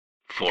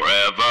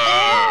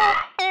Forever.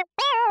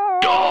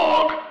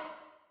 Dog.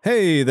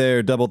 Hey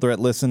there, Double Threat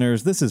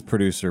listeners. This is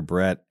producer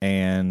Brett,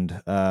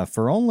 and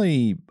for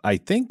only, I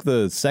think,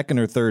 the second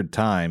or third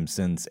time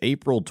since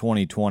April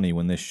 2020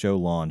 when this show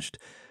launched,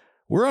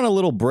 we're on a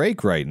little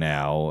break right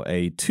now,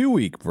 a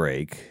 2-week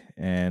break.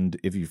 And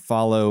if you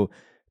follow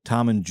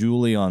Tom and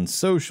Julie on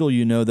social,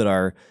 you know that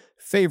our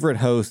favorite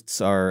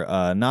hosts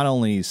are not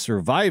only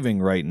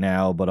surviving right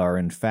now, but are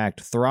in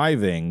fact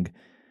thriving.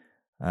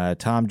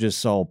 Tom just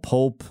saw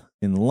Pulp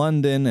in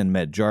London and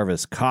met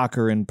Jarvis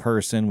Cocker in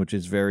person, which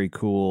is very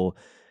cool.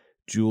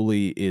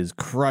 Julie is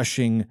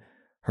crushing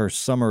her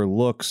summer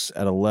looks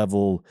at a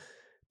level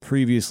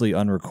previously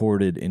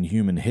unrecorded in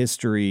human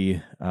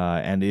history,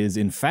 and is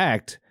in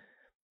fact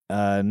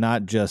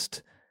not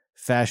just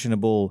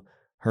fashionable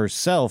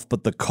herself,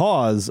 but the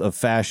cause of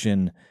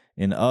fashion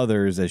in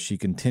others as she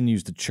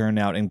continues to churn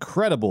out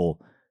incredible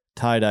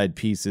tie-dyed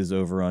pieces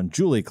over on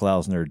Julie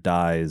Klausner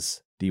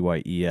Dyes,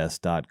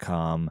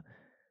 DYES.com.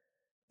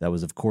 That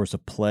was, of course, a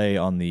play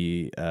on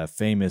the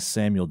famous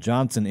Samuel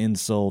Johnson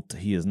insult,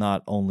 "He is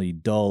not only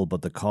dull,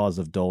 but the cause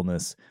of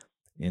dullness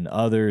in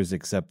others,"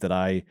 except that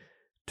I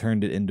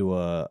turned it into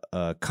a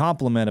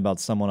compliment about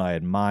someone I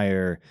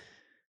admire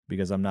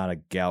because I'm not a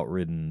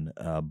gout-ridden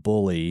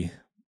bully.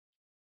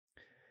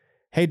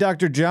 Hey,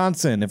 Dr.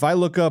 Johnson, if I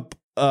look up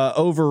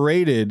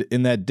overrated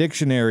in that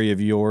dictionary of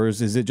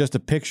yours, is it just a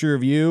picture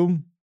of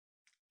you?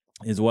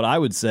 Is what I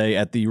would say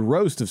at the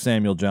roast of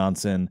Samuel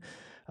Johnson.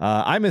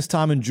 I miss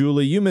Tom and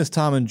Julie. You miss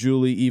Tom and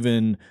Julie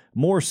even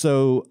more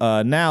so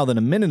now than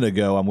a minute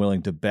ago, I'm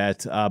willing to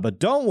bet. But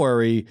don't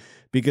worry,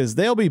 because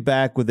they'll be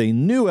back with a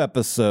new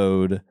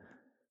episode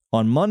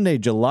on Monday,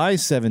 July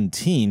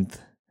 17th.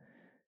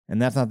 And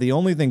that's not the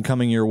only thing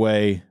coming your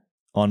way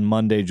on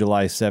Monday,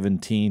 July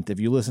 17th. If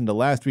you listened to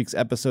last week's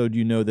episode,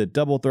 you know that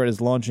Double Threat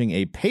is launching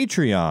a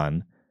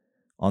Patreon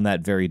on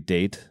that very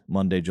date,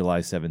 Monday,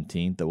 July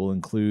 17th, that will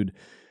include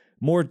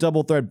more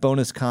Double Threat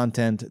bonus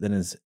content than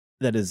has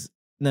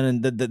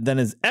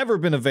ever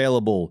been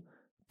available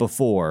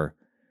before.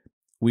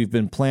 We've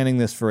been planning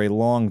this for a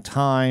long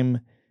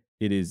time.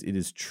 It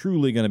is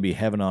truly going to be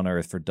heaven on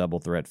earth for Double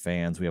Threat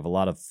fans. We have a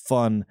lot of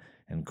fun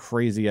and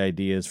crazy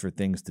ideas for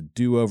things to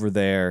do over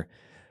there.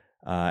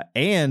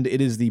 And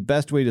it is the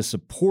best way to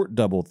support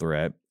Double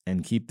Threat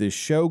and keep this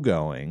show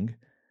going.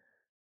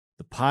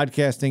 The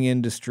podcasting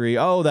industry,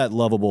 that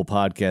lovable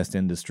podcast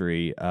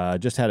industry,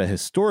 just had a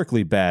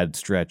historically bad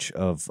stretch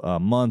of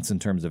months in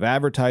terms of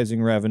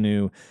advertising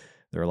revenue.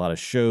 There are a lot of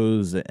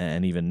shows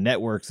and even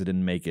networks that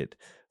didn't make it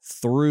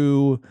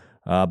through,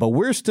 but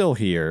we're still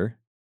here.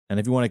 And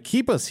if you want to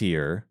keep us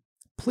here,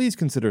 please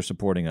consider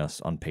supporting us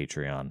on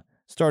Patreon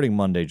starting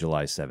Monday,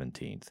 July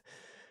 17th.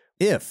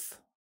 If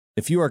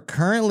you are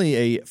currently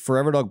a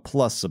Forever Dog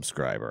Plus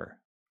subscriber,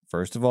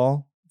 first of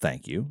all,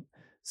 thank you.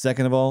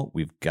 Second of all,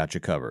 we've got you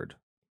covered.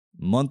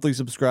 Monthly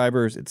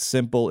subscribers, it's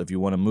simple. If you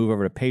want to move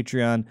over to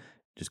Patreon,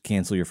 just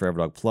cancel your Forever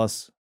Dog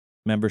Plus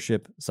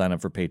membership, sign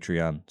up for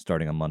Patreon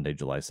starting on Monday,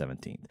 July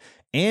 17th.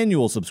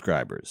 Annual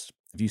subscribers,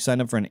 if you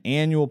sign up for an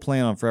annual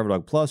plan on Forever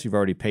Dog Plus, you've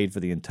already paid for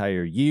the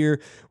entire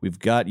year. We've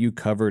got you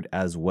covered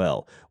as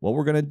well. What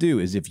we're going to do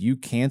is if you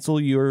cancel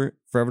your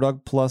Forever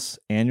Dog Plus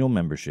annual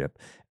membership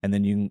and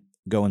then you can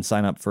go and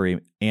sign up for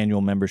an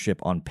annual membership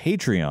on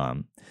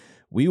Patreon,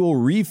 we will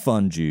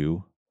refund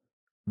you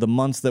the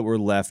months that were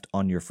left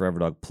on your Forever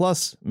Dog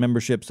Plus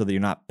membership so that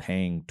you're not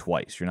paying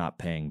twice. You're not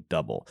paying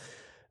double.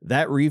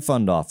 That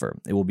refund offer,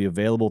 it will be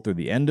available through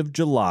the end of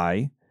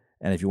July.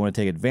 And if you want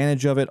to take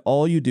advantage of it,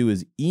 all you do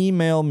is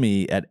email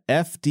me at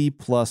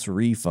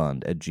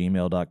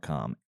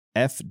fdplusrefund@gmail.com.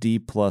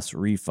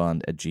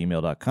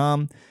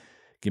 fdplusrefund@gmail.com.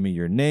 Give me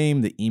your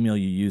name, the email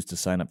you used to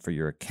sign up for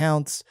your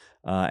accounts,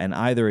 and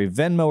either a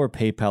Venmo or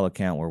PayPal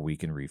account where we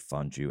can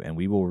refund you. And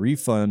we will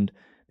refund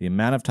the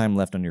amount of time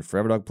left on your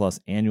Forever Dog Plus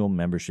annual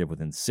membership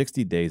within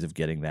 60 days of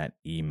getting that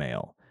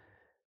email.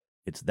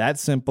 It's that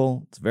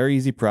simple. It's a very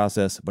easy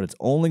process, but it's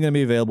only going to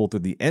be available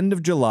through the end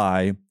of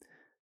July,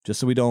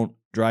 just so we don't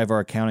drive our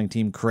accounting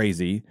team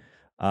crazy.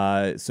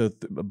 By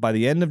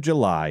the end of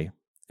July,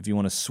 if you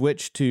want to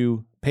switch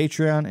to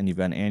Patreon and you've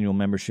got an annual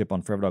membership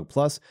on Forever Dog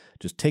Plus,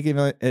 just take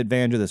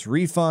advantage of this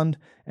refund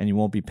and you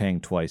won't be paying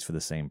twice for the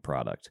same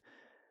product.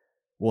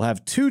 We'll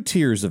have 2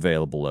 tiers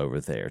available over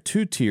there.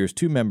 2 tiers,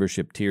 2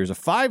 membership tiers, a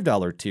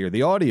 $5 tier,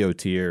 the audio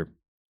tier,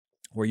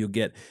 where you'll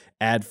get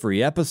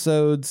ad-free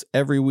episodes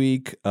every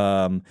week.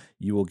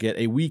 You will get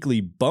a weekly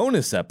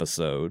bonus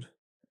episode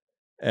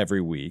every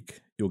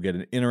week. You'll get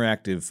an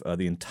interactive,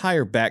 the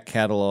entire back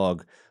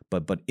catalog,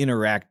 but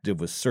interactive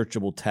with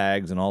searchable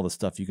tags and all the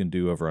stuff you can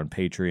do over on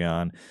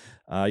Patreon.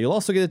 You'll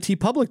also get a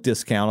TeePublic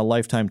discount, a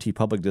lifetime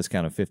TeePublic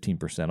discount of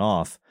 15%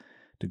 off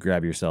to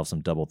grab yourself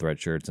some Double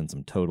Threat shirts and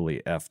some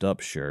totally effed up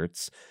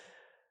shirts.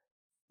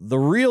 The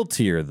real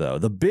tier, though,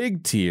 the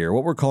big tier,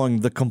 what we're calling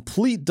the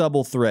complete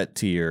Double Threat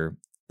tier,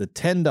 the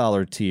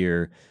 $10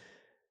 tier,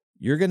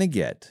 you're going to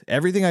get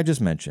everything I just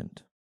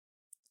mentioned.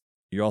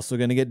 You're also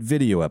going to get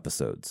video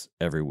episodes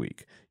every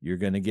week. You're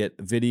going to get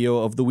video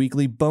of the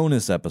weekly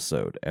bonus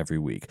episode every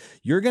week.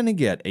 You're going to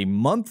get a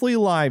monthly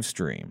live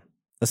stream,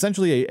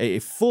 essentially a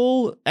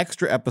full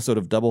extra episode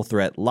of Double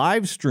Threat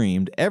live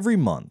streamed every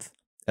month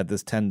at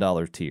this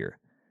 $10 tier.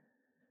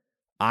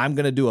 I'm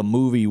going to do a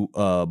movie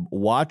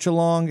watch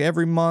along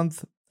every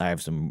month. I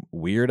have some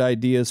weird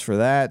ideas for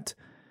that.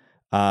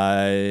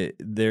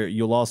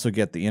 You'll also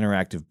get the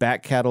interactive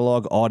back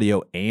catalog,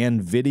 audio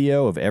and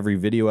video of every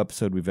video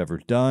episode we've ever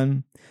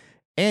done.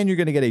 And you're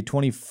going to get a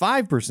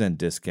 25%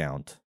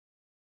 discount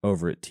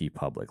over at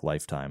TeePublic,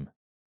 lifetime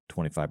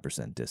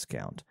 25%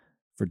 discount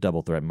for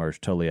Double Threat merch,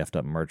 totally effed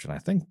up merch. And I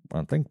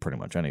think pretty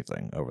much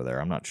anything over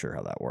there. I'm not sure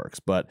how that works.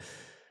 But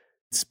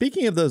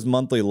speaking of those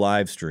monthly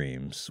live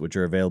streams, which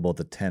are available at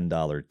the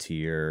 $10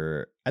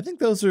 tier, I think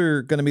those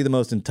are going to be the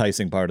most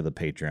enticing part of the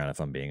Patreon, if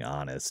I'm being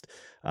honest.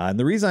 And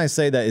the reason I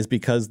say that is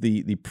because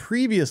the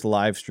previous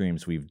live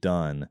streams we've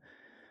done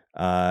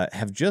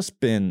have just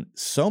been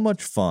so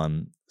much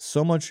fun,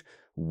 so much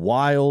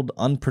wild,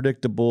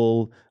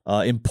 unpredictable,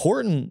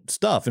 important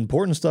stuff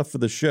for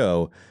the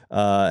show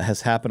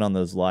has happened on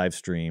those live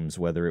streams,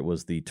 whether it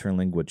was the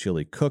Terlingua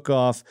Chili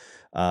Cookoff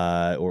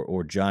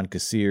or John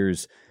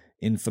Cassier's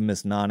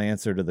infamous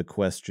non-answer to the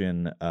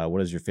question,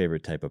 what is your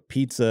favorite type of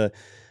pizza?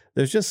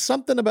 There's just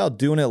something about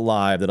doing it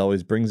live that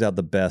always brings out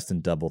the best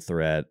in Double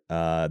Threat.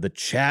 The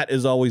chat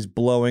is always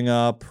blowing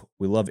up.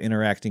 We love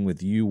interacting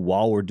with you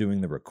while we're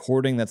doing the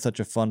recording. That's such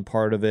a fun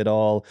part of it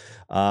all.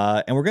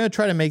 And we're going to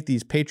try to make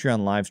these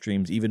Patreon live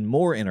streams even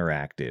more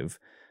interactive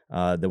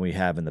than we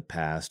have in the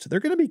past.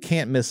 They're going to be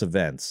can't-miss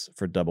events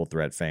for Double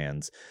Threat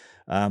fans.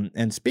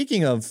 And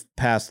speaking of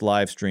past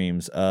live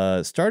streams,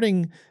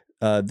 starting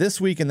this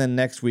week and then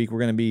next week, we're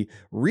going to be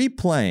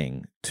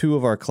replaying two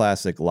of our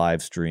classic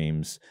live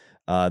streams.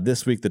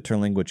 This week, the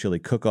Terlingua Chili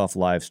Cook-Off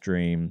live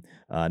stream.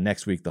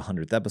 Next week, the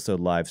 100th episode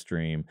live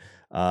stream.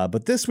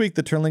 But this week,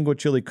 the Terlingua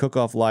Chili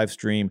Cook-Off live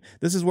stream.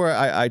 This is where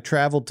I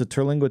traveled to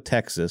Terlingua,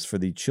 Texas for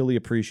the Chili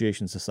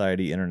Appreciation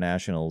Society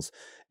International's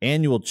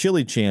annual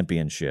chili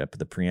championship,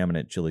 the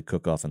preeminent chili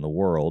cook-off in the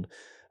world.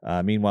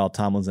 Meanwhile,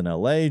 Tom was in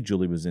LA,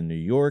 Julie was in New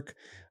York,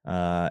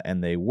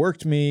 and they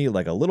worked me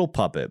like a little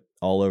puppet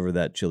all over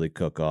that chili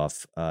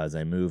cook-off as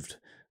I moved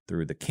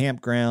through the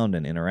campground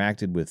and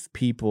interacted with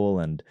people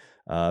and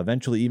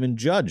eventually even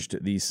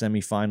judged the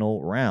semifinal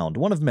round,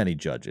 one of many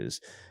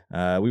judges.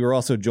 We were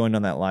also joined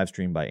on that live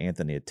stream by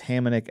Anthony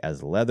Atamanik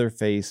as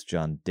Leatherface,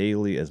 John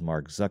Daly as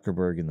Mark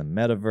Zuckerberg in the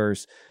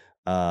metaverse.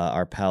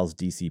 Our pals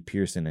DC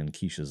Pearson and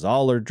Keisha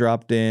Zoller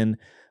dropped in.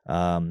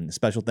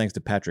 Special thanks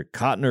to Patrick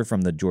Kottner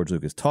from the George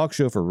Lucas Talk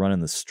Show for running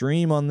the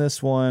stream on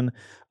this one.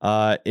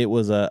 It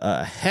was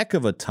a heck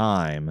of a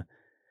time.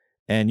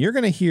 And you're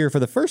going to hear for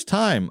the first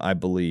time, I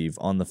believe,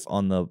 on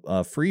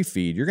the free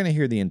feed, you're going to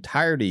hear the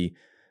entirety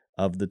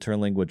of the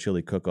Terlingua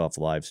Chili Cook-Off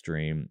live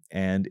stream.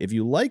 And if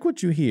you like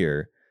what you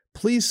hear,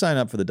 please sign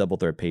up for the Double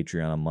Threat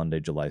Patreon on Monday,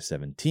 July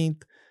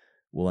 17th.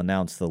 We'll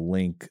announce the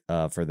link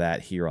for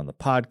that here on the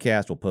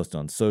podcast. We'll post it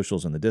on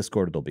socials and the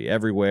Discord. It'll be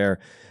everywhere.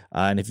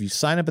 And if you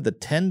sign up at the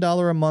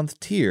 $10 a month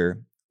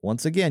tier,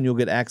 once again, you'll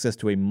get access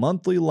to a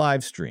monthly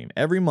live stream.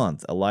 Every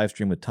month, a live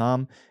stream with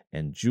Tom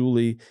and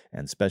Julie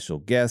and special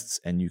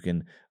guests. And you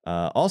can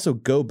also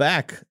go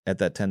back at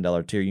that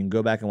 $10 tier. You can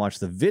go back and watch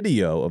the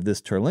video of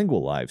this Terlingua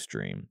live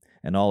stream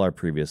and all our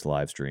previous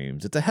live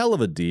streams. It's a hell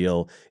of a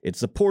deal. It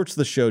supports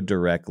the show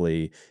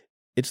directly.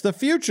 It's the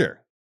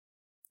future.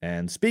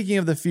 And speaking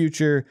of the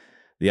future,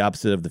 the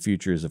opposite of the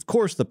future is, of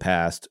course, the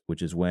past,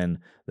 which is when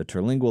the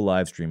Terlingua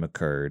live stream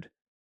occurred.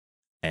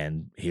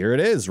 And here it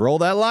is. Roll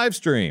that live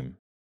stream.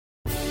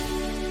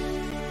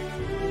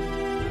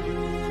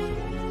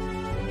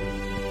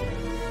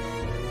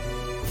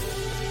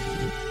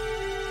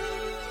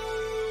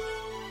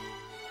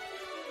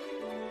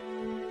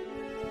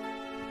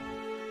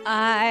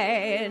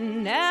 I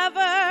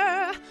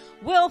never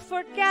will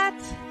forget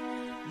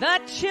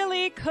the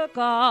chili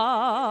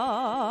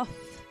cook-off.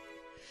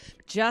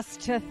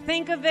 Just to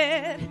think of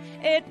it,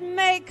 it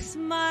makes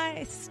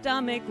my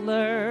stomach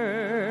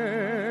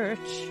lurch.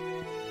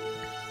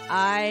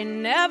 I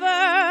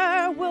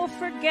never will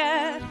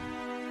forget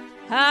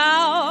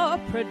how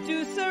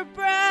producer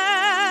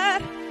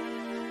Brett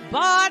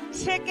bought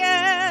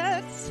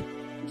tickets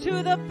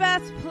to the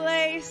best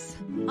place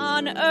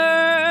on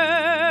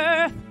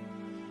earth.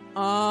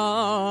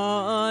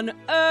 On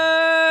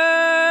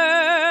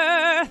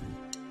earth.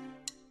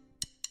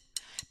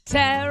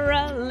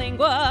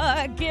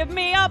 Terlingua, give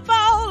me a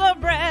bowl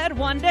of bread.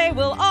 One day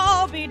we'll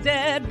all be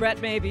dead.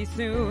 Brett maybe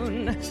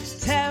soon.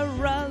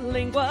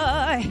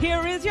 Terlingua,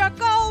 here is your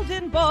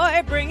golden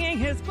boy, bringing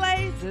his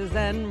glazes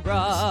and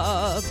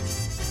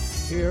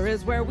rubs. Here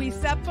is where we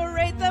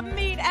separate the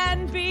meat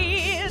and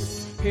beans.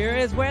 Here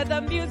is where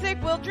the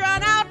music will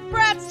drown out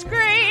Brett's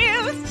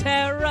screams.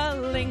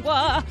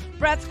 Terlingua,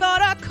 Brett's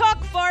gonna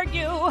cook for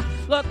you.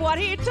 Look what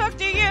he took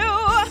to you.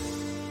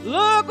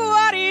 Look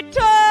what he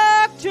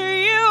took to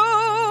you.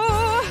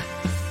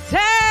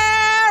 Terlingua.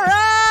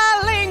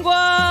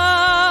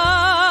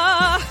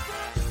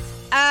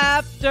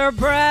 After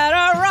Brett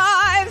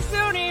arrives,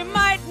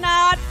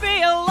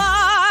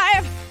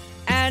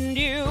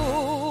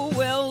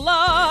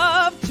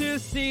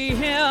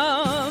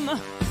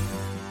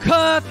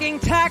 cooking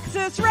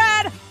Texas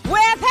red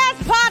with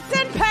his pots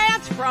and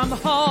pans from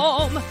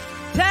home.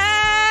 Terlingua.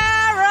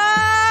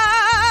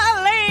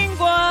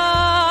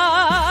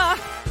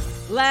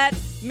 Let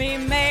me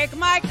make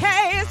my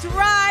case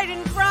right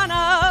in front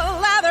of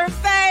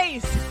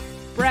Leatherface.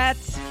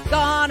 Brett's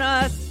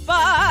gonna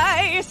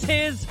spice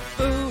his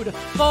food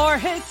for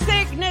his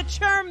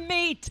signature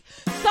meat.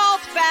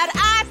 Salt, fat,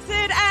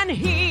 acid, and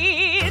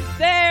heat.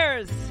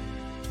 There's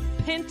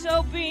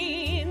pinto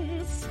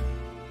beans,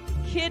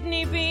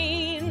 kidney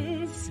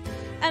beans,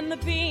 and the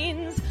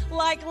beans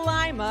like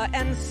lima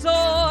and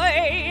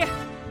soy.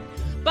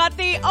 But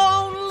the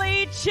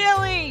only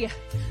chili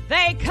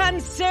they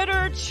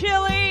consider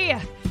chili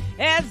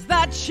is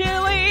the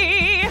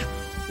chili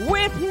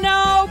with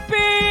no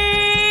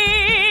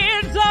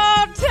beans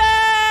of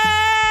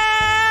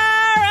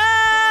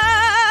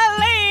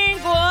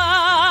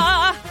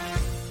Terlingua.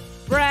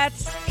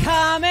 Brett's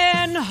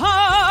coming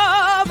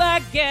home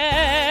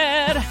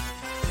again,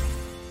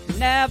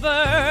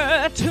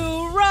 never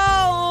to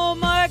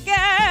roam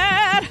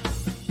again.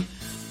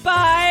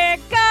 By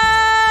God,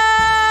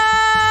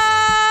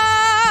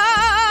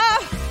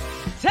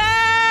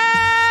 Terlingua,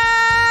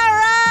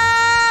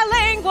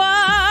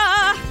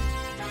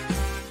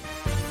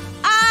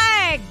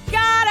 I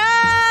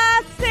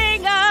gotta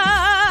sing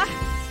a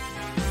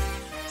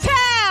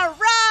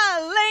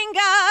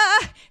Terlingua.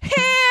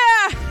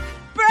 Here,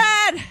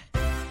 Brett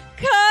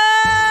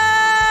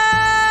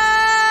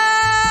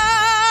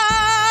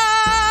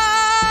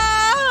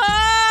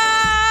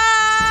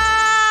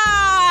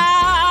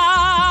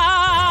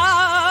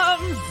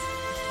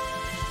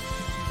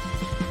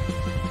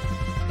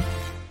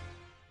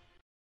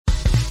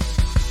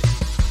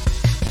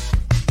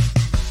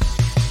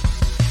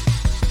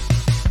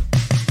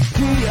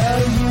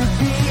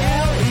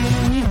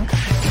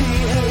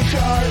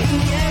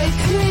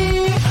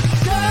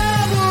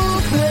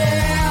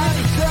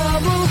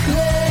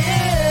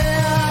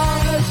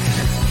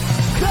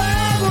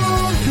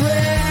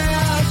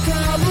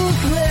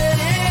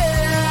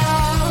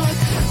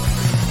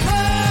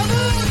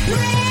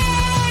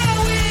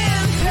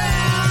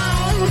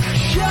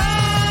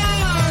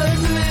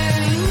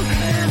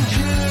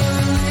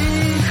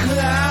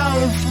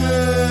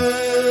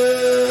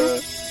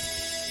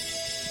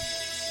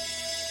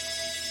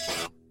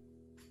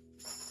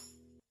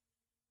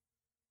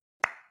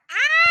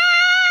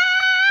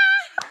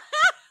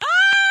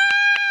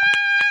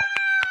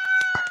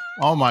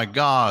Oh my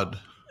God,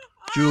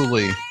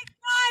 Julie. Oh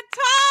my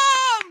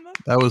God, Tom!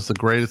 That was the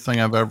greatest thing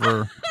I've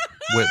ever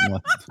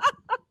witnessed.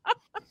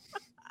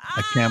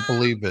 I can't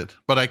believe it,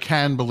 but I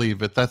can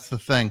believe it. That's the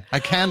thing.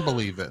 I can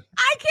believe it.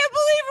 I can't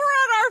believe we're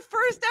on our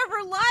first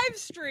ever live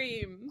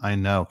stream. I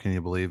know. Can you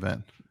believe it?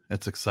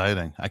 It's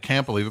exciting. I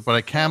can't believe it, but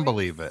I can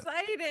believe it.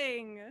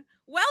 Exciting.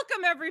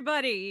 Welcome,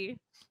 everybody.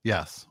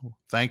 Yes.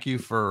 Thank you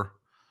for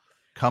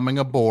coming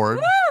aboard.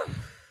 Woo!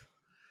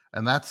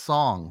 And that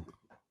song,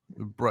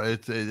 it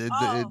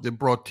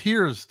brought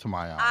tears to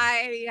my eyes.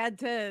 I had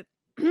to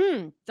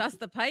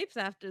dust the pipes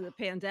after the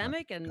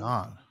pandemic, and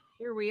God.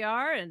 here we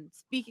are. And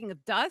speaking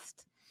of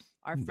dust,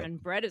 our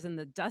friend Brett is in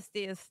the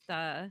dustiest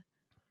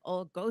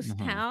old ghost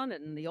town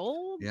in the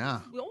old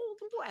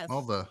West.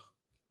 All the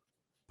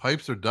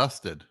pipes are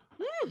dusted.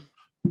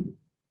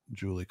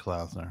 Julie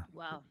Klausner.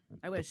 Wow.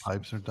 I wish The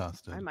pipes are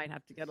dusted. I might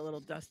have to get a little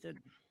dusted.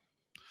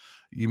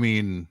 You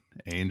mean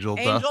angel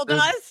Angel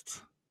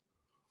dusted?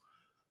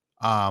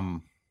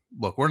 dust?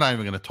 Look, we're not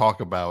even going to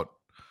talk about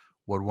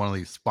what one of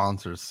these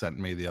sponsors sent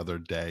me the other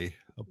day.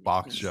 A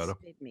box showed up.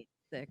 Made me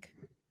sick.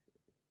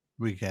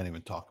 We can't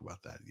even talk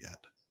about that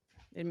yet.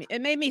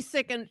 It made me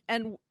sick,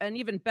 and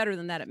even better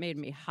than that, it made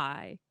me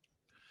high.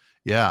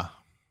 Yeah,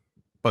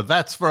 but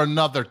that's for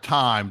another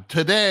time.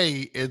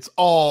 Today, it's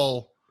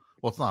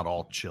not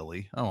all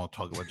chili. I don't want to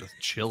talk about just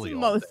chili. It's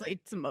mostly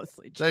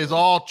chili. Today's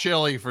all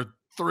chili for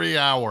 3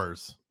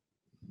 hours.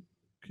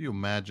 Can you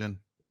imagine?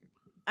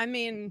 I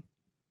mean,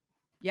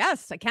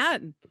 yes, I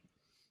can.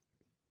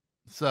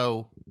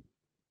 So,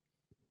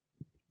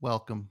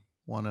 welcome,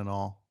 one and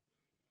all.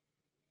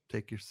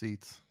 Take your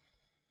seats.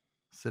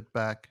 Sit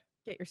back.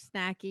 Get your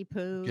snacky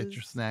poos. Get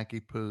your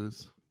snacky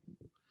poos.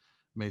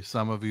 Maybe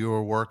some of you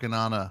are working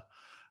on a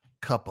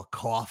cup of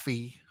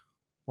coffee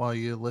while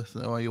you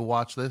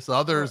watch this.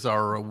 Others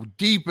are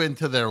deep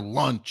into their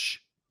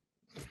lunch.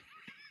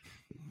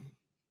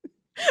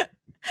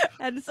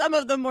 And some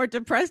of the more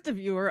depressed of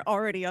you are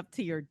already up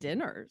to your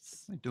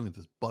dinners. What am I doing with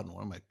this button?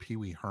 What am I, Pee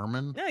Wee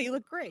Herman? No, you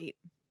look great.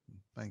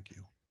 Thank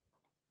you.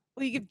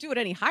 Well, you could do it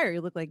any higher.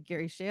 You look like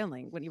Gary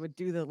Shandling when he would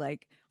do the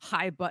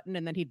high button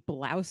and then he'd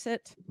blouse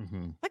it.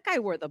 That guy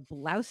wore the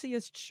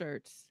blousiest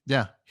shirts.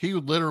 Yeah, he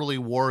literally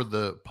wore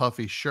the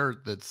puffy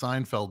shirt that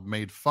Seinfeld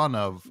made fun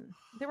of.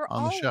 They were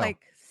on all the show.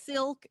 like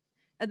silk,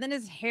 and then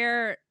his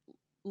hair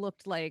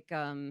looked like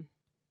I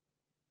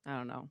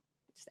don't know.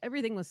 Just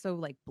everything was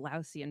so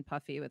blousy and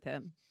puffy with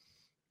him.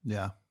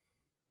 Yeah.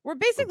 We're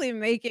basically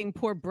making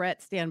poor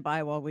Brett stand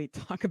by while we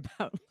talk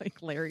about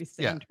Larry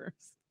Sanders. Yeah.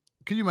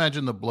 Can you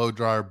imagine the blow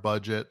dryer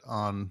budget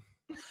on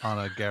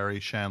a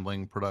Gary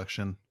Shandling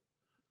production?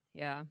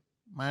 Yeah.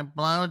 My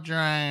blow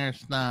dryer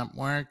stopped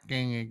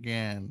working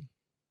again.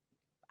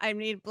 I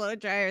need blow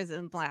dryers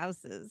and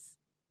blouses.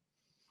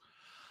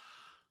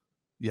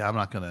 Yeah, I'm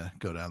not gonna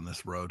go down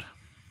this road.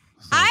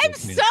 I'm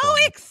so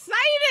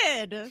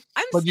excited.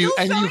 I'm But still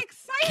so you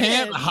excited.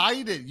 Can't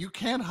hide it. You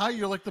can't hide.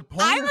 You're like the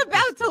Pointer I'm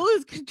about Sister. to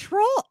lose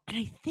control, and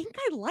I think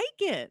I like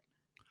it.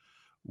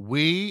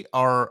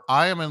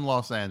 I am in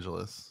Los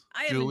Angeles.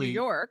 I am Julie, in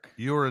New York.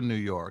 You're in New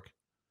York.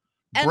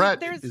 And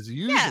Brett is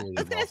usually. I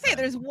was gonna say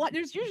Angeles.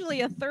 there's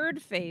usually a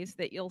third face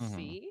that you'll Mhm.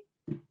 see,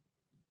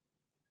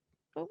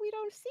 but we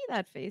don't see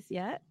that face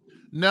yet.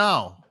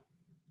 No.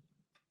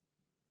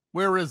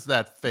 Where is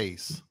that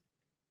face?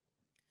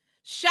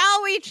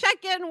 Shall we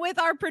check in with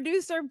our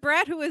producer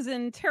Brett, who is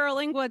in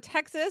Terlingua,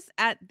 Texas,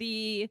 at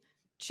the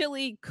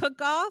Chili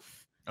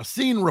Cookoff? A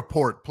scene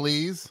report,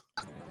 please.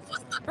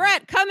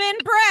 Brett, come in,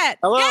 Brett.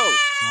 Hello. Yay!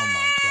 Oh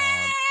my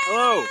God.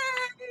 Hello.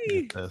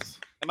 Look at this.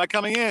 Am I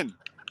coming in?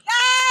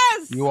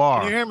 Yes. You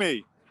are. Can you hear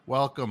me?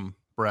 Welcome,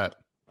 Brett.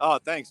 Oh,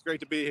 thanks. Great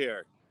to be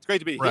here. It's great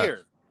to be Brett.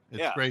 here. It's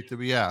Yeah. great to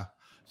be. Yeah.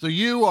 So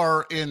you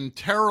are in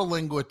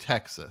Terlingua,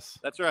 Texas,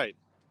 That's right.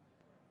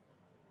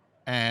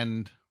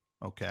 and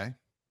okay,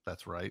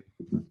 that's right.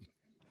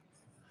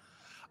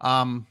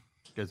 You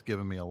guys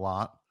giving me a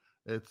lot.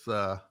 It's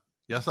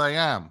yes, I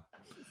am.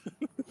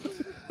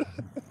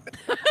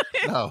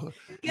 No,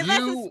 Give us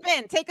a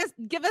spin.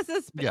 Give us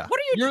a spin. Yeah. What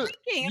are you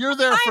drinking? You're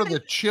there for the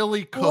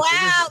chili cook.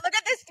 Wow, look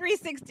at this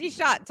 360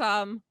 shot,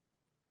 Tom.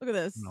 Look at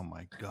this. Oh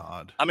my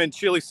God. I'm in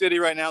Chili City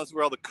right now. This is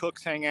where all the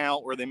cooks hang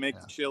out, where they make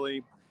the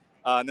chili.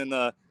 And then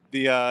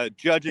the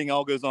judging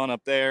all goes on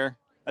up there.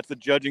 That's the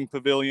judging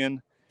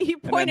pavilion. He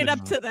pointed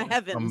up to the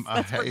heavens.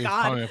 That's where he's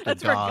God. pointing up to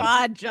That's where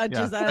God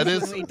judges Yeah,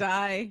 us when we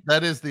die.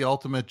 That is the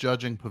ultimate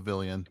judging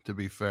pavilion, to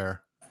be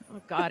fair.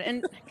 Oh God!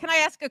 And can I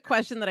ask a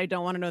question that I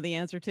don't want to know the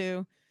answer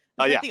to?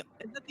 Yeah.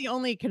 Is that the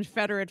only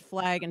Confederate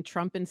flag and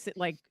Trump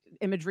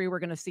imagery we're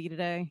going to see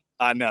today?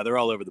 No, they're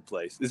all over the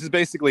place. This is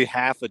basically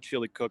half a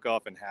chili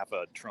cook-off and half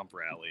a Trump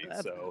rally.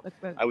 So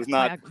I was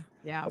not.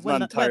 Yeah, I was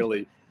not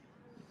entirely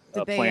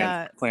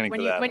planning when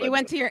for that. When you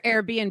went to your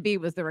Airbnb,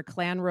 was there a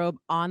Klan robe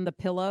on the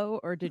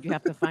pillow, or did you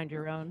have to find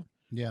your own?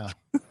 Yeah.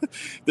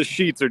 The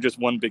sheets are just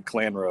one big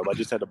Klan robe. I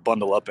just had to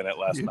bundle up in it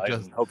last night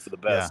and hope for the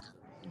best. Yeah.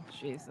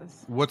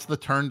 Jesus. What's the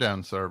turn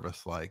down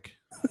service like?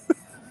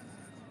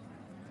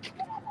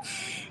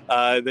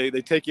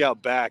 They take you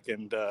out back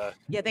and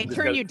they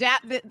turn you down.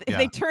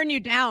 They turn you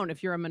down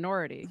if you're a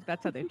minority.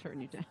 That's how they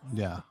turn you down.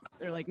 Yeah.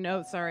 They're like,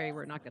 no, sorry,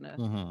 we're not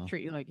gonna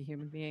treat you like a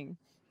human being.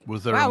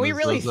 Was there we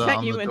really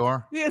set you the in.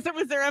 door? Yes,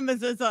 was there a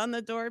mezuzah on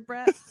the door,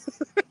 Brett?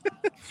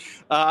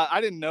 I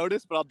didn't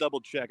notice, but I'll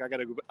double check. I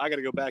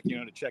gotta go back,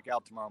 to check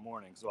out tomorrow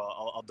morning, so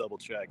I'll double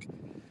check.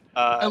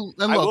 And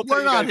look,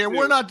 we're not here.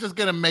 We're not just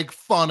gonna make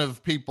fun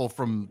of people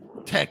from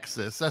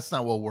Texas. That's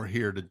not what we're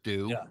here to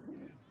do. Yeah.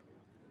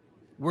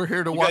 We're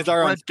here to watch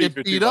Brett get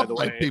beat up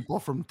by people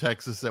from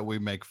Texas that we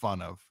make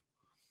fun of.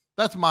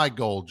 That's my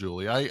goal,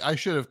 Julie. I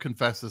should have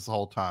confessed this the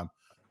whole time.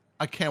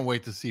 I can't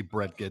wait to see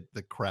Brett get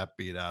the crap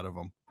beat out of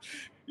him.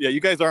 Yeah,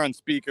 you guys are on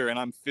speaker, and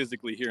I'm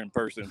physically here in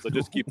person, so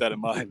just keep that in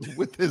mind.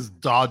 With his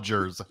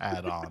Dodgers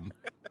hat on.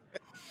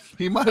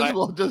 He might as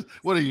well just.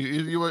 What are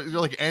you?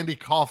 You're like Andy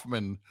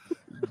Kaufman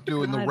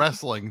doing the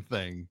wrestling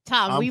thing.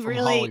 Tom, we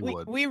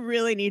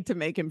really need to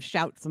make him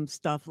shout some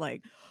stuff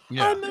like,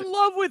 "I'm in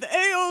love with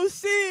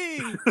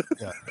AOC."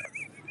 Yeah.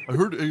 I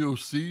heard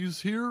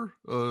AOC's here.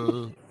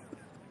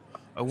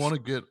 I want to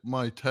get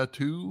my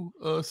tattoo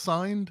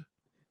signed.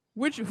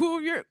 Which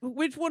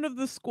one of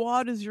the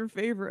squad is your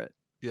favorite?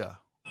 Yeah.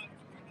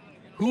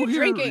 Who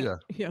here? Drinking?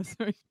 Yeah.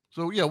 Sorry.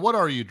 So yeah, what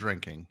are you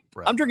drinking,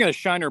 Brett? I'm drinking a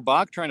Shiner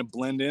Bock, trying to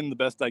blend in the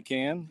best I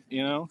can.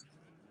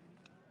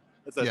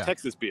 It's a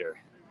Texas beer.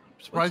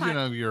 Surprised you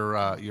have your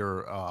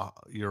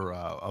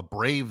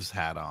Braves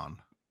hat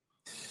on.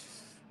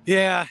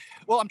 Yeah.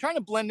 Well, I'm trying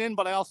to blend in,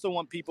 but I also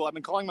want people. I've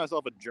been calling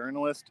myself a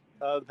journalist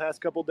the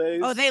past couple days.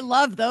 Oh, they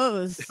love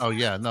those. Oh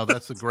yeah, no,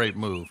 that's a great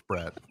move,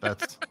 Brett.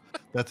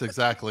 That's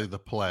exactly the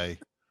play.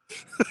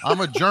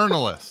 I'm a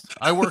journalist.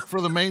 I work for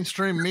the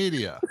mainstream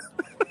media.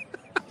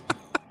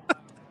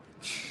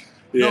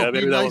 Yeah, no,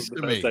 maybe be that nice was the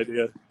to best me.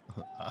 idea.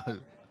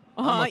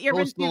 I'm a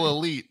coastal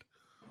elite.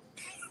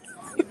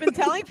 You've been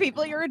telling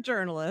people you're a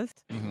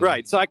journalist. Mm-hmm.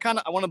 Right. So I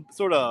want to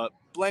sort of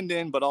blend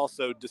in, but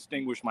also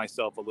distinguish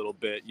myself a little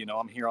bit.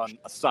 I'm here on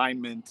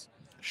assignment.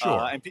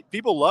 Sure. And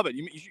people love it.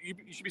 You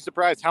should be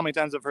surprised how many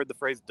times I've heard the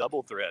phrase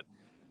double threat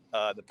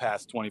the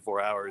past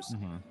 24 hours.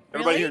 Mm-hmm.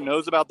 Everybody here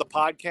knows about the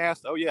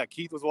podcast. Oh, yeah.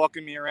 Keith was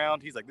walking me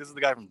around. He's like, this is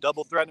the guy from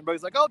Double Threat. And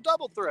everybody's like, oh,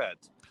 Double Threat.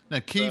 Now,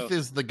 Keith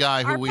is the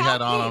guy who we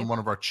had on one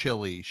of our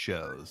chili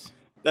shows.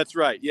 That's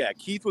right. Yeah.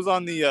 Keith was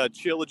on the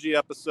Trilogy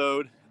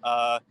episode.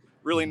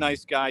 Really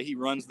nice guy. He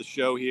runs the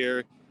show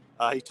here.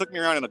 He took me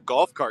around in a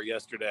golf cart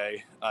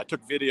yesterday. I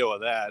took video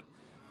of that.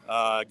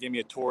 Gave me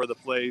a tour of the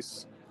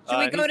place. Should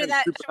we go to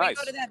that? Should we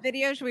go to that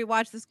video? Should we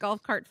watch this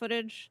golf cart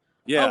footage?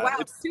 Yeah. Oh wow,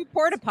 it's 2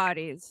 porta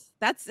potties.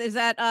 Is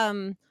that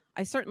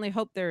I certainly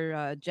hope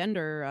they're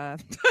gender.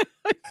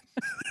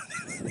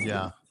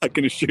 Yeah. I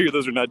can assure you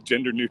those are not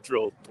gender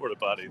neutral porta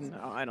potties.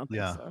 No, I don't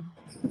think so.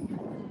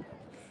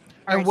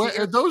 And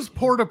those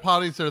porta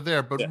potties are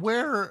there, but Yeah.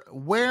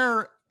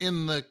 where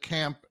in the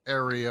camp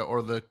area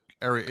or the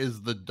area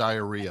is the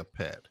diarrhea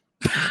pit?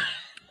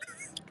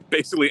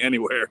 Basically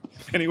anywhere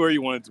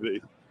you want it to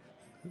be.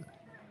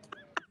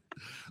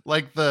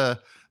 Like the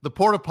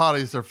porta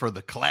potties are for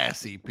the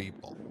classy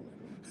people.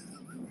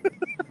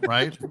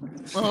 Right?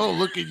 Oh,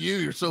 look at you.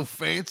 You're so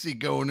fancy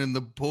going in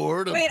the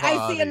porta potty. Wait,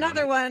 I see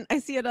another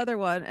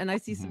one. And I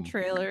see some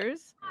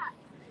trailers.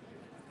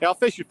 Hey, I'll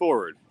face you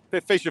forward.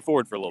 Face you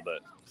forward for a little bit.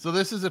 So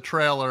this is a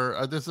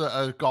trailer. This is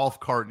a golf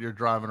cart you're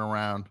driving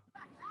around.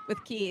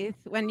 With Keith,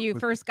 when you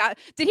first got...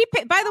 Did he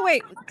pay... By the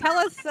way, tell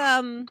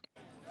us...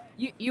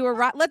 You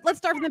arrived. Let's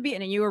start from the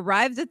beginning. You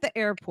arrived at the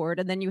airport,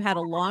 and then you had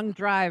a long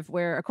drive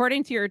where,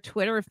 according to your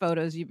Twitter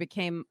photos, you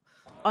became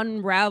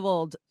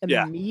unraveled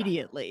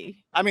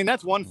immediately. I mean,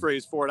 that's one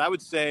phrase for it. I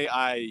would say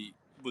I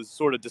was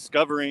sort of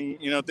discovering,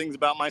 things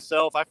about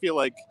myself. I feel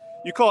like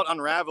you call it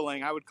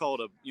unraveling. I would call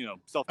it a,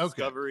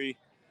 self-discovery. Okay.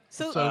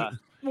 So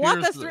walk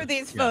us through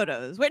these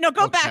photos. Wait, no,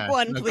 go back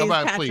one, please,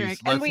 Patrick.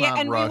 And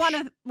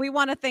we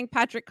want to thank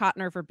Patrick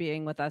Kottner for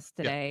being with us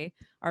today.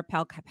 Yeah. Our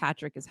pal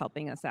Patrick is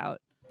helping us out.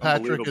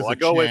 Patrick is I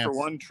go away for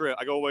one trip.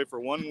 I go away for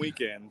one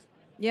weekend.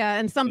 Yeah,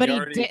 and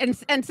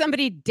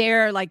somebody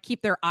dare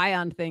keep their eye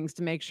on things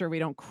to make sure we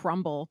don't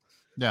crumble.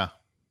 Yeah.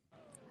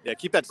 Yeah,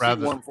 keep that seat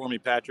warm for me,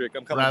 Patrick.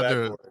 I'm coming back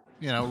for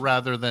it.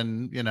 Rather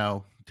than,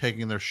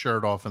 taking their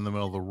shirt off in the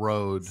middle of the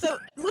road. So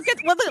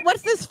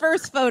what's this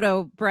first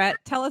photo, Brett?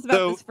 Tell us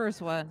about this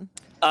first one.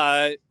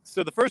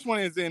 So the first one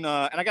is in, and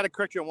I got to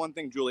correct you on one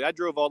thing, Julie. I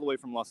drove all the way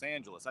from Los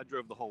Angeles. I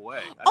drove the whole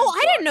way.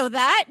 I didn't know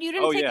that. You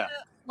didn't take a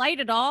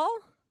flight at all?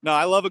 No,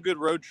 I love a good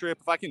road trip.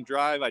 If I can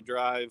drive, I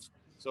drive.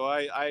 So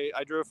I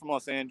drove from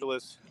Los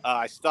Angeles.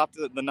 I stopped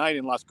the night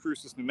in Las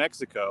Cruces, New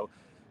Mexico,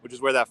 which is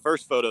where that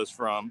first photo's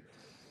from.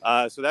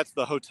 So that's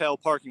the hotel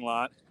parking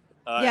lot.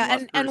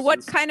 And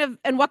what kind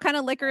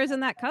of liquor is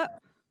in that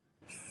cup?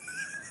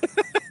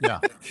 Yeah.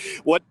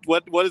 What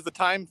is the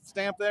time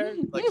stamp there?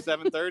 Like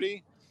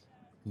 7:30?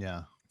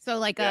 Yeah. So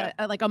like a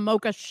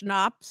mocha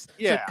schnapps.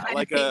 Yeah, so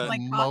like a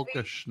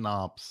mocha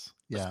schnapps.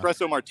 Yeah.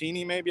 Espresso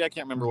martini, maybe. I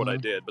can't remember what I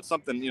did, but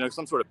something,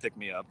 some sort of pick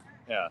me up.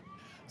 Yeah.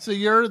 So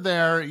you're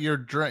there.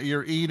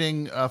 You're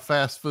eating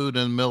fast food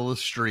in the middle of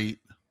the street.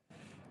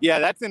 Yeah,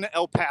 that's in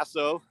El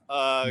Paso.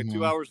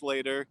 2 hours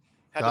later,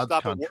 had to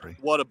stop at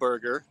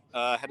Whataburger.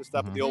 Had to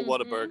stop at the old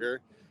Whataburger.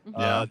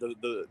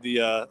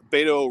 The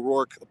Beto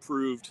O'Rourke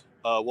approved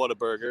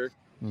Whataburger.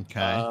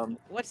 Okay.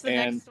 What's the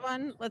next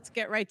one? Let's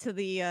get right to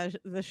the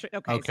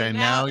okay. So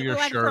now you're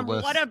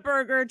shirtless. From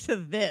Whataburger to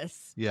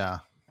this. Yeah.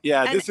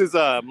 Yeah, this is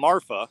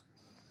Marfa.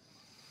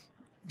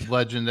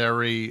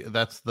 Legendary.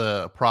 That's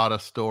the Prada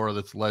store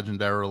that's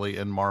legendarily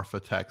in Marfa,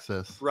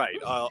 Texas. Right.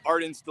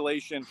 Art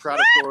installation,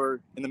 Prada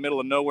store in the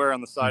middle of nowhere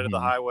on the side of the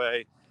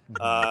highway.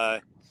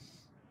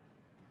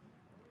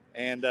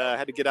 And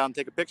had to get out and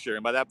take a picture.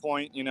 And by that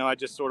point, I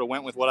just sort of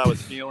went with what I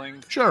was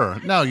feeling. Sure.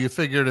 No, you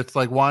figured it's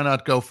like, why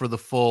not go for the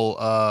full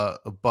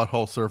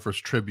Butthole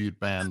Surfers tribute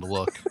band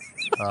look?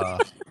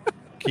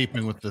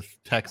 Keeping with the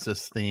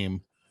Texas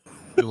theme.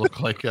 You look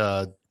like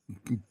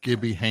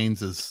Gibby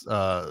Haynes's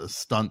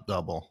stunt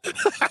double.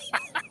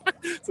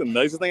 It's the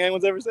nicest thing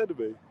anyone's ever said to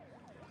me.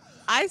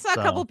 I saw a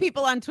couple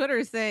people on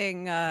Twitter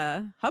saying,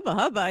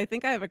 hubba, I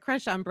think I have a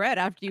crush on Brett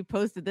after you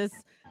posted this.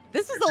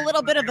 This is a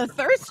little bit of a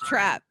thirst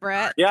trap,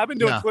 Brett. Yeah, I've been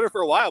doing Twitter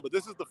for a while, but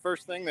this is the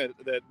first thing that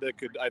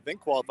could, I think,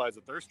 qualify as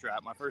a thirst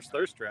trap. My first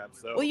thirst trap.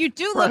 So well, you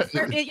do look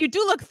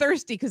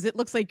thirsty because it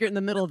looks like you're in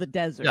the middle of the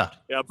desert.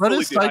 Yeah. Brett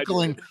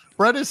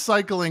is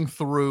cycling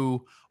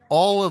through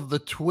all of the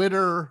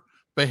Twitter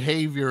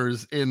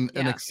behaviors in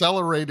an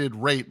accelerated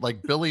rate,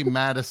 like Billy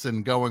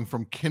Madison going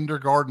from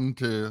kindergarten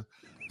to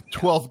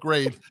 12th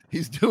grade.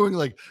 He's doing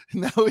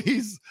now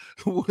he's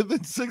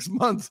within 6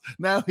 months.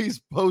 Now he's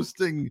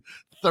posting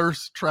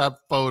thirst trap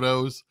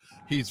photos.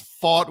 He's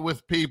fought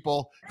with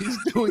people. He's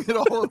doing it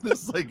all in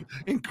this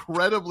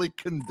incredibly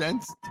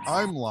condensed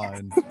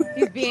timeline.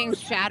 He's being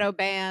shadow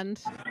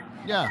banned.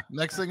 Yeah.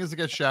 Next thing is to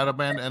get shadow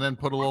banned and then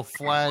put a little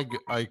flag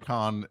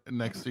icon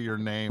next to your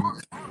name.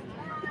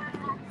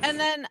 And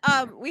then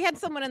we had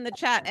someone in the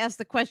chat ask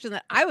the question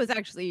that I was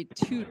actually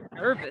too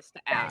nervous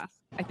to ask.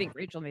 I think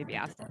Rachel maybe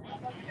asked it.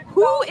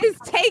 Who is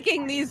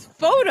taking these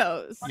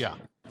photos? Yeah.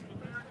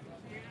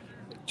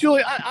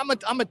 Julie,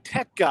 I'm a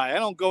tech guy. I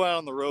don't go out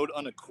on the road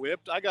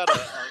unequipped. I got a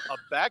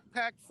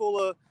backpack full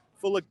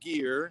of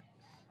gear.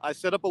 I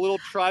set up a little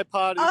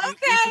tripod in each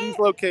of these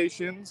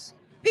locations.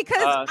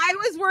 Because I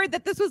was worried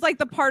that this was like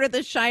the part of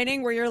The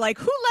Shining where you're like,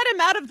 who let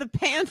him out of the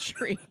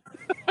pantry?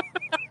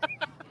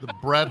 The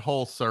Brett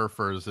Hole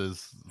Surfers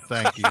is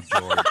thank you,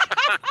 George.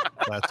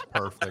 That's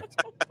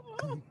perfect.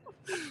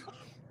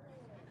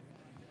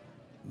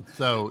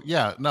 So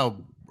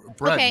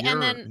Brett,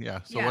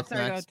 what's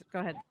next? Go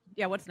ahead.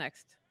 Yeah, what's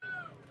next?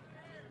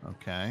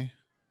 Okay.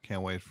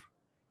 Can't wait.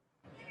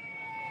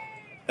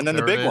 And then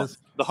the big one,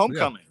 the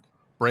homecoming.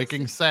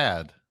 Breaking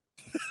Sad.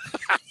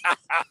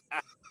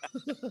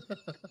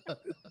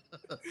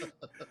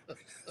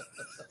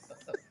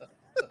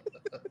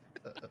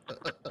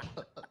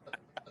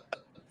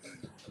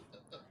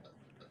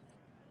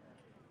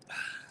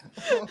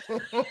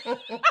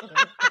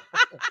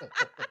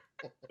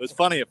 It was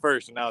funny at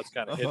first, and now it's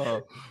kind of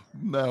hitting.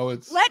 No,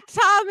 it's Let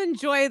Tom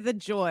enjoy the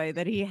joy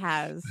that he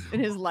has in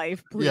his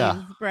life, please,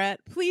 Brett.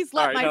 Please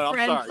let my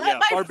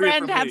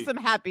friend have some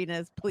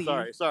happiness, please.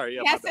 Sorry.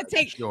 Yeah, he has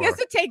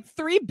to take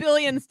 3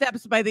 billion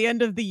steps by the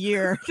end of the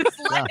year.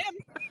 Just let him.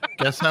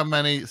 Guess how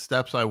many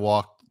steps I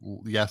walked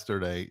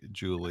yesterday,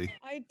 Julie?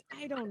 I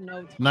don't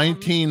know.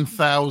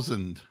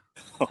 19,000.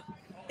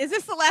 Is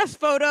this the last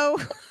photo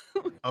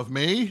of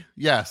me?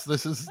 Yes,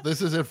 this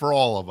is it for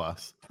all of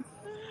us.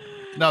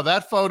 No,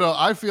 that photo,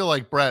 I feel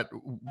like, Brett,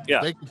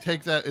 they can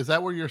take that. Is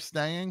that where you're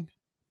staying?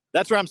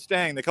 That's where I'm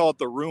staying. They call it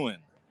the Ruin.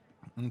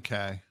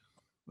 Okay.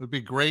 It would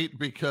be great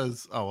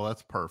because,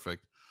 that's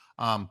perfect.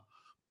 When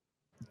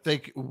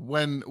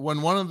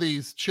one of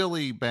these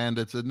chili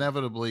bandits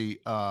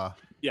inevitably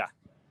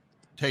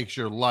takes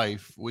your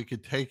life, we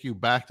could take you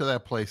back to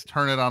that place,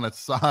 turn it on its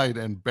side,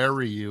 and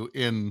bury you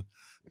in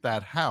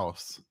that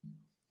house.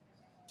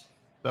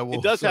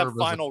 It does have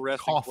final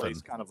resting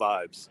place kind of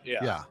vibes.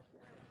 Yeah.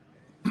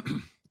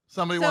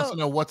 Somebody wants to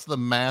know, what's the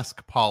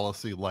mask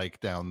policy like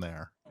down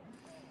there?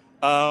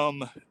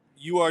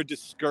 You are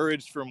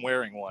discouraged from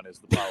wearing one is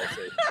the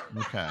policy.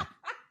 Okay.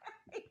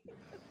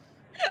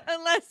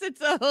 Unless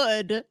it's a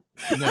hood.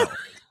 No.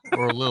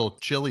 Or a little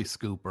chili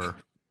scooper.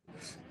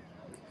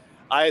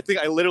 I think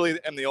I literally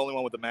am the only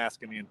one with a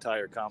mask in the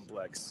entire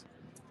complex.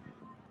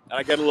 And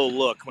I get a little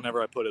look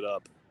whenever I put it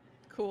up.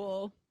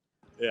 Cool.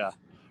 Yeah.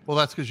 Well,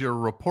 that's because you're a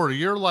reporter.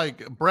 You're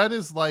like, Brett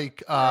is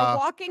like... You're a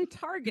walking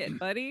target,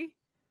 buddy.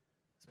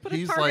 Put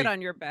a target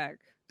on your back.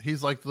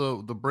 He's like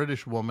the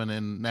British woman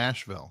in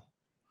Nashville.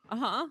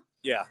 Uh-huh.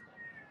 Yeah.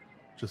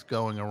 Just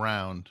going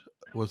around.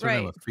 Was her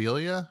name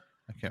Ophelia?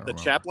 I can't remember.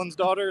 The chaplain's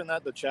daughter, isn't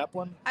that the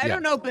chaplain? I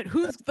don't know, but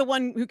who's the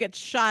one who gets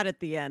shot at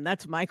the end?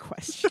 That's my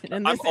question.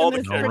 And I'm all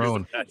the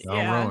Rowan.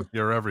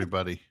 You're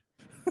everybody.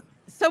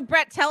 So,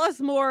 Brett, tell us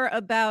more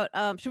about,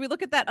 should we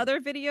look at that other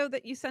video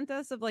that you sent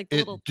us of like it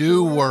little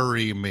do tour?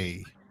 Worry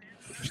me.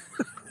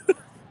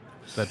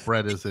 That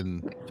Brett is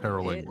in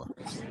Terlingua.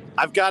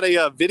 I've got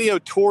a video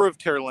tour of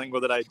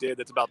Terlingua that I did.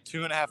 That's about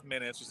 2.5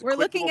 minutes. Just We're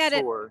looking at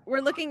tour. We're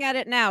looking at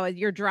it now.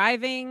 You're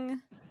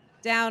driving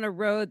down a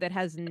road that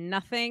has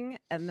nothing,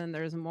 and then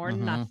there's more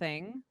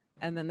nothing,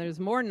 and then there's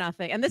more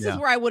nothing. And this is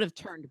where I would have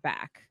turned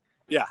back.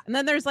 Yeah. And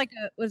then there's like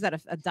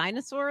a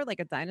dinosaur, like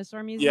a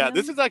dinosaur museum? Yeah,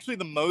 this is actually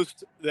the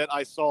most that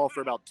I saw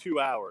for about 2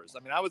 hours.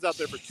 I mean, I was out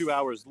there for 2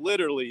 hours,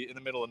 literally in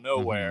the middle of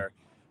nowhere.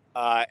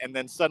 And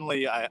then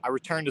suddenly I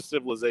returned to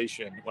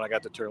civilization when I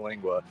got to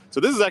Terlingua. So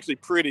this is actually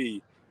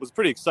was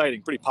pretty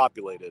exciting, pretty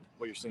populated,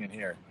 what you're seeing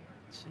here.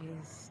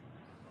 Jeez.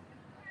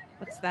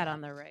 What's that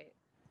on the right?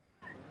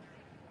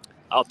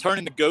 I'll turn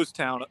into Ghost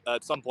Town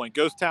at some point.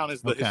 Ghost Town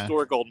is the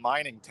historic old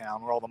mining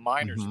town where all the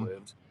miners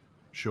lived.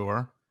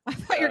 Sure. I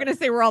thought you were going to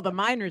say where all the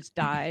miners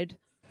died.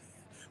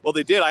 Well,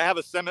 they did. I have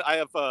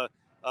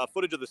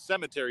footage of the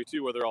cemetery,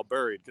 too, where they're all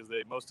buried, because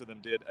most of them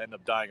did end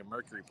up dying of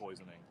mercury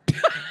poisoning.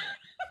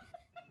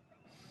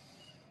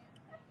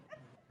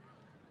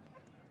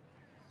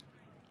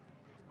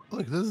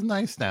 Look, this is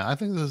nice now. I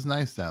think this is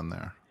nice down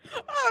there.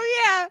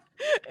 Oh, yeah.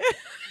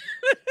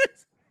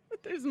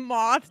 There's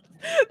moths.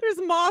 There's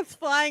moths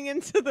flying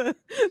into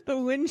the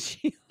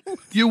windshield.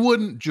 You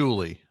wouldn't,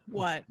 Julie.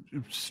 What?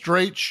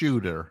 Straight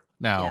shooter.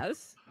 Now,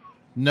 yes.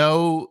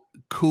 No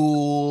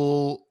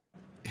cool,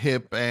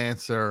 hip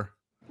answer.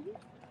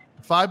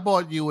 If I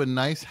bought you a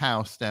nice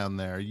house down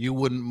there, you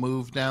wouldn't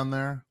move down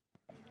there?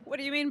 What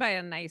do you mean by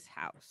a nice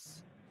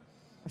house?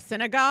 A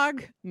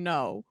synagogue?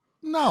 No.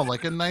 No,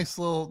 like a nice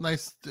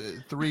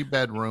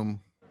 3-bedroom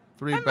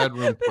place.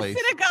 The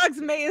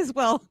synagogues may as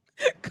well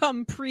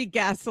come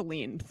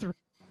pre-gasoline. They're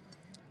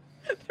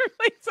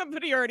like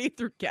somebody already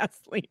threw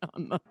gasoline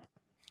on them.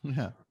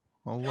 Yeah.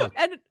 Well, look.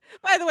 And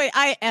by the way,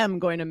 I am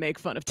going to make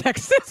fun of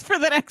Texas for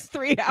the next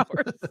 3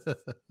 hours.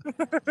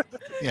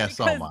 Yeah,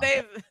 so am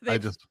I.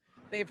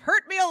 They've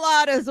hurt me a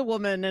lot as a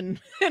woman, and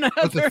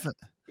other.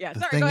 Yeah,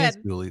 sorry. Go ahead,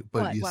 Julie.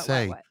 But what?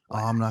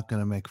 I'm not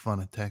going to make fun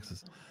of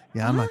Texas.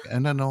 Yeah, I'm not,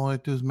 and then all I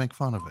do is make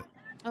fun of it.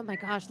 Oh my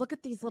gosh, look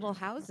at these little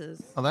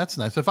houses. Oh, that's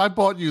nice. If I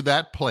bought you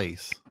that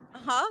place,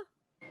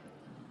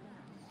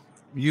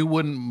 you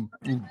wouldn't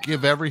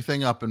give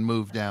everything up and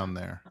move down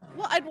there.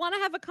 Well, I'd want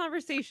to have a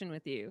conversation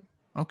with you.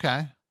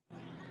 Okay.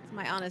 That's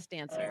my honest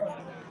answer.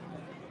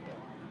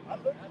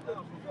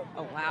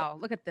 Oh, wow.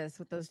 Look at this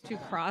with those 2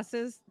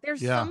 crosses.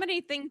 There's so many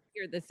things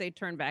here that say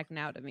turn back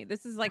now to me.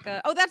 This is like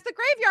that's the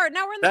graveyard.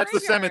 Now we're in the graveyard. That's the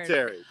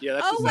cemetery. Yeah,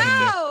 that's the cemetery.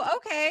 Wow.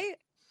 Okay.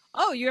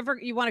 Oh, you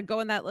want to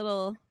go in that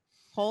little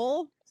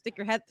hole? Stick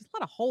your head. There's a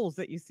lot of holes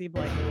that you see,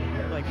 like.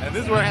 And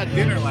this is where I had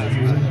dinner last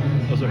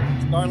night. Oh, sorry.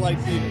 Starlight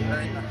Theater.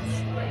 Very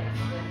nice.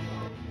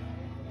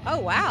 Oh,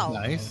 wow.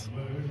 Nice.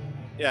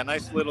 Yeah,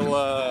 nice little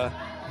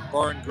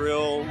bar and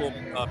grill,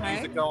 little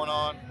music going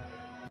on.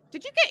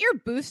 Did you get your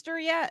booster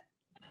yet?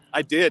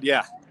 I did,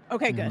 yeah.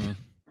 Okay, good.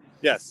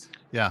 Yes.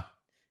 Yeah.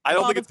 I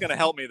don't think it's going to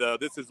help me though.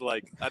 This is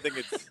like, I think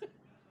this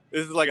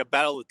is like a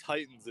battle of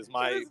titans. Is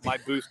my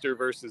booster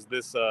versus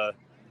this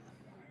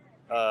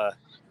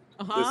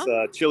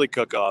chili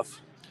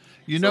cook-off.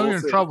 You know, you're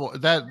in trouble.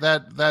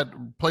 That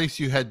place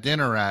you had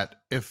dinner at.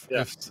 If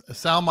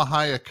Salma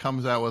Hayek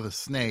comes out with a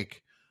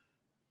snake,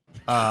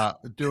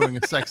 doing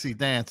a sexy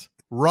dance,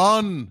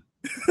 run.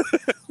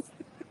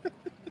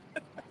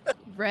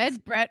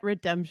 Red Brett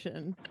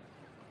redemption.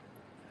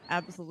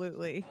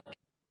 Absolutely.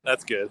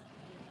 That's good.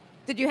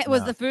 Did you?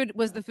 Was the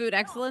food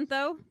excellent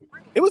though?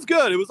 It was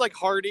good. It was like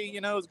hearty. You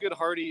know, it was good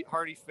hearty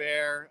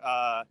fare.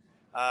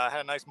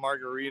 Had a nice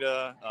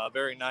margarita.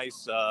 Very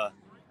nice. You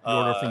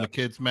order from the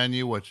kids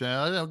menu, which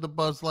the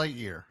Buzz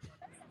Lightyear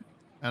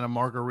and a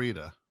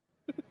margarita.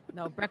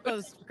 No, Brett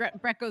goes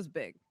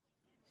big.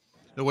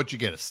 So what you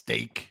get? A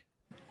steak?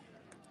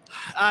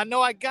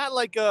 No, I got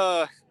like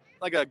a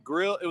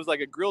grill. It was like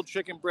a grilled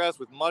chicken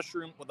breast with a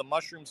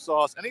mushroom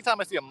sauce.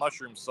 Anytime I see a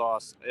mushroom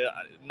sauce,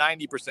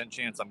 90%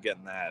 chance I'm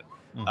getting that.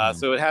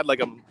 So it had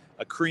like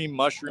a cream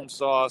mushroom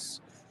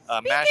sauce,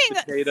 mashed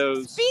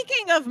potatoes.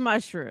 Speaking of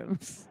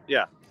mushrooms.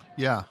 Yeah.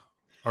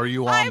 Are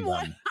you on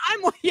them?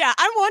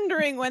 I'm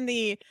wondering when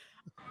the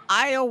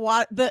Terlingua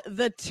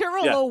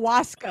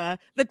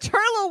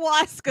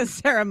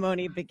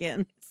ceremony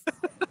begins.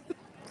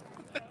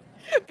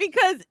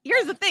 Because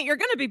here's the thing, you're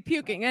going to be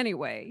puking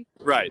anyway.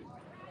 Right.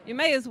 You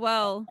may as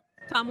well.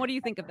 Tom, what do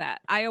you think of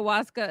that?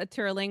 Ayahuasca,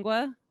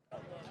 Terlingua?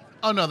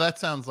 Oh, no, that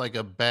sounds like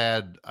a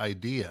bad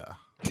idea.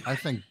 I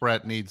think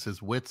Brett needs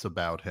his wits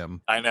about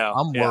him. I know.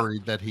 I'm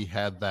worried that he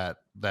had that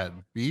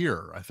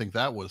beer. I think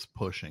that was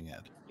pushing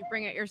it. You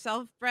bring it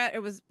yourself, Brett? It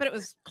was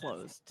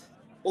closed.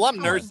 Well, I'm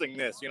nursing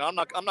this. You know,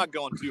 I'm not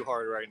going too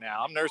hard right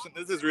now. I'm nursing.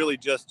 This is really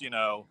just,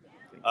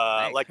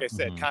 like I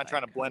said, kind of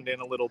trying to blend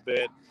in a little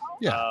bit.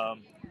 Yeah.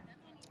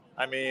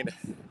 I mean,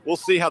 we'll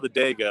see how the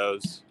day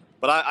goes.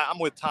 But I'm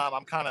with Tom.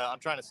 I'm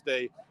trying to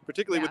stay,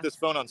 particularly with this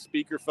phone on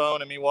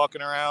speakerphone and me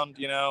walking around.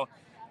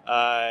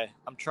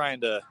 I'm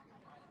trying to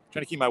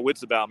keep my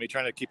wits about me,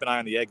 trying to keep an eye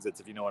on the exits,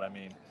 if you know what I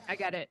mean. I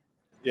get it.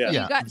 Yeah.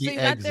 You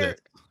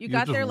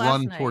got there last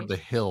run night. toward the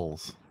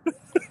hills.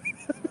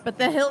 But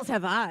the hills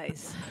have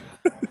eyes.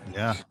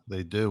 Yeah,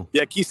 they do.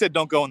 Yeah, Key said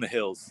don't go in the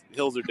hills. The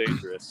hills are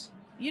dangerous.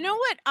 You know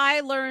what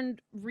I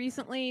learned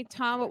recently,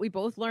 Tom, what we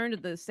both learned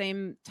at the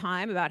same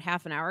time about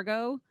half an hour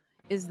ago,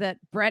 is that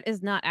Brett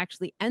is not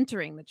actually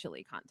entering the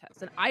chili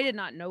contest. And I did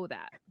not know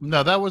that.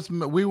 No, that was,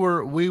 we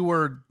were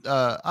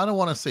I don't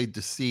want to say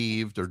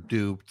deceived or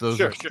duped.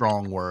 Those are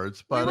strong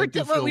words, but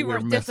we were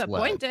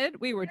disappointed.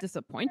 We were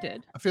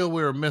disappointed. I feel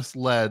we were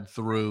misled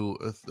through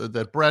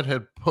that Brett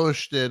had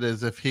pushed it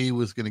as if he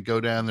was going to go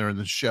down there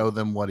and show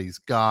them what he's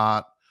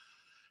got.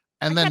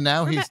 And then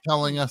now he's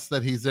telling us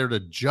that he's there to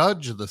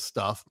judge the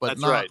stuff, but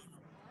that's not. Right.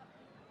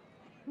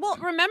 Well,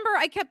 remember,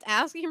 I kept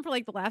asking him for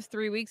like the last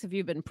 3 weeks, have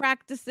you been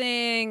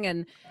practicing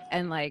and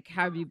like,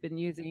 how have you been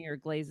using your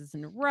glazes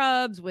and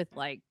rubs with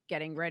like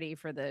getting ready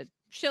for the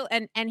chill?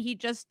 And he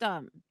just,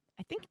 I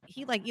think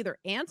he like either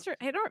answered,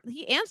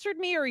 he answered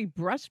me or he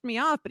brushed me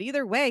off, but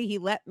either way, he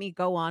let me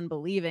go on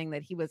believing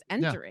that he was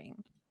entering.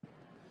 Yeah.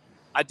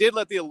 I did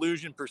let the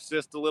illusion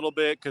persist a little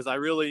bit because I'll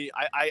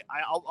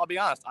be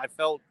honest, I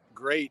felt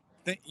great.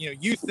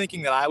 You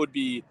thinking that I would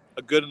be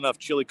a good enough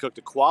chili cook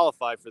to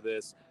qualify for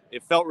this,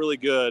 it felt really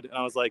good. And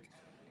I was like,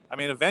 I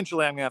mean,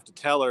 eventually I'm gonna have to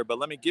tell her,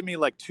 but give me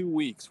like 2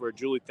 weeks where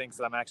Julie thinks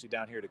that I'm actually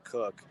down here to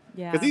cook.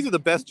 Yeah. Because these are the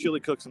best chili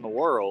cooks in the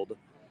world.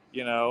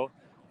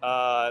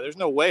 There's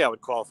no way I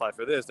would qualify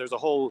for this. There's a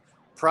whole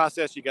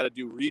process. You got to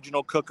do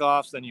regional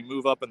cook-offs, then you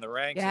move up in the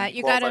ranks. Yeah,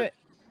 you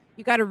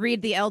got to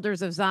read the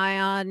Elders of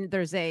Zion.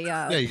 There's a you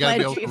got to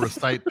be able to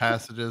recite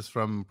passages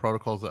from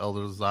Protocols of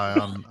Elders of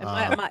Zion.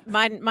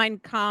 Mein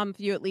Kampf,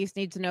 you at least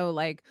need to know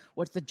like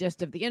what's the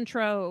gist of the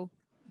intro.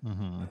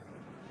 Mm-hmm.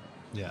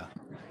 Yeah.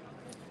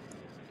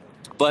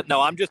 But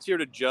no, I'm just here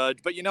to judge.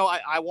 But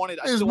I wanted.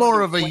 It's more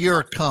of a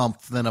your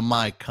Kampf than a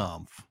my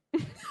Kampf.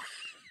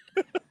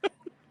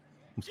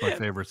 It's my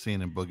favorite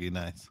scene in Boogie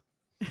Nights.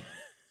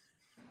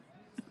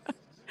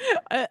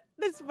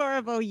 It's more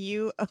of a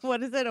you.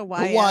 What is it? A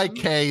YM? A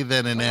YK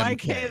than an MK.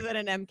 YK than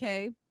an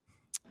MK.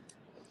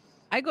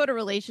 I go to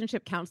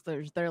relationship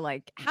counselors. They're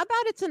like, "How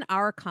about it's an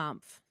our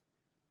Kampf?"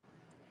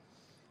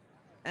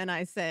 And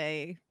I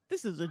say,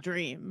 "This is a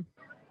dream."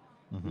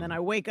 Mm-hmm. And then I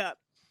wake up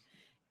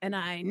and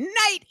I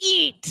night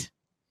eat.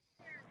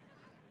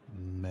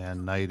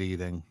 Man, night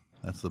eating.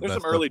 That's the There's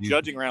best. Some early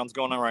judging rounds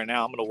going on right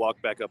now. I'm going to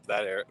walk back up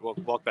that area.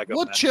 Walk back up.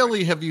 What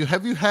chili have you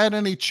had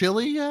any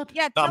chili yet?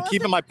 Yeah, no, I'm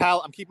keeping my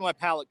palate. I'm keeping my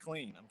palate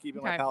clean.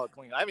 My palate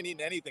clean. I haven't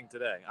eaten anything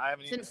today. I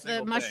haven't eaten since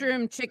the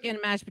mushroom chicken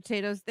mashed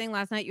potatoes thing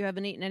last night. You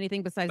haven't eaten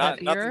anything besides that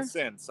beer. Nothing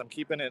since. I'm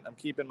keeping it.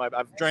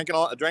 I drank a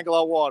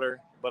lot of water,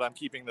 but I'm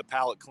keeping the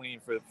palate clean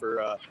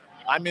for.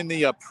 I'm in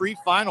the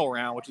pre-final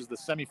round, which is the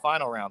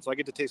semi-final round, so I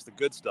get to taste the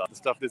good stuff, the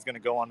stuff that's going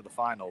to go on to the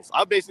finals.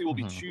 I basically will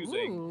be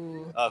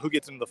choosing who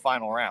gets into the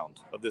final round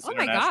of this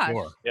international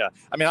war. Yeah,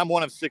 I mean, I'm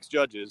one of 6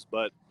 judges,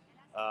 but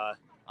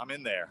I'm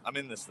in there. I'm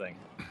in this thing.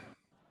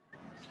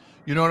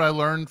 You know what I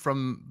learned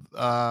from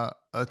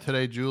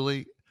today,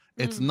 Julie?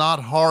 It's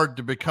not hard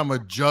to become a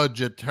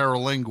judge at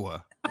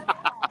Terlingua.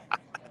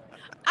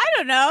 I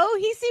don't know.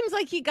 He seems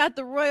like he got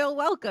the royal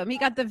welcome. He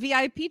got the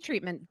VIP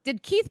treatment.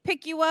 Did Keith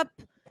pick you up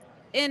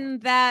in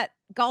that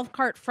golf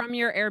cart from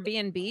your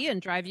Airbnb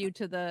and drive you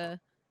to the?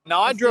 No,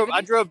 I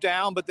drove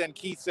down, but then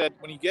Keith said,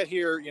 when you get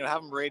here,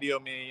 have him radio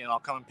me and I'll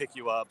come and pick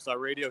you up. So I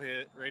radioed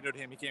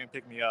him. He came and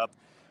picked me up.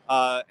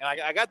 And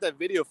I got that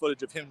video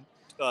footage of him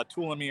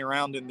tooling me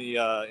around in the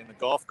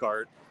golf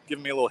cart,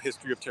 giving me a little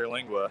history of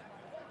Terlingua.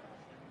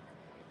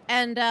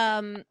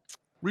 And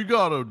we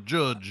got a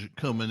judge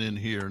coming in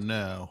here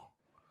now.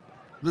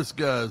 This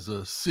guy's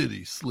a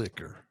city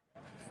slicker.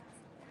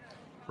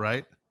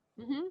 Right?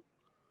 Mm-hmm.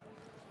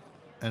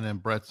 And then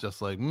Brett's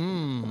just like,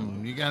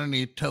 you got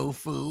any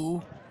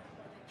tofu?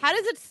 How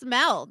does it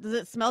smell? Does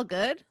it smell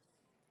good?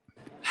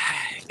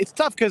 It's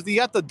tough because you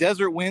got the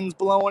desert winds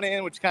blowing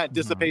in, which kind of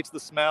dissipates the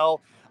smell.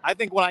 I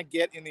think when I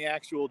get in the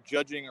actual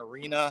judging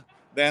arena,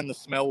 then the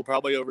smell will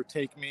probably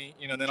overtake me.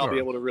 Then I'll be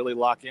able to really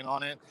lock in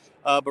on it.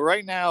 But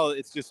right now,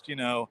 it's just,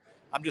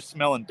 I'm just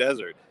smelling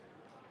desert.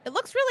 It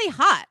looks really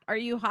hot. Are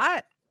you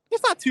hot?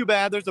 It's not too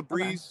bad. There's a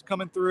breeze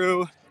coming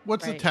through.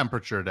 What's the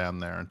temperature down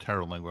there in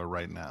Terlingua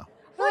right now?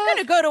 We're going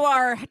to go to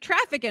our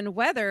traffic and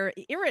weather.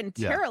 You're in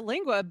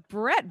Terlingua.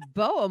 Brett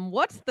Boehm,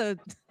 what are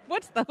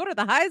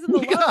the highs and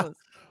the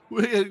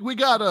lows? We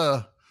got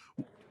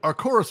our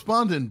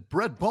correspondent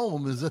Brett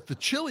Boehm is at the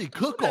chili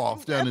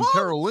cook-off down in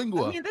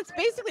Terlingua. I mean, that's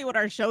basically what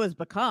our show has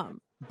become.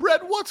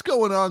 Brett, what's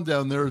going on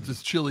down there at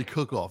this chili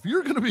cook-off?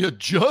 You're going to be a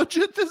judge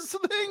at this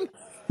thing?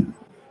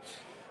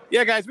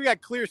 Yeah, guys, we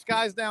got clear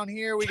skies down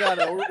here.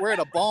 We're at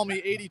a balmy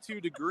 82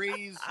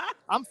 degrees.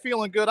 I'm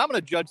feeling good. I'm going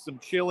to judge some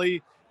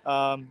chili.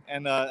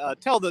 And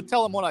tell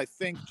them what I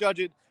think. Judge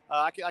it.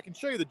 I can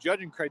show you the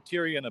judging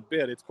criteria in a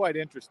bit. It's quite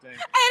interesting.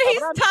 And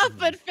he's tough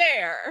but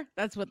fair.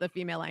 That's what the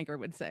female anchor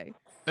would say.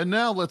 And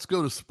now let's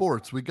go to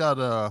sports. We got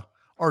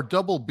our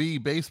double B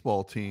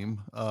baseball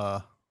team.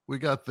 We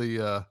got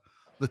the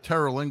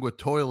Terlingua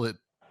Toilet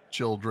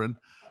children.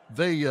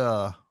 They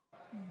lost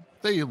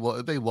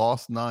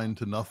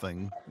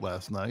 9-0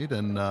 last night,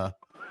 and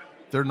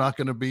they're not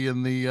going to be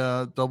in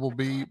the double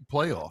B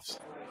playoffs.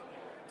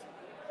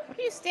 What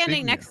are you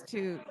standing next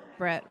to,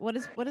 Brett? What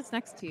is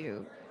next to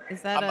you?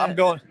 Is that I'm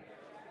going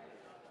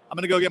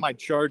to go get my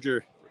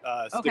charger.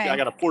 Okay. I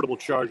got a portable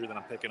charger that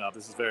I'm picking up.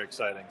 This is very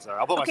exciting. Sorry,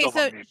 I'll put myself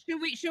on mute.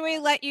 Should we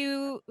let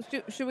you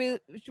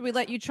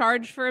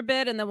charge for a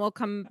bit, and then we'll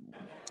come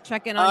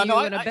check in on you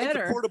in a bit?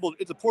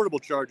 It's a portable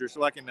charger,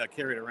 so I can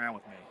carry it around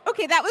with me.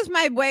 Okay, that was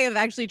my way of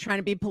actually trying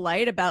to be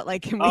polite about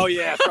Oh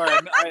yeah, sorry,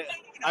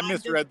 I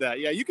misread that.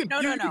 Yeah, you can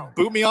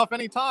boot me off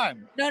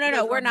anytime.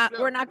 No. We're not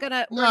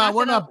gonna.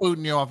 We're not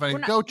booting you off.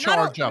 Go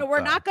charge up.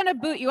 We're not gonna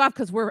boot you off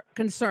because we're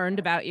concerned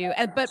about you.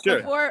 But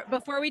sure.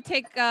 before we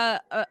take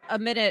a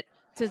minute.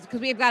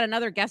 Because we've got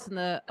another guest in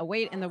the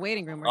waiting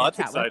room. Oh, that's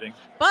exciting.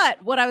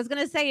 But what I was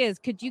going to say is,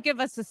 could you give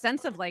us a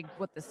sense of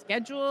what the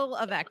schedule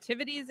of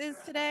activities is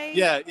today?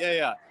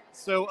 Yeah.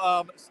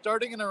 So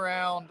starting in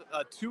around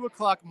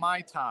 2:00 my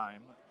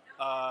time,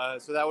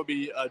 so that would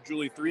be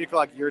Julie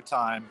 3:00 your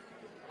time.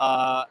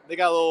 They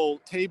got a little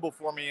table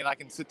for me, and I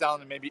can sit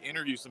down and maybe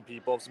interview some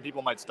people. Some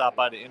people might stop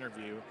by to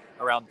interview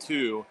around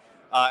 2.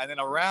 And then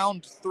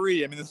around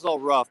 3, I mean, this is all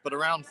rough, but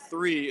around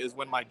 3 is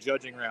when my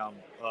judging round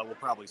will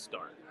probably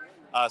start.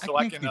 So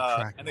I can,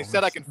 and they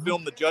said I can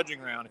film the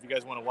judging round if you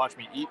guys want to watch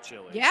me eat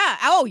chili. Yeah.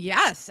 Oh,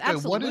 yes,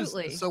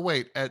 absolutely.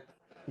 Wait, at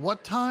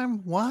what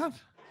time? What?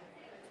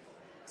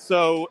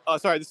 So,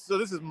 sorry. So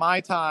this is my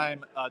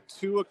time,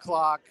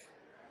 2:00.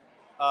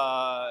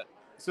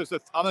 So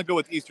I'm gonna go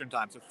with Eastern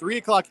time. So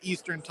 3:00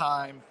 Eastern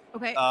time.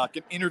 Okay.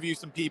 Can interview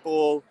some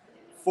people.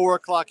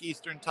 4:00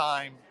 Eastern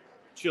time.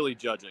 Chili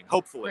judging,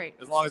 hopefully. Great.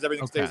 As long as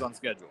everything stays on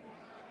schedule.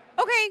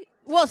 Okay.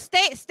 Well,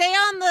 stay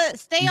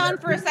on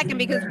for a second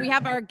because we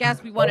have our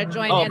guest. We want to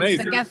join in.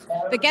 Amazing.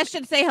 The guest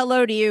should say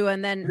hello to you,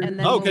 and then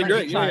okay,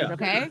 great. Yeah.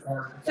 Okay.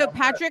 So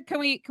Patrick, can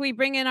we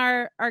bring in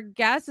our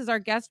guest? Is our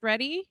guest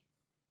ready?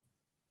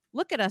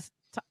 Look at us.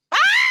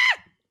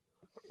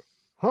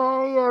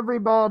 Hey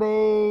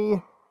everybody!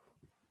 Look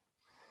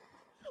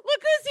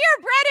who's here,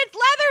 Brett. It's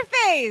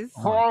Leatherface.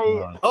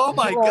 Hi. Oh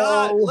my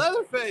God,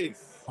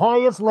 Leatherface. Hi,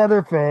 it's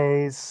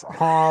Leatherface.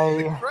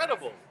 Hi.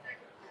 Incredible.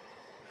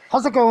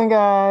 How's it going,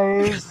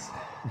 guys?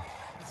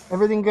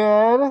 Everything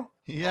good?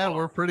 Yeah,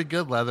 we're pretty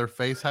good,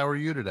 Leatherface. How are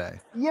you today?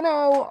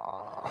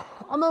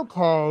 I'm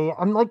okay.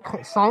 I'm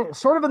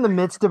sort of in the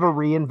midst of a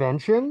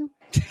reinvention.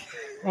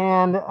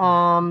 And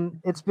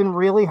it's been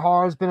really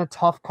hard. It's been a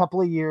tough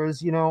couple of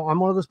years. I'm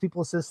one of those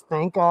people who says,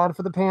 thank God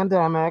for the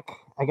pandemic.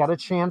 I got a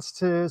chance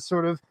to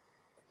sort of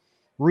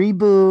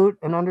reboot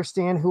and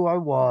understand who I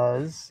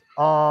was.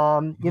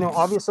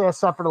 Obviously I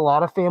suffered a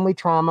lot of family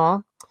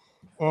trauma.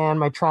 And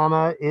my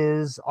trauma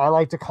is, I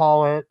like to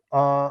call it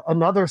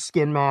another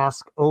skin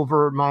mask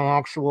over my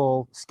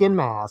actual skin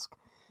mask.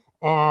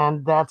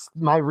 And that's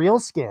my real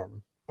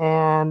skin.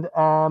 And,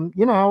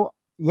 Shabbat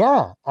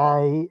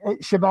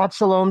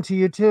Shalom to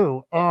you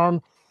too.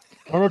 And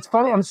And it's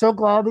funny. I'm so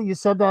glad that you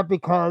said that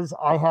because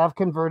I have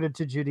converted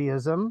to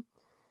Judaism.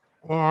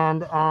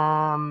 And,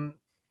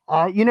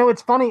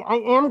 it's funny. I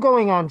am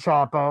going on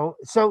Chapo.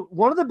 So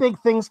one of the big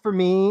things for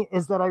me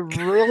is that I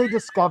really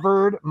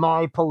discovered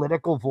my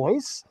political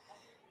voice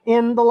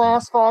in the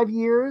last 5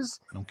 years.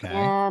 Okay.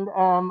 And,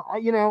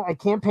 I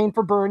campaign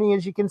for Bernie,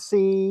 as you can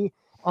see.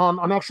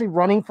 I'm actually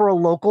running for a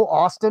local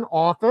Austin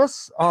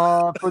office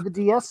for the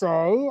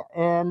DSA.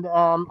 And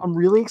I'm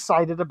really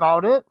excited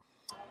about it.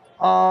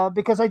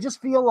 Because I just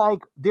feel like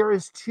there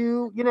is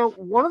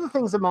one of the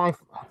things in my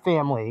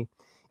family,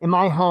 in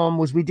my home,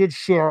 was we did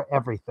share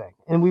everything,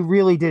 and we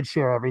really did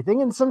share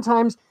everything. And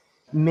sometimes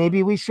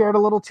maybe we shared a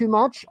little too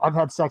much. I've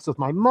had sex with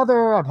my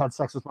mother. I've had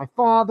sex with my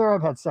father.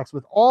 I've had sex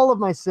with all of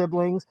my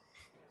siblings.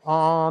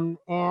 And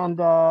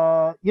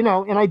I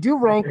do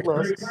rank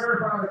lists.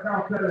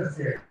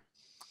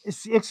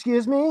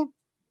 Excuse me?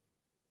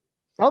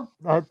 Oh,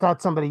 I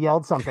thought somebody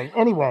yelled something.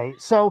 Anyway,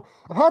 so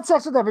I've had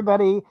sex with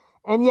everybody.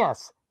 And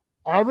yes,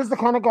 I was the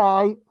kind of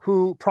guy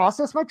who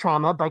processed my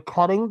trauma by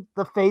cutting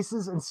the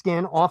faces and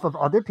skin off of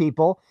other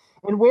people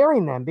and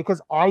wearing them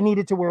because I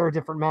needed to wear a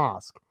different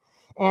mask.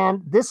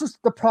 And this is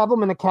the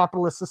problem in a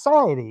capitalist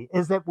society,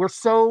 is that we're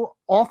so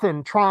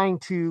often trying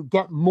to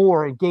get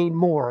more and gain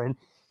more. And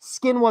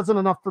skin wasn't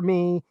enough for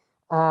me.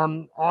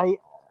 I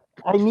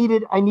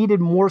needed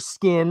more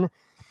skin.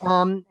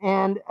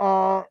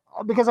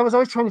 Because I was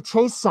always trying to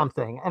chase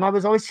something, and I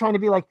was always trying to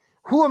be like,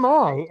 who am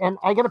I? And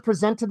I got to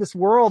present to this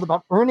world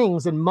about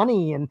earnings and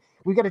money, and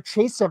we got to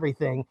chase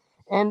everything.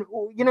 And,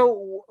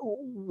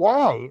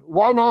 why?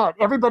 Why not?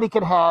 Everybody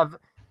could have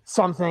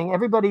something.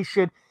 Everybody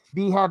should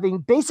be having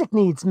basic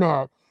needs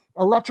met.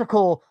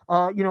 Electrical,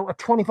 a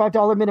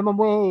 $25 minimum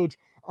wage.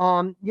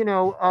 And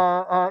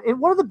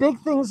one of the big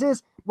things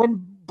is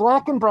when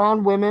Black and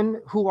brown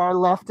women who are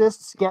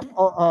leftists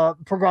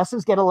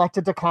progressives get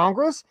elected to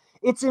Congress,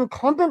 it's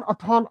incumbent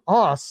upon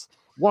us,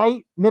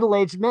 white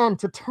middle-aged men,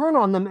 to turn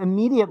on them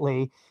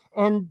immediately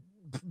and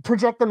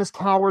project them as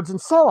cowards and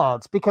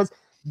sellouts, because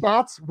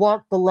that's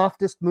what the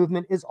leftist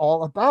movement is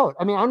all about.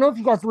 I mean, I don't know if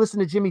you guys listen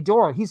to Jimmy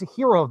Dore. He's a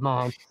hero of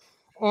mine.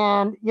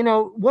 And,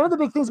 one of the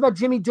big things about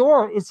Jimmy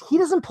Dore is he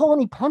doesn't pull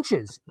any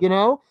punches,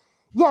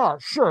 Yeah,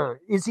 sure.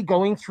 Is he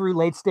going through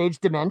late-stage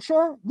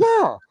dementia?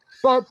 Yeah.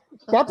 But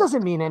that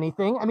doesn't mean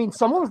anything. I mean,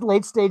 someone with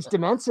late-stage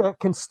dementia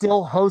can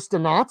still host a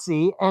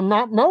Nazi and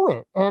not know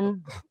it.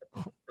 And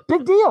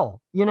big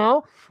deal,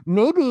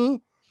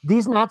 Maybe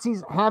these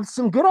Nazis have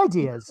some good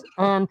ideas,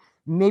 and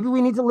maybe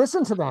we need to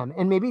listen to them.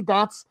 And maybe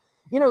that's,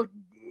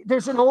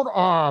 there's an old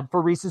ad for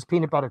Reese's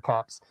peanut butter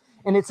cups,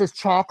 and it says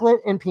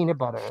chocolate and peanut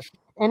butter.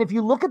 And if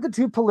you look at the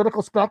two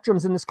political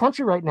spectrums in this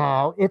country right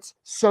now, it's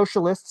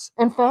socialists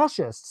and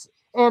fascists.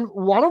 And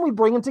why don't we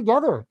bring them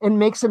together and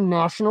make some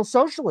national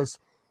socialist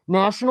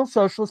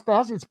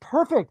fascists? It's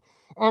perfect.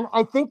 And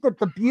I think that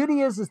the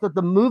beauty is that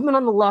the movement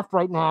on the left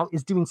right now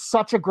is doing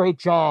such a great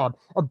job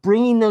of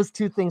bringing those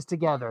two things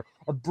together,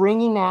 of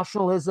bringing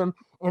nationalism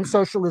and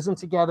socialism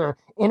together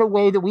in a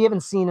way that we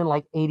haven't seen in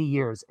like 80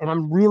 years. And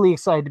I'm really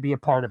excited to be a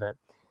part of it.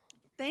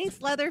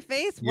 Thanks,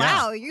 Leatherface.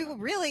 Yeah. Wow, you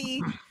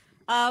really...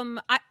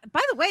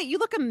 by the way, you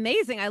look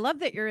amazing. I love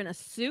that you're in a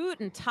suit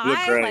and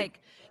tie. Like,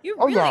 you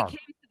really came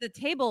to the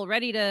table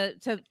ready to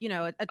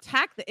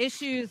attack the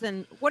issues.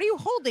 And what are you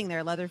holding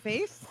there,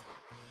 Leatherface?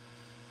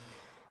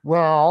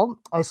 Well,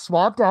 I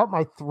swapped out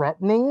my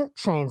threatening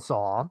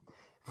chainsaw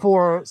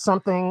for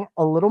something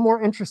a little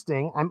more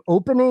interesting. I'm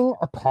opening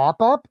a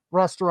pop-up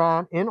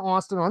restaurant in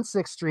Austin on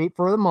 6th Street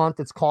for the month.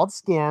 It's called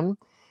Skin.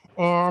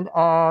 And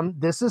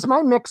this is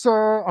my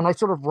mixer. And I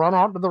sort of run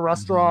out to the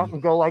restaurant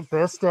and go like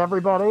this to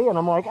everybody. And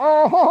I'm like,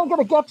 oh, I'm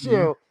going to get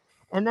you.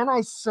 And then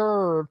I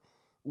serve.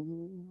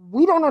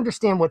 We don't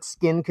understand what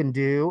skin can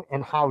do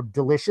and how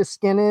delicious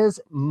skin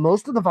is.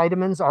 Most of the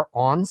vitamins are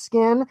on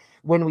skin.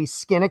 When we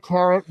skin a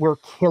carrot, we're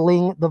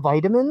killing the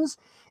vitamins.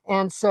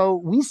 And so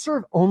we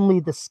serve only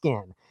the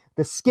skin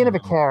of a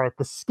carrot,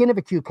 the skin of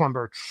a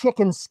cucumber,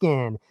 chicken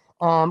skin.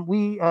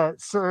 We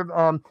serve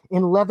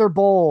in leather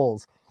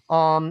bowls.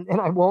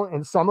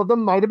 And some of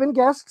them might have been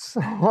guests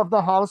of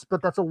the house,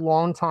 but that's a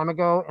long time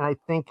ago. And I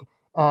think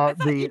I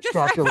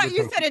thought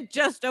you said it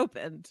just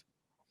opened.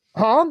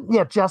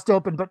 Yeah, just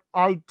opened. But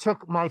I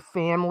took my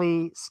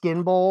family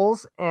skin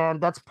bowls, and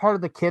that's part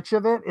of the kitsch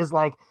of it, is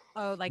like,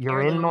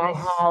 you're in my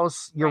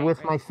house, you're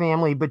with my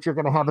family, but you're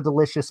going to have a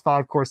delicious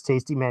 5-course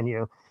tasty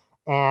menu.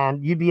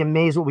 And you'd be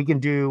amazed what we can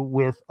do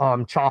with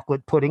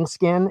chocolate pudding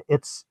skin.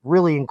 It's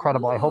really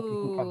incredible. Ooh. I hope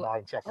you can come by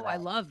and check it out. I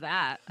love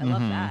that. I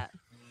love that.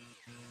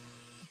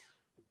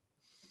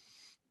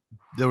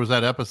 There was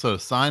that episode of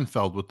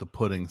Seinfeld with the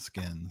pudding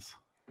skins.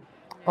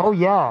 Oh,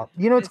 yeah.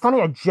 It's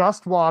funny. I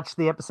just watched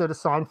the episode of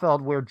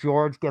Seinfeld where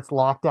George gets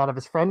locked out of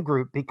his friend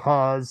group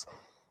because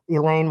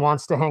Elaine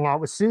wants to hang out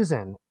with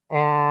Susan.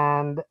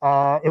 And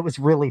it was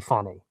really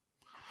funny.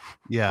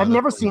 Yeah. I've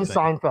never seen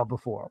Seinfeld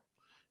before.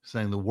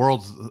 Saying the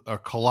worlds are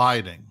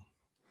colliding.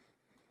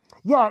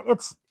 Yeah,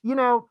 it's,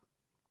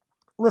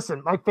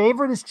 listen, my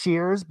favorite is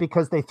Cheers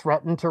because they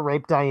threatened to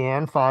rape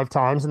Diane 5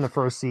 times in the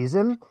first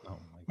season. Oh,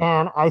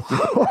 my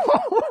God.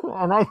 And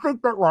And I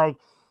think that, like,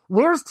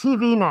 where's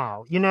TV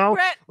now? You know,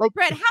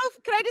 Brett, how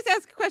can I just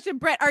ask a question?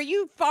 Brett, are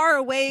you far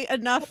away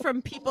enough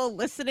from people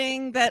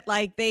listening that,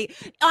 like,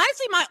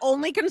 honestly, my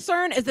only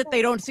concern is that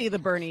they don't see the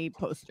Bernie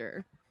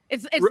poster.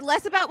 It's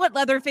less about what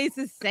Leatherface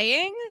is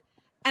saying,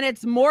 and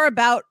it's more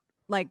about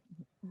like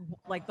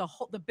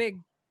the big.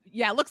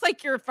 Yeah, it looks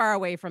like you're far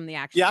away from the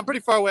action. Yeah, I'm pretty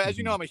far away. As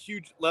you know, I'm a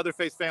huge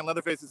Leatherface fan.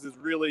 Leatherface, this is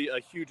really a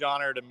huge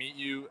honor to meet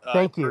you.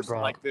 Thank in you, person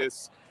Brett. like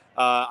this.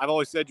 I've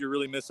always said you're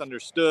really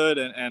misunderstood,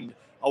 and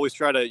always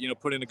try to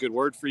put in a good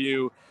word for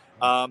you.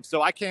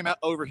 So I came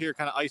over here,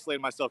 kind of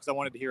isolated myself because I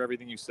wanted to hear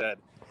everything you said.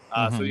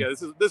 So yeah,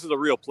 this is a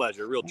real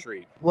pleasure, a real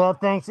treat. Well,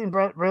 thanks. And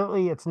Brett,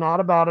 really, it's not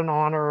about an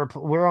honor.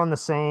 We're on the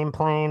same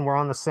plane. We're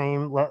on the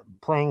same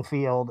playing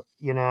field.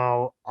 You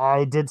know,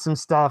 I did some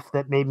stuff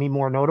that made me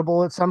more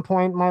notable at some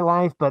point in my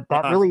life, but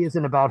that really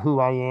isn't about who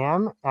I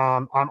am.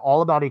 I'm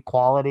all about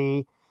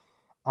equality.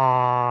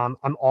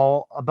 I'm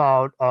all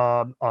about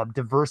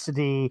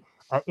diversity,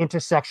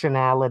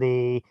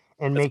 intersectionality,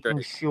 and That's making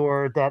great.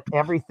 sure that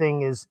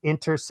everything is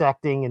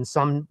intersecting in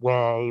some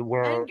way.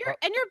 Where and you're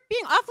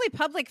being awfully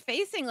public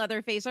facing,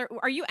 Leatherface.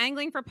 Are you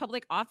angling for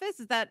public office?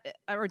 Is that,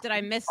 or did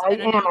I miss? I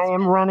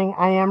am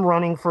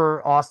running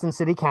for Austin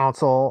City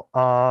Council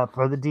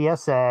for the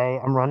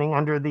DSA. I'm running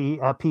under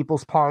the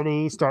People's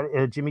Party.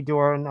 Jimmy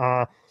Dore and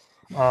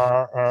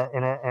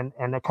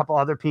a couple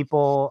other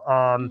people.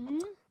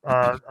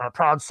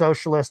 Proud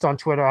Socialist on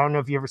Twitter. I don't know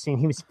if you ever seen.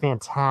 He was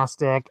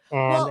fantastic.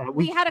 And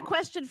we had a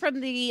question from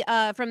the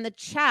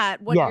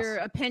chat. What your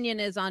opinion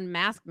is on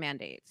mask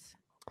mandates?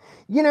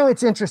 You know,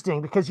 it's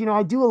interesting because, you know,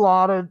 I do a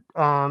lot of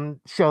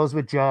shows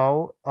with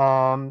Joe,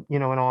 you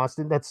know, in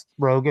Austin. That's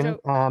Rogan.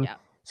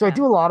 So I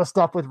do a lot of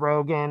stuff with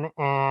Rogan,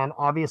 and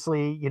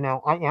obviously, you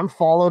know, I am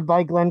followed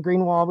by Glenn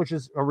Greenwald, which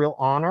is a real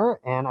honor.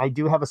 And I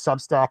do have a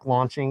Substack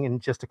launching in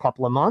just a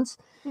couple of months.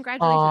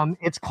 Congratulations.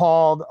 It's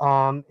called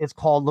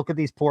Look at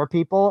These Poor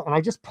People. And I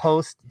just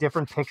post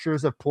different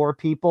pictures of poor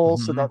people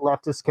so that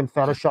leftists can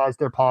fetishize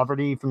their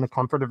poverty from the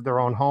comfort of their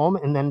own home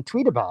and then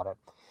tweet about it.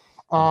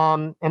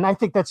 And I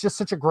think that's just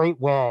such a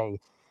great way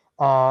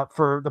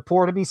for the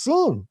poor to be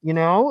seen, you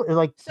know,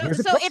 like,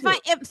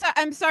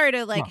 I'm sorry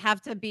to have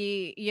to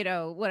be, you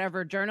know,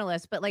 whatever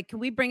journalist, but like, can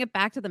we bring it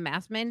back to the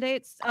mask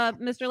mandates,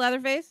 Mr.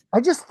 Leatherface? I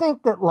just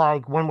think that,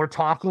 like, when we're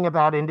talking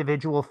about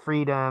individual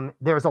freedom,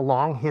 there's a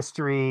long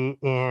history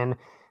in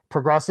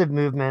progressive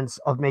movements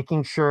of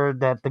making sure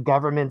that the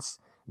government's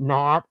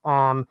not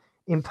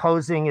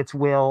imposing its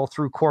will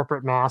through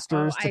corporate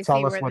masters to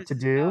tell us what to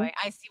do.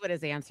 I see what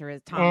his answer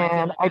is, Tom.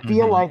 And I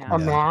feel like a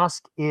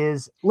mask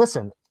is,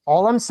 listen,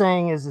 all I'm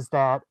saying is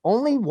that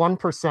only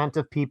 1%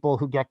 of people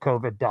who get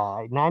COVID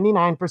die.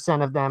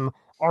 99% of them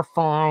are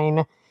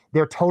fine.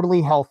 They're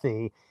totally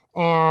healthy.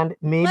 And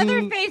maybe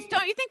Leatherface,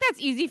 don't you think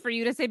that's easy for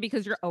you to say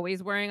because you're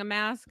always wearing a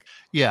mask?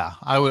 Yeah,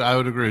 I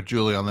would agree with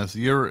Julie on this.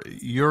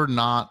 You're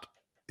not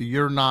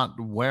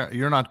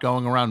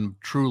going around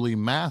truly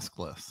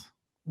maskless.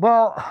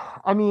 Well,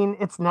 I mean,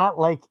 it's not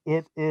like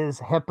it is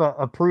HIPAA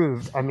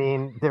approved. I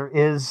mean, there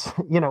is,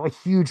 you know, a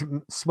huge,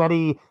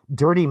 sweaty,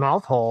 dirty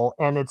mouth hole,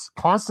 and it's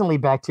constantly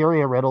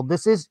bacteria riddled.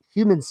 This is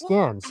human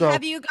skin. So,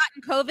 have you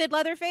gotten COVID,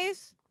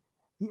 Leatherface?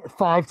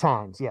 5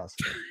 times, yes.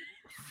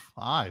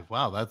 5.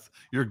 Wow,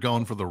 you're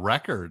going for the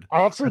record.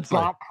 I actually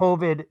got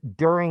COVID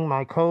during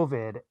my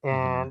COVID,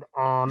 and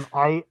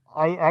I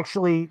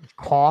actually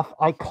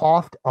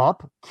coughed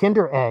up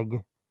Kinder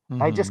Egg.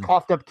 I just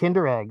coughed up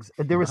Kinder Eggs.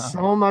 There was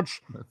so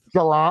much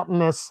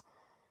gelatinous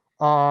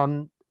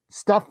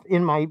stuff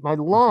in my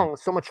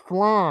lungs, so much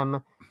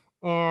phlegm,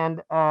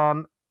 and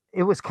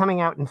it was coming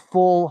out in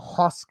full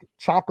husk,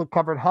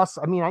 chocolate-covered husks.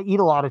 I mean, I eat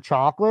a lot of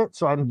chocolate,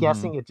 so I'm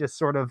guessing it just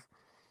sort of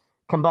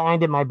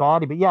combined in my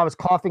body. But yeah, I was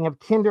coughing up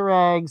Kinder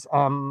Eggs.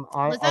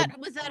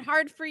 Was that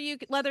hard for you,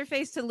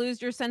 Leatherface, to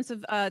lose your sense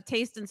of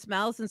taste and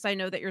smell, since I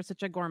know that you're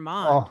such a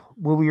gourmand? Oh,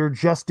 well, we were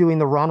just doing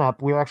the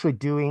run-up. We were actually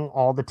doing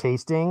all the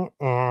tasting,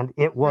 and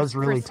it was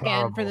really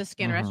terrible. For the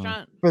skin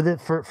restaurant?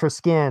 For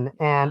skin.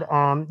 And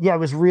yeah, it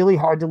was really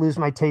hard to lose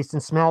my taste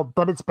and smell,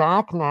 but it's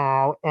back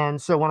now. And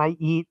so when I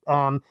eat,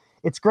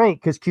 it's great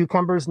because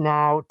cucumbers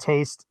now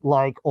taste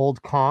like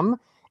old cum.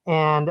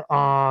 And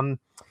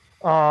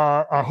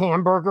a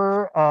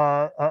hamburger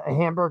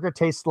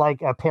tastes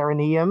like a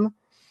perineum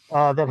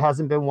that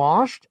hasn't been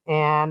washed.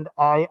 And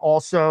I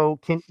also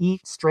can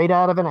eat straight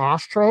out of an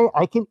ashtray.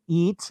 I can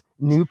eat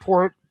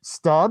Newport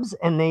stubs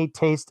and they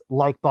taste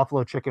like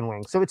buffalo chicken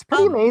wings. So it's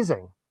pretty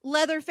amazing.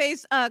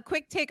 Leatherface,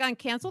 quick take on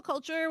cancel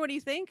culture. What do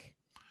you think?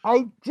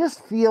 I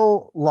just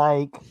feel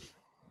like,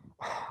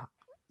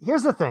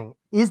 here's the thing.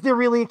 Is there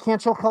really a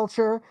cancel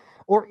culture?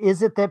 Or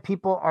is it that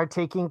people are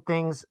taking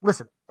things,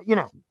 listen, you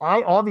know,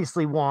 I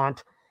obviously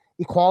want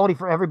equality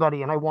for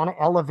everybody, and I want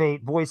to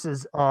elevate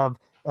voices of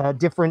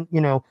different, you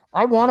know,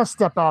 I want to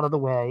step out of the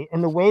way.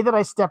 And the way that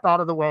I step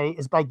out of the way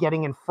is by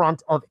getting in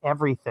front of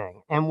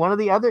everything. And one of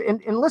the other,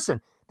 and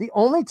listen, the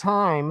only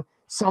time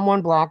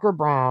someone black or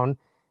brown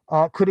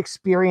could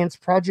experience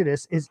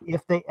prejudice is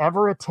if they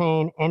ever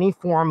attain any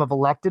form of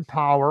elected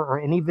power or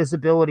any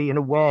visibility in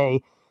a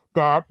way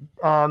that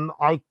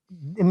I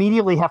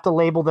immediately have to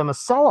label them a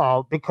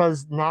sellout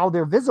because now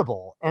they're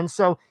visible. And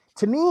so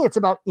to me, it's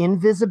about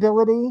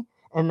invisibility,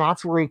 and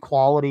that's where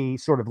equality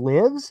sort of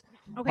lives.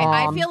 Okay,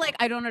 I feel like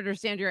I don't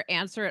understand your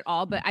answer at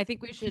all, but I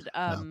think we should.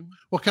 No.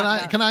 Well, can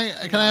I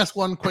ask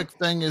one quick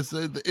thing? Is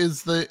the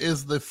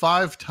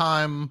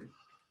 5-time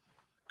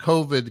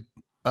COVID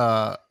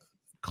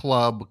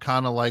club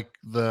kind of like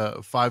the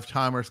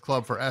 5-timers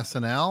club for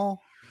SNL?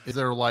 Is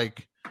there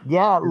like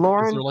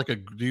Lauren? Is there like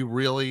do you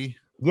really?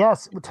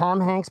 Yes,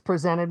 Tom Hanks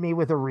presented me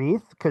with a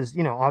wreath because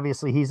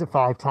obviously he's a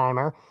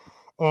 5-timer,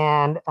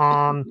 and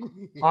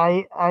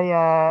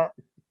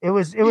it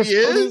was He pretty,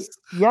 is?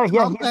 yeah.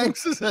 Tom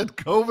Hanks has had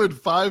COVID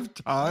 5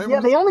 times. Yeah,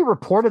 they only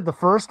reported the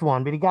first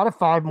one, but he got it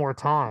 5 more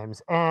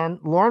times. And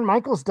Lorne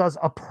Michaels does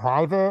a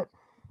private,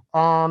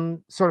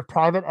 sort of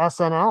private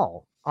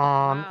SNL.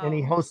 And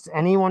he hosts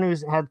anyone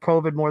who's had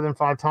COVID more than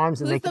 5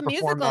 times, and they can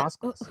perform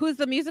masks. Who's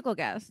the musical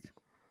guest?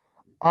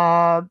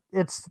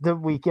 It's The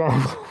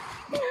Weeknd.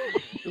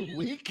 The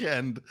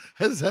Weeknd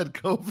has had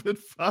COVID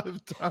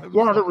 5 times.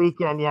 Yeah, The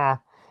Weeknd. Yeah,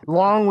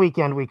 Long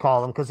Weekend we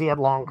call him because he had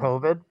long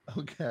COVID.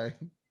 Okay.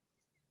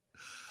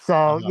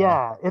 So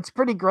yeah, it's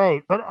pretty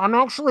great. But I'm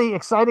actually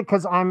excited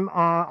because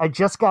I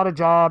just got a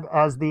job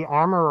as the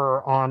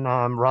armorer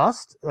on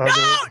Rust.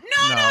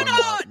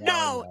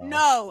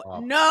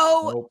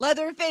 No,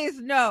 Leatherface,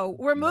 no.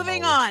 We're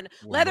moving on.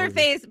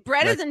 Leatherface,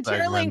 Brett is in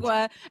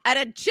Terlingua at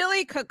a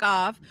chili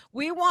cook-off.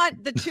 We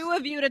want the two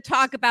of you to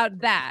talk about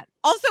that.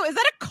 Also, is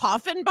that a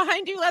coffin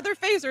behind you,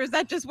 Leatherface, or is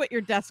that just what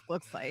your desk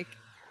looks like?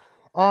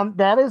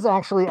 That is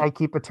actually, I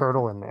keep a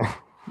turtle in there.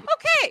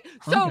 Okay,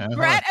 so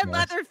Brett and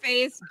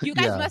Leatherface, you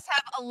guys must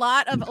have a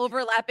lot of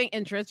overlapping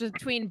interests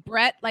between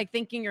Brett, like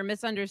thinking you're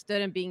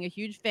misunderstood and being a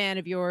huge fan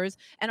of yours,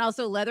 and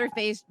also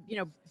Leatherface.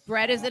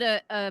 Brett is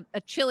at a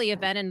chili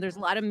event, and there's a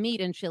lot of meat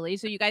in chili,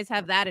 so you guys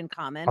have that in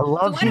common. I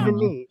love human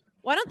meat.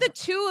 Why don't the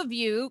two of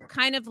you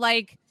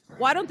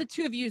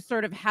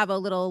sort of have a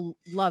little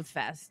love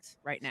fest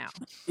right now?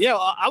 Yeah,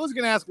 I was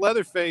going to ask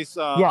Leatherface.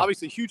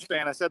 Obviously, huge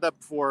fan. I said that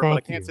before, but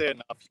I can't say it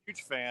enough.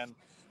 Huge fan.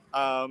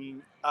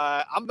 I'm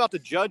about to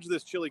judge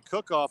this chili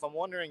cook-off. I'm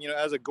wondering,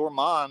 as a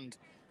gourmand,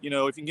 if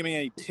you can give me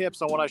any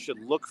tips on what I should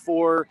look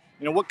for,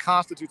 what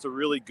constitutes a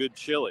really good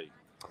chili?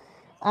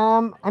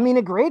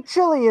 A great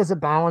chili is a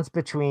balance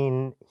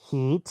between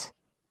heat,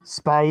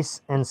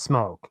 spice, and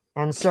smoke.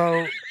 And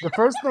so the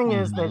first thing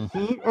is that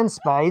heat and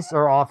spice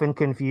are often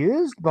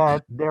confused,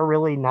 but they're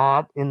really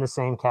not in the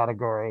same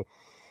category.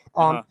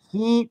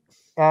 Heat,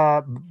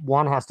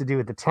 one has to do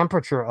with the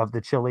temperature of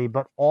the chili,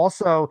 but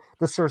also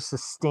the sort of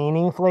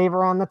sustaining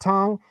flavor on the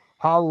tongue.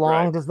 How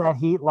long does that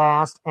heat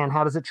last, and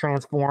how does it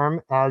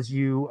transform as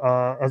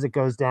it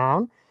goes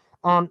down?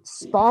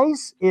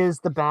 Spice is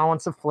the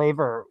balance of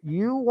flavor.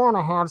 You want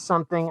to have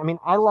something.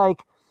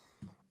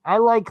 I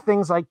like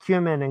things like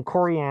cumin and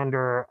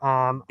coriander.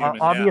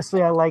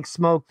 Obviously, I like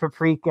smoked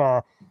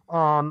paprika.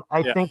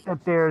 I think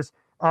that there's,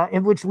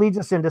 which leads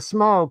us into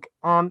smoke.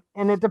 And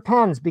it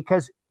depends,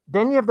 because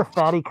then you have the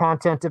fatty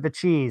content of a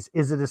cheese.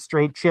 Is it a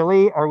straight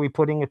chili? Are we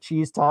putting a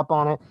cheese top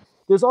on it?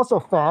 There's also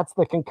fats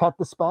that can cut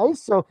the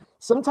spice. So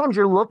sometimes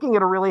you're looking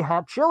at a really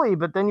hot chili,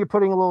 but then you're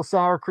putting a little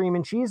sour cream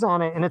and cheese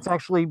on it, and it's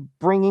actually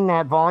bringing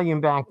that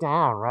volume back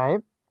down, right?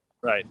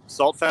 Right.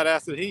 Salt, fat,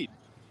 acid, heat.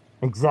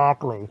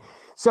 Exactly.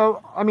 So,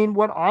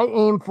 what I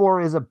aim for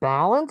is a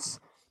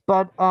balance,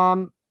 but,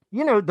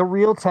 the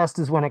real test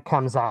is when it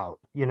comes out.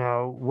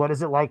 What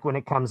is it like when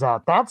it comes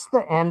out? That's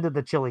the end of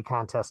the chili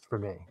contest for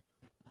me.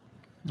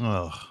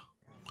 Oh.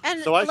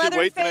 And so I should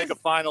wait to make a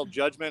final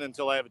judgment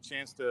until I have a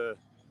chance to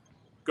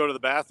go to the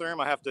bathroom.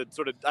 I have to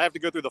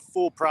go through the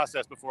full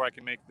process before I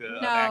can make an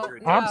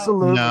accurate judgment.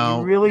 Absolutely.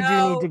 You really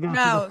do need to go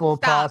through the full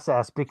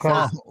process,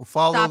 because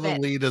follow the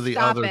lead of the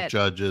other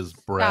judges,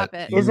 Brett.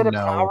 Is it a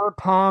power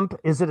pump?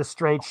 Is it a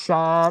straight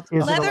shot?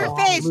 Is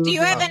Leatherface, do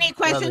you have any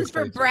questions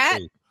for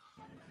Brett?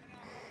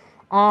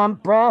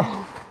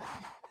 Brett.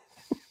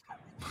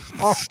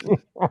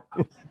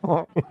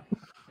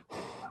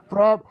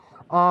 Brett,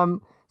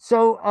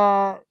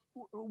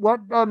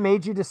 what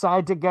made you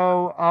decide to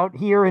go out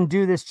here and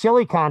do this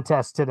chili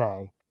contest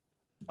today?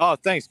 Oh,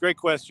 thanks. Great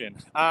question.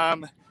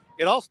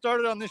 It all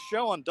started on this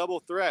show on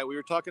Double Threat. We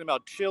were talking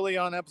about chili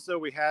on an episode.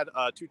 We had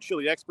 2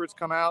 chili experts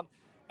come out,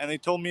 and they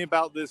told me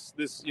about this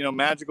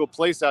magical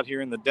place out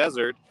here in the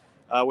desert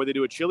where they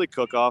do a chili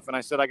cook-off. And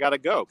I said, I got to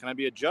go. Can I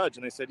be a judge?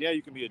 And they said, yeah,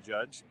 you can be a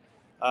judge.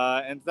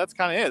 And that's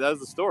kind of it. That was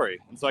the story.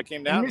 And so I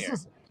came down here.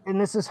 And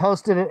this is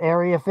hosted at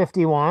Area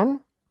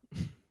 51?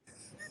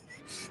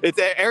 It's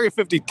Area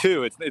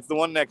 52. It's the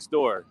one next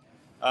door.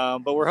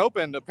 But we're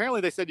hoping, apparently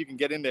they said you can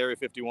get into Area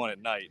 51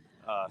 at night.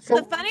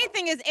 The funny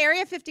thing is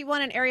Area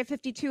 51 and Area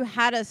 52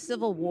 had a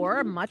civil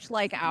war, much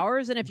like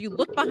ours. And if you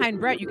look behind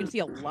Brett, you can see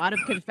a lot of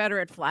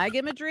Confederate flag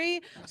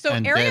imagery. So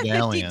and Area dead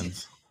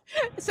aliens.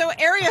 So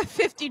Area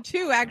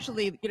 52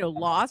 actually,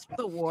 lost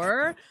the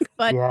war,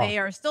 but they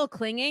are still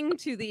clinging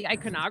to the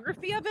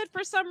iconography of it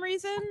for some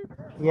reason.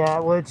 Yeah,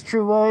 well, it's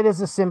true. Well, it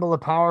is a symbol of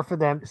power for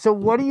them. So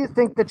what do you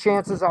think the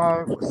chances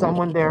are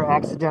someone there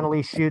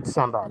accidentally shoots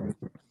somebody?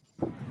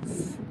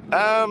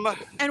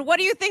 And what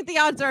do you think the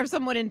odds are of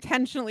someone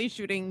intentionally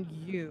shooting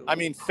you? I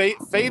mean,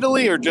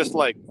 fatally or just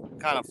like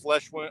kind of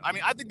flesh wound? I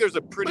mean, I think there's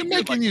a pretty They're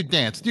making you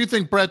dance. Do you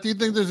think, Brett? Do you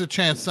think there's a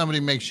chance somebody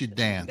makes you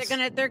dance?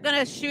 They're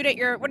gonna shoot at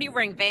your. What are you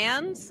wearing?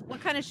 Vans?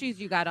 What kind of shoes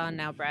you got on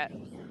now, Brett?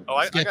 Oh,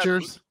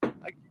 Skechers.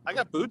 I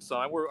got boots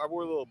on. I wore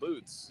little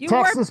boots.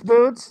 Texas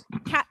boots?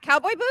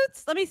 Cowboy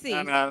boots? Let me see.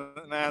 Nah,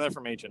 they're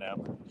from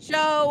H&M.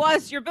 Show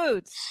us your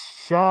boots.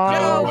 Show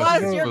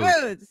us your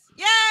boots.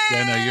 Yay!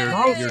 Yeah,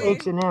 no, nice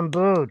H&M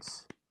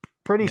boots.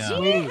 Pretty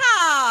sweet.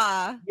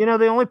 Yeah. You know,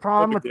 the only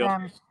problem with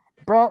them,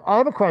 Brett, I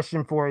have a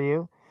question for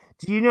you.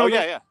 Do you know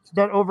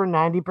that over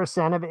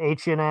 90% of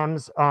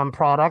H&M's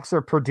products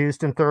are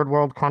produced in third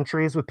world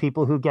countries with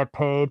people who get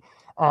paid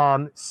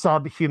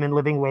subhuman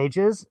living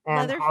wages?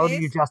 And how do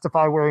you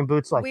justify wearing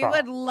boots like that? We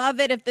would love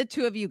it if the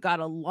two of you got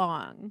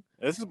along.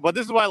 This is what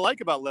I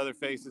like about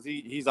Leatherface is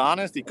he's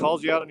honest. He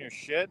calls you out on your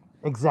shit.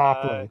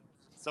 Exactly.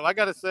 So I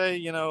got to say,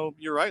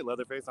 you're right,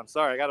 Leatherface. I'm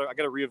sorry. I got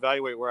to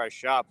reevaluate where I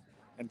shop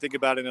and think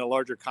about it in a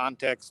larger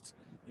context.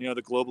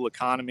 The global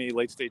economy,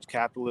 late stage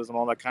capitalism,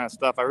 all that kind of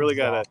stuff. I really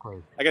gotta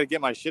get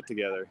my shit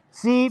together.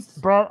 See,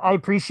 Brett, I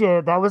appreciate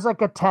it. That was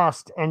like a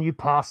test and you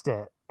passed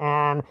it.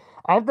 And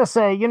I have to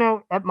say,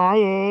 at my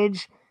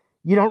age,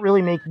 you don't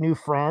really make new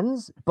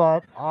friends,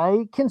 but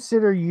I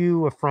consider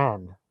you a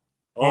friend.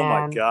 Oh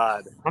my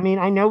God. I mean,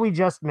 I know we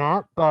just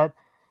met, but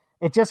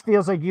it just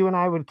feels like you and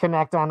I would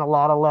connect on a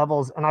lot of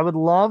levels. And I would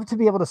love to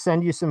be able to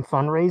send you some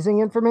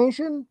fundraising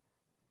information.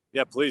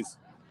 Yeah, please.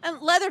 And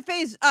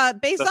Leatherface,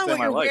 based on what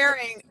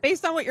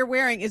you're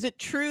wearing, is it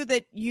true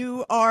that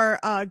you are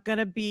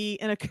gonna be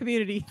in a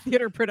community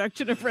theater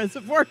production of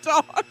Reservoir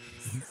Dogs?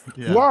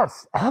 Yeah.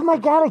 Yes. Oh my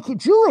God,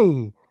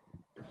 Julie,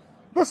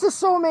 this is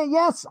so amazing.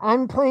 Yes,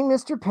 I'm playing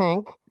Mr.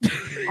 Pink,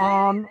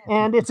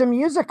 and it's a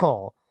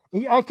musical.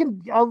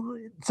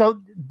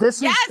 So this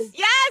is yes.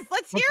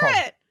 Let's hear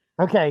it.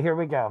 Okay, here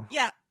we go.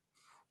 Yeah.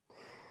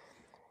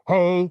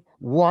 Hey,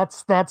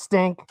 what's that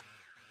stink?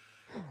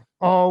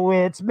 Oh,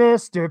 it's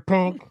Mr.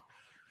 Pink.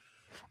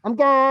 I'm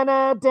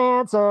gonna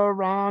dance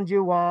around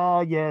you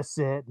while you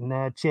sit in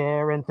a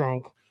chair and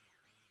think.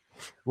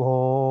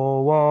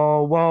 Whoa,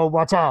 whoa, whoa,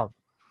 watch out.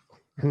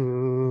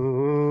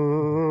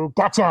 Who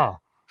gotcha?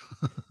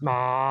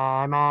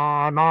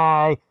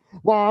 My.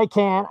 Why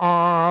can't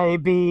I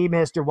be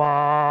Mr. White?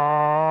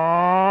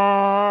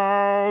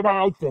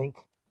 I think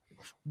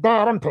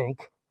that I'm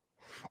pink.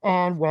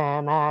 And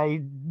when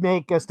I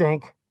make a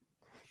stink,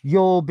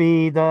 you'll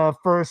be the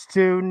first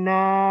to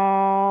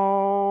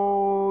know.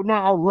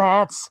 Now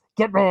let's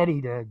get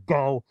ready to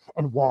go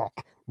and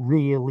walk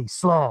really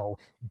slow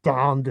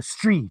down the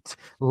street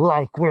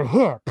like we're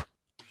hip.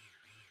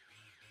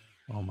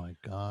 Oh my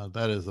God,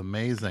 that is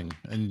amazing!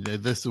 And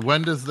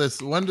when does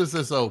this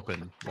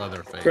open,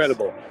 Leatherface?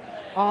 Incredible.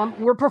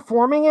 We're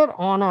performing it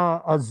on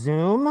a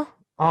Zoom.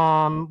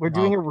 We're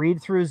doing a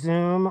read through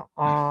Zoom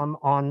on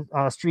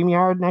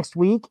StreamYard next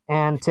week,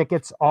 and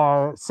tickets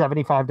are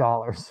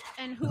 $75.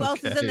 And who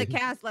else is in the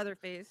cast,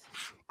 Leatherface?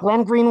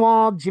 Glenn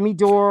Greenwald, Jimmy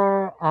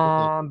Dore,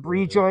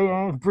 Bree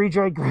Joy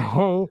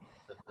Gray,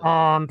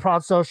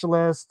 Proud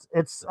Socialist.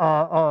 It's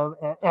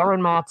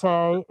Aaron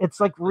Mate.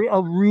 It's like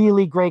a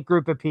really great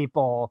group of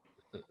people,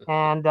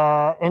 and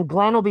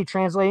Glenn will be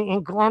translating.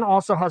 And Glenn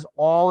also has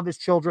all of his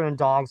children and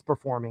dogs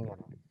performing in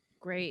it.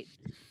 Great.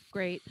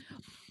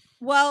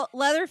 Well,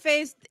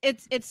 Leatherface,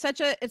 it's such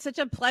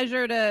a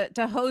pleasure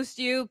to host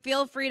you.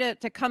 Feel free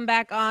to come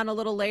back on a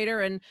little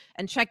later and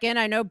check in.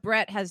 I know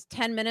Brett has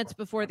 10 minutes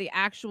before the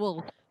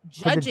actual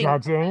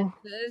judging.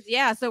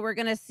 Yeah, so we're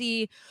gonna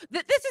see.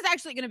 This is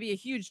actually gonna be a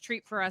huge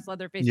treat for us,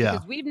 Leatherface,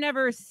 because we've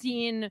never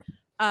seen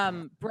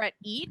Brett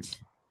eat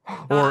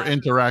or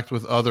interact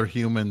with other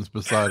humans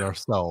beside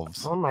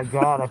ourselves. Oh my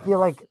God, I feel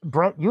like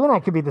Brett, you and I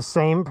could be the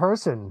same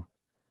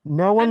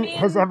No one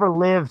has ever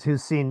lived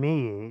who's seen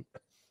me eat.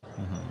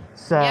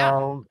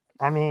 So,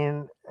 I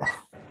mean,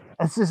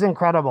 this is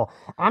incredible.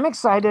 I'm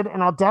excited,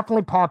 and I'll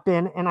definitely pop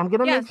in, and I'm going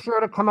to make sure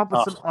to come up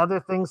with some other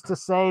things to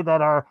say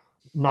that are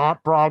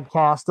not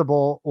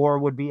broadcastable or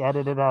would be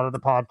edited out of the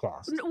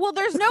podcast. Well,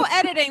 there's no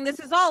editing. This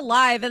is all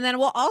live. And then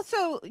we'll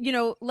also,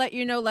 let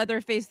you know,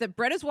 Leatherface, that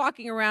Brett is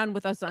walking around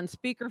with us on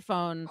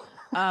speakerphone.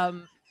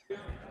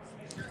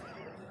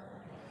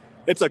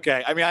 It's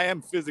okay. I mean, I am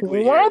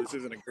physically here. This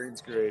isn't a green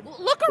screen.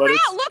 Look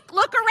around.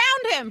 Look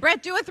around him.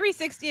 Brett, do a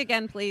 360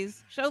 again,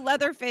 please. Show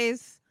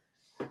Leatherface.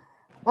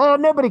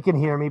 Nobody can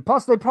hear me.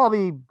 Plus, they'd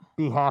probably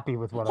be happy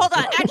with what Hold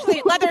on.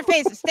 Actually,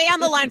 Leatherface, stay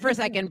on the line for a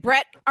second.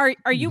 Brett, are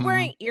you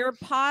wearing ear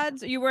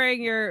pods? Are you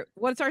wearing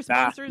what's our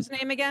sponsor's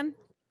name again?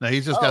 No,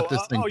 he's just got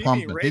this thing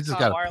pumping. He's just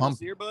got a pump.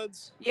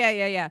 Earbuds?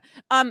 Yeah.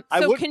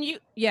 Can you?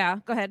 Yeah,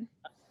 go ahead.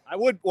 I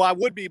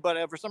would be,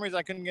 but for some reason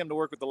I couldn't get him to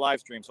work with the live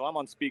stream, so I'm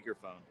on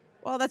speakerphone.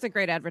 Well, that's a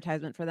great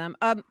advertisement for them.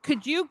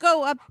 Could you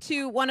go up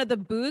to one of the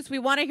booths? We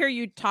want to hear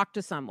you talk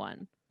to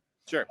someone.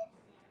 Sure.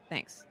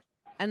 Thanks.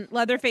 And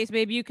Leatherface,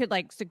 maybe you could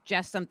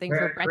suggest something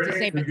for Brett to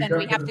say, but then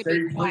we have to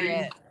be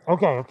quiet.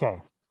 Okay.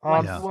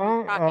 Why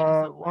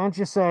don't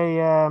you say?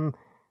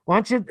 Why Why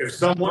don't you If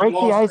someone break the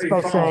lost ice a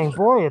by phone, saying,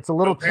 boy, it's a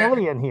little don't panic.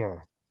 chilly in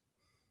here.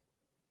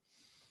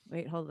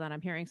 Wait, hold on. I'm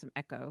hearing some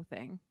echo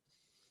thing.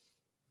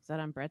 Is that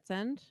on Brett's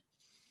end?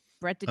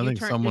 Brett, did I you think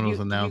turn? someone did was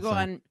you go announcing.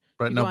 on?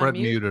 Brett, you no, go on Brett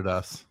mute? muted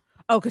us.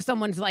 Oh, because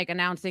someone's like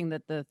announcing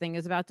that the thing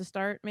is about to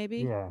start. Maybe.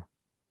 Yeah.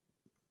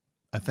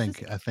 I think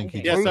he.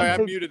 Yeah, Or you sorry, can I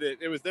say- muted it.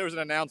 There was an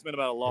announcement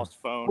about a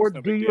lost phone. Or It's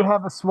no do big you deal.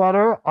 have a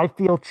sweater? I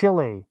feel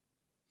chilly.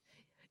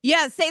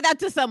 Yeah, say that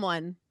to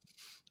someone.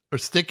 Or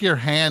stick your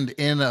hand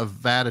in a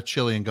vat of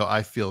chili and go,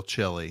 I feel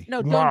chilly.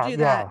 No, Yeah, don't do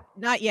that. yeah.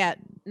 Not yet.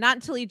 Not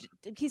until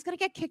he's gonna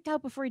get kicked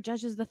out before he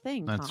judges the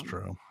thing. That's Tom.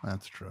 true.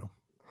 That's true.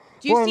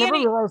 Do you Boy, I see never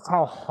any? realized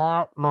how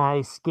hot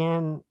my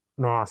skin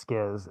mask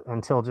is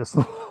until just.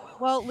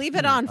 Well, leave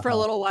it on for a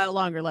little while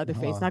longer,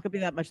 Leatherface. Not gonna be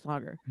that much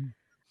longer.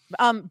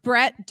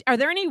 Brett, are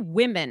there any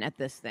women at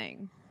this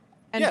thing?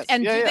 And Yes,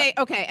 and yeah, do yeah. they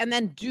okay? And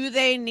then do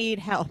they need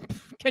help?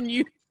 Can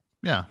you?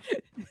 Yeah.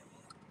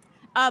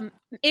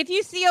 If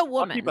you see a I'll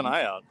woman, keep an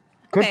eye out.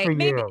 Good okay, for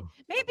maybe you.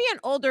 an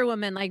older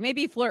woman, like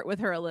maybe flirt with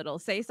her a little.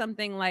 Say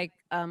something like,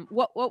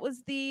 what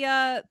was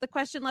the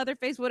question,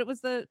 Leatherface? What it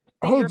was the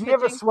thing Hey, you were do you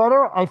have a pitching?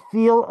 sweater? I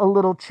feel a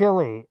little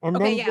chilly. And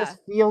Okay, then yeah. just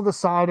feel the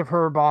side of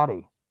her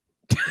body.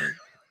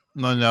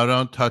 No,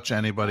 don't touch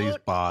anybody's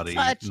Don't body.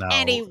 touch no,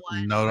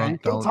 anyone. no, You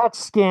don't. can touch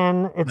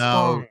skin. It's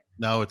no, fine.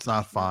 no, it's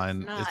not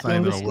fine. not. It's not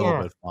even a Skin to little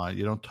skin. bit fine.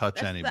 You don't touch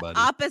That's anybody. the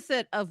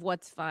opposite of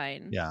what's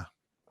fine. Yeah.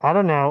 I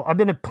don't know. I've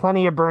been to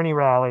plenty of Bernie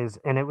rallies,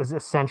 and it was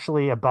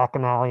essentially a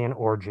bacchanalian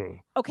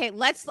orgy. Okay,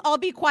 let's all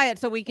be quiet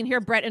so we can hear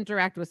Brett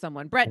interact with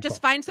someone. Brett, just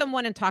find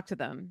someone and talk to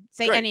them.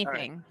 Say Great,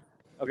 anything.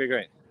 Okay,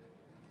 great.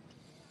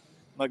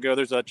 I'm gonna go.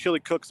 There's chili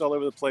cooks all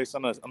over the place.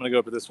 I'm gonna go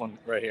up to this one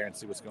right here and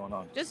see what's going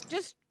on.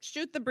 Just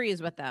shoot the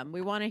breeze with them.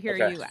 We want to hear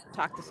Okay. you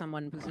talk to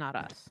someone who's not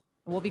us.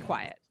 We'll be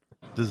quiet.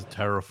 This is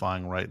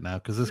terrifying right now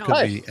because this No. could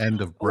Hi. be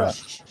end of Brett.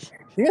 Can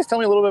you guys tell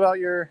me a little bit about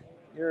your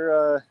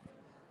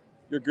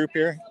group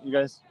here? You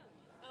guys.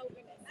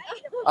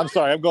 I'm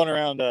sorry. I'm going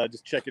around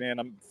just checking in.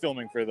 I'm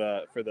filming for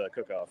the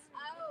Cookoff.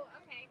 Oh,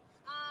 okay.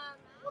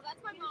 Well,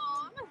 that's my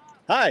mom.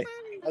 Hi.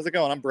 How's it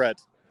going? I'm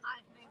Brett. Hi,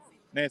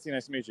 Nancy,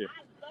 nice to meet you.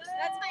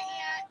 That's my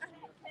aunt.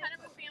 Kind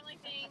of a family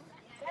thing.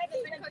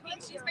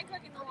 She's been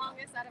cooking the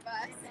longest out of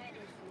us.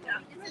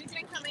 She's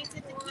been coming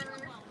for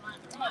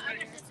my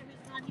other sister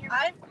who's not here.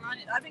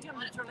 I've been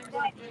coming to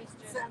Terlingua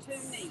since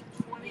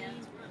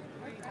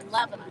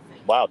 2011, I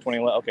think. Wow,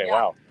 2011. Okay, Yeah.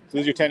 wow. So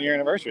this is your 10-year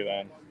anniversary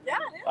then. Yeah, it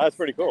is. Oh, that's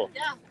pretty cool.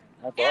 Yeah.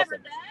 That's Every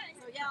awesome. day.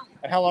 So, yeah.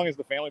 And how long has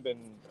the family been?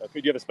 Do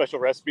you have a special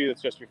recipe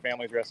that's just your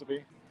family's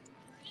recipe?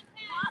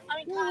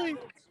 I mean,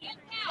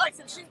 like I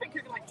said, she's been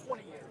cooking like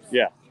 20 years.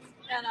 Yeah.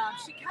 And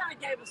she kind of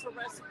gave us a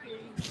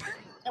recipe,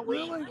 and we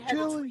Really, had to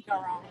Julie? tweak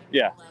our own.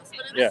 Yeah. But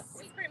it's, Yeah.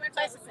 it's pretty much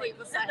basically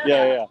the same.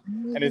 Yeah.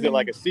 And is it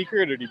like a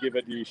secret, or do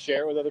you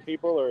share it with other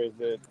people, or is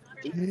it?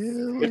 It's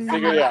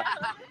secret, yeah.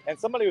 And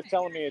somebody was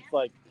telling me it's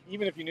like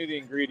even if you knew the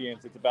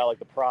ingredients, it's about like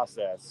the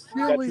process. Is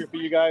that Really? true for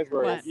you guys?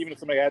 Where What? even if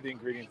somebody had the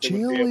ingredients, they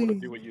wouldn't be able to Chili.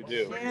 do what you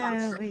do. Yeah.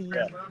 And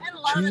a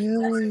lot of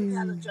it, that's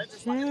how the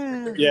judges like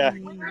it. Yeah. We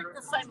make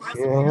the same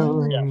recipe.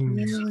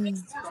 Chilly. She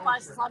mixes her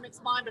spices, I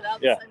mix mine, but out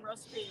of Yeah. the same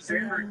recipe.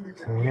 Chilly.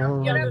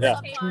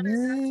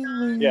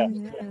 Yeah.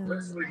 Yeah.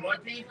 Wesley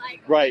Lucky.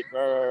 Right.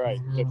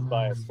 Just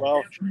bias.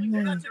 Well, We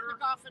go to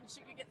Cookoff and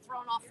she could get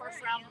thrown off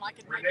first round and I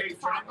could make it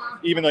fine.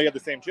 even though you have the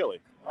same chili.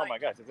 Oh my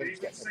gosh, that's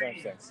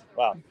interesting.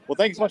 Wow. Well,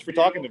 thank you so much for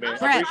talking to me. I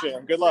Brett. appreciate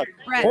it. Good luck.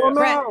 Brett, Oh,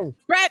 Brett, no.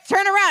 Brett,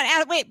 turn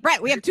around. Wait,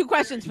 Brett, we have two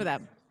questions for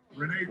them.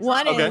 Renee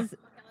One Okay. is,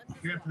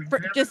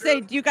 just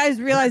say, do you guys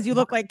realize you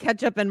look like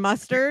ketchup and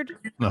mustard?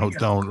 No,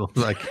 don't.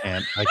 I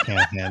can't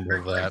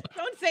handle that.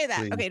 Don't say that.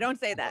 Please. Okay, don't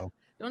say that. No.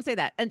 Don't say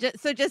that. And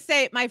just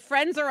say, my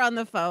friends are on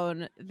the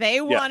phone. They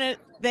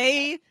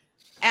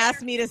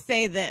asked me to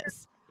say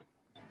this.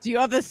 Do you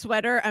have a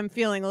sweater? I'm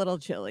feeling a little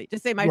chilly.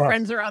 Just say my Yes.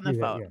 friends are on the Yeah,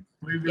 phone. yeah.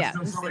 Yeah,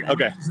 Still just say selling that.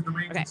 Okay. items in the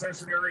main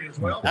concession area as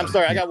well. I'm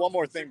sorry, I got one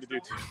more thing to do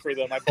for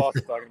my boss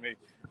is talking to me.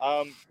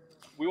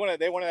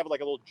 They want to have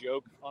like a little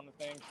joke on the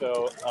thing,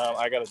 so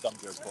I got a dumb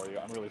joke for you.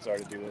 I'm really sorry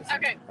to do this.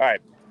 Okay. All right.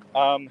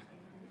 Do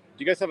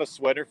you guys have a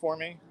sweater for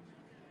me?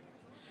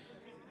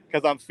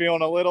 Because I'm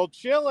feeling a little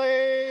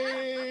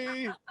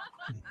chilly.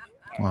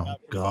 Oh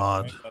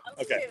God.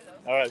 Okay.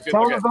 All right. Good.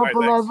 Tell Okay. them to All vote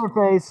for right,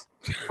 thanks.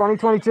 Leatherface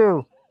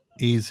 2022.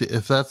 Easy.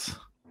 If that's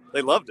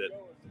They loved it.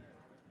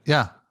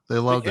 yeah, they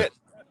loved Big it.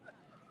 hit.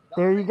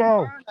 There you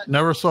go.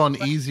 Never saw an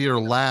easier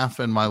laugh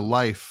in my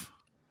life.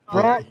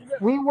 Brett,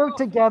 we work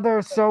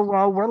together so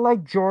well. We're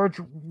like George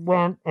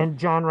Wendt and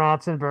John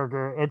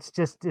Ratzenberger.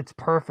 It's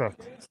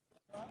perfect.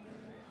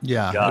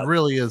 Yeah, Got it it.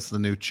 really is the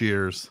new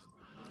Cheers.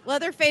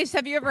 Leatherface,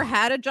 have you ever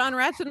had a John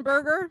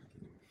Ratzenberger?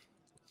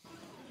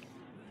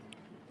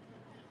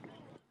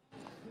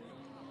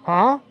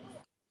 Huh?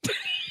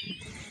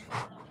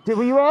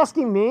 Were you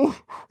asking me?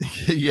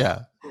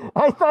 Yeah.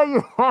 I thought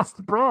you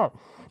asked Brett.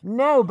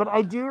 No, but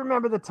I do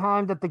remember the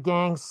time that the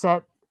gang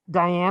set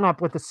Diane up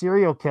with a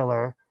serial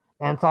killer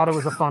and thought it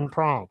was a fun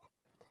prank.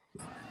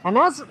 And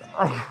that's,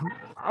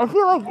 I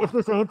feel like if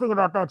there's anything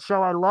about that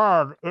show I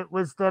love, it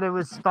was that it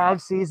was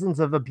 5 seasons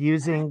of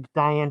abusing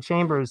Diane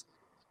Chambers.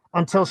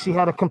 until she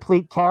had a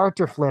complete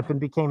character flip and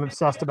became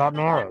obsessed about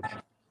marriage.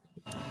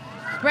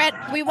 Brett,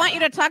 we want you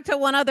to talk to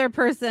one other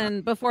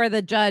person before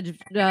the judge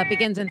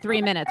begins in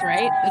 3 minutes,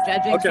 right? The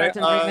judging starts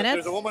in 3 minutes.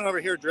 There's a woman over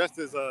here dressed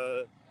as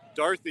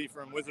Dorothy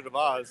from Wizard of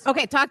Oz.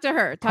 Okay, talk to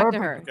her. Talk to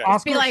her. Okay.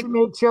 Ask her if she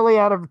made chili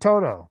out of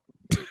Toto.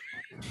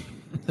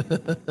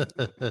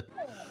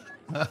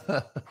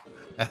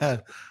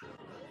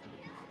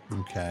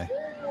 Okay.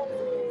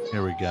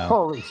 Here we go.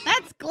 Holy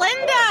That's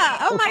Glinda.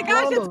 Oh my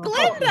gosh, it's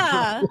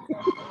Glinda.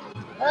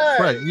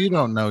 Brett, you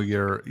don't know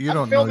your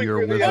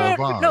Wizard of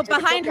Oz. No,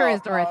 behind her is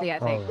Dorothy, I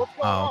think. What's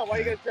going on? Why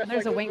you guys dressed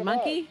There's like a winged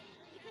monkey.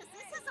 Because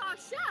this is our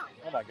show.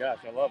 Oh my gosh,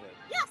 I love it.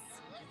 Yes.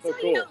 So So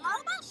cool. you know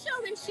all about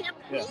showmanship.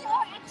 Yeah. We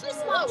are actually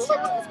small show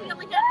because we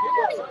only have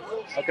 2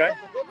 people. Okay.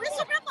 Wizard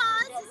of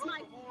Oz is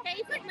my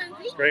favorite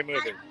movie. Great movie.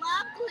 I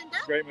love Glinda.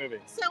 Great movie.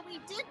 So we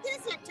did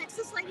this at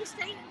Texas Lady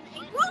State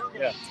in April.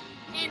 Yeah.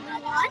 And we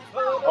won.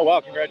 Oh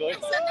wow,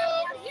 congratulations. And so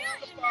now we're here,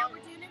 and now we're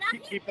doing it out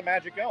here. Keep the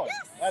magic going.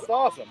 Yes. That's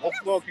awesome.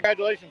 Well,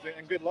 congratulations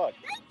and good luck.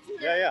 Thank you.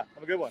 Yeah.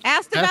 Have a good one.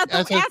 Ask about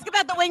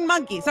the winged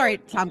monkey. Sorry,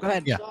 Tom, go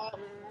ahead. Yeah.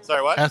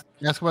 Sorry, what? Ask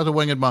about the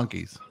winged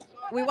monkeys.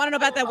 We want to know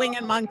about that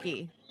winged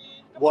monkey.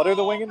 What are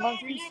the winged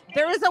monkeys?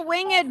 There is a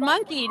winged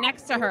monkey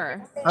next to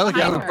her. I like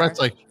behind how her.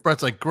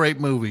 Brett's like, great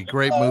movie.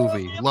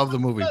 Love the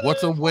movie.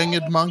 What's a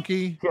winged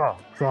monkey? Yeah,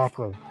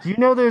 exactly. Do you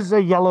know there's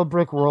a yellow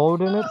brick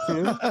road in it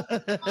too?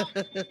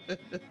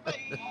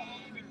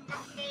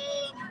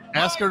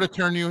 Ask her to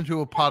turn you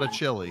into a pot of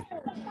chili.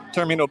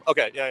 Turn me into.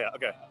 Okay. Yeah.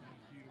 Okay.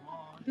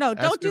 No,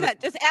 don't do her-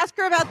 that. Just ask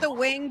her about the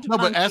winged No,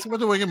 monkey. but ask about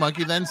the winged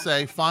monkey, then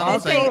say, final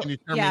Okay. thing, can you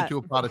turn me into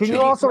a pot of Can chili?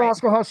 you also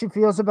ask her how she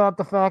feels about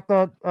the fact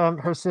that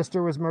her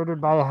sister was murdered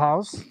by a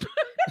house?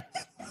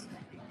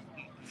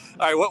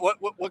 All right.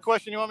 What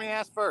question you want me to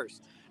ask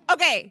first?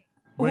 Okay.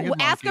 Winged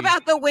Ask monkey.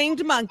 about the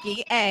winged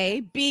monkey,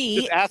 A. B.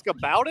 Just ask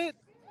about it.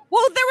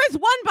 Well, there was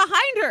one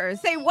behind her.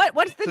 Say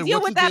what's the Say, deal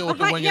what's with the that deal with the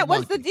behind? winged Yeah,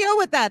 what's the monkey? deal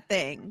with that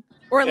thing?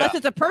 Or unless Yeah.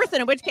 it's a person,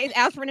 in which case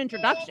ask for an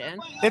introduction.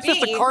 It's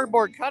just B, a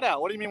cardboard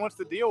cutout. What do you mean? What's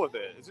the deal with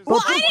it? It's just Well,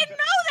 I didn't know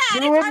that. Do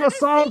It's it in the hard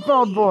to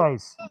Seinfeld see.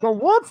 voice. Go,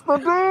 what's the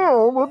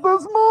deal with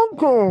this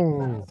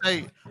monkey?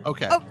 Say,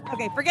 okay. Oh,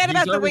 okay. Forget He's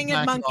about the already winged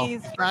backing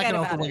monkeys. off- Forget backing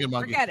off the about it. winged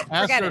monkey. Forget it.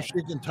 Ask Forget her it. if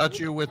she can touch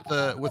you with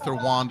her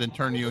wand and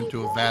turn you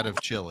into a vat of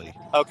chili.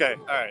 okay.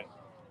 All right.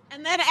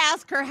 And then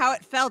ask her how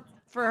it felt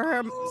for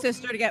her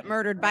sister to get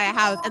murdered by a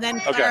house, and then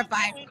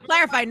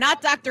clarify,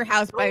 not Dr.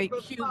 House by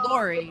Hugh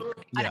Laurie,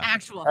 an Yeah.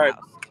 actual All right.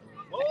 house.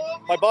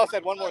 My boss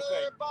had one more thing.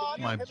 Can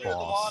you My hit me with the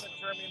boss. wand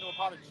and turn me into a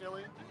pot of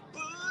chili?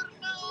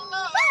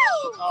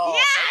 Oh,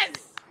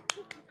 Yes.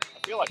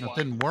 I feel like It one.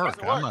 didn't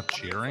work. I'm not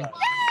cheering.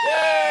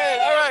 Yay!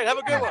 All right. Have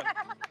a good one.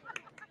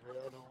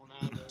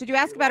 Did you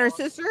ask about her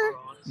sister?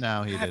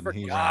 No, he I didn't.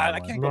 He forgot. ran I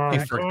away. can't No, He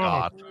dang it.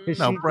 forgot. 'Cause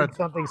No, she Brett. did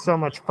something so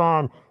much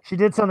fun. She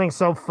did something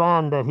so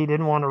fun that he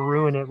didn't want to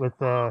ruin it with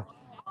that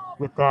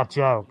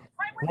joke.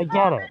 I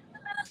get it.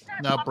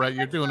 No, Brett,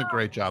 you're doing a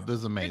great job. This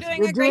is You're amazing. doing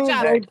You're a great doing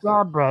job. a great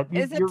job, Brett.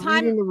 Is it You're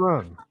time- reading the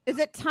room. Is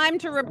it time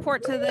to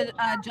report to the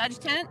judge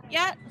tent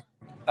yet?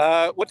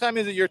 What time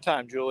is it your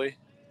time, Julie?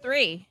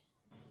 3.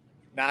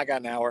 Nah, I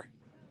got an hour.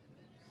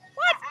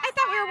 What? I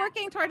thought we were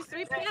working towards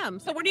 3 p.m.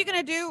 So what are you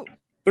gonna do?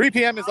 3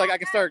 p.m. is like I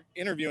can start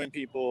interviewing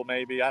people.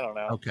 Maybe I don't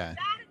know. Okay.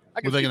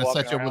 I can Were they keep going to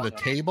walking set you up with a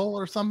around. table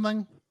or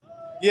something?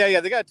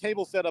 Yeah. They got a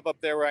table set up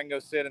there where I can go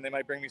sit, and they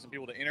might bring me some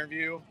people to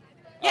interview.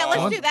 Yeah,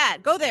 let's do that.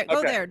 Go there. Go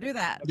Okay. there. Do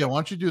that. Yeah, why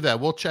don't you do that?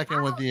 We'll check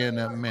in with you in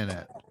a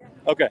minute.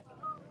 Okay.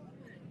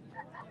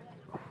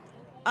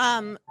 Hey,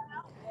 Brett,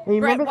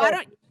 remember why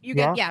that? don't you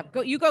get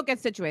go? You go get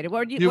situated.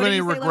 What do Do you what have did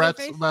any you say, regrets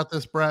Leatherface? about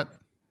this, Brett?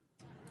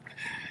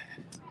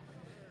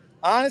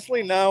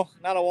 Honestly, no,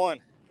 not a one.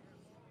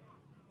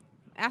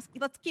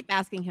 Let's keep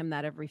asking him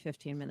that every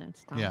 15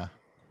 minutes. Tom. Yeah.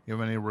 You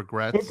have any It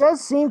regrets?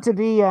 does seem to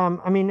be,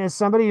 I mean, as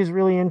somebody who's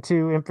really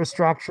into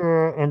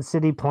infrastructure and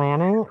city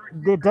planning,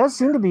 it does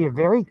seem to be a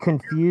very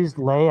confused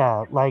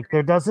layout. Like,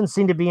 there doesn't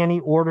seem to be any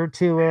order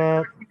to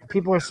it.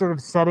 People are sort of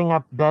setting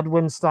up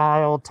Bedouin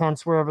style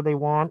tents wherever they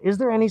want. Is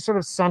there any sort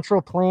of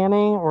central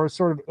planning or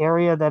sort of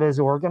area that is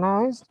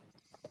organized?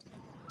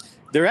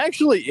 There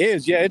actually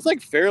is. Yeah, it's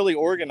like fairly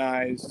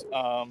organized.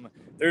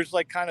 There's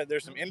like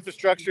there's some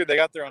infrastructure. They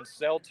got their own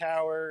cell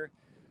tower.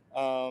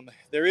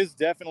 There is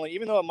definitely,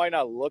 even though it might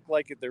not look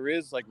like it, there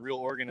is like real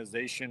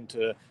organization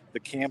to the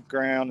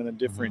campground and the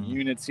different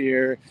units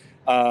here.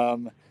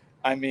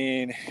 I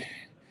mean,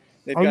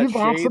 they've Are got you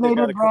shade, they've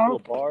got a vaccinated, couple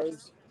of Brad?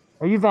 bars.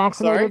 Are you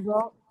vaccinated, Sorry?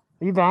 bro?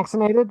 Are you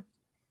vaccinated?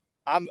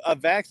 I'm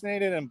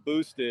vaccinated and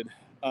boosted.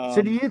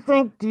 So do you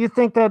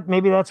think that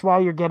maybe that's why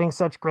you're getting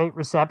such great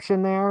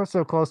reception there,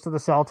 so close to the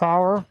cell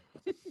tower?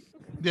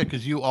 Yeah,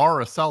 because you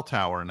are a cell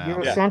tower now.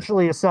 You're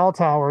essentially a cell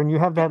tower, and you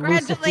have that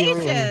Luciferian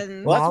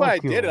Congratulations. Well, that's why I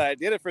molecule. did it. I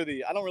did it for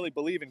I don't really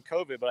believe in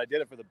COVID, but I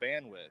did it for the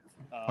bandwidth.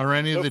 Are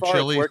any so of the far it's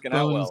chili working out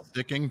spoons well.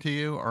 sticking to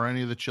you? Are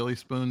any of the chili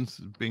spoons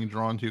being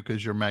drawn to you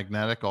because you're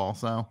magnetic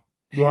also?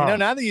 Yeah. You know,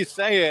 now that you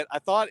say it, I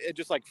thought it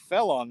just like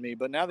fell on me,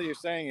 but now that you're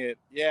saying it,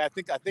 yeah, I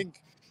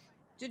think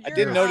I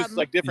did notice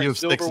like different you have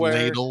silverware.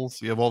 6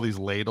 ladles. You have all these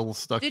ladles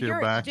stuck to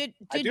your back.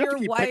 I do have to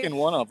keep picking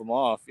one of them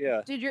off.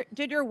 Yeah.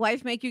 Did your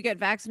wife make you get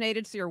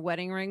vaccinated so your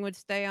wedding ring would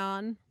stay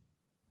on?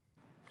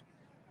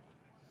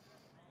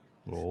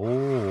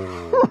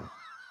 Oh.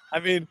 I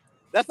mean,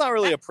 that's not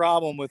really a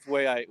problem with the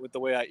way I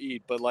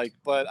eat, but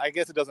I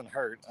guess it doesn't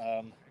hurt.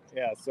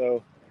 Yeah.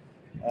 So.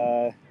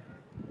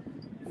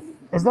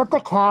 Is that the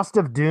cast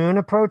of Dune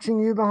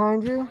approaching you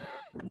behind you?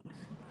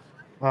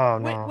 Oh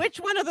no! Which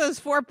one of those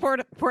 4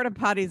 porta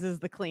potties is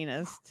the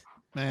cleanest?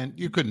 Man,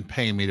 you couldn't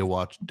pay me to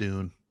watch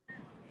Dune.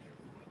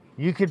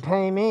 You could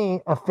pay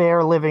me a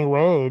fair living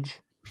wage.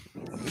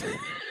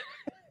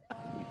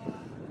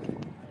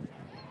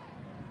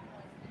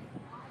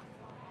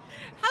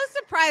 How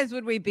surprised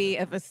would we be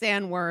if a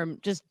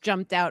sandworm just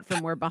jumped out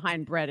from where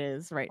behind Brett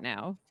is right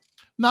now?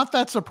 Not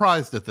that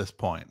surprised at this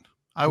point.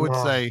 I would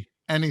say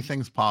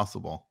anything's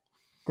possible.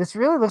 This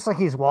really looks like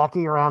he's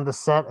walking around the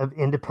set of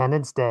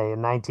Independence Day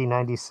in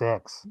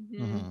 1996.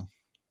 Mm-hmm.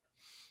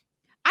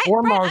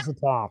 Or Mars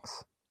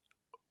Attacks.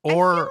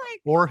 Or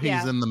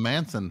he's in the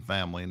Manson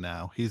family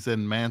now. He's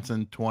in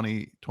Manson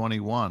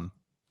 2021.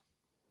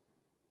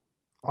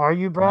 Are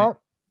you, Brett?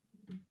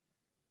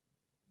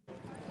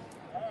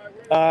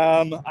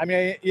 I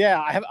mean,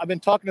 yeah, I've been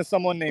talking to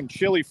someone named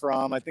Chili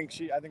From. I think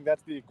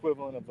that's the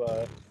equivalent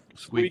of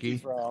Squeaky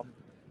From.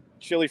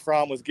 Chili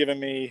From was giving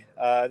me.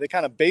 They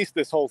kind of based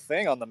this whole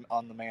thing on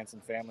the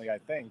Manson family, I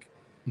think.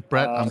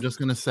 Brett, I'm just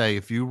gonna say,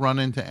 if you run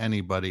into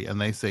anybody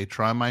and they say,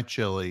 "Try my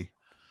chili,"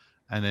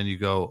 and then you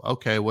go,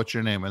 "Okay, what's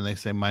your name?" and they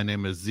say, "My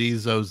name is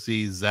Zizo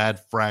Z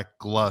Zadfrak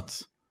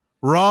Glutz,"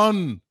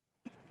 run!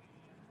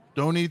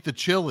 Don't eat the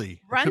chili.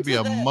 It could be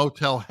a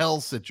motel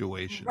hell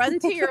situation. Run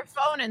to your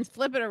phone and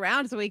flip it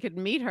around so we could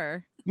meet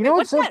her. You know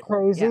what's so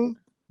crazy? Yeah.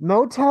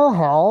 Motel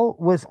Hell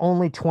was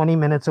only 20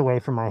 minutes away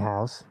from my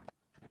house.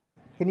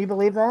 Can you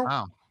believe that?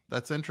 Wow,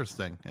 that's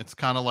interesting. It's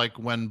kind of like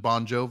when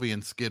Bon Jovi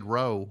and Skid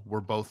Row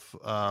were both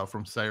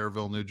from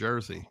Sayreville, New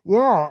Jersey.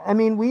 Yeah, I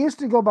mean, we used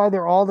to go by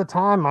there all the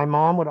time. My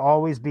mom would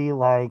always be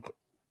like,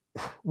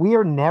 "We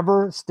are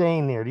never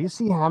staying there. Do you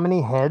see how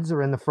many heads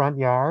are in the front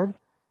yard?"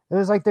 It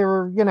was like there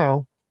were,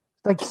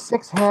 like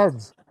 6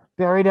 heads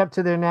buried up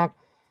to their neck.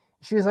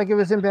 She was like, it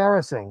was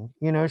embarrassing.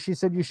 She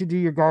said you should do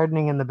your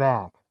gardening in the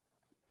back.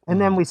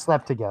 And then we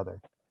slept together.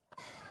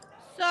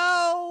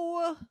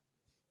 So,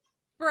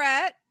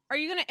 Brett, are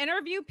you going to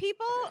interview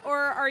people or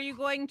are you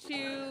going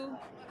to...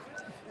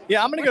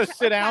 Yeah, I'm going to go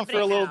sit down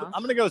for a little bit.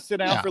 I'm going to go sit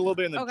down for a little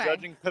bit in the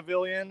judging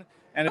pavilion.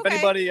 And if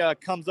anybody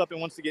comes up and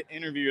wants to get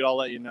interviewed, I'll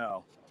let you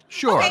know.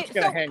 Sure. I'm just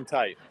gonna hang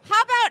tight.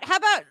 How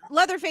about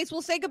Leatherface?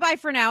 We'll say goodbye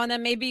for now, and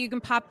then maybe you can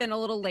pop in a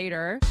little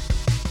later.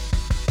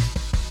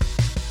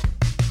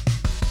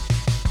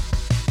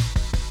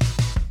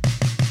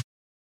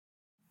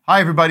 Hi,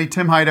 everybody.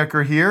 Tim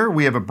Heidecker here.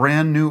 We have a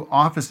brand new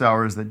office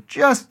hours that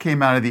just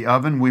came out of the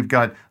oven. We've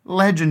got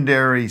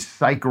legendary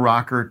psych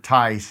rocker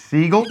Ty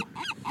Siegel,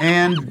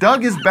 and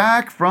Doug is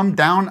back from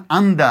down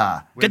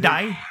under.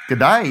 G'day.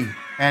 G'day.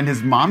 And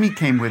his mommy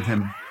came with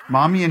him.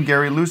 Mommy and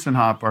Gary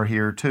Lucenhop are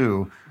here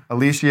too.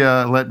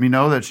 Alicia let me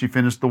know that she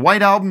finished the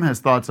White Album, has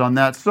thoughts on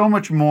that, so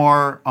much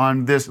more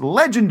on this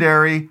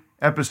legendary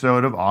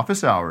episode of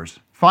Office Hours.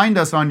 Find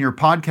us on your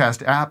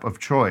podcast app of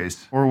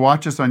choice or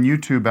watch us on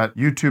YouTube at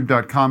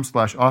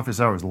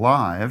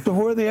youtube.com/officeHoursLive. So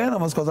who are the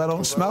animals? Because I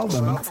don't smell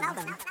them.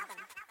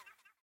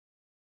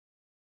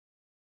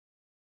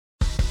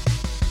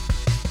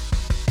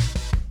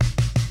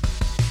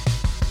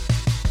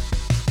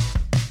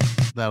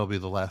 That'll be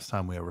the last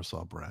time we ever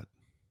saw Brett.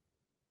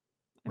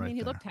 I mean,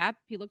 he looked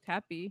happy.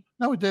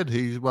 No, he did.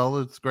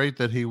 It's great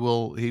that he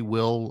will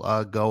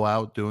go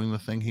out doing the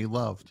thing he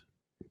loved.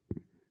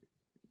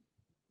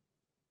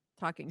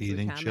 Talking to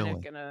eating a chili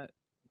in a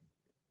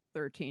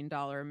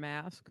 $13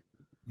 mask.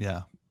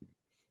 Yeah.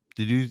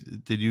 Did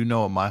you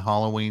know what my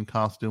Halloween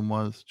costume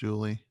was,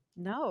 Julie?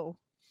 No.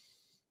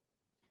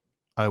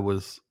 I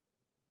was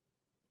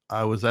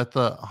at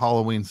the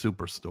Halloween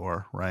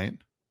Superstore, right?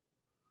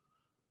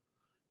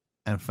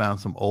 And found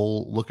some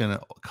old looking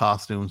at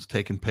costumes,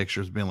 taking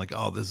pictures, being like,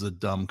 "Oh, this is a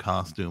dumb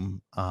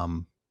costume."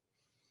 And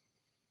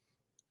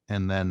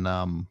then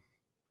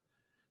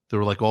there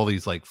were like all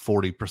these like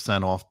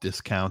 40% off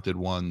discounted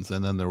ones,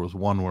 and then there was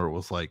one where it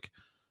was like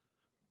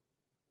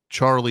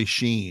Charlie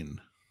Sheen,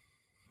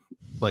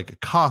 like a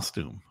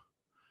costume.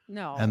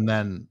 No. And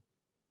then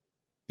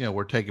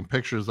we're taking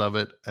pictures of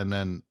it, and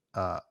then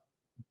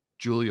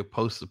Julia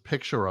posts a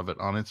picture of it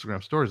on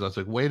Instagram stories. I was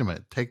like, wait a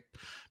minute,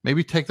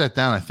 maybe take that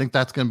down. I think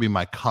that's going to be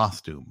my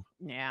costume.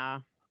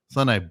 Yeah.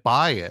 So then I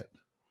buy it.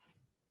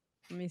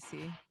 Let me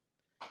see.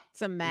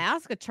 It's a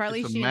mask, a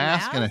Charlie Sheen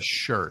mask and a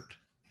shirt.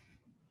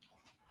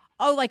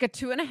 Oh, like a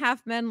 2.5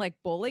 Men like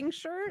bowling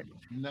shirt?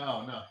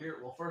 No. Here,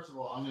 well, first of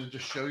all, I'm going to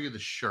just show you the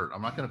shirt.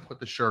 I'm not going to put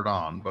the shirt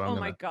on, but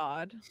my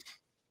God.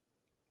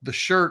 The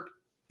shirt,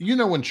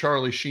 when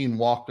Charlie Sheen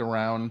walked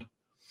around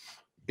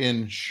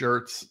in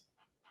shirts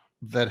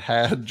that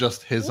had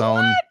just his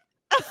own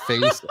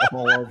face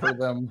all over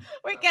them.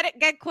 Wait,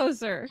 get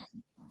closer.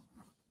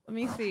 Let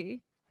me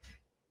see.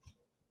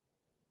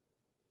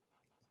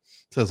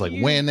 says like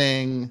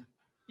winning.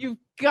 You've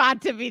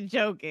got to be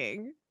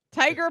joking.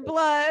 Tiger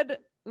blood,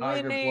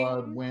 Tiger winning.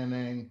 blood,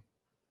 winning,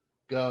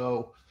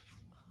 go.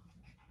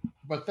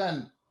 But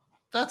then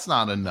that's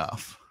not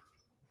enough.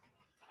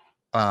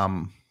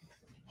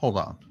 Hold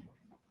on.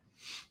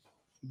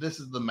 This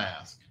is the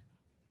mask.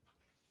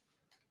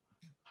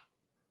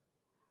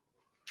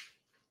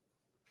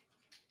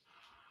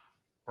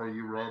 Are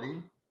you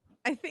ready?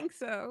 I think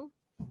so.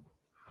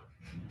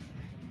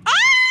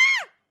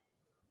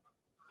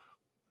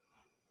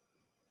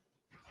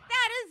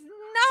 That is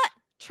not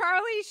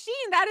Charlie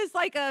Sheen. That is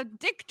like a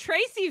Dick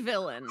Tracy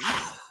villain.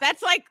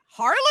 That's like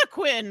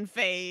Harlequin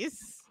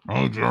face.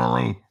 Hey,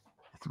 Julie.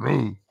 It's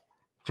me,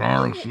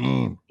 Charlie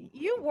Sheen.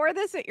 You wore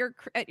this at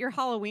your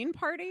Halloween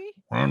party?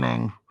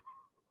 Winning.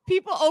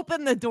 People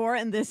opened the door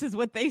and this is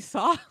what they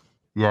saw.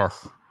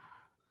 Yes.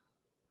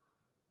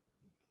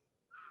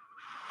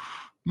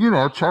 You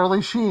know,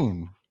 Charlie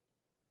Sheen.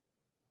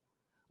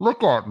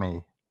 Look at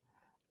me.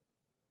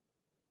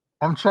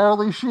 I'm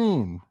Charlie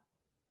Sheen.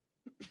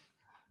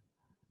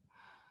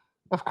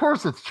 Of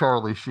course it's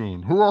Charlie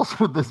Sheen. Who else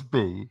would this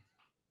be?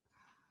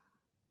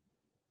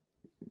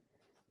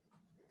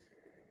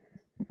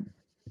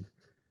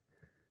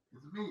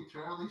 It's me,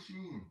 Charlie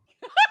Sheen.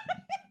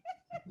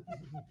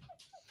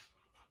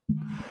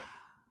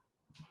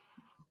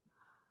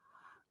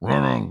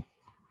 Winning.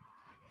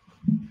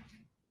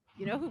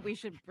 You know who we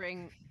should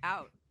bring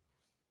out?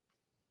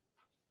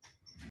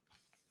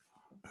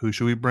 Who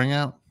should we bring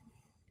out?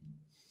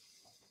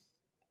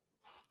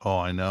 Oh,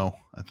 I know.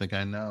 I think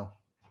I know.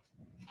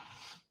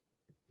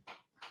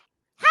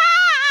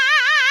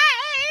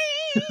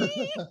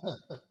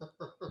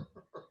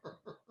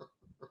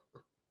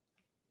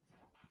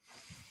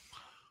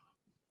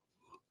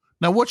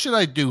 Now, what should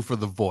I do for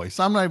the voice?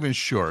 I'm not even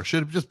sure.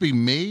 Should it just be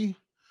me?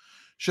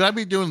 Should I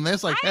be doing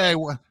this? Like, hey,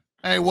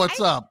 what's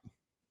up?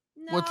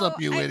 No, What's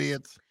up, you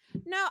idiots?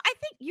 No, I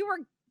think you were,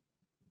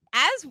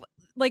 as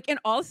like in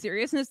all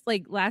seriousness,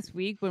 like last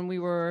week when we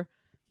were,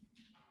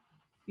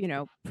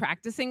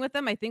 practicing with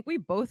them, I think we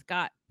both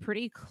got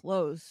pretty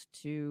close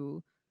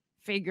to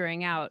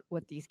figuring out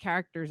what these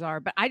characters are.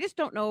 But I just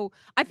don't know.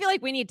 I feel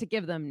like we need to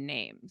give them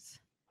names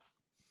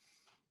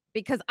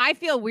because I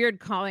feel weird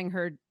calling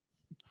her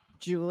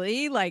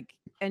Julie. Like,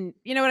 and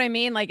you know what I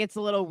mean? Like, it's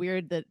a little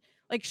weird that,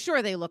 like,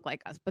 sure, they look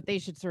like us, but they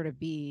should sort of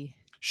be.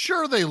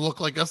 Sure, they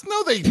look like us.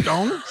 No, they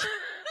don't.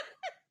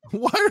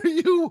 Why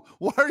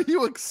are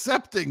you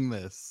accepting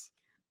this?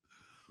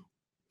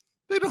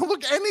 They don't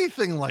look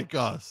anything like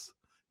us.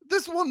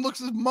 This one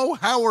looks as Mo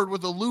Howard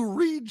with a Lou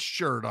Reed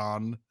shirt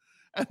on.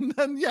 And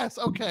then, yes,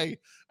 okay.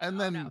 And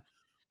then. No.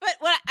 But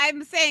what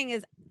I'm saying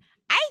is,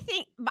 I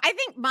think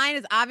mine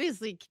is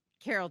obviously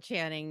Carol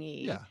Channing.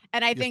 Yeah.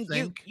 And I think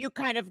you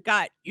kind of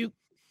got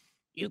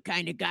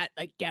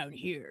like down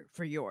here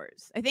for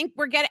yours. I think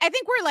we're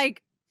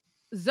like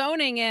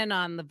zoning in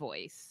on the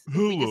voice.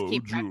 Hello,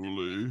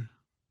 Julie.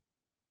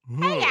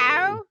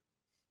 Hello.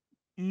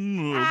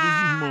 No, this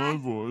is my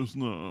voice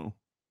now.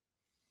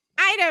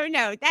 I don't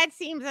know. That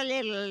seems a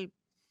little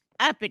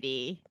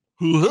uppity.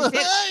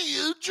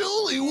 Hey,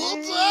 Julie,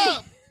 what's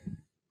up?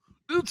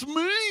 It's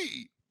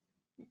me.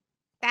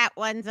 That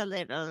one's a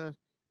little,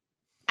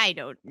 I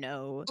don't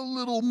know. A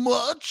little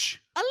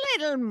much? A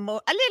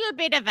little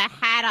bit of a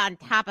hat on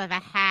top of a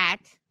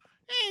hat.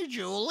 Hey,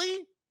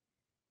 Julie.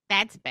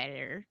 That's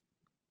better.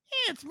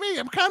 Yeah, it's me.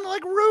 I'm kind of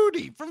like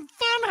Rudy from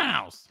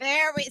Funhouse.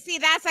 There we see.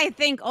 That's, I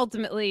think,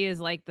 ultimately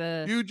is like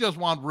the. You just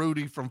want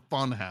Rudy from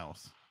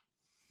Funhouse.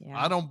 Yeah.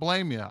 I don't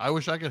blame you. I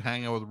wish I could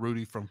hang out with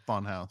Rudy from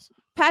Funhouse.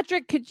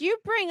 Patrick, could you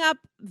bring up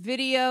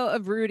video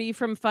of Rudy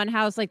from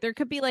Funhouse? Like, there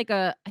could be like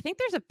I think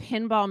there's a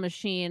pinball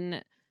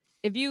machine.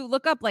 If you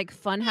look up like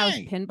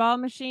Funhouse pinball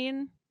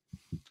machine.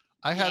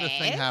 I had a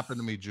thing happen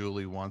to me,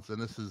 Julie, once,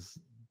 and this is,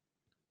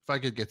 if I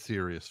could get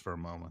serious for a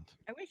moment.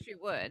 I wish you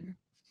would.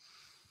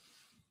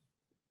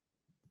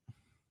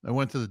 I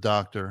went to the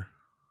doctor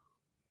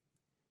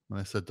and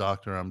I said,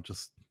 "Doctor, I'm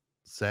just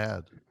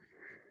sad.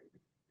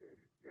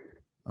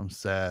 I'm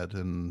sad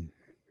and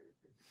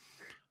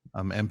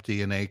I'm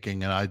empty and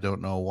aching and I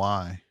don't know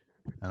why.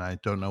 And I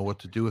don't know what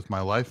to do with my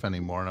life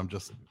anymore. And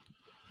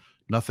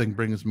nothing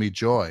brings me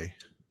joy."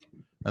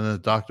 And then the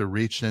doctor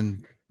reached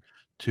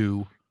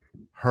into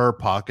her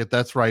pocket.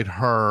 That's right,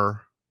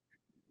 her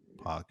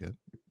pocket.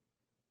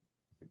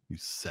 You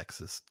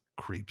sexist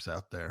creeps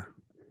out there.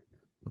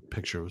 The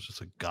picture was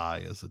just a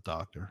guy as a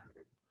doctor.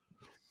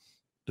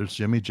 There's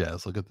Jimmy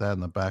Jazz. Look at that in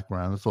the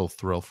background. It's a little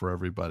thrill for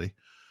everybody.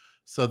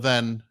 So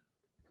then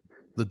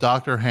the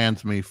doctor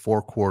hands me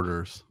 4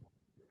 quarters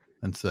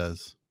and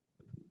says,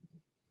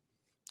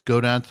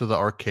 "Go down to the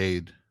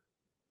arcade.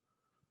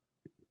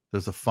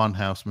 There's a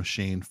Funhouse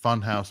machine.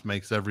 Funhouse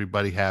makes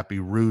everybody happy.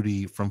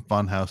 Rudy from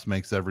Funhouse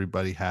makes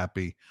everybody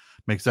happy,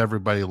 makes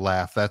everybody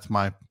laugh. That's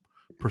my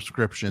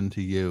prescription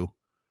to you.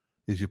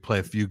 Is you play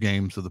a few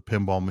games of the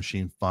pinball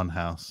machine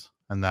Funhouse,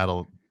 and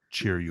that'll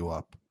cheer you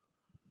up."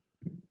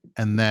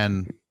 And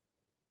then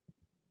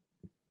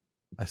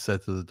I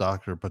said to the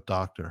doctor, "But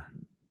doctor,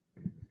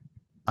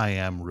 I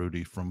am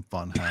Rudy from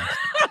Funhouse."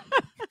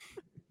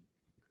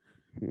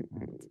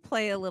 Let's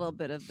play a little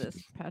bit of this,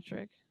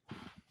 Patrick.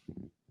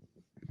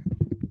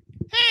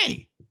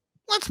 Hey,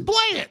 let's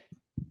play it.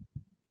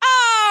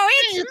 Oh,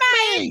 it's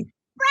my me.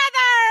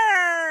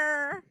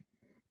 brother.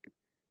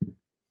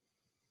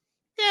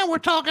 Yeah, we're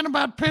talking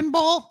about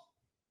pinball.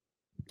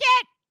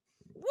 Get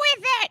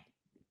with it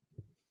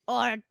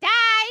or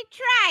die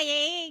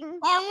trying.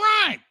 All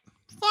right.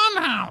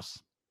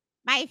 Funhouse.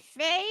 My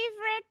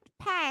favorite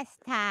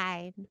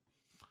pastime.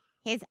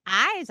 His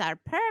eyes are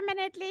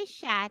permanently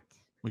shut.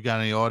 We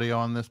got any audio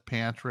on this,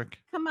 Patrick?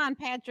 Come on,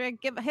 Patrick.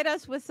 Hit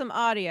us with some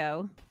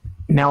audio.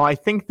 Now, I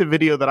think the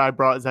video that I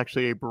brought is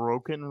actually a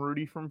broken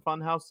Rudy from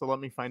Funhouse, so let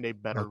me find a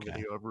better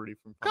video of Rudy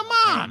from Funhouse. Come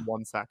Hang on.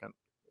 1 second.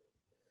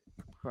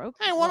 Broken?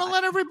 I want to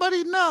let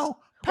everybody know.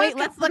 Wait,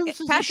 let's look at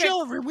a Patrick.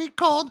 show every week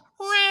called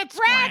Rat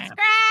Rat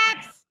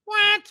Scraps.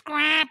 Scraps. Rat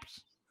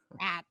Scraps.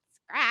 Rat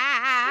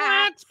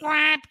Scraps. Rat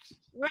Scraps.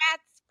 Rat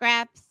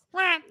Scraps.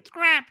 Rat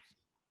Scraps.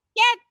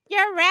 Get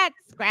your rat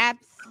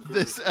scraps.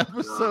 This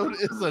episode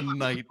is a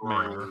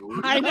nightmare.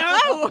 I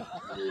know.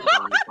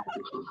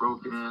 Pockets were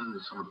broken.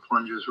 Some of the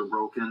plungers were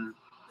broken.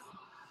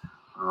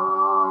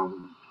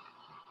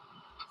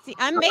 See,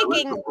 I'm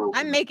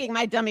making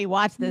my dummy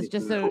watch this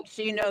just so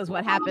she knows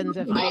what happens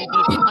if I need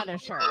to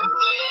punish her.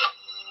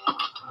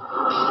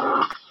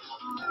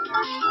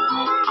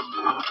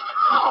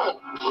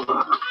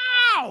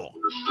 Ow!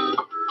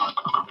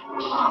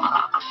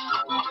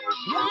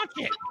 Watch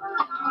it.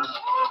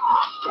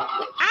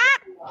 Ah!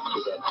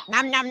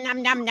 Nom nom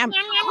nom nom nom.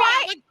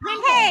 Why?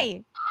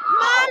 Hey,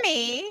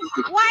 Mommy,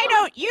 why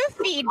don't you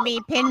feed me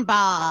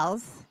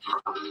pinballs?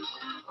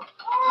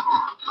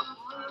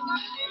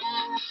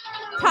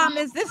 Tom,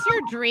 is this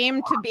your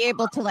dream to be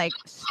able to like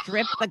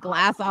strip the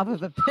glass off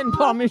of a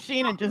pinball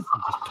machine and just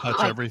touch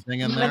like,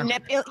 everything in there?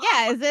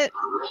 Yeah, is it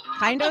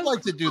kind of? I'd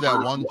like to do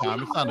that one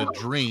time. It's not a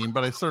dream,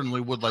 but I certainly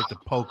would like to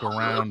poke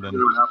around and.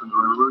 What happens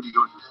when Rudy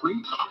goes to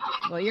sleep?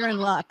 Well, you're in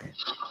luck.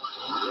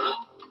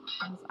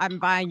 I'm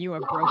buying you a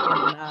broken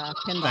pinball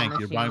Thank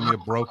machine. you. Buying me a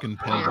broken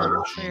pinball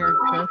machine. For your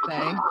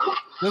birthday.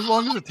 As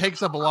long as it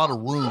takes up a lot of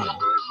room.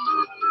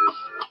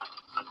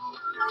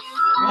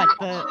 What,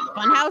 the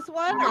Funhouse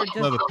one, or just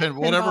No,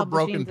 whatever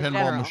broken machines in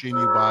pinball general? machine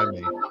you buy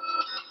me.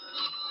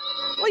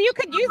 Well, you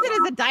could use it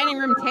as a dining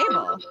room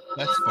table.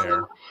 That's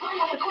fair.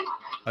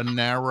 A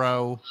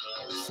narrow,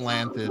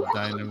 slanted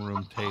dining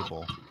room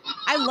table.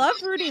 I love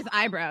Rudy's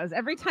eyebrows.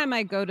 Every time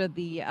I go to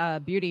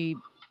the beauty,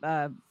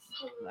 I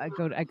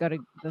go to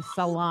the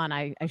salon.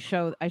 I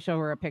show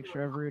her a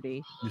picture of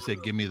Rudy. You say,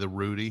 "Give me the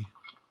Rudy."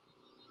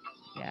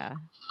 Yeah.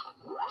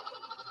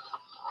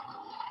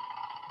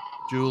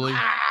 Julie.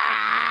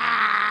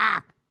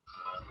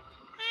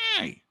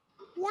 Hey,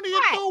 what are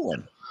you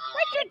doing?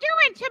 What you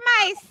doing to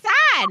my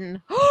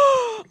son?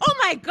 Oh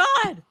my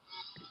God!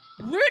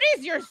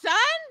 Rudy's your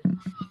son?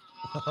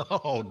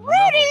 Oh no!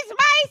 Rudy's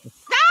my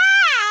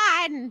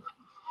son!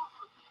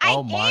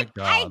 Oh my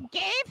God! I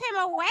gave him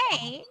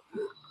away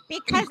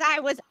because I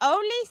was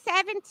only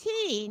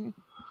 17.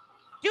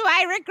 Do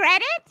I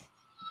regret it?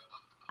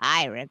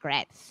 I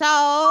regret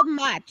so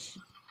much.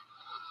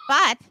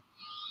 But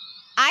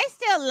I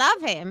still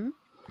love him.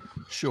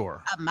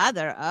 Sure. A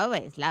mother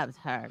always loves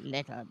her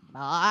little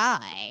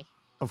boy.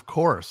 Of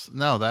course.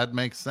 No, that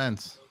makes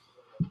sense.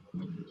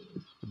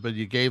 But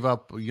you gave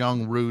up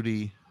young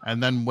Rudy,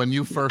 and then when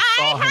you first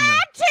saw him,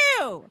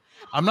 to.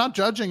 I'm not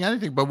judging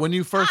anything, but when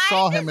you first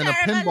saw him in a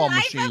pinball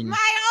machine, of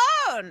my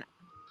own.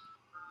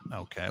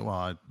 Okay,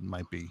 well, it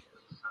might be.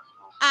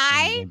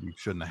 Maybe you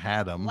shouldn't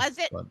have had him. Was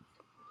it? But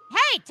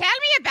Hey, tell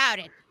me about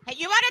it. Hey,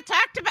 you want to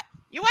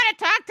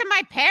talk to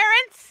my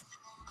parents?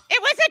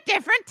 It was a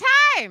different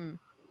time.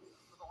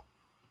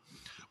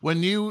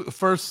 when you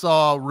first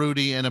saw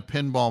Rudy in a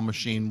pinball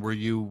machine,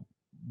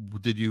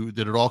 did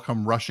it all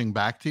come rushing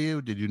back to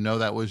you? Did you know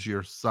that was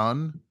your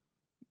son?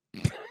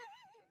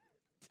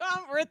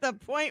 Tom, we're at the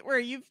point where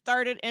you've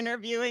started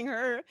interviewing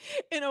her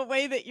in a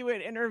way that you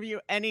would interview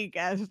any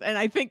guest. And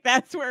I think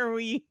that's where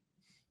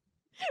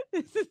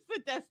this is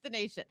the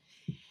destination.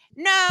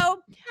 No,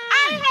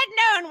 I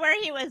had known where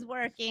he was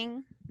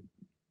working.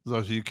 So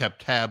you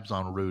kept tabs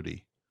on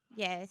Rudy.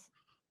 Yes.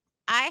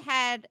 I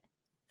had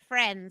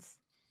friends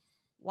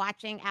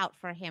watching out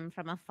for him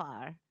from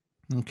afar.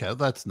 Okay,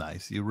 that's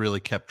nice. You really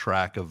kept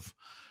track of.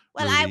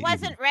 Well, Rudy I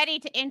wasn't ready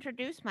to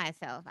introduce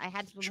myself. I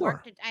had some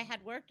Sure. I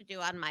had work to do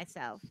on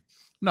myself.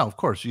 No, of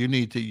course you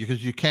need to,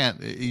 because you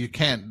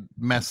can't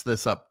mess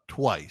this up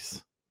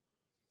twice.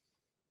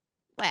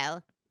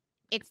 Well,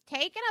 it's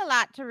taken a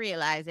lot to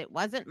realize it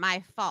wasn't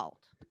my fault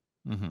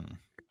Mm-hmm.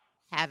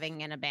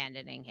 having and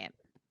abandoning him.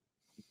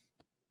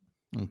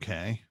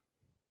 Okay.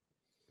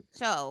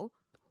 So,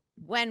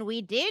 when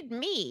we did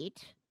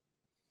meet,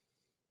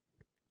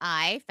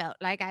 I felt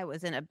like I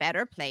was in a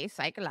better place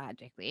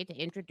psychologically to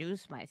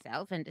introduce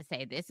myself and to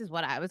say, this is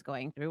what I was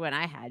going through when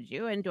I had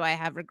you. And do I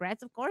have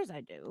regrets? Of course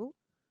I do.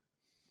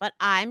 But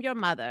I'm your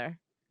mother.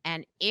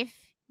 And if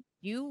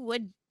you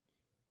would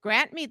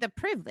grant me the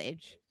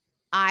privilege,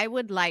 I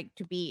would like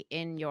to be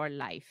in your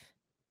life.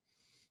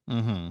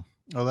 Mm-hmm.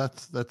 Oh,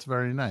 that's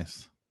very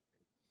nice.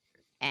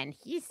 And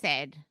he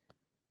said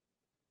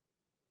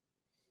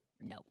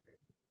no.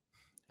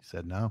 He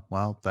said no.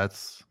 Well,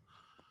 that's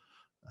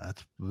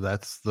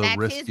the That's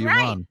risk his you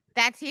right. run.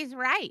 That's his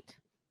right.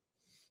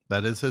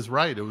 That is his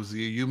right. It was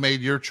you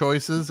made your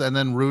choices, and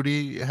then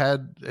Rudy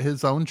had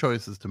his own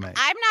choices to make.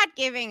 I'm not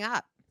giving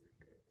up.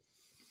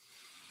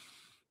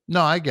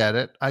 No, I get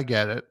it. I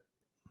get it.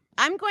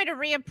 I'm going to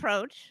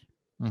reapproach.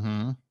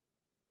 Mm-hmm.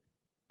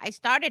 I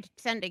started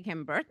sending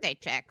him birthday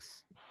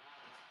checks.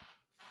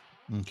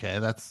 Okay,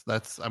 that's.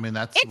 I mean,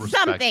 that's. It's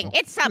something. respectful.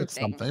 It's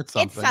something. It's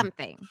something. It's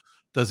something.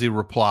 Does he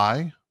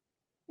reply?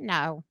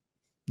 No.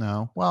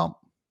 No. Well.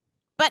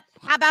 But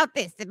how about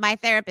this? My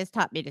therapist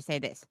taught me to say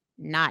this.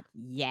 Not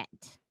yet.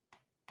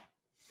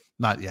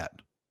 Not yet.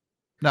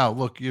 No,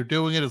 look, you're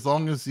doing it as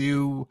long as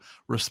you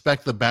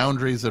respect the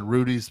boundaries that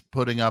Rudy's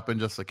putting up and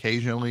just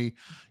occasionally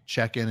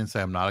check in and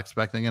say, I'm not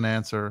expecting an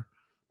answer,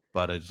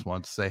 but I just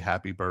want to say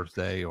happy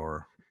birthday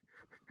or.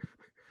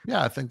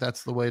 Yeah, I think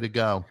that's the way to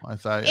go.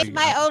 It's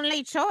my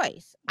only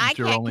choice. I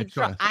your can't only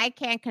control. choice. I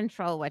can't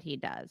control what he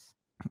does.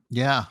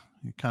 Yeah,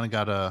 you kind of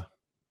got a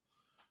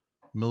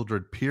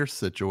Mildred Pierce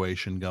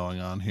situation going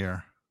on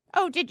here.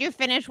 Oh, did you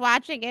finish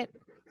watching it?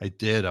 I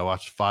did. I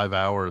watched 5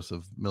 hours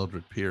of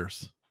Mildred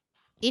Pierce.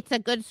 It's a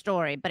good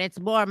story, but it's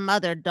more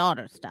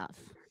mother-daughter stuff.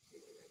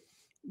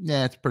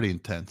 Yeah, it's pretty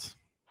intense.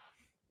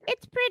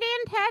 It's pretty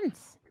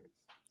intense.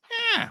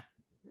 Yeah.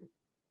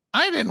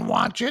 I didn't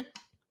watch it.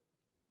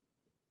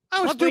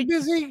 I was too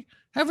busy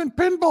having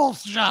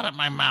pinballs shot at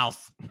my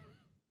mouth.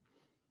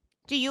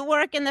 Do you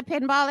work in the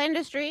pinball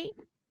industry?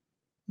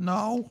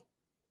 No.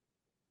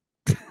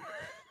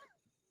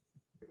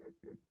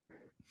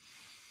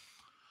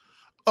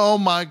 Oh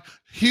my,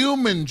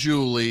 human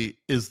Julie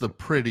is the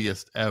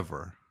prettiest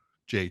ever.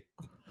 Jake.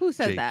 Who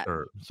said Jake that?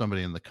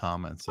 Somebody in the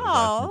comments says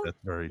I think Oh. that's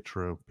very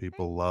true.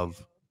 People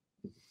love.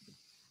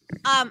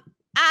 I'll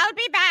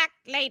be back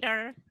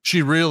later.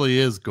 She really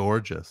is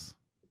gorgeous.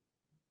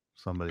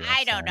 Somebody else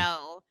I don't saying.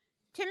 know.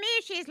 To me,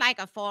 she's like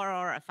a 4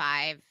 or a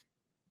 5.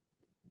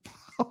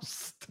 Oh,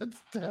 that's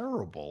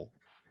terrible.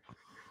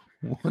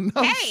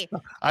 No, Hey,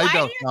 I why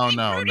don't. do you No, think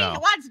no, Rudy no.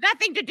 wants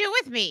nothing to do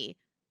with me?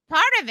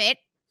 Part of it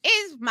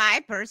is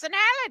my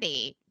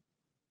personality.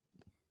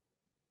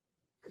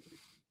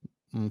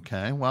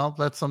 Okay, well,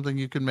 that's something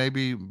you could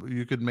maybe. I am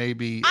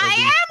working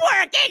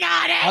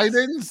on it. I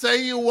didn't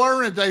say you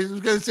weren't. I was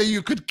going to say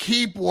you could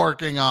keep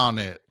working on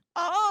it.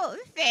 Oh,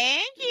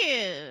 thank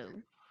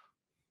you.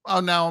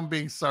 Oh, now I'm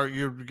being sorry.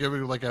 You're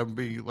giving like I'm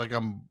being like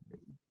I'm.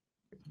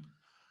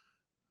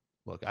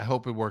 Look, I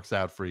hope it works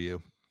out for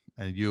you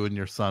and you and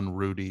your son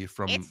Rudy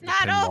from. It's the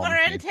not pinball over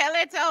machine. until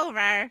it's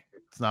over.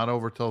 It's not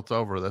over till it's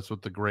over. That's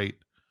what the great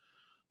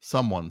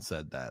someone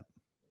said that.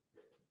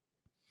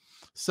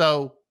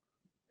 So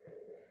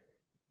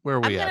where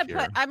are we at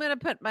here? I'm gonna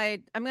put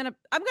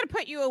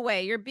you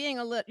away. You're being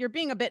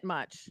a bit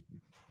much.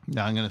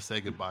 Now I'm going to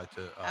say goodbye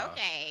to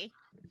Okay.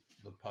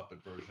 the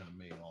puppet version of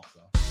me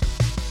also.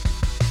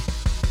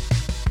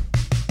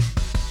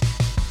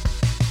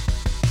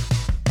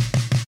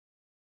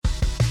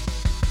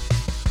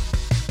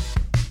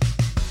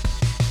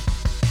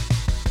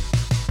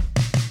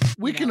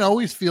 We can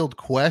always field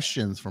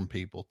questions from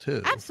people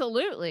too.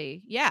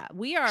 Absolutely. Yeah.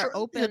 We are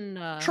open.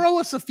 Throw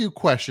us a few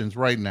questions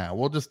right now.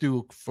 We'll just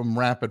do some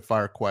rapid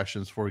fire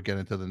questions before we get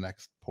into the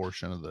next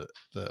portion of the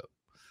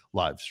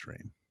live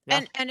stream.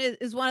 And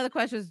is one of the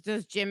questions,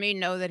 does Jimmy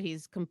know that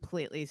he's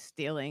completely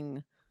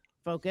stealing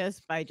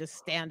focus by just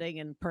standing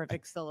in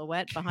perfect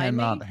silhouette behind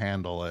me? Cannot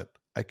handle it.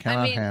 I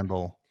cannot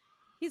handle.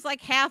 He's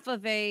like half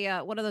of a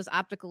one of those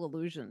optical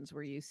illusions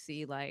where you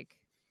see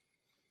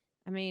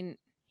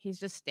he's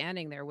just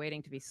standing there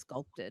waiting to be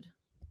sculpted.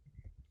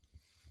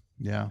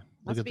 Yeah.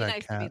 Look Must at be that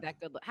nice cat. to be that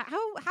good.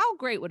 How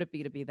great would it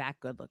be to be that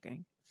good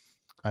looking?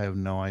 I have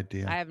no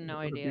idea. I have no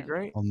idea.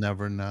 Great. I'll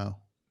never know.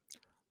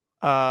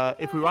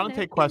 If we want to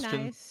take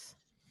questions.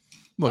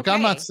 Look,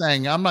 I'm not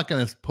saying I'm not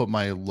going to put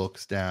my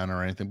looks down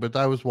or anything, but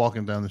I was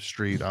walking down the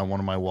street on one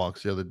of my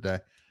walks the other day,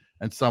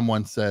 and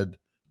someone said,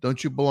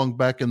 "Don't you belong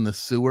back in the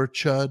sewer,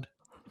 Chud?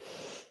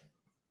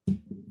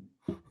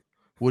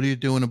 What are you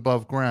doing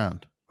above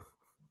ground?"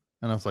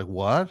 And I was like,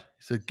 "What?"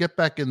 He said, "Get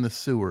back in the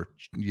sewer,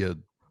 you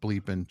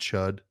bleeping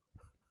Chud."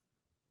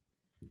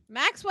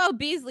 Maxwell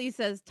Beasley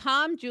says,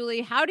 Tom,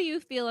 Julie, how do you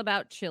feel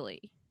about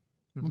chili?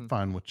 I'm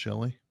fine with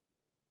chili.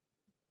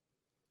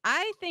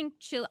 I think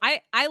chili.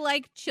 I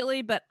like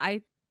chili, but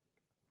I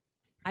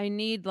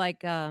need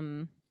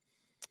some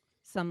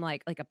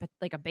like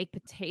a baked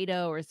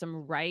potato or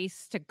some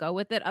rice to go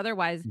with it.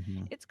 Otherwise,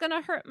 it's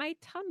gonna hurt my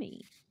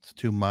tummy. It's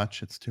too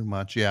much. It's too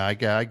much. Yeah, I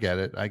get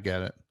it. I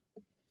get it.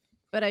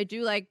 But I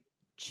do like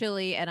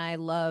chili, and I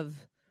love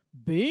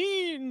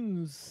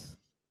beans.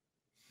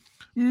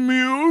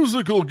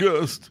 Musical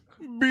guest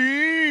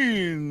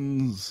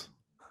Beans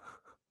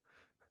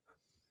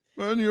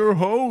and your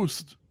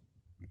host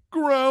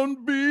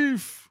Ground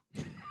Beef.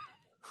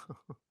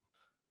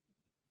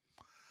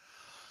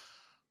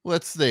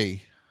 Let's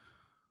see.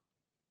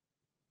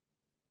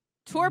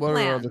 Tour what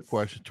plans. are other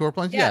questions? Tour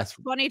plans? Yes, Yes.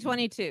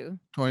 2022.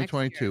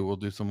 2022. We'll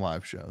do some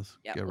live shows.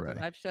 Yeah, Get we'll do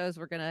ready. live shows.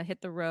 We're gonna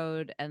hit the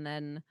road, and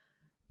then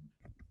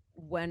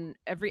when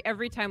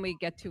every time we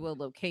get to a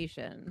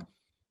location,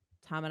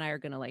 Tom and I are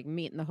gonna like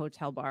meet in the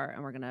hotel bar,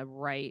 and we're gonna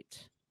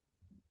write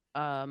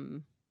a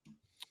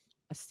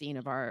scene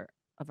of our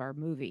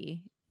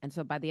movie. And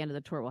so by the end of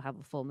the tour, we'll have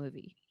a full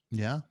movie.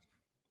 Yeah.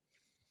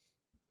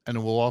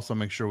 And we'll also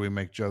make sure we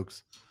make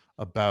jokes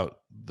about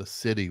the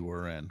city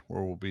we're in,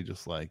 where we'll be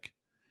just like,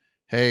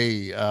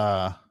 hey,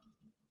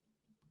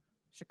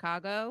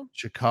 Chicago,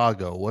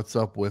 what's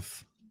up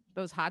with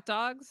those hot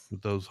dogs?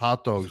 With those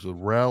hot dogs with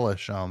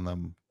relish on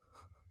them.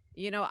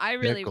 What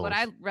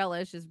I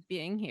relish is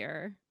being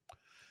here.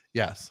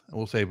 Yes. And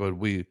we'll say, but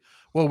we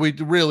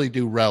really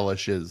do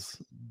relish is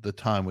the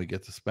time we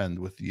get to spend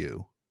with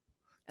you.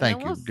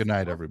 Thank you. Good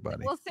night,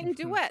 everybody. We'll sing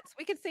duets.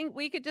 We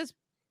could just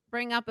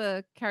bring up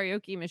a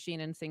karaoke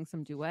machine and sing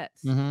some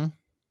duets. Mm-hmm.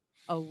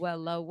 Oh,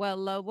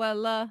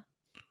 wella.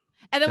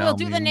 And then we'll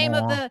do the name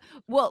of the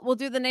we'll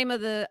do the name of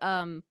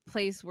the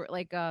place where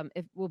like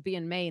if we'll be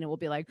in Maine and we'll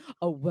be like,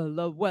 oh,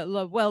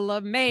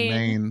 wella,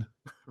 Maine.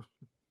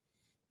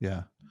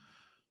 Yeah.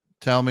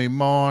 Tell me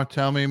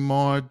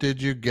more.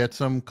 Did you get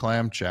some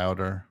clam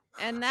chowder?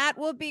 And that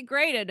will be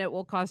great, and it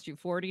will cost you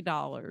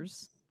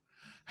 $40.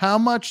 How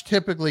much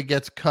typically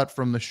gets cut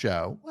from the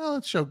show? Well,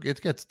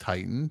 it gets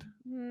tightened.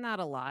 Not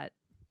a lot.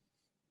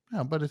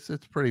 No, but it's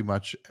pretty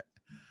much,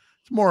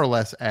 it's more or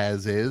less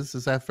as is.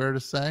 Is that fair to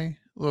say?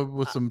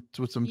 With some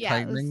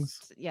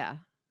tightenings. Yeah.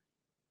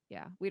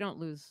 We don't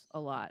lose a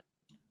lot.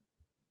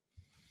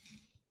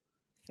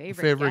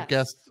 Favorite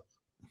guest.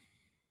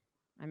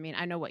 I mean,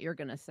 I know what you're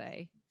gonna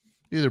say.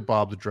 Either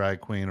Bob the Drag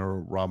Queen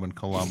or Robin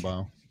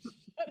Colombo.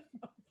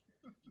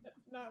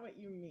 That's not what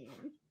you mean.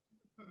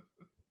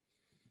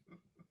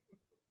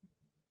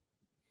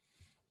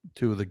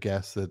 Two of the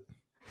guests that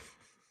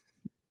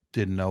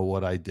didn't know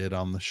what I did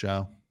on the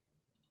show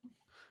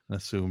and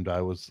assumed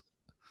I was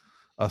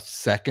a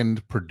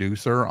second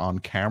producer on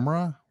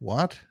camera.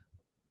 What?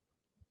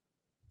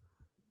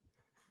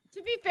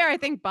 To be fair, I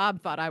think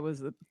Bob thought I was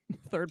the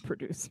third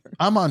producer.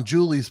 I'm on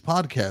Julie's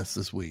podcast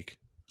this week.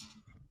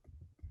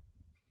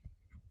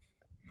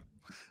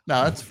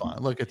 No, that's fine.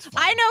 Look, it's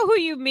fine. I know who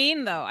you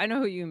mean, though. I know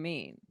who you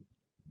mean.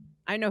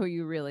 I know who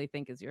you really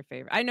think is your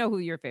favorite. I know who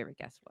your favorite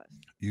guest was.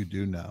 You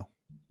do know.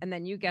 And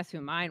then you guess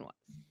who mine was.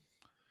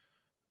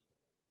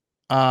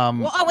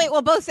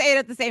 We'll both say it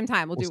at the same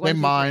time. We'll do say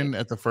mine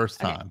at the first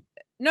time.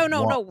 Okay.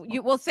 No.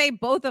 We'll say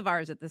both of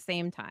ours at the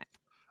same time.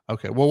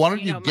 Okay. Well, why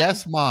don't you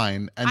guess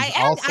mine? And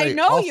I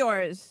know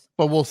yours.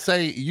 But we'll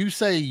say you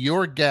say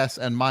your guess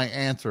and my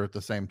answer at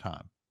the same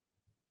time.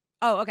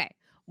 Oh, okay.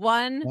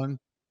 One,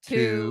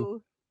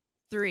 two,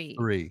 three.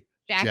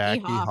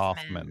 Jackie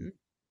Hoffman.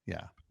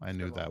 Yeah, I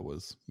knew that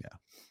was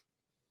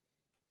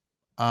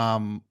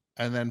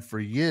and then for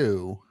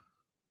you,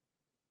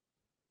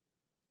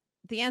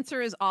 the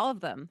answer is all of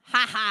them.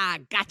 Ha ha,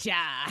 gotcha.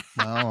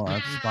 No,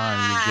 that's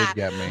fine. You did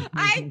get me.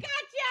 I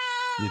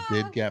gotcha. You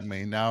did get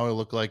me. Now it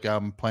look like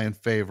I'm playing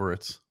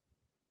favorites.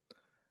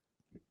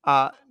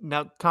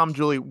 Now, Tom,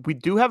 Julie, we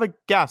do have a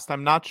guest.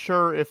 I'm not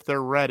sure if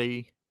they're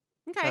ready.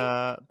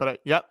 Okay.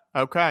 Yep.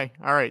 Okay.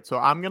 All right. So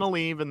I'm gonna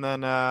leave, and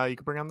then you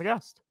can bring on the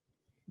guest.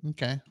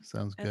 Okay.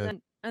 Sounds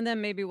good. And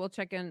then maybe we'll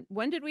check in.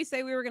 When did we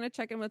say we were going to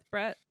check in with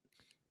Brett?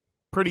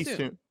 Pretty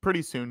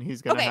soon.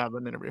 He's gonna have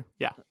an interview.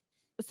 Yeah.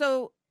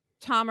 So,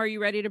 Tom, are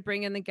you ready to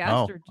bring in the guest?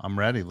 Oh, I'm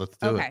ready. Let's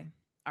do it. Okay.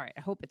 All right.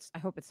 I hope it's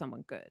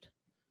someone good.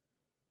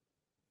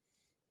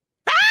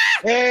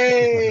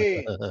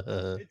 Hey,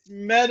 it's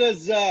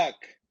MetaZuck.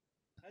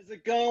 How's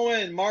it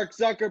going? Mark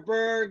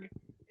Zuckerberg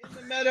in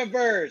the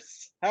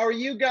metaverse. How are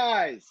you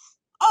guys?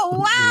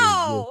 Oh,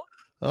 wow.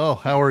 Oh,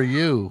 how are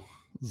you,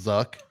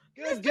 Zuck?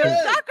 Good,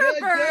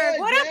 Zuckerberg.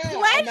 What a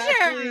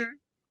pleasure.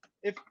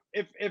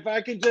 If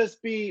I can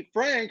just be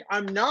frank,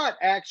 I'm not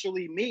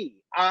actually me.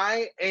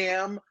 I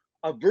am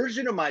a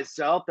version of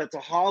myself that's a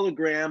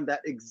hologram that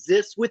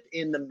exists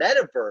within the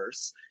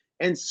metaverse.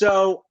 And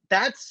so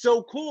that's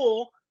so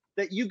cool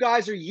that you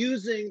guys are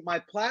using my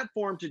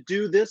platform to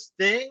do this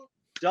thing.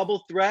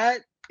 Double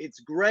Threat. It's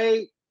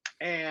great.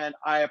 And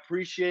I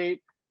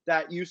appreciate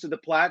that use of the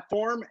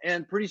platform.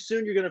 And pretty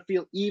soon you're going to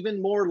feel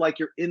even more like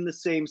you're in the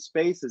same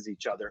space as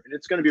each other. And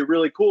it's going to be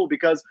really cool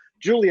because,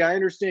 Julie, I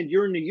understand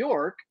you're in New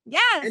York.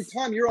 Yes. And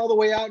Tom, you're all the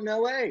way out in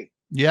LA.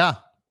 Yeah.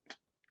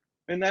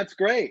 And that's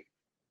great.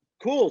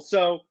 Cool.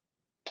 So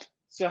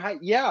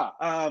yeah.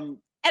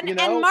 And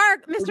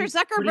Mark, Mr.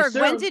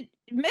 Zuckerberg,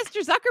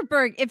 Mr.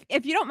 Zuckerberg,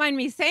 if you don't mind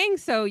me saying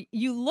so,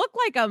 you look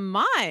like a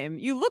mime.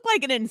 You look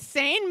like an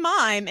insane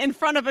mime in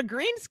front of a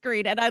green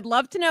screen. And I'd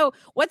love to know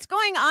what's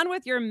going on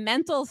with your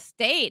mental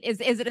state. Is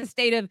it a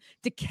state of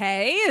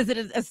decay? Is it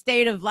a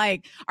state of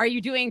like, are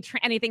you doing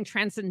anything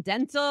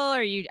transcendental?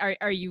 Are you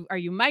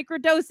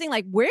microdosing?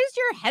 Like, where's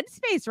your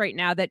headspace right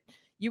now that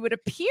you would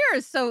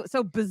appear so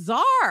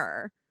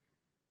bizarre?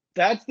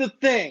 That's the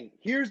thing.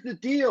 Here's the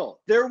deal.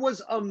 There was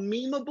a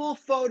memeable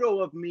photo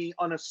of me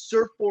on a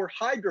surfboard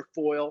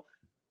hydrofoil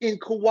in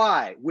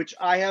Kauai, which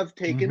I have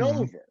taken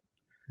over.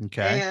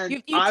 Okay.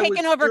 And You've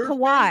taken over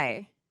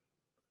Kauai.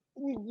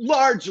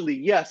 Largely,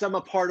 yes. I'm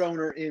a part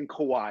owner in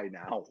Kauai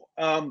now.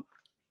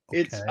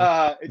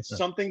 It's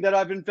something that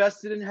I've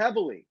invested in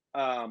heavily.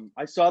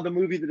 I saw the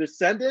movie The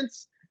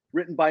Descendants,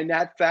 written by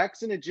Nat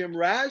Faxon and Jim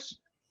Rash,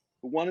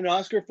 who won an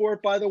Oscar for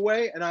it, by the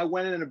way, and I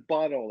went in and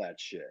bought all that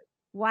shit.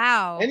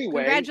 Wow.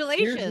 Anyway,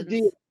 Congratulations. here's the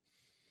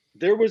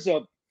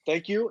deal.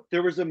 Thank you.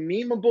 There was a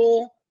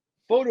memeable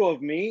photo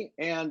of me,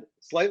 and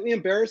slightly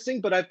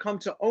embarrassing, but I've come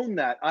to own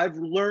that. I've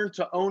learned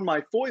to own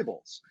my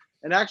foibles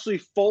and actually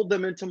fold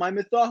them into my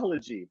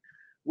mythology,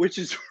 which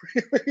is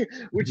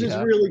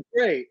really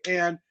great.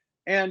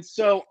 And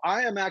so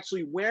I am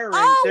actually wearing.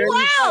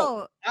 Oh,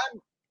 wow.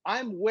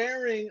 I'm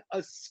wearing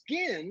a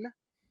skin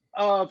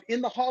of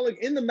I'm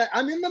in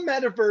the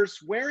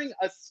metaverse wearing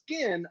a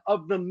skin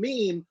of the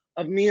meme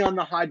of me on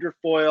the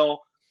hydrofoil,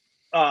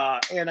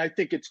 and I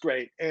think it's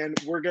great. And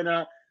we're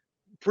gonna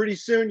pretty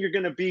soon. You're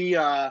gonna be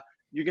going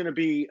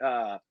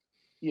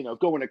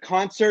to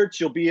concerts.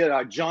 You'll be at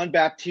a John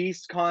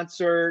Baptiste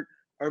concert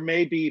or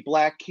maybe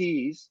Black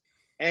Keys,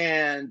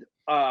 and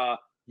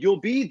you'll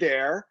be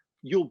there.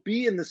 You'll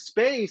be in the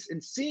space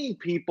and seeing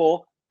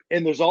people.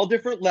 And there's all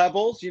different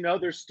levels,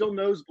 there's still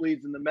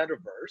nosebleeds in the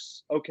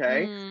metaverse.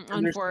 Okay.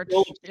 And there's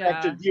still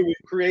obstructed view. We've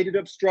created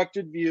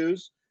obstructed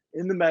views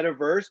in the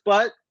metaverse,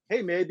 but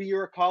hey, maybe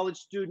you're a college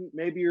student,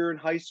 maybe you're in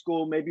high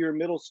school, maybe you're in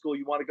middle school.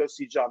 You want to go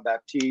see John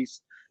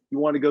Baptiste. You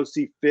want to go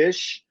see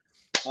Fish.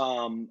 You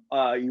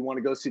want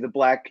to go see the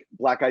Black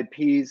Eyed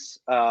Peas,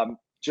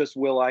 Just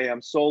Will I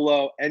Am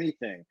Solo,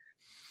 anything.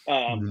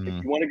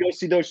 If you want to go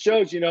see those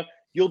shows,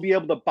 you'll be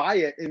able to buy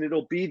it and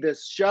it'll be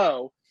this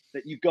show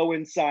that you go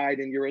inside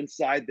and you're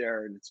inside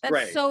there and it's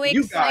great. That's so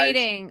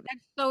exciting. That's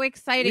so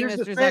exciting,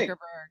 Mr. Zuckerberg.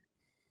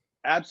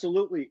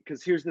 Absolutely.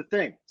 Because here's the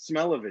thing,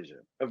 smell-o-vision.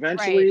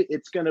 Eventually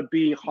it's going to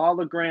be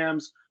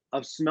holograms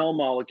of smell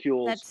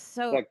molecules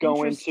that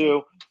go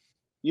into,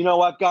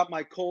 I've got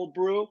my cold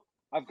brew.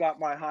 I've got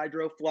my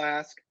hydro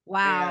flask.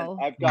 Wow.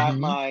 And I've got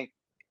my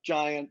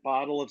giant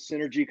bottle of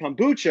Synergy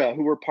kombucha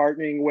who we're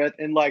partnering with.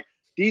 And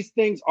these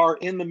things are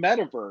in the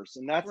metaverse.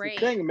 And that's the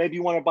thing. Maybe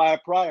you want to buy a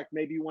product.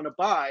 Maybe you want to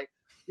buy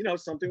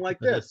something like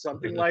this,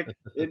 something like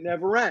It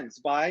Never Ends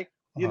by,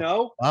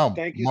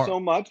 thank you so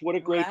much. What a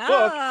great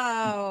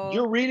book.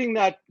 You're reading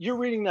that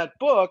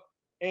book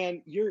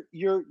and you're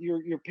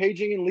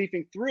paging and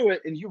leafing through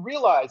it and you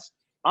realize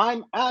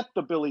I'm at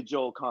the Billy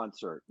Joel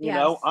concert.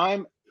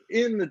 I'm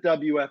in the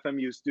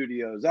WFMU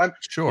studios.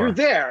 You're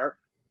there,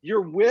 you're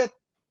with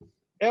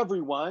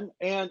everyone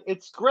and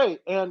it's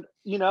great. And,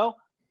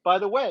 by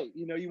the way,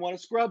 you want a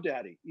scrub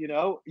daddy,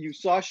 you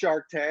saw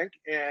Shark Tank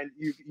and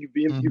you've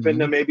been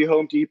to maybe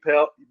Home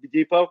Depot.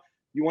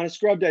 You want a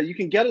scrub daddy. You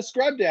can get a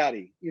scrub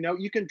daddy,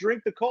 you can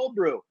drink the cold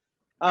brew.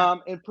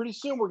 And pretty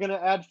soon we're going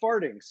to add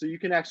farting so you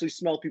can actually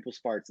smell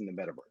people's farts in the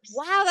metaverse.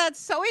 Wow, that's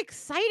so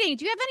exciting.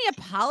 Do you have any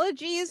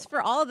apologies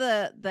for all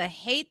the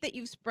hate that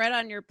you've spread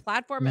on your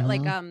platform?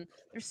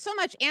 There's so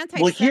much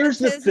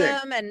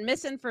anti-Semitism and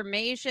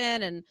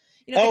misinformation and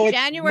the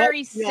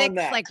January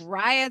 6th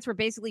riots were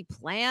basically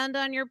planned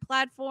on your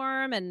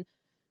platform and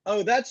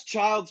that's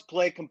child's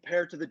play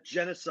compared to the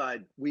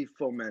genocide we've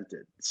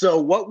fomented. So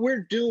what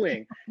we're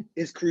doing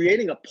is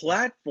creating a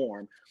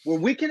platform where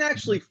we can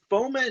actually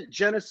foment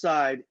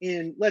genocide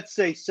in, let's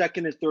say,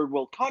 second and third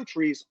world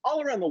countries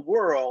all around the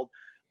world.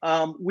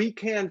 We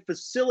can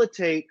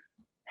facilitate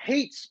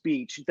hate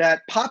speech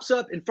that pops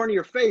up in front of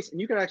your face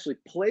and you can actually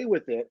play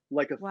with it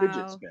like a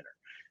fidget spinner.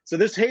 So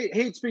this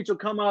hate speech will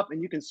come up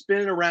and you can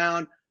spin it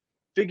around,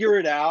 figure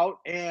it out,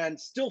 and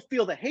still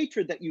feel the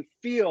hatred that you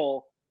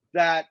feel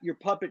that your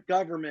puppet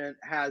government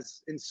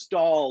has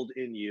installed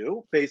in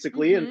you,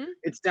 basically. And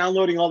it's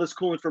downloading all this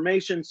cool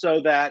information so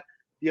that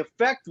the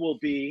effect will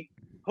be,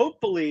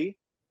 hopefully,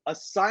 a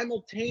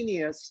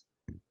simultaneous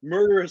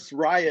murderous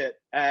riot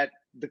at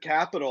the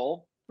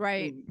Capitol,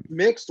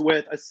 mixed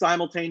with a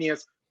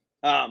simultaneous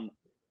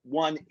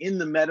one in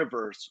the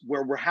metaverse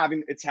where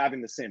it's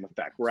having the same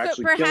effect. We're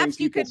actually killing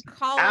people's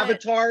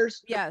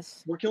avatars.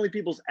 Yes. We're killing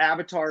people's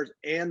avatars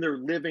and they're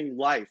living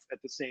life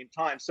at the same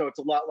time. So it's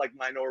a lot like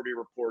Minority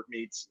Report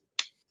meets,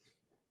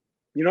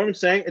 you know what I'm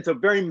saying? It's a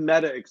very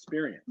meta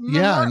experience.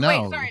 Yeah, no.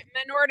 Wait, sorry.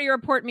 Minority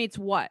Report meets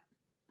what?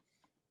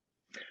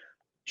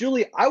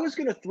 Julie, I was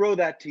going to throw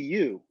that to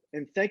you.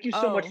 And thank you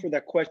so much for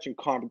that question,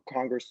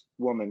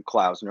 Congresswoman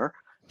Klausner.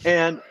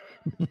 And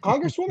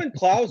Congresswoman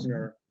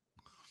Klausner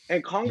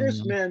and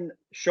Congressman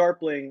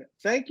Sharpling,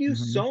 thank you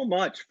so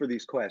much for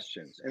these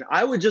questions. And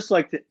I would just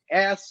like to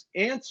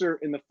answer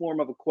in the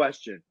form of a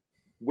question.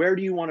 Where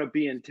do you want to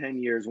be in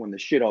 10 years when the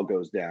shit all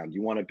goes down? Do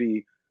you want to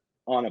be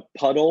on a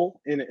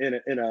puddle in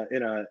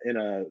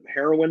a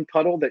heroin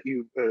puddle that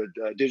you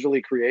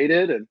digitally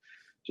created and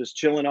just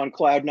chilling on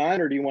cloud nine,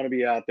 or do you want to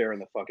be out there in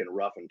the fucking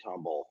rough and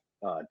tumble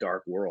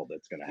dark world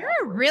that's going to happen?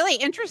 You're a really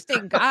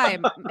interesting guy.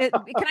 Can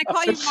I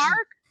call you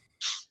Mark?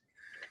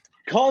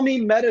 Call me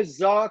Meta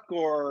Zuck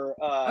or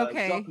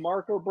Zuck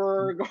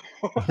Markelberg.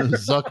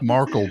 Zuck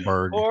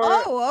Markelberg.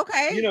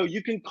 Or,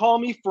 you can call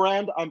me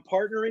friend. I'm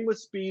partnering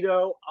with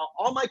Speedo.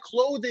 All my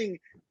clothing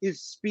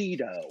is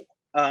Speedo.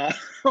 I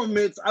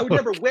would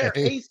never wear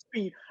a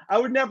speed. I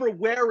would never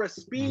wear a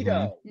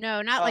Speedo.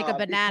 No, not like a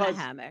banana because-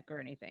 hammock or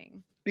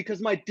anything.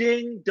 Because my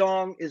ding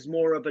dong is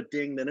more of a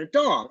ding than a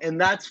dong, and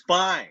that's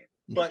fine.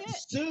 But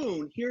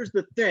soon, here's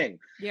the thing.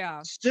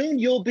 Yeah. Soon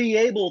you'll be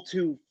able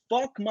to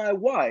fuck my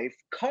wife,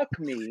 cuck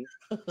me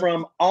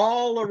from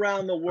all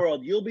around the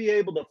world. You'll be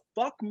able to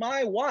fuck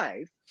my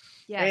wife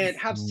and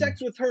have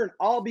sex with her, and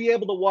I'll be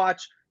able to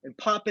watch and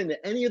pop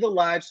into any of the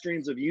live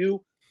streams of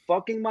you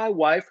fucking my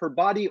wife, her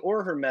body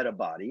or her meta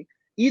body.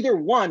 Either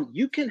one,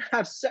 you can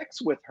have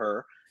sex with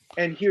her.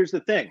 And here's the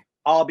thing.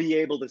 I'll be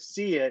able to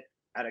see it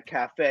at a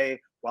cafe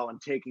while I'm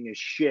taking a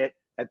shit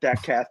at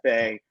that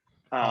cafe,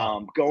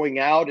 going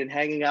out and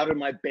hanging out in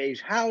my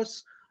beige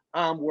house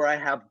where I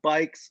have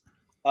bikes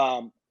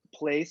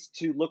placed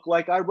to look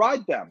like I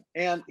ride them.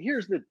 And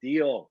here's the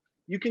deal.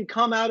 You can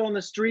come out on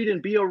the street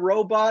and be a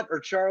robot or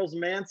Charles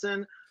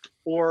Manson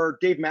or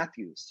Dave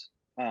Matthews.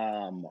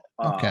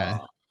 Okay.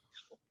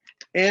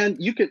 And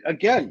you could,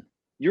 again,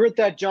 you're at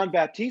that John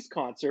Baptiste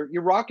concert,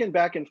 you're rocking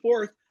back and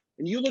forth,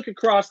 and you look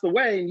across the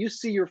way and you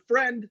see your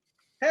friend,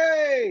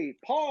 hey,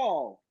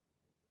 Paul.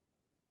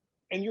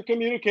 And you're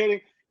communicating.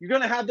 You're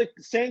going to have the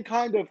same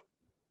kind of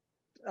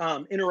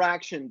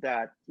interaction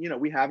that,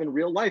 we have in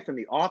real life in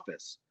the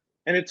office.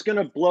 And it's going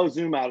to blow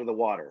Zoom out of the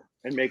water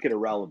and make it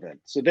irrelevant.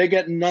 So they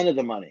get none of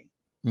the money.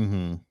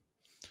 Mm-hmm.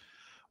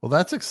 Well,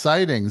 that's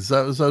exciting.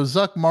 So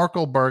Zuck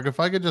Markelberg, if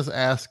I could just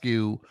ask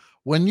you,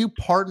 when you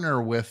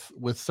partner with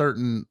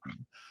certain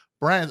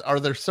brands, are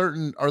there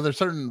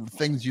certain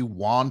things you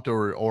want,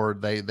 or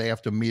they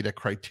have to meet a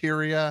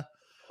criteria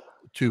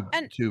to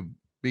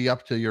be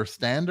up to your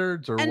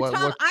standards, or what?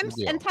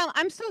 Tom,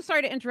 I'm so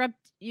sorry to interrupt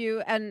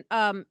you, and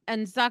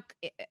Zuck,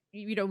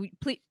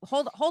 please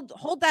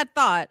hold that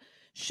thought.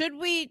 Should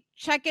we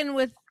check in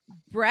with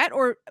Brett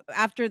or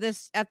after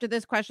this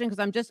question? Because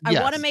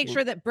I want to make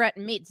sure that Brett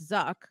meets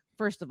Zuck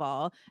first of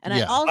all, and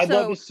I also I'd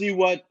love to see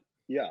what.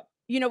 Yeah.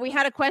 We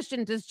had a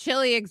question: does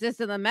Chili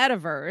exist in the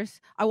metaverse?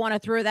 I want to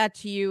throw that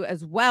to you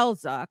as well,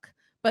 Zuck.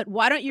 But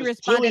why don't you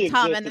respond to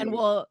Tom, and then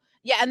we'll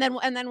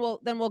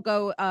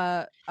go.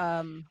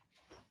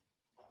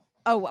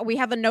 Oh, we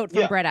have a note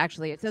from Brett,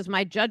 actually. It says,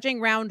 my judging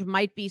round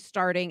might be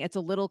starting. It's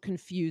a little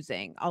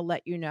confusing. I'll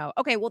let you know.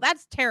 Okay, well,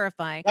 that's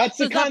terrifying. That's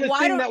the kind of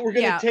thing that we're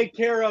going to take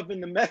care of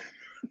in the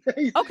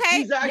metaverse.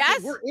 Okay,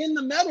 yes. We're in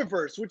the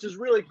metaverse, which is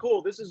really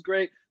cool. This is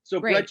great. So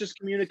Brett just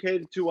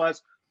communicated to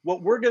us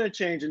what we're going to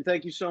change. And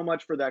thank you so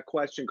much for that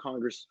question,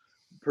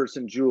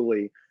 Congressperson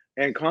Julie.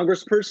 And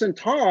Congressperson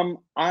Tom,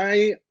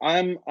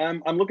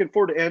 I'm looking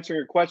forward to answering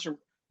your question,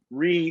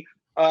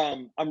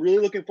 I'm really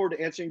looking forward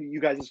to answering you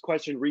guys'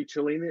 question,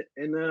 re-chilling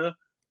in the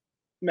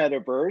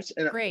metaverse.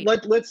 And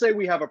let's say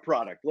we have a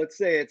product. Let's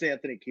say it's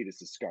Anthony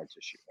Kiedis' scar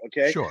tissue.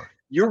 Okay. Sure.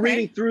 You're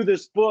reading through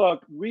this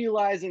book,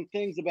 realizing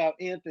things about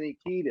Anthony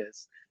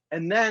Kiedis.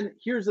 And then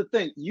here's the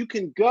thing. You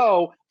can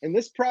go, and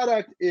this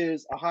product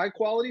is a high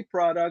quality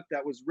product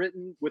that was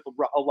written with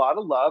a lot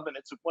of love. And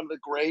it's one of the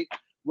great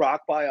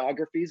rock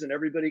biographies, and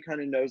everybody kind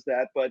of knows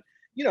that. But,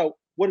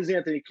 what does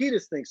Anthony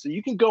Kiedis think? So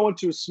you can go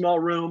into a small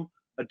room,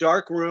 a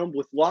dark room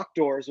with locked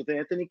doors with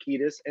Anthony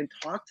Kiedis and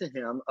talk to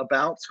him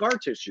about scar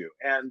tissue.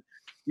 And,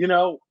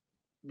 the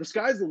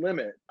sky's the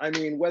limit. I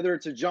mean, whether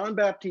it's a John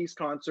Baptiste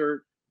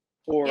concert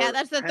or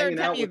that's the third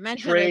time you've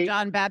mentioned a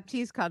John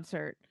Baptiste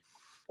concert.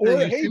 Or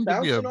are you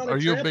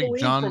a big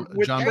John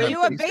Are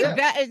you a big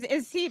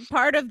is he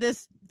part of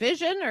this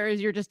vision, or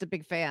is you're just a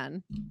big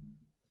fan?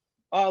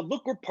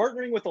 Look, we're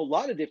partnering with a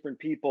lot of different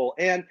people.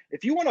 And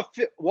if you want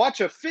to watch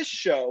a fish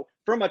show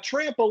from a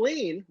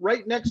trampoline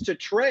right next to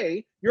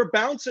Trey, you're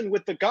bouncing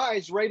with the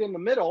guys right in the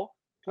middle,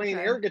 playing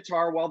air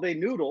guitar while they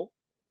noodle.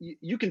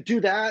 You can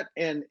do that.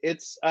 And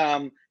it's,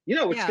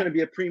 it's going to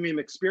be a premium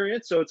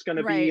experience. So it's going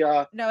to be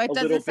no, it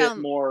doesn't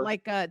sound more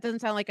like it doesn't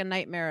sound like a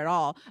nightmare at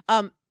all.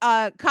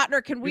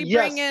 Cotner, can we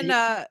bring in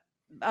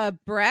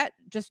Brett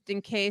just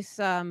in case?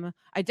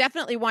 I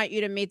definitely want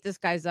you to meet this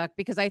guy, Zuck,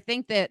 because I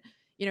think that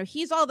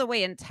he's all the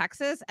way in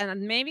Texas,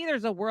 and maybe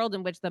there's a world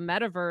in which the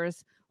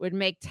metaverse would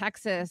make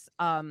Texas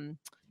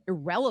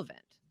irrelevant.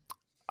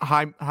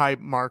 Hi,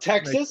 Mark.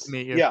 Texas? Nice to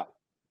meet you. Yeah.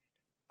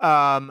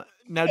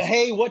 Now,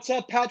 hey, what's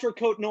up, Patrick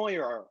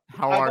Cote-Noyer?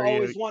 How are you? I've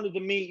always wanted to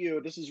meet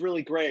you. This is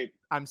really great.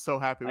 I'm so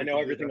happy. I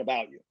know everything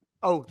about you.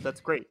 Oh, that's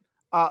great.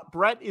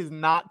 Brett is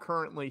not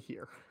currently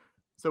here,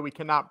 so we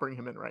cannot bring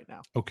him in right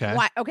now. Okay.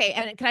 Why? Okay,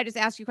 and can I just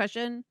ask you a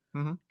question?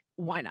 Mm-hmm.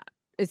 Why not?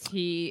 Is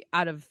he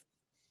out of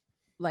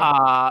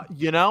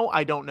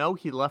I don't know.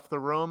 He left the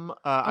room.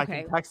 I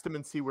can text him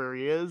and see where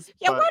he is.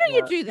 Yeah, why don't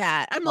you do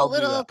that? I'm a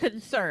little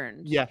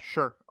concerned. Yeah,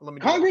 sure. Let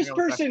me.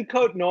 Congressperson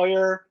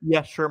Cote-Noyer.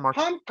 Yes, sure, Mark.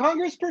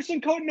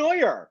 Congressperson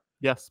Cote-Noyer.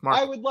 Yes, Mark.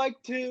 I would like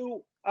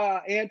to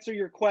answer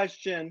your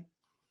question.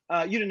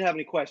 You didn't have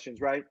any questions,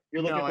 right?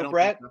 You're looking for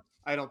Brett?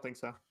 I don't think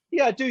so.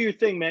 Yeah, do your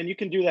thing, man. You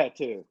can do that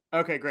too.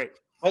 Okay, great.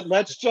 But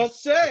let's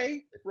just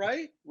say,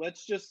 right?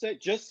 Let's just say,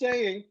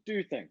 do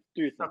your thing.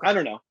 Do your thing. Okay. I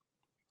don't know.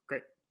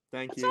 Great.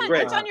 Thank What's you.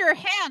 What's on your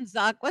hand,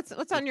 Zuck?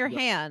 What's on your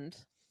hand?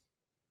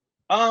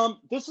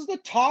 This is the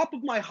top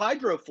of my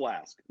hydro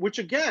flask, which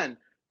again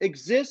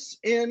exists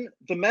in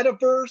the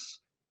metaverse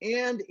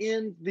and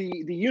in the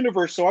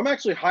universe. So I'm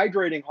actually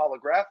hydrating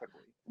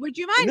holographically. Would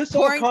you mind just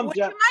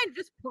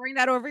pouring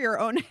that over your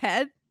own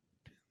head?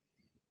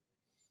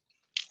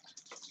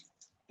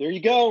 There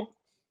you go.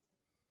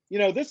 You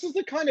know, this is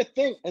the kind of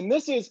thing, and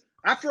this is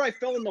after I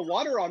fell in the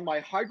water on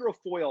my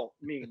hydrofoil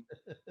meme.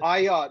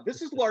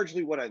 This is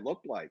largely what I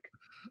look like.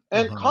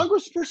 And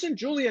Congressperson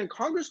Julia and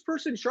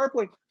Congressperson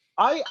Sharpling,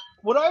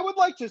 what I would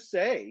like to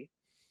say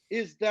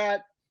is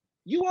that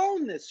you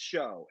own this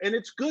show, and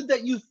it's good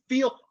that you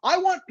feel. I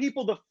want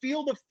people to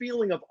feel the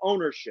feeling of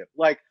ownership,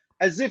 like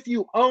as if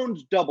you owned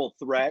Double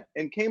Threat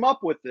and came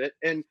up with it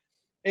and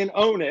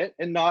own it,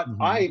 and not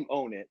I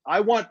own it. I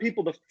want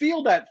people to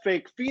feel that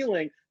fake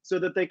feeling so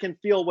that they can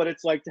feel what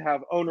it's like to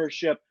have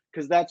ownership,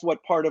 because that's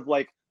what part of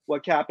like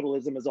what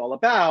capitalism is all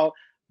about.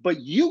 But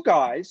you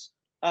guys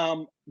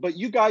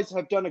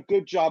have done a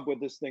good job with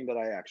this thing that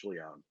I actually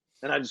own.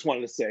 And I just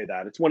wanted to say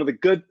that it's one of the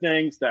good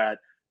things that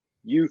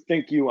you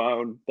think you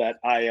own, that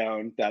I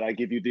own, that I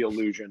give you the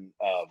illusion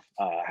of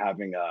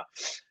having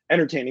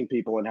entertaining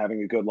people and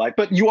having a good life.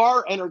 But you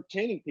are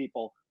entertaining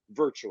people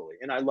virtually,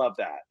 and I love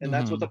that. And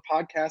that's what the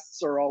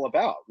podcasts are all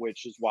about,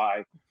 which is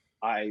why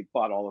I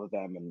bought all of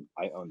them and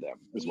I own them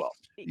as well.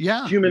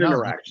 Yeah, human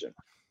interaction,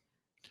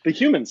 the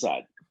human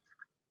side.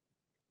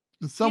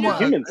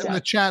 Someone in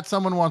the chat,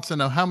 someone wants to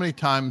know, how many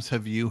times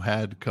have you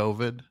had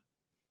COVID?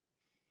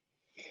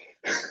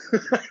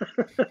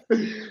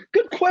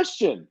 Good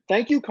question.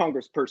 Thank you,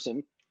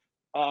 Congressperson.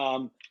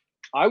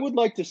 I would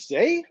like to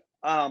say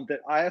that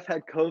I have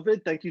had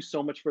COVID. Thank you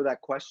so much for that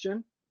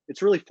question.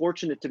 It's really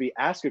fortunate to be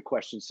asked a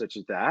question such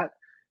as that.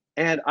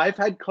 And I've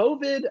had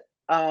COVID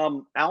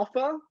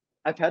Alpha,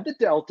 I've had the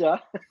Delta,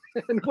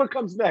 and what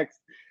comes next?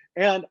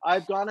 And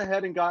I've gone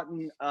ahead and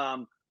gotten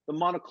the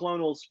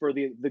monoclonals for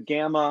the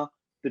Gamma,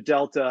 the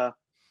Delta,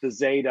 the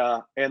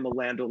Zeta, and the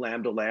Lambda.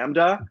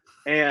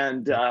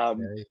 And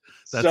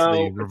that's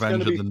the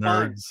Revenge of the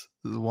Nerds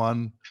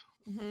one.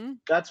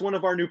 That's one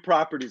of our new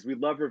properties. We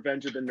love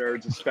Revenge of the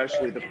Nerds,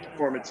 especially the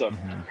performance of.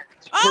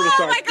 Oh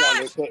my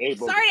gosh! Sorry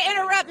to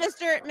interrupt,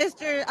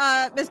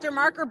 Mr.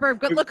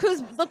 Markerberg, but look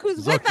who's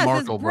with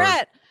us. Is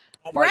Brett.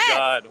 Oh Brett, my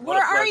God!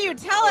 Where are you?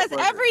 Tell us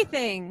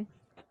everything.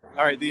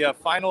 All right, the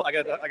final. I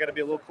got to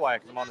be a little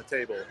quiet because I'm on the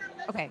table.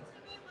 Okay.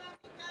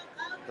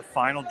 The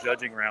final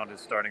judging round is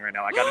starting right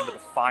now. I got into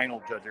the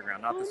final judging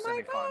round, not the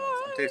semifinals.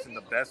 I'm tasting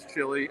the best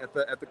chili at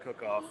the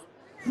Cookoff.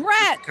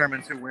 Brett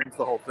Determines who wins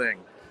the whole thing.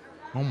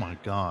 Oh my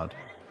God!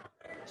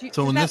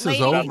 So when this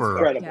is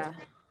over,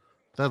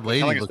 that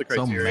lady looks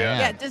so mad.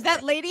 Yeah, does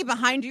that lady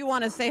behind you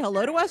want to say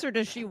hello to us, or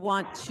does she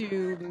want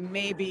to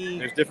maybe?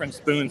 There's different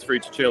spoons for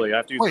each chili. I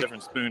have to use a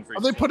different spoon for each.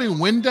 Are they putting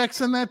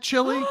Windex in that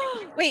chili?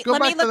 Wait, go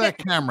back to that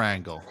camera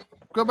angle.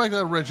 Go back to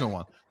the original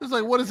one. It's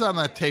like, what is on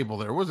that table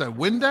there? What is that,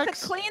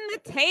 Windex? To clean the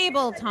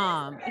table,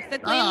 Tom. It's to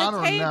clean I the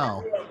don't table.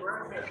 know.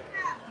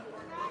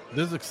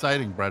 This is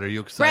exciting, Brett. Are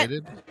you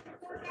excited?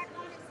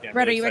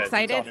 Brett, are you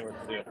excited? Tell me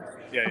what to do.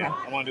 Yeah.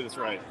 I want to do this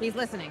right. He's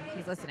listening.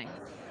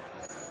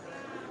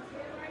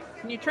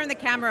 Can you turn the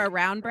camera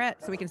around,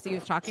 Brett, so we can see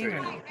who's talking?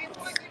 Or no?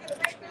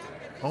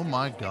 Oh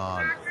my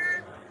God.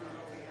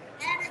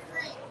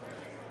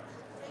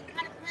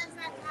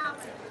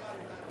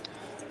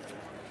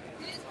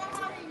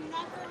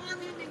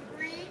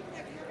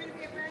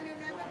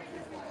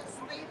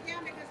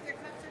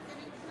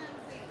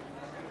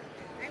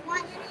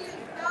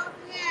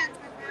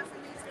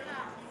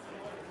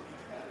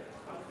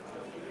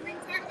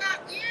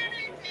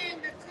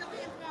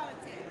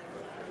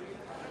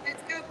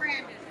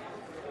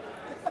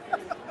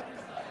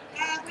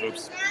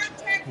 Oops.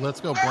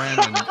 Let's go,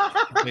 Brandon.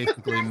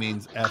 Basically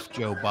means F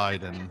Joe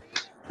Biden.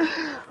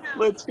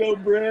 Let's go,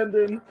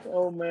 Brandon.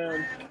 Oh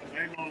man.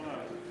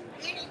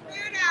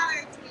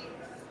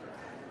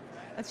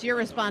 That's your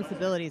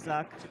responsibility,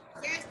 Zuck.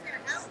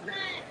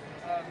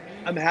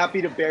 I'm happy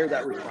to bear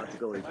that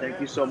responsibility. Thank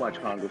you so much,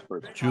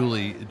 Congressperson.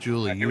 Julie,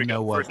 you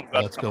know what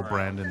 "Let's go,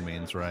 Brandon"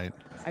 means, right?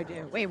 I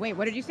do. Wait.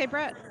 What did you say,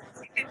 Brett?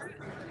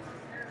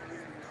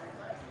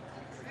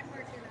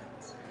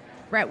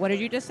 Brett, what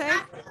did you just say?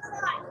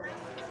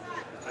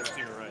 That's to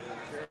your right.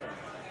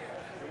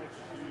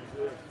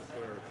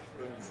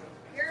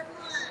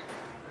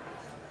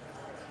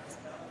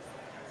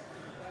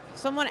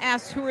 Someone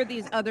asked, who are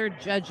these other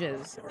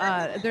judges?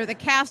 They're the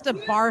cast of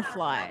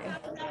Barfly.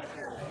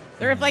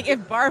 They're like if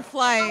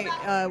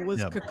Barfly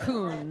was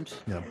cocooned.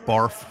 Yeah,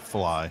 barf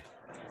fly.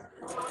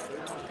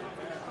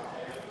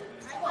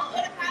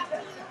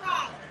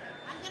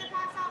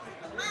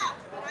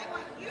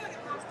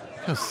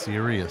 How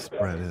serious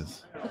Brett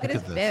is. Look at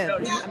his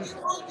bib.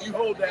 You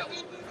hold that.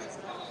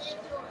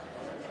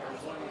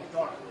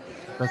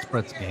 That's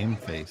Brett's game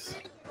face.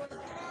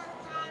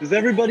 Does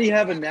everybody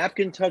have a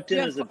napkin tucked in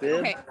as a bib?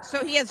 Okay, so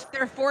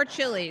there are 4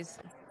 chilies.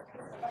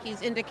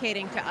 He's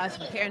indicating to us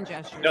with hand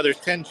gestures. No, there's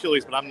 10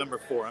 chilies, but I'm number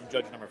 4. I'm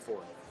judge number 4.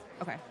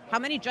 Okay. How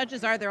many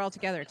judges are there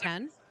altogether?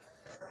 10?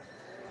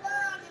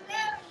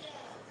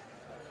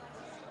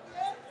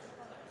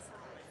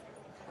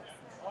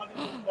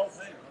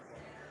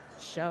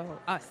 show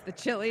us the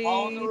chili.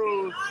 On the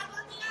road.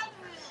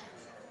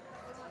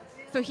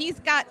 So he's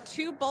got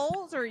 2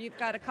 bowls, or you've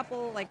got a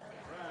couple, like...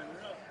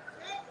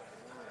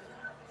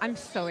 I'm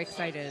so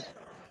excited.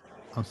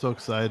 I'm so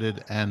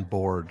excited and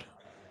bored.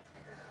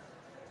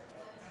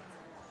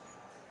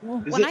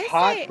 Is it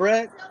hot,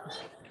 Brett?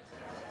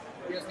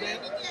 He He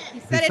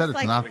said said it's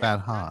like not that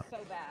hot. so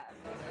bad.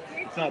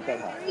 It's not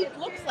that hot. It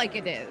looks like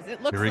it is.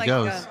 It looks Here he like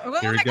goes. oh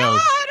Here my he god!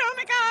 goes. Oh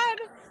my god!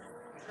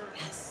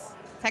 Yes.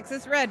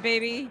 Texas red,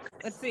 baby.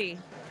 Let's see.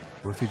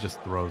 What if he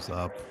just throws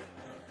up?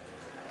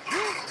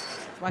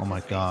 Watch Oh my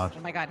his face. god.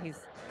 Oh my god, he's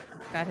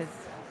got his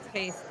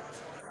face.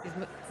 He's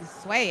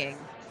swaying.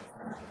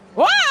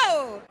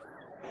 Whoa!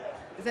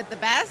 Is it the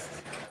best?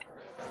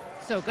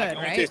 So good, I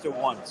only right? taste it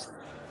once.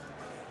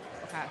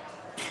 Okay.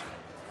 Do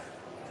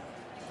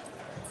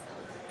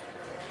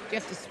you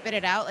have to spit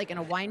it out like in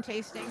a wine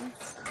tasting?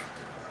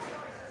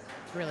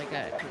 It's really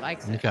good. He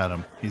likes it. Look at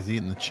him. He's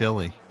eating the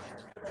chili.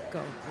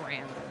 Go,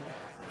 Brandon.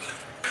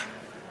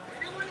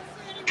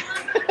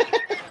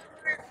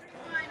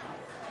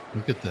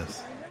 Look at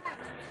this.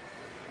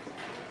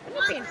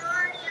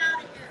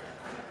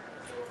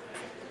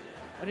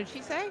 What did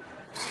she say?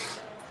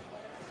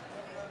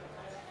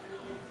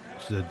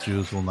 She said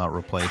Jews will not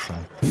replace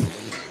him.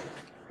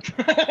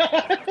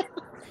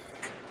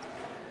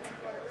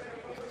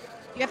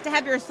 You have to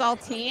have your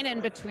saltine in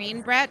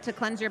between, Brett, to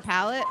cleanse your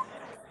palate.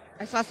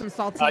 I saw some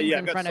saltines Yeah,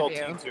 in I've got front of you.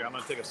 saltines here. I'm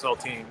going to take a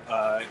saltine.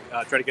 Try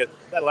to get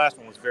that last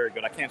one was very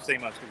good. I can't say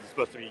much because it's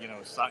supposed to be,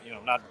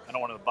 not. I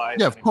don't want to buy.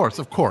 Yeah, of course.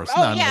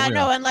 Oh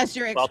no, unless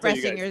you're I'll tell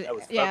you expressing guys,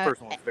 your that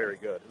first one was very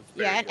good. It was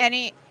very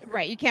good.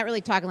 Right. You can't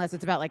really talk unless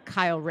it's about like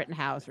Kyle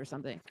Rittenhouse or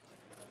something.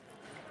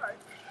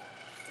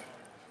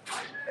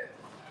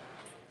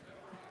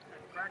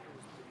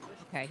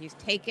 Okay, he's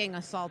taking a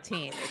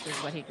saltine, which is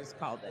what he just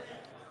called it.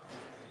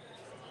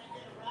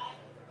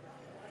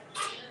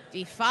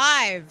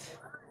 D5.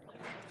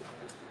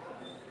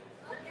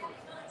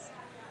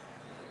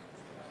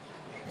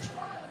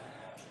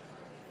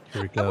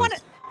 Here he goes.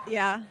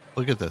 Yeah.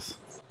 Look at this.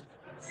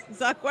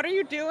 Zuck, what are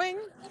you doing?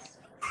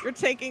 You're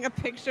taking a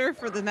picture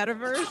for the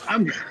metaverse?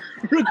 I'm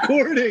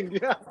recording.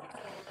 Yeah.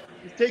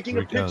 He's taking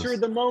Here a he picture goes.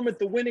 of the moment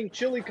the winning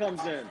chili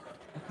comes in.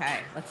 Okay,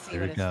 let's see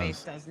Here what he his goes.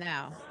 face does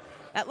now.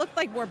 That looked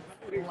like more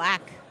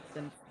black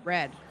than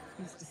red.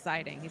 He's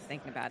deciding. He's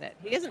thinking about it.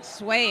 He isn't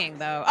swaying,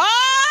 though.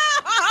 Oh!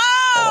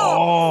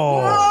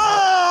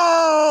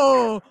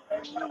 Whoa!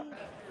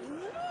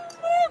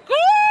 God!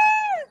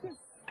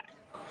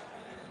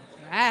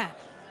 Brad,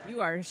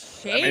 you are I made it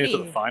shady. to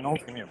the finals.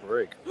 Give me a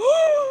break.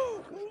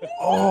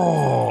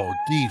 Oh,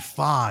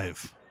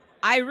 D5.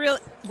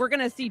 We're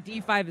gonna see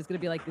D5 is gonna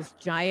be like this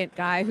giant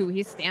guy who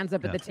he stands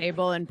up at the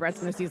table, and Brett's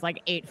gonna see he's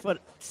like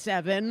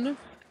 8'7".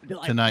 Be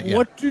like, Tonight, yeah.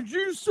 what did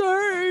you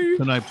say?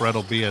 Tonight, Brett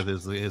will be at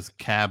his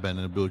cabin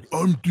and be like,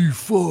 I'm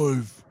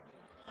D5.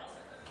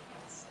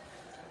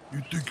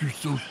 You think you're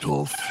so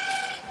tough?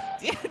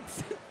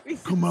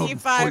 Come out and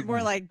D5 fight more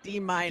me. like D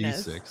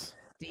minus. D6.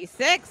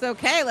 D6.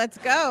 Okay, let's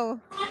go.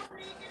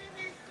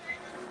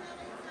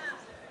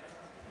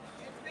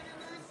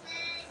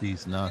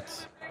 These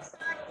nuts.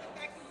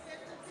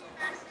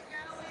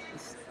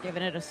 Just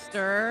giving it a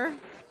stir.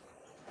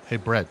 Hey,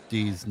 Brett,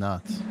 D's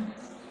nuts.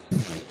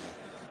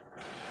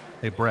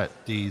 Hey, Brett,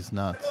 D's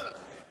nuts.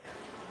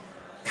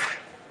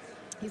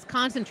 He's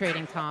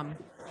concentrating, Tom.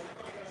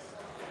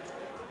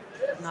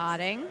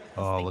 Nodding.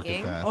 Oh, look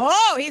thinking. at that.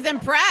 Oh, he's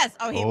impressed.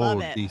 Oh, he Oh,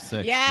 loved it.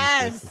 D6.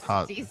 Yes. D6 is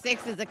hot.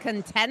 D6 is a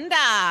contender.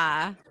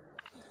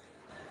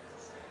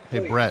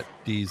 Hey, Brett,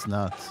 D's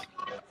nuts.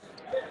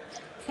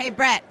 Hey,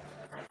 Brett.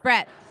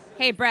 Brett.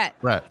 Hey, Brett.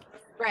 Brett,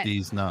 Brett.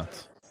 D's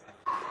nuts.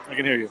 I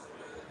can hear you.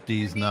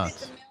 D's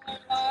nuts.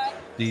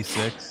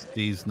 D6,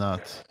 D's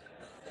nuts.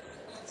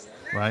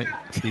 Right?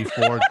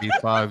 D4,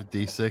 D5,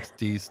 D6,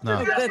 D's Oh,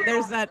 nuts. good.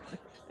 There's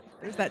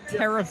that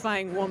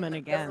terrifying woman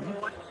again.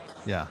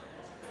 Yeah.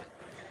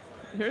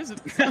 Here's a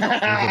Here's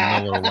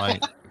a Miller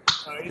Lite.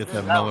 Get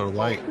that Miller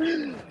Lite.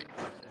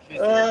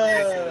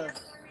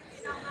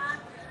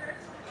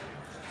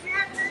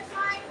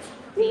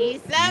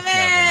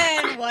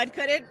 D7. What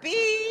could it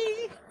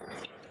be?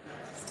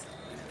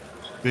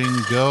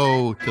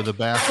 Bingo to the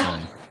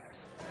bathroom.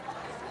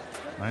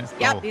 Nice.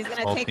 Yep, Oh, he's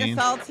gonna take a saltine.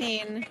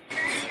 saltine.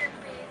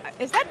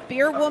 Is that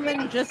beer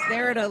woman just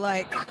there to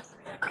like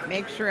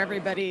make sure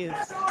everybody's?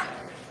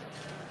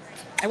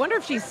 I wonder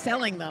if she's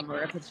selling them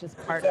or if it's just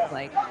part of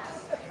like.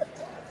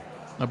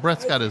 Now,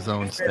 Brett's got his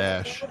own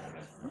stash.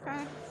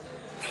 Okay.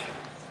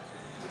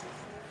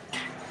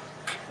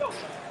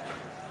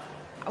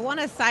 I want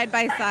a side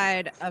by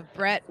side of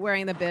Brett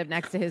wearing the bib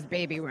next to his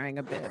baby wearing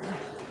a bib.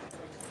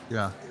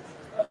 Yeah.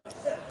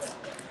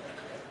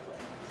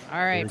 All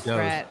right, Here it goes.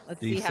 Brett. Let's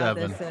see how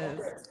D7. this is.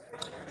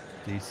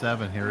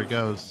 D7, here he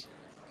goes.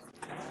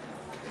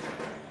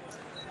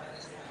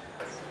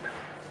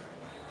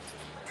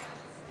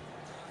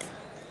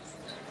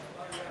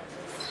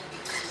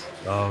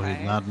 Oh, he's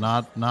not.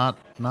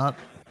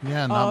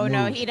 Yeah, not Oh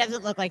no, moved. he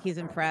doesn't look like he's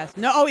impressed.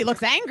 No, oh, he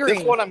looks angry.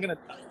 This one I'm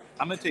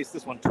gonna taste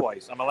this one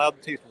twice. I'm allowed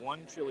to taste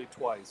one chili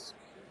twice.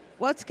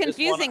 What's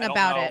confusing I don't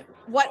about know. it?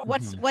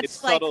 What's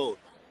It's like? subtle.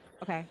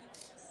 Okay.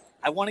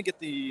 I want to get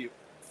the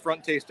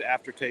front taste to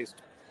aftertaste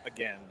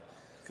again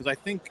because I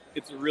think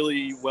it's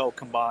really well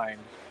combined.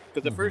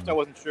 Because at first I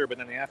wasn't sure, but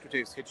then the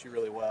aftertaste hits you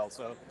really well.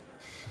 So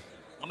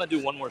I'm gonna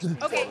do one more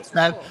spoonful. Okay.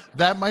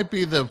 That might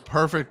be the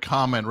perfect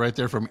comment right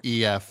there from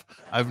EF.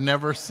 I've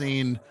never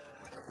seen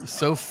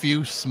so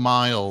few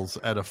smiles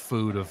at a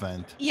food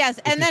event. Yes,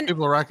 and then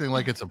people are acting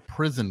like it's a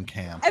prison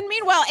camp. And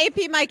meanwhile,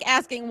 AP Mike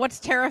asking, "What's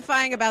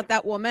terrifying about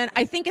that woman?"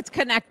 I think it's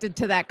connected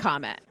to that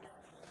comment.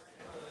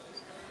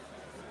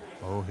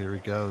 Oh, here he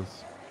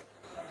goes.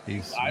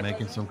 He's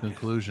making some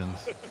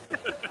conclusions.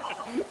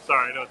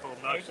 Sorry, no, it's a little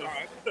obnoxious.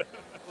 A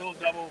little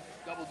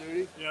double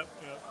duty. Yep.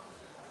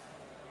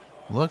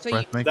 Look, So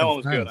Brett's making That one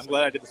was friends. good. I'm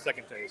glad I did the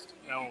second taste.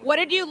 What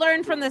did you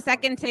learn from the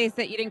second taste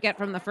that you didn't get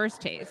from the first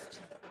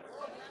taste?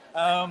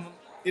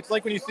 It's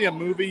like when you see a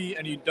movie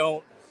and you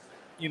don't,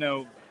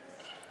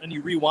 and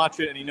you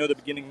rewatch it and you know the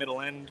beginning, middle,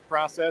 end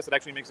process. It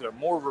actually makes it a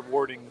more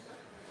rewarding.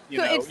 You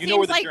know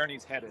where the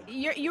journey's headed.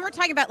 You were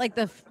talking about like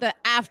the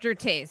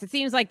aftertaste. It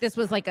seems like this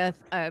was like a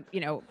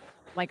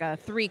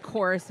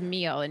 3-course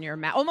meal in your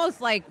mouth,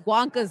 almost like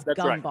Wonka's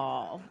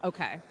gumball. Right.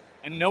 Okay.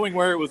 And knowing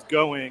where it was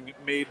going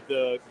made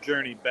the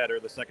journey better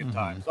the second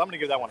time. So I'm going to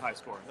give that one high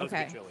score. That was a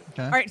good chili.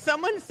 Okay. All right.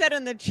 Someone said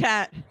in the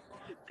chat,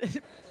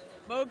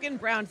 Mogan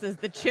Brown says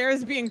the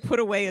chairs being put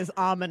away is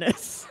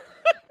ominous.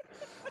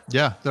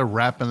 Yeah, they're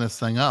wrapping this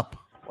thing up.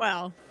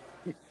 Well,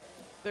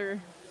 they're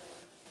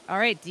all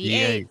right.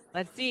 D8.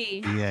 Let's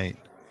see. D8.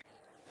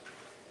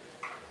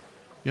 You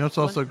know what's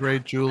also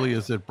great, Julie,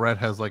 is that Brett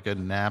has like a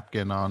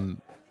napkin on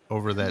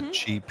over that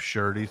cheap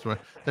shirt he's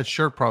wearing. That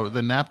shirt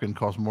the napkin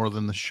costs more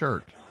than the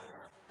shirt.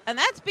 And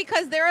that's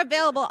because they're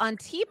available on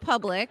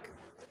TeePublic,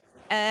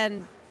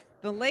 and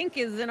the link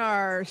is in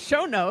our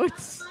show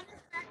notes.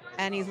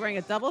 And he's wearing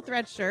a double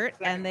thread shirt,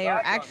 and they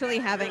are actually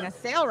having a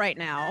sale right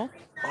now.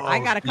 I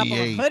got a couple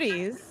of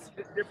hoodies.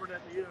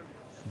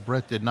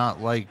 Brett did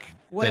not like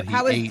that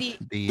how he was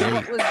ate D8.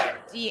 What was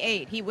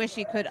D8? He wished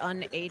he could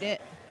unate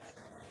it.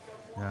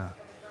 Yeah.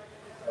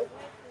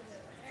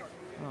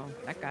 Well,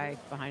 that guy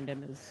behind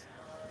him is.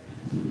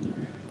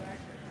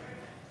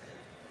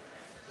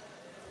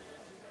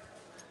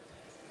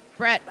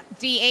 Brett,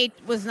 D8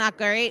 was not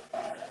great.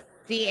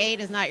 D8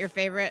 is not your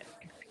favorite.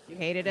 You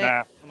hated it.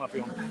 Nah, I'm not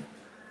feeling it.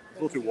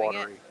 A little too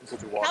watery. It's a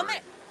little too watery.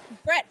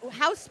 Brett,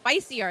 how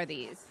spicy are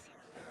these?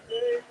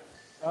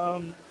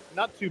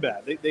 Not too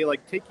bad. They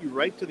like take you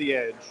right to the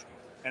edge,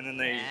 and then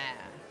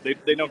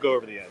they don't go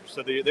over the edge,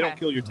 so they don't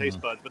kill your taste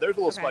buds. But there's a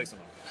little spice in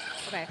them.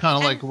 Okay. Kind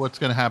of like what's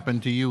going to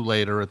happen to you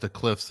later at the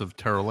cliffs of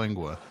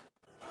Terlingua.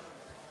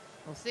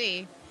 We'll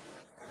see.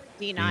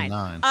 D9.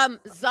 D9.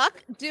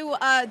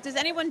 Zuck, does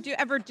anyone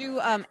ever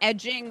do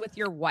edging with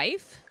your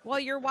wife while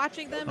you're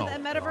watching them in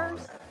the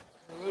metaverse?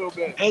 A little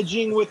bit.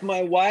 Edging with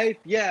my wife,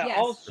 Yes.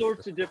 all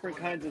sorts of different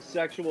kinds of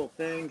sexual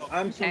things.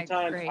 I'm Okay,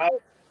 sometimes great.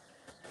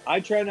 I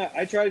try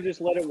to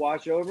just let it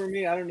wash over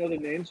me. I don't know the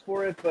names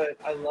for it, but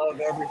I love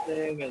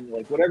everything and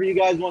like whatever you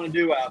guys want to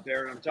do out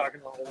there. And I'm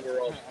talking all the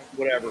world,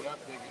 whatever.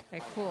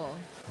 Okay, cool.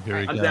 Here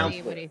he I'm goes. down Let's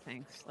see what he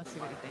thinks. Let's see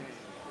what he thinks.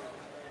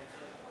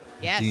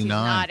 Yes, D9. he's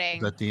nodding.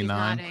 Is that D9? He's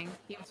nodding.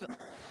 It's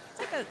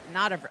like a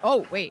nod of.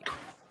 Oh wait,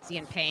 is he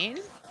in pain?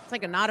 It's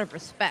like a nod of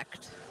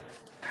respect.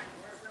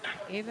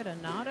 Gave it a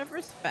nod of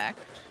respect.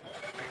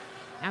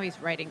 Now he's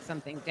writing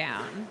something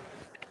down.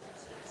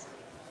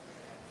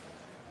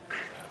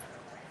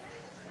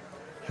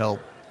 Help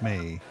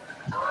me.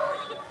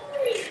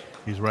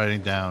 He's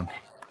writing down.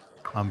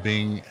 I'm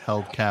being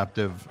held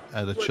captive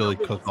at a chili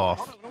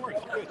cook-off.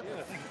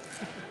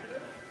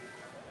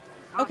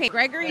 Okay,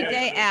 Gregory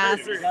Day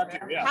asks,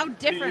 how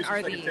different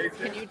are these?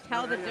 Can you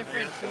tell the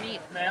different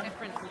meats,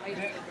 different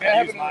spices?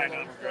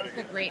 That's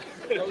a great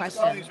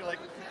question.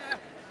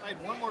 I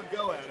had one more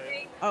go at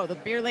it. Oh, the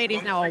beer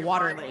lady's now a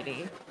water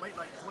lady. Wait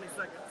like 20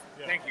 seconds.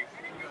 Yeah. Thank you.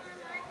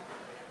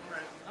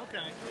 Okay.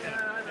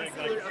 Yeah,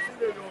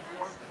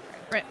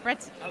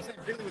 Brett's. I was saying,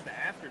 really with the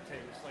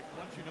aftertaste, like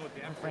once you know what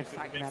the aftertaste Brett's is,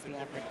 talking it about makes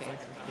the it different.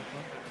 aftertaste.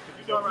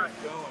 Because you know where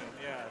it's going.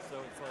 Yeah, so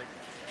it's like,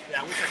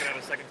 I wish I could have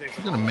a second taste.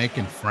 Look at him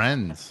making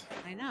friends.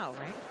 I know,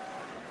 right?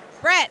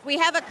 Brett, we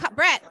have a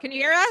Brett. Can you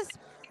hear us?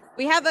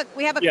 We have a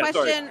Yeah,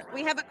 question. sorry.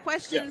 We have a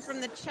question Yes.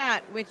 from the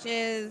chat, which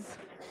is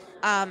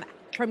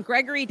from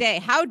Gregory Day.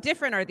 How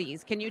different are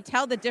these? Can you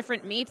tell the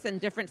different meats and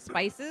different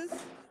spices?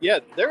 Yeah,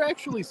 they're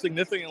actually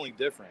significantly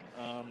different.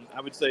 I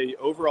would say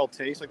overall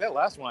taste, like that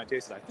last one I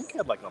tasted, I think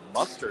had like a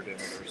mustard in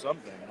it or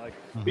something. Like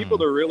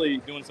people are really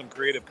doing some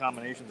creative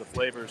combinations of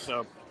flavors,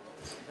 so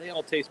they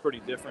all taste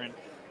pretty different.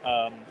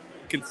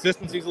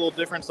 Consistency's a little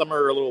different. Some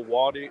are a little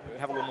watery,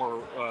 have a little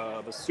more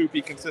of a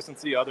soupy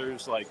consistency.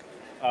 Others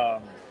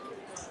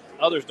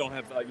others don't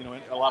have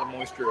a lot of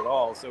moisture at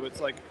all. So it's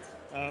like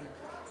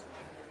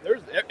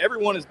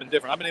everyone has been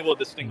different. I've been able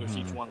to distinguish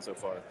each one so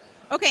far.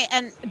 Okay,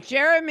 and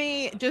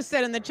Jeremy just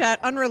said in the chat,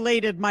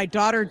 unrelated, my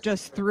daughter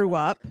just threw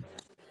up.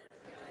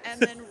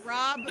 And then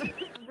Rob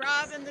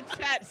in the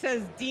chat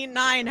says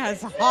D9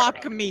 has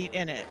hawk meat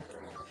in it.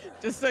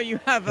 Just so you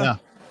have a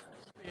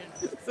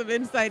some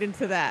insight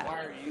into that.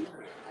 Why are you?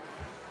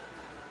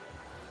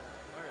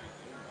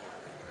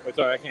 Wait,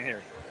 sorry, I can't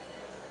hear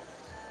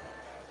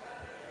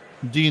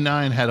you.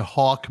 D9 had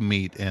hawk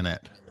meat in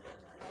it.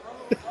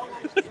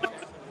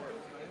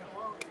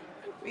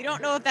 We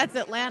don't know if that's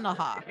Atlanta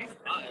Hawk.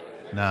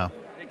 No.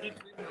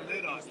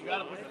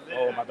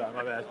 Oh, my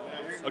bad.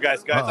 Oh,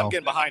 guys, I'm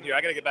getting behind here.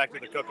 I gotta get back to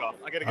the cook-off.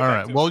 I gotta get All back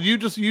right. to Well, it. you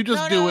just do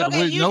it.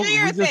 Okay, you do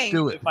your thing. Just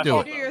do it.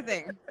 Do your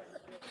thing.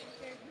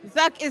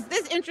 Zuck, is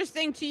this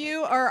interesting to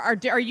you, or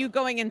are you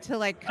going into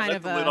like kind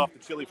of a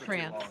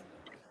trance?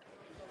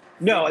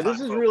 No,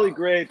 this is really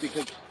great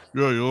because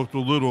Yeah, you left the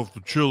lid off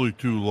the chili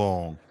too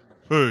long.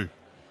 Hey,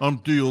 I'm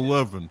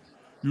D11.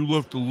 You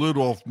left the lid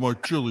off my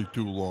chili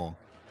too long.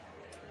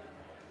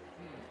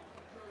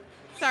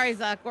 Sorry,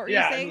 Zuck. What were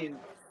you saying?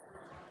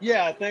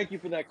 Yeah, thank you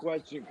for that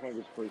question,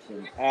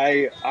 Congressperson.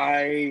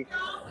 I,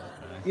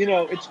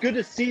 it's good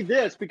to see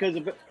this because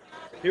of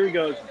here he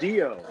goes,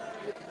 Dio.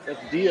 That's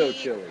Dio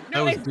chili.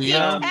 That was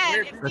Dio.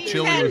 The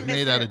chili was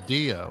made out of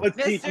Dio.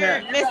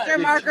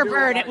 Mr. Marker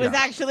Bird, it was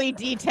actually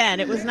D10.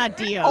 It was not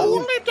Dio.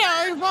 Only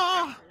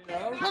diver.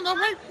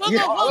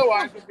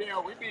 Otherwise,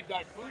 we'd be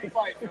like food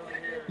fighting over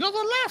here. You're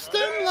the last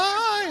in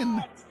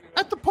line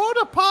at the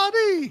porta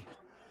potty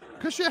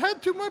because you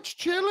had too much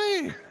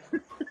chili.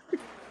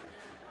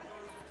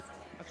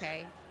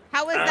 Okay.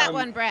 How was that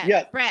one, Brett?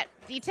 Yeah. Brett,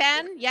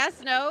 D10?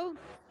 Yes? No?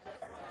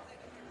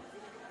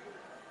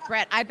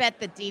 Brett, I bet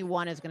the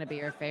D1 is going to be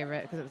your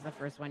favorite because it was the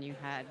first one you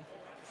had.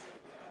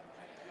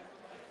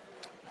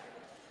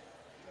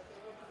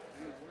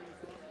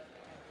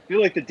 I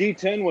feel like the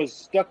D10 was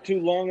stuck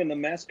too long in the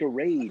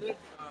masquerade.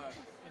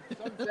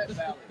 Sunset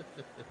Valley.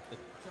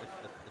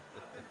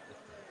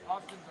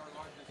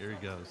 Here he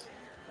goes.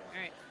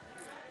 All right.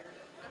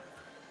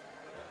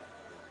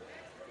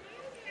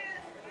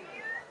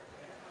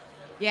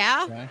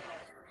 Yeah? Okay.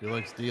 He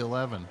likes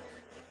D11.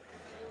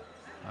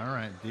 All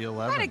right,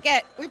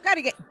 D11. We've got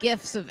to get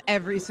gifts of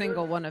every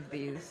single one of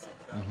these.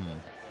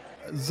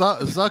 Mm-hmm.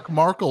 Zuck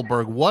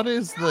Markelberg, what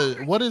is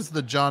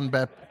the John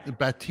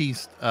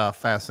Baptiste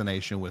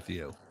fascination with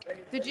you?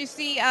 Did you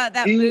see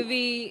that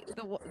movie,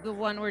 the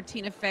one where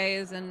Tina Fey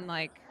is in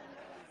like?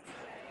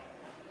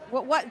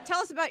 What?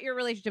 Tell us about your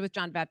relationship with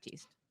John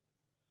Baptiste.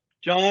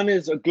 John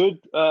is a good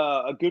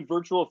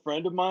virtual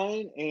friend of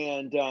mine,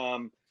 and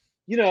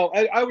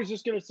I was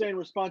just going to say in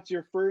response to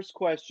your first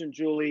question,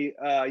 Julie,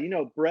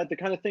 Brett, the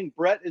kind of thing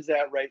Brett is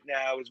at right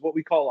now is what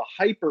we call a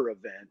hyper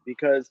event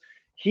because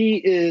he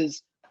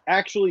is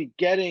actually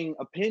getting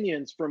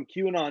opinions from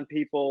QAnon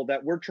people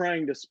that we're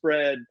trying to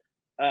spread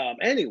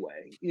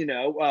anyway,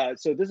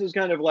 so this is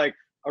kind of like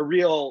a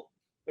real,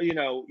 you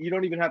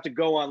don't even have to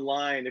go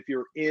online if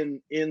you're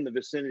in the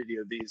vicinity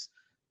of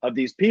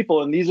these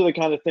people. And these are the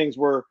kind of things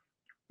we're,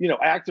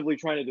 actively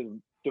trying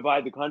to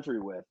divide the country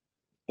with.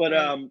 But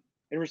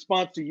in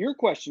response to your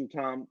question,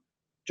 Tom,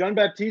 John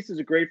Baptiste is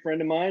a great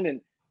friend of mine, and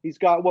he's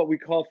got what we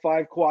call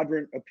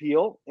 5-quadrant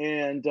appeal.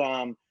 And,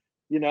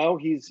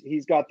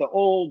 he's got the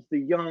olds, the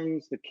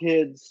youngs, the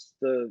kids,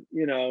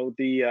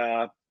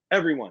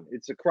 everyone.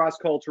 It's a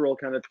cross-cultural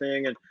kind of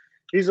thing. And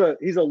he's a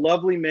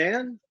lovely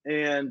man,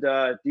 and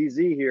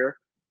DZ here.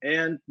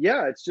 And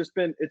yeah, it's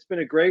been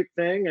a great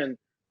thing. And,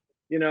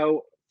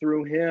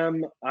 through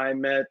him, I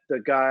met the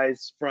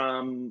guys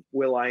from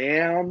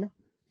Will.i.am,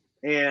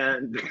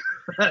 and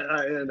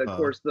and of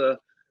course the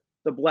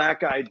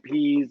Black Eyed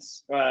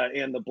Peas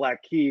and the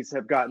Black Keys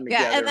have gotten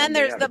together. Yeah, and then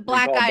there's the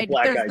Black Eyed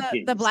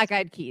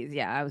Keys.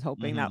 Yeah, I was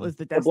hoping that was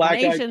the destination.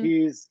 The Black Eyed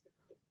Keys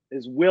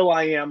is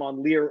Will.i.am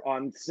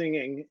on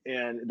singing,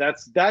 and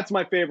that's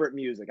my favorite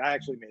music. I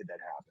actually made that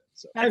happen.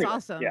 So that's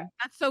awesome. Yeah.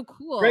 That's so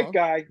cool. Great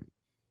guy.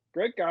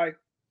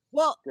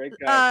 Well, great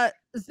guy.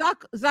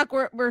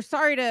 Zuck, we're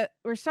sorry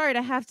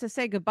to have to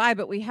say goodbye,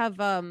 but we have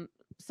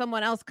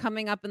someone else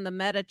coming up in the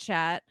meta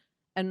chat,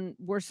 and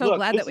we're so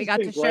glad that we got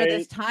to share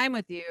this time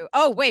with you.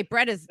 Oh wait,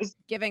 Brett is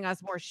giving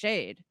us more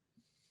shade.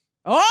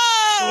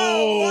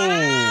 Oh!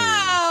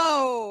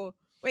 Wow!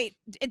 Wait,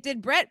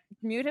 did Brett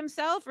mute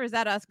himself, or is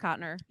that us,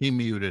 Cotner? He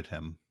muted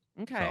him.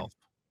 Okay.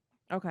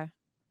 Okay,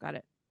 got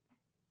it.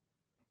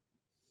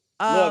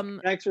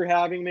 Look, thanks for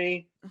having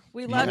me.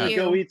 We love you.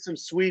 Go eat some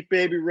Sweet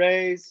Baby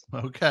Ray's.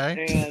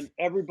 Okay. And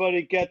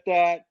everybody get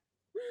that,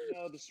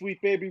 the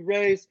Sweet Baby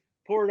Ray's.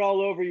 Pour it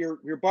all over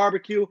your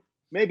barbecue.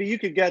 Maybe you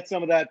could get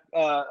some of that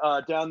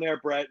down there,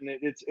 Brett. And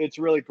it's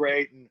really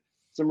great, and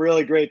some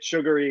really great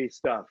sugary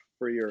stuff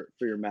for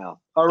your mouth.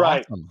 All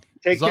right. Awesome.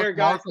 Take care,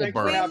 guys. Thanks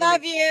for having me.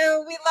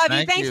 We love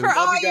you. Thanks for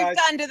all you've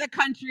done to the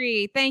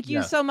country. Thank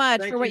you so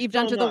much for what you've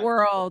done to the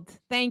world.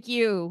 Thank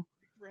you.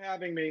 Thanks for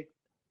having me.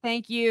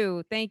 Thank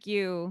you.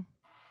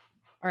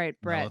 All right,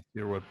 Brett. Now let's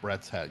hear what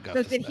Brett's got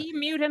So to did say. he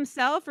mute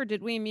himself, or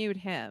did we mute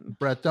him?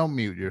 Brett, don't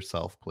mute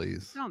yourself,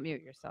 please. Don't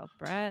mute yourself,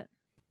 Brett.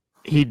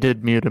 He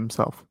did mute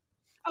himself.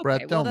 Okay,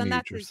 Brett, don't then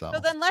mute yourself.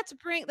 So then let's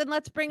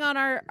bring on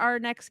our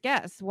next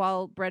guest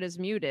while Brett is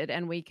muted,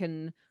 and we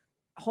can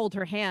hold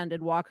her hand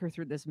and walk her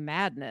through this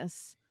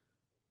madness.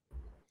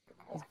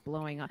 He's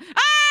blowing on.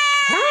 Ah!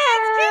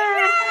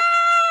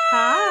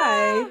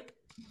 Hi.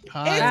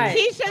 Hi.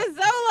 It's Keisha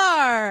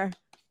Zolar.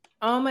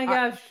 Oh my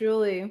gosh,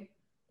 Julie.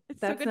 It's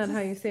so That's good not to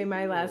how you say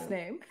my last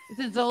name.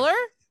 Is it Zoller?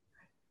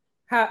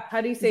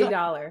 How do you say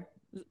dollar?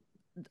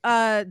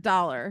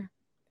 Dollar.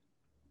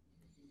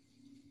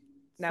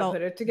 Now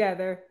put it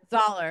together.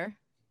 Zoller.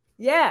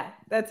 Yeah,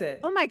 that's it.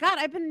 Oh my God,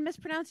 I've been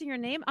mispronouncing your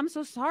name. I'm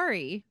so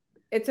sorry.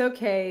 It's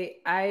okay.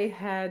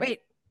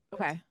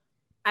 Okay.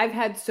 I've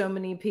had so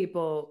many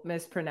people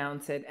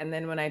mispronounce it, and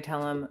then when I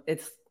tell them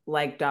it's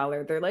like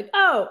dollar, they're like,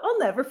 "Oh, I'll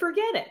never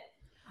forget it,"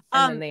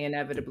 and then they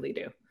inevitably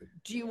do.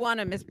 Do you want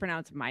to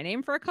mispronounce my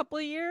name for a couple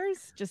of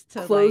years, just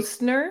to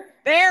Klosner?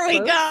 There we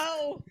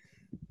go.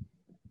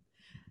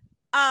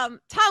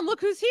 Tom,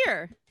 look who's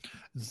here.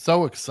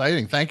 So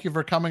exciting! Thank you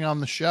for coming on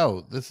the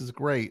show. This is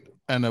great,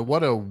 and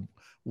what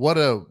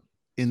a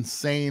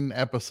insane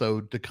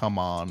episode to come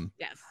on.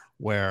 Yes.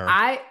 Where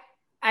I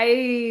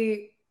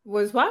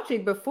was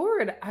watching before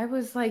and I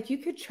was like, you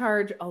could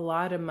charge a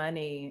lot of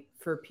money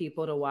for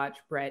people to watch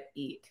Brett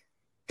eat.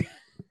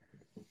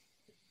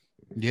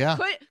 Yeah.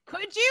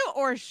 Could you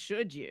or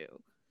should you?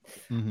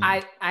 Mm-hmm.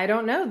 I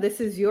don't know.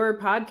 This is your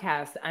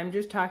podcast. I'm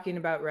just talking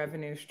about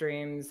revenue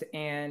streams,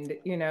 and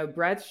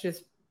Brett's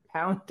just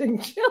pounding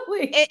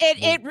chili.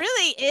 It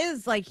really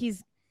is like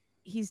he's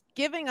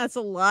giving us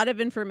a lot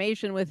of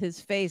information with his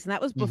face, and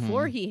that was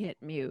before he hit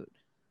mute.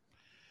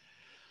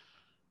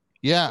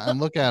 Yeah, and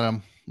look at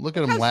him. Look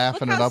at him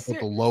laughing it up with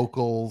the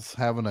locals,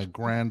 having a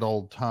grand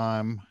old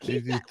time.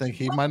 You think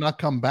he might not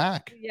come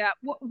back? Yeah.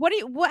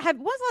 When's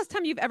the last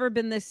time you've ever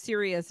been this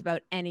serious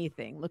about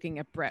anything? Looking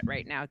at Brett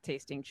right now,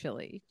 tasting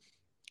chili.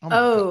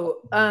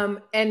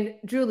 And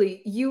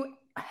Julie, you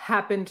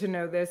happen to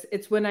know this.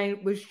 It's when I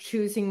was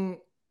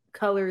choosing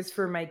colors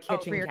for my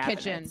kitchen. For your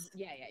cabinets. kitchen.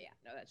 Yeah.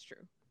 No, that's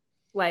true.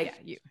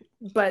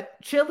 But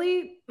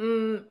chili,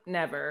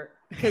 never.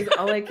 Because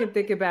all I can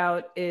think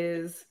about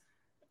is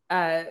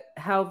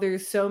how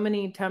there's so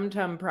many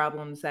tum-tum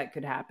problems that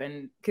could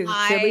happen. Because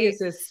chili is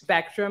a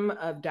spectrum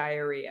of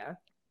diarrhea.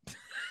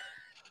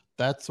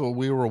 That's what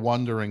we were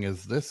wondering,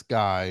 is this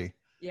guy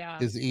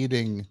is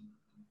eating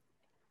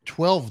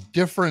 12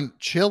 different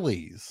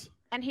chilies.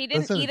 And he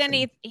didn't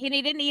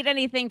eat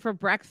anything for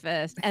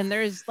breakfast. And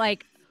there's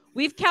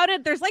we've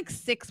counted, there's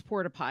 6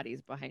 porta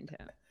potties behind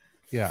him.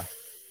 Yeah.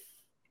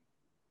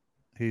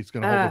 He's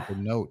going to hold up a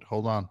note.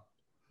 Hold on.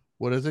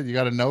 What is it? You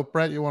got a note,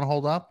 Brett, you want to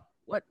hold up?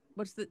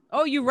 What's the...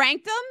 Oh, you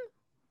ranked them?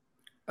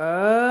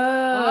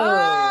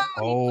 Oh.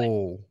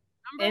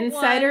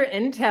 Insider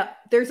intel.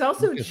 There's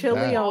also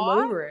chili all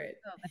over it.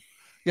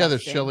 Yeah,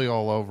 there's chili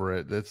all over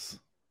it. It's... All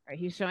right,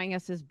 he's showing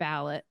us his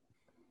ballot.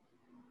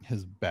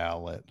 His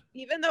ballot.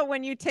 Even though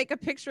when you take a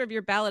picture of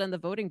your ballot in the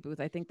voting booth,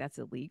 I think that's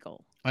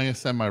illegal. I'm going to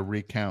send my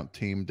recount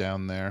team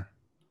down there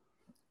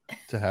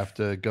to have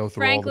to go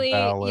through all the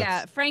ballots.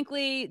 Yeah,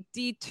 frankly,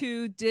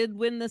 D2 did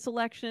win this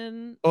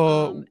election.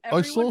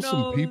 I saw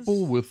some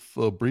people with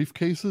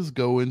briefcases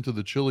go into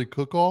the chili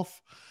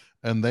cook-off,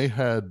 and they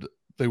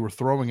were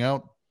throwing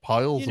out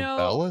piles of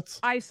ballots.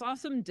 I saw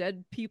some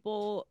dead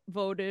people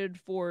voted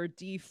for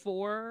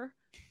D4,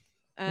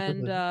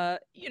 and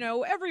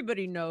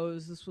everybody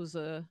knows this was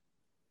a...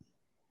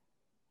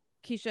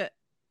 Keisha,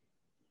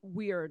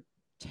 we are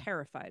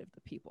terrified of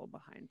the people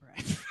behind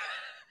Brett.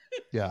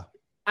 Yeah.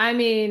 I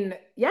mean,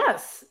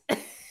 yes.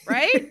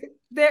 Right?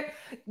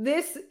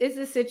 This is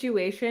a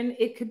situation.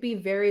 It could be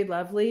very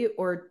lovely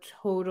or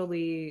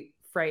totally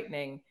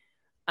frightening.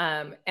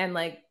 And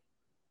a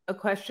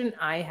question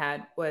I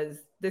had was,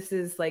 this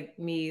is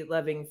me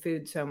loving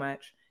food so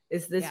much.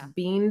 Is this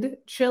beaned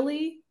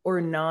chili or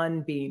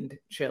non-beaned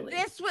chili?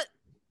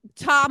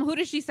 Tom, who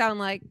does she sound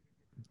like?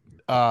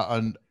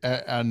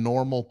 A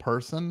normal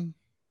person.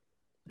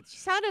 She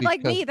sounded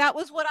like me. That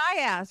was what I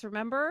asked,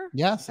 remember?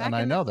 Yes, and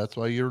I know that's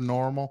why you're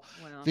normal.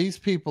 Well, these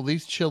people,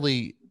 these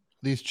chili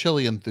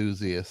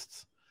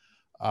enthusiasts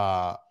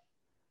they'll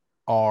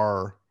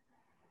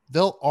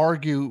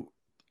argue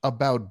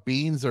about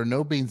beans or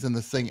no beans in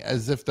this thing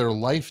as if their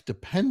life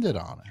depended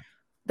on it.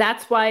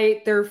 That's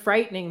why they're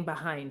frightening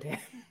behind him.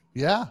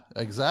 Yeah,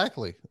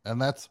 exactly.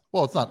 And it's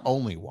not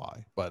only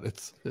why, but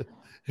it's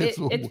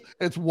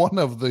one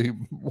of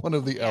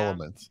the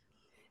elements.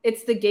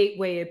 It's the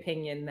gateway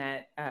opinion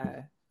that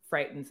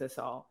frightens us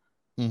all.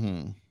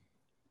 Mm-hmm.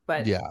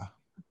 But yeah,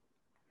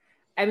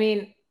 I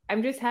mean,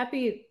 I'm just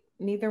happy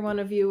neither one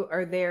of you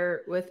are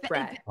there with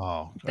Brett.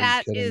 Oh,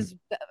 that is,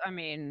 I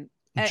mean,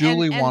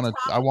 Julie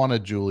I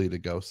wanted Julie to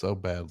go so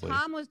badly.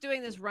 Tom was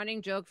doing this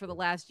running joke for the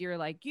last year,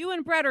 you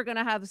and Brett are going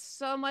to have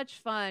so much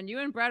fun. You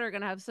and Brett are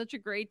going to have such a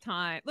great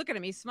time. Look at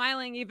him. He's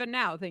smiling even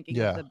now, thinking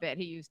of the bit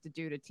he used to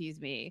do to tease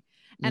me.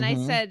 And I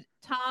said,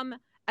 Tom,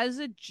 as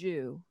a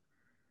Jew,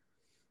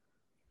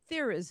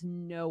 there is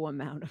no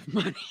amount of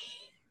money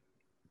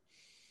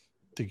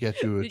to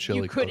get you a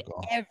chili could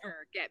cook-off.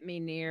 Ever get me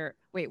near.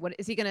 Wait, what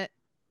is he gonna?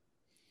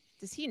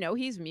 Does he know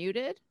he's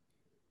muted?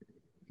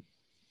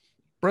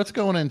 Brett's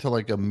going into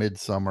a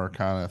midsummer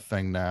kind of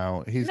thing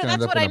now. He's going to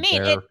end up in a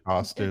bear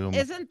costume.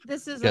 This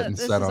is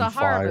a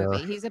horror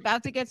movie. He's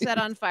about to get set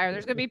on fire.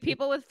 There's going to be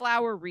people with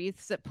flower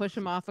wreaths that push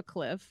him off a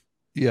cliff.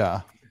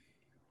 Yeah.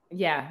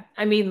 Yeah,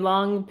 I mean,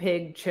 long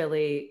pig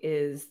chili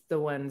is the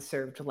one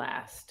served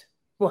last.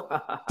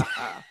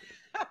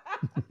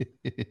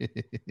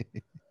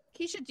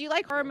 Keisha, do you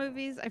like horror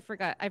movies? I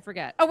forgot.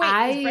 Oh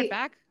wait, is Brett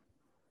back?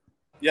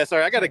 Yeah,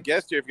 sorry, I got a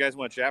guest here if you guys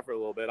want to chat for a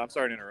little bit. I'm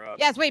sorry to interrupt.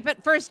 Yes, wait,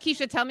 but first,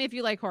 Keisha, tell me if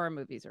you like horror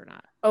movies or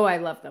not. Oh, I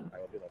love them.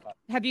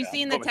 Have you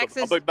seen the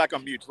Texas? I'll be back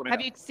on mute.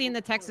 Have you seen the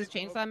Texas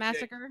Chainsaw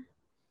Massacre?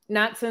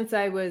 Not since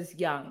I was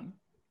young.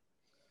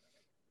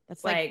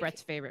 That's like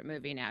Brett's favorite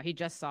movie now. He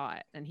just saw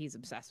it and he's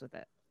obsessed with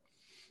it.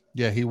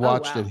 Yeah, he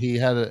watched it. He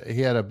had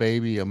a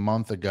baby a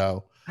month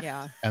ago.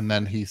 Yeah. And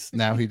then he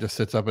just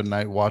sits up at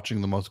night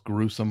watching the most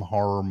gruesome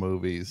horror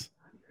movies.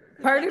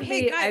 Part of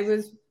me, I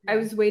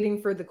was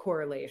waiting for the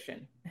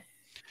correlation.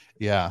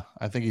 Yeah,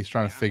 I think he's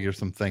trying to figure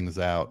some things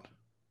out.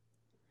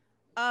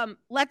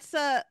 Let's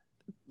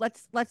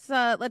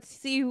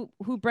see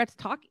who Brett's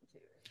talking to.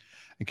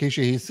 In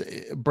case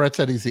Brett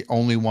said he's the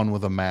only one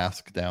with a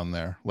mask down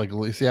there. Like,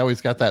 you see how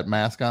he's got that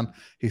mask on?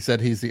 He said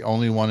he's the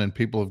only one, and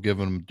people have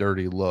given him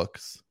dirty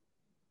looks.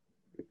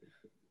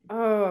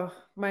 Oh,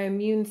 my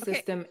immune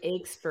system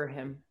aches for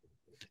him.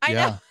 I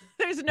know.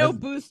 There's no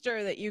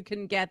booster that you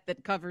can get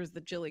that covers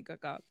the chili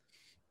cook-off.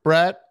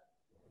 Brett.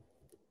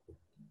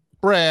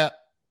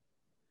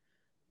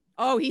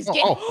 Oh, he's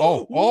getting...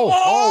 excuse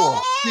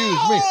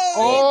me.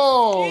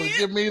 Oh,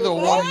 give me the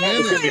 1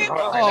 minute.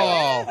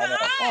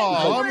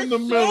 I'm in the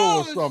middle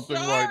of something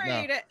right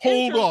now.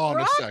 Hold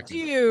on a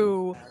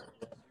second.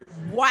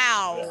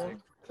 Wow.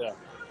 Yeah.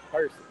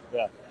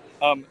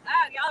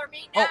 Y'all are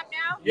meeting up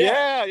now?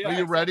 Yeah. Are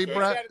you ready,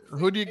 Brett?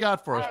 Who do you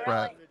got for us,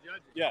 Brett?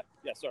 Yeah.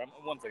 Sorry,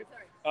 1 second.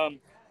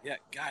 Yeah,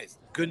 guys,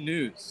 good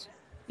news.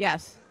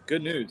 Yes.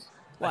 Good news.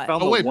 What?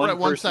 Wait, Brett,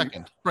 1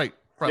 second. Brett,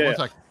 1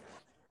 second.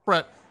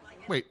 Brett,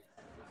 wait.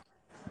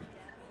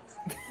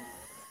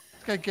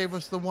 This guy gave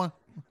us the one.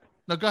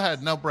 No, go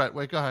ahead. No, Brett,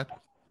 wait, go ahead.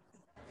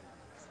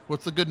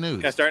 What's the good news?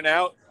 Can I start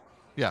now?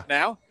 Yeah.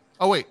 Now?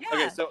 Oh, wait. Yeah.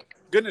 Okay, so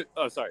good news.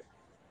 Oh, sorry.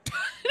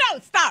 No,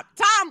 stop.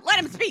 Tom, let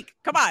him speak.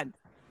 Come on.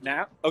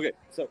 Now? Okay,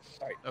 so,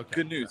 all right. Okay.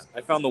 Good news. I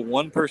found the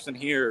one person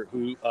here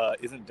who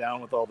isn't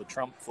down with all the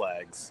Trump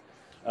flags.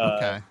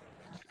 Okay.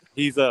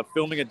 He's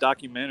filming a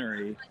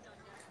documentary.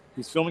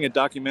 He's filming a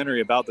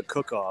documentary about the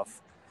Cookoff.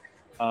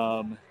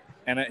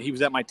 And he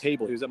was at my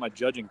table. He was at my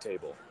judging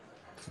table.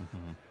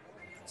 Mm-hmm.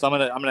 So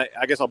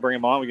I guess I'll bring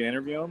him on. We can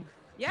interview him.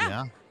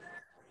 Yeah.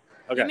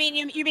 Okay.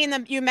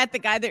 You met the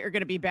guy that you're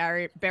going to be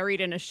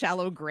buried in a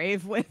shallow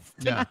grave with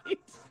tonight? Yeah.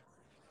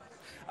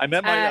 I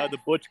met my the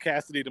Butch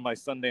Cassidy to my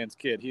Sundance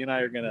Kid. He and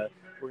I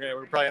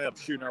we're probably end up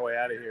shooting our way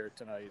out of here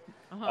tonight.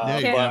 But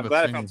I'm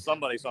glad I found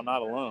somebody, so I'm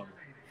not alone.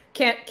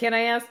 Can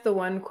I ask the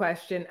one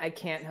question I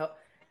can't help?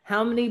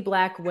 How many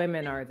black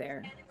women are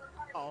there?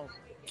 Oh.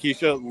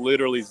 Keisha,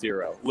 literally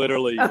zero.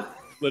 Literally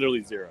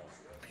zero.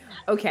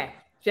 Okay.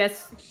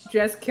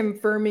 Just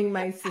confirming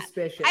my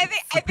suspicion. I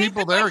think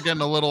people there are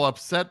getting a little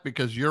upset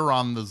because you're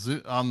on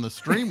the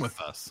stream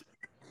with us.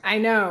 I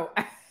know.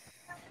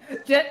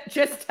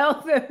 Just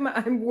tell them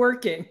I'm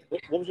working.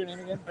 What was your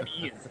name again? I'm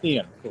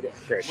Ian. Cool.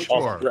 Great.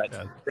 Sure. Brett.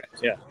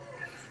 Yeah. All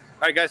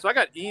right, guys. So I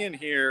got Ian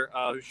here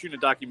who's shooting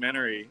a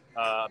documentary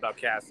about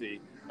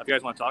Cassie. If you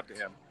guys want to talk to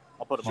him,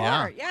 I'll put him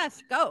on. Sure.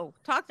 Yes. Go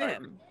talk to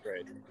him.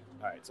 Great.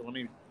 All right. So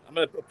I'm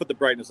gonna put the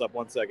brightness up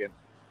 1 second.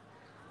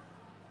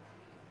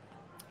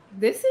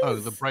 This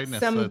is the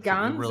brightness, some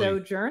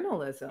gonzo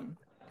journalism.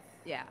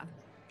 Yeah.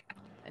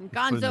 And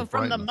gonzo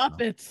from the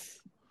Muppets.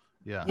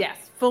 Yeah.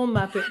 Yes, full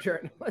Muppet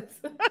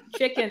journalism.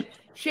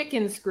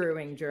 Chicken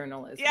screwing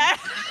journalism. Yeah.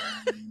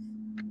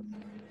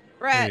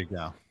 Brett, there you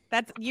go.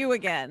 That's you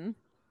again.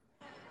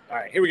 All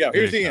right, here we go.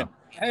 Here's Ian.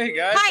 Hey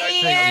guys.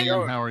 Hi,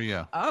 Ian. How are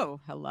you? Oh,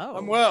 hello.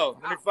 I'm well.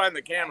 Let me find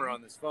the camera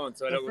on this phone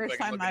so I don't look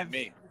like I'm looking at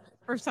me.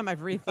 First time I've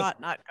rethought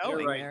not going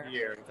You're right there.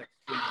 here.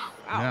 Wow.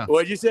 Yeah.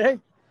 What'd you say?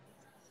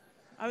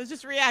 I was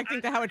just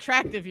reacting to how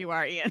attractive you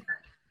are, Ian.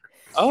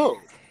 Oh,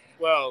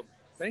 well,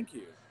 thank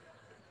you.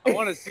 I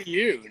want to see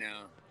you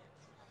now.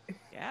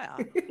 Yeah.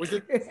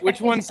 Which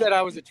one said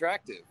I was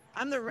attractive?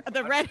 I'm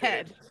the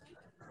redhead.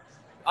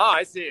 Oh,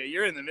 I see you.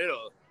 You're in the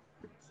middle.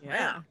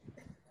 Yeah.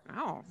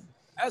 Oh.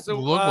 So,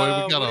 Look,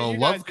 boy, we got a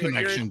love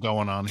connection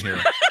going on here.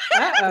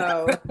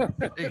 Uh-oh.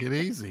 Take it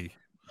easy.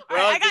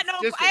 Well, I got no.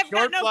 just a I've short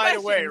got no flight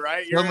questions. away,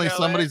 right? You're Suddenly in LA?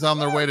 somebody's on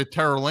their way to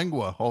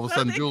Terlingua. All of a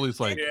sudden,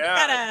 Julie's like,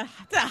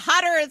 It's a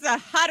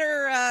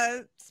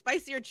hotter,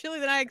 spicier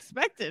chili than I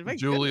expected. My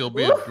Julie will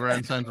be goodness. at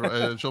Grand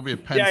Central. She'll be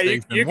at Penn Yeah,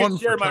 Station. you One can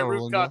share for my Terlingua.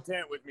 rooftop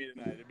tent with me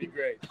tonight. It'd be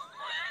great.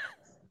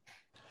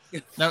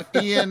 Now,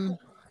 Ian,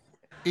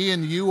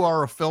 you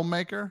are a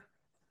filmmaker.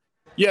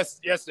 Yes,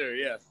 sir.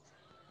 Yes.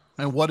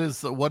 And what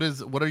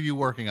are you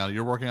working on?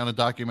 You're working on a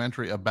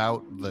documentary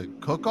about the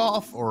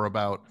Cookoff or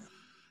about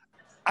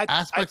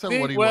aspects of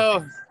what are you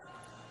working on?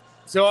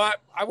 So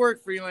I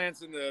work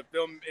freelance in the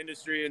film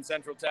industry in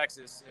Central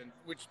Texas, and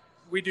which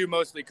we do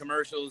mostly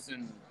commercials,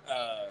 and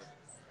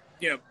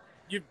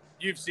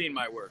you've seen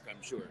my work,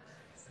 I'm sure.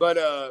 But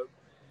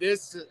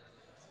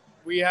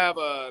we have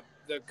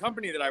the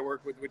company that I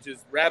work with, which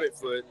is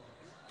Rabbitfoot,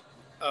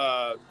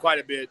 quite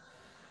a bit.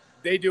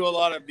 they do a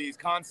lot of these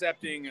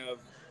concepting of,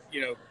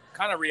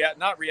 kind of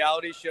not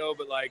reality show,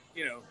 but like,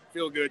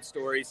 feel good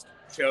stories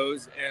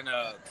shows. And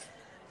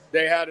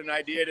they had an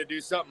idea to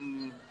do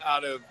something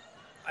out of,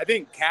 I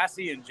think,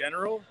 Cassie in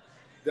general,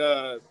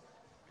 the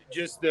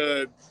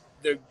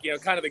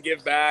kind of the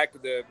give back,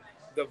 the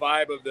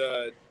vibe of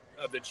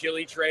the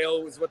chili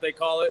trail is what they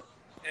call it.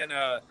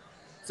 And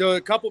so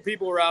a couple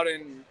people were out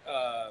in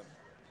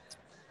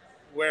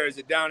where is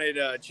it, down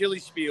at Chili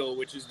Spiel,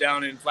 which is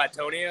down in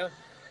Flatonia.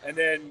 And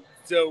then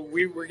so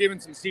we were given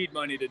some seed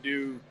money to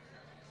do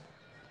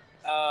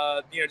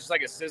just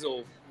like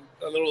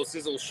a little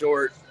sizzle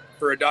short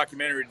for a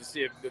documentary to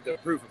see if the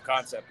proof of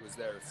concept was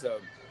there. So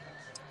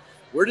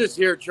we're just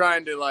here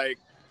trying to like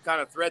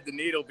kind of thread the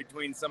needle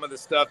between some of the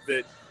stuff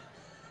that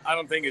I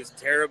don't think is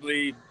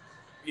terribly,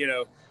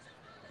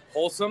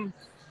 wholesome,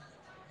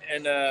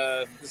 and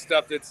the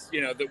stuff that's,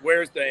 that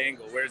where's the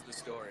angle, where's the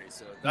story.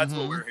 So that's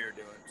what we're here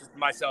doing. Just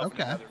myself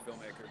and another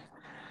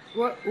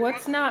filmmaker.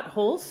 What's not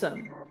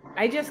wholesome?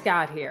 I just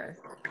got here,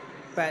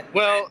 but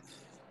well,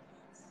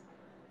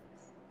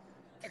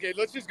 okay,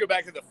 let's just go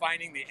back to the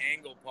finding the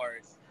angle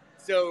part.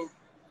 So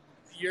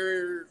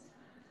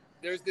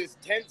there's this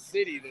tent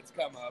city that's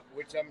come up,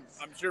 which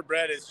I'm sure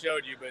Brett has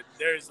showed you, but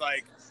there's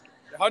like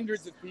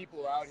hundreds of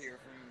people out here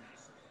from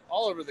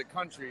all over the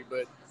country.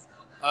 But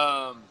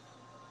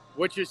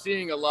what you're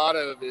seeing a lot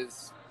of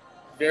is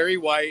very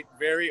white,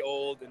 very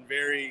old, and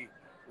very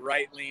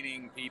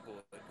right-leaning people.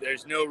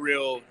 There's no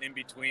real in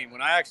between.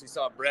 When I actually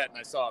saw Brett and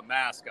I saw a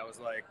mask, I was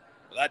like,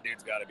 well, that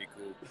dude's got to be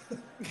cool.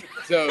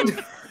 So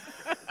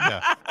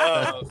yeah,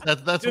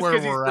 that's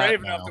where we're at. He's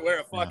brave enough to wear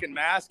a fucking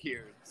mask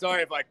here.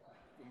 Sorry if I'm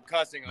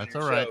cussing on that's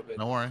your all right. show. But,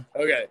 don't worry.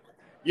 Okay.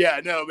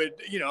 Yeah, no, but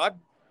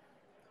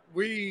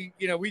we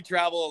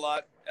travel a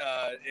lot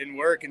in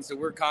work, and so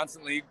we're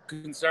constantly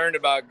concerned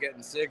about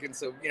getting sick. And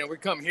so, we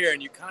come here,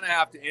 and you kind of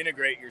have to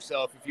integrate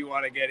yourself if you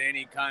want to get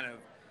any kind of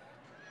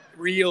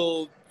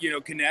real,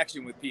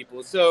 connection with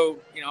people. So,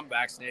 I'm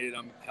vaccinated,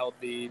 I'm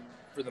healthy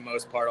for the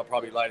most part. I'll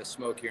probably light a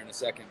smoke here in a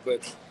second,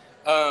 but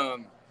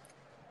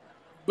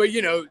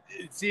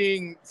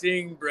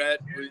seeing Brett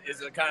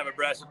is a kind of a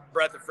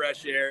breath of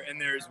fresh air. And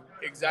there's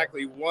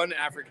exactly one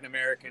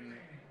African-American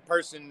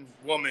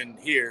woman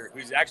here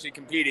who's actually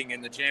competing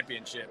in the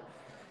championship.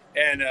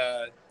 And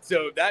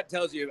so that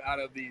tells you, out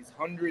of these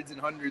hundreds and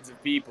hundreds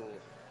of people,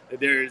 that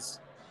there's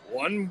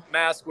one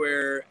mask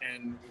wearer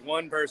and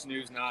one person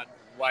who's not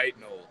white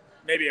and old,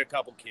 maybe a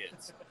couple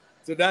kids.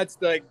 So that's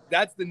the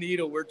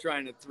needle we're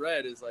trying to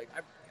thread, is like,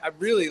 I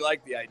really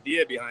like the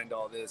idea behind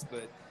all this,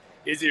 but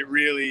is it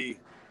really,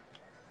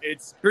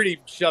 it's pretty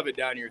shove it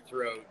down your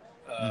throat.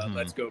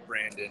 Let's go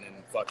Brandon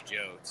and fuck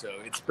Joe. So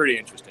it's pretty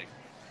interesting.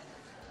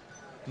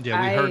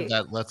 Yeah, we heard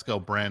that Let's Go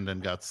Brandon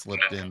got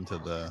slipped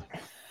into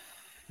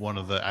one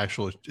of the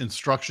actual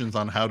instructions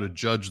on how to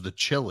judge the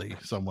chili.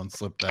 Someone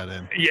slipped that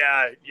in.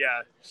 Yeah.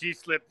 She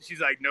slipped. She's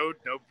like, no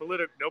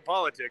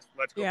politics.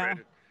 Let's go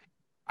Brandon.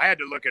 I had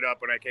to look it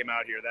up when I came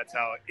out here. That's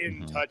how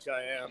in touch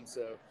I am.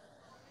 So,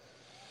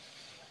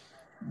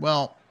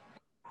 well,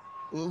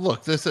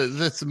 look,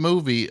 this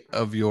movie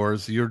of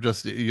yours,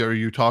 are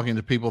you talking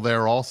to people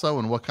there also?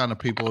 And what kind of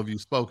people have you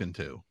spoken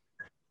to?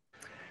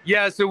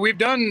 Yeah, so we've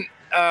done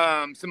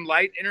some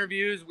light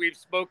interviews. We've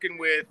spoken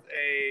with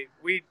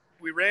we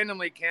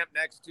randomly camped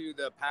next to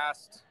the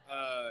past,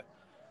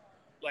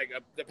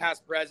 the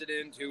past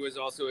president, who was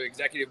also an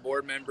executive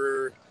board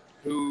member,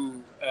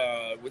 who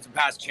was a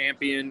past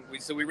champion.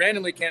 So we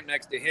randomly camped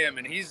next to him,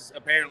 and he's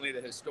apparently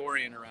the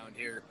historian around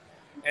here,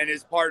 and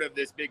is part of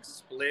this big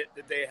split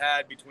that they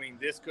had between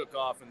this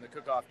Cookoff and the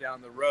Cookoff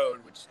down the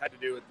road, which had to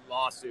do with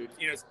lawsuits.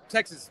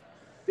 Texas,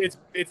 it's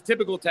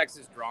typical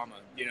Texas drama,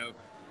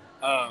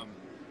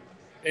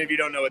 and if you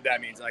don't know what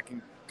that means, I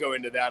can go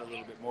into that a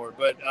little bit more.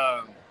 But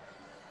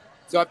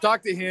so I've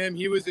talked to him.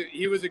 He was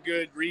a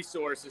good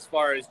resource as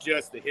far as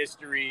just the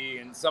history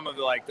and some of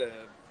the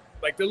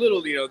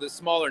little, the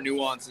smaller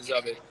nuances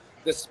of it,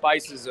 the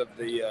spices of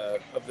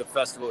the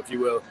festival, if you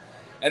will.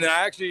 And then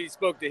I actually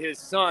spoke to his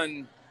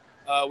son.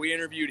 We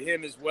interviewed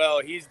him as well.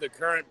 He's the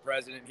current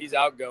president. He's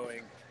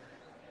outgoing.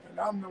 And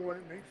I'm the one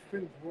that makes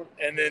things work.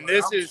 And then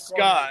this is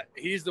Scott.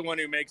 He's the one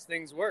who makes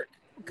things work.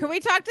 Can we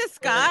talk to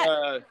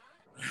Scott?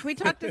 Can we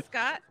talk to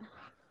Scott?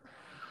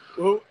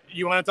 Well,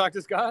 you want to talk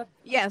to Scott?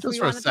 Yes, just we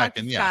for want a to talk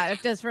second, to yeah.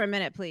 Scott. Just for a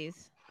minute,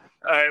 please.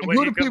 All right,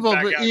 who do people,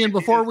 Ian?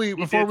 Before we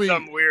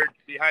some weird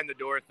behind the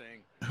door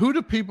thing. Who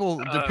do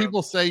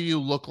people say you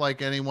look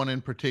like? Anyone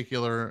in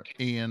particular,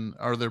 Ian?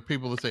 Are there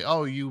people that say,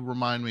 "Oh, you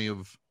remind me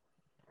of"?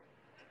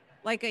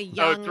 Like a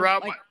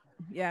young.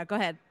 Yeah, go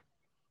ahead.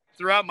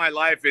 Throughout my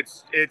life,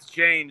 it's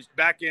changed.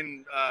 Back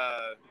in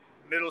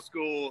middle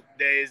school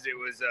days, it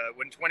was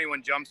when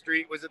 21 Jump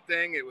Street was a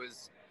thing. It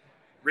was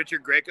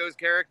Richard Grieco's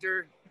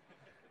character.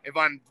 If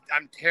I'm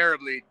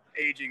terribly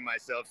aging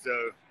myself,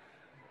 so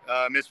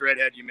Miss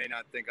Redhead, you may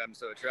not think I'm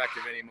so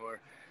attractive anymore.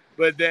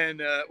 But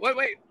then,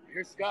 wait,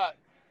 here's Scott.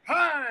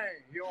 Hi,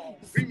 y'all.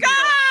 Scott,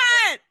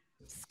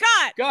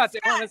 they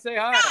want to say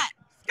hi.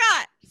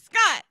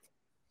 Scott.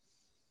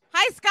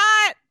 Hi,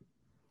 Scott.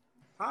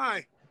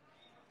 Hi.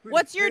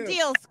 What's your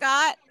deal,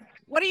 Scott?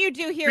 What do you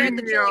do here at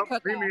the Chili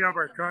Cook-Off? Pick me up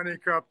a connie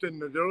captain.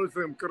 Those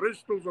them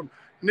crystals.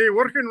 Nay,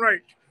 working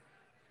right.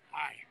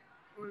 Aye.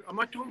 Am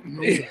I talking?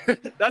 No.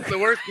 That's the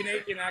worst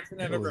Canadian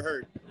accent I've ever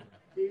heard.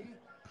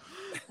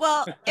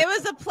 Well, it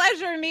was a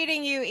pleasure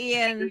meeting you,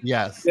 Ian.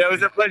 Yes. Yeah, it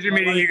was a pleasure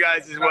meeting you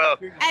guys as well.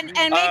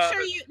 And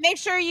make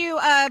sure you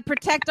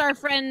protect our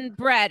friend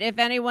Brett. If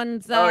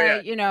anyone's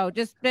you know,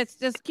 just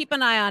keep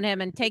an eye on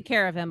him and take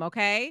care of him,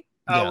 okay?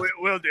 Oh,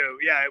 we'll do.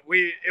 Yeah,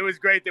 it was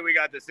great that we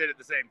got to sit at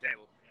the same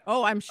table.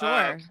 Oh, I'm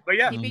sure. But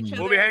yeah, Keep each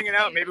we'll other be hanging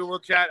out. safe. Maybe we'll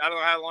chat. I don't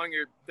know how long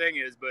your thing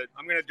is, but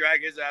I'm gonna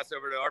drag his ass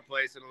over to our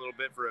place in a little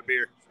bit for a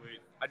beer. Sweet.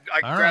 I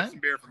All grabbed right. some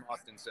beer from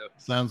Austin, so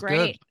Sounds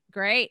Great. good.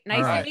 Great.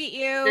 Nice right. to meet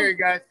you. Here,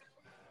 guys.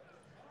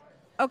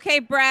 Okay,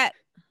 Brett.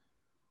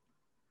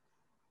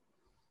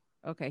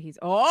 Okay, we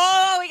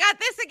got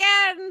this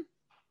again.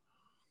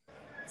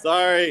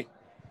 Sorry,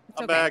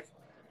 I'm okay. back.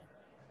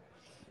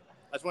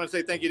 I just want to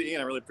say thank you to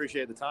Ian. I really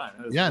appreciate the time.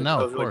 It was Yeah, no,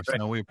 really of course. great.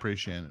 No, we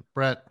appreciate it.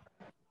 Brett,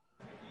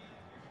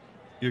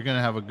 you're going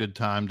to have a good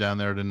time down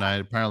there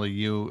tonight. Apparently,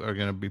 you are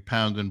going to be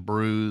pounding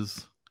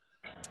brews.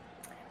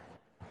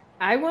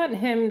 I want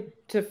him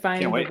to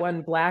find Can't the wait.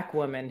 one black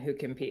woman who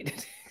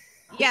competed.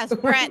 Yes,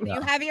 Brett, you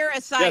have your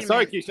assignment. Yeah,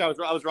 sorry, Keisha.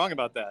 I was wrong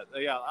about that.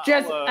 Yeah,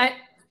 Just I'll,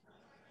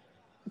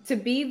 to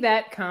be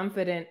that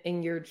confident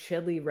in your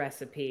chili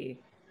recipe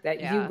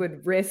that you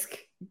would risk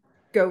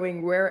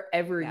going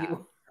wherever you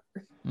are.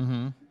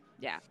 Mm-hmm.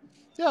 Yeah.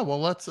 Yeah, well,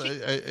 let's.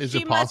 Is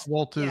it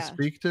possible to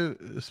speak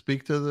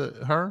to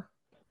her?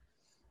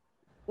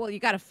 Well, you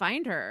got to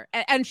find her,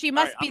 and she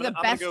must be the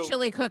best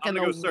chili cook in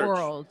the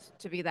world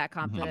to be that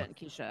confident,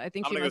 Keisha. I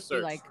think she must be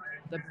like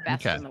the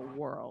best in the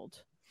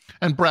world.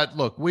 And Brett,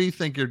 look, we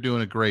think you're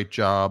doing a great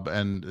job,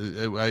 and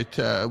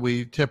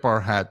we tip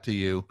our hat to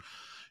you.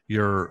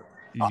 Your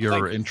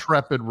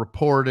intrepid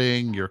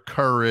reporting, your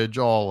courage,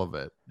 all of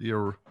it.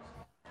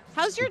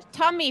 How's your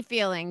tummy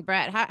feeling,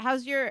 Brett? How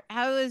is your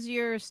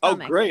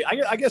stomach? Oh, great.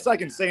 I guess I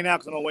can say now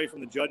because I'm away from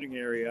the judging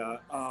area.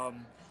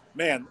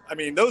 Man, I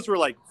mean, there were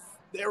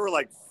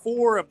like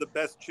 4 of the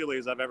best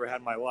chilies I've ever had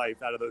in my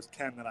life out of those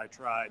 10 that I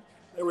tried.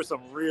 There were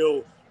some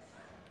real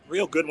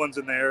good ones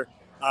in there.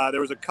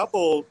 There was a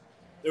couple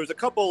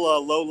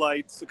low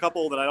lights, a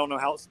couple that I don't know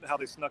how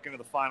they snuck into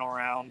the final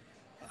round.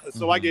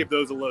 So I gave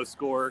those a low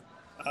score.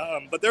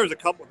 But there was a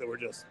couple that were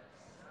just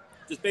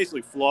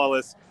basically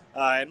flawless.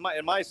 And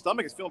my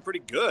stomach is feeling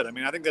pretty good. I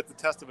mean, I think that's the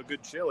test of a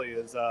good chili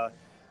is, I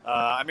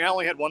mean, I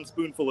only had 1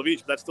 spoonful of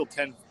each, but that's still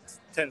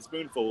 10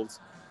 spoonfuls.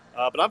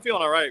 But I'm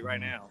feeling all right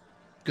now.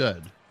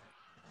 Good.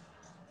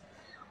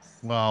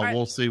 Well, right.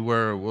 we'll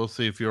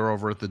see if you're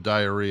over at the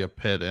diarrhea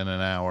pit in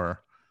an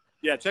hour.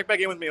 Yeah, check back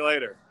in with me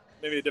later.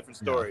 Maybe a different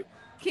story.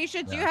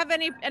 Keisha, do you have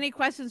any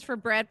questions for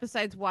Brett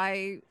besides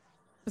why?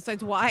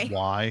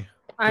 Why?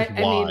 I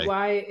mean,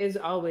 why is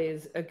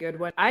always a good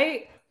one.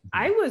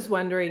 I was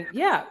wondering,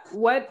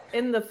 what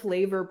in the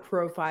flavor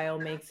profile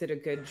makes it a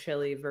good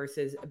chili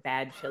versus a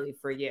bad chili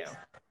for you?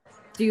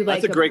 Do you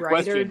like That's a great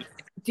question.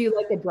 Do you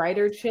like a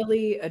brighter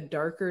chili, a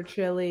darker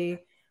chili,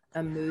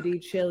 a moody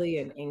chili,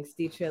 an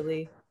angsty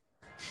chili?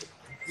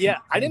 Yeah,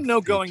 I didn't know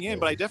going in,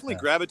 but I definitely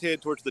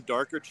gravitated towards the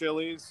darker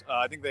chilies.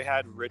 I think they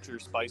had richer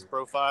spice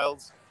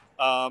profiles,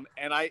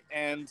 and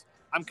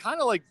I'm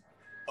kind of like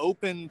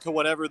open to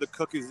whatever the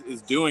cook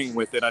is doing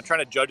with it. I'm trying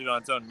to judge it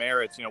on its own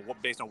merits,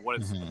 based on what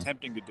it's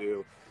attempting to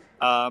do.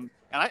 And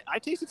I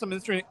tasted some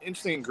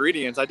interesting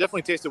ingredients. I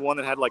definitely tasted one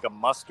that had like a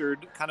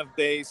mustard kind of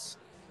base.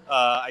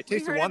 I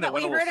tasted one that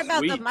went a little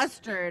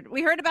sweet.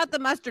 We heard about the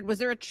mustard. Was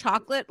there a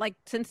chocolate like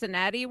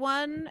Cincinnati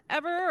one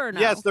ever or no?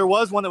 Yes, there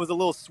was one that was a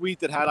little sweet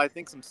that had, I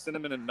think, some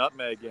cinnamon and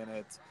nutmeg in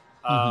it.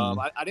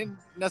 I didn't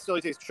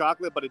necessarily taste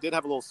chocolate, but it did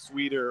have a little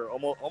sweeter,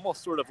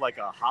 almost sort of like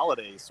a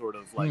holiday sort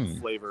of like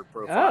flavor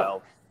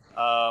profile.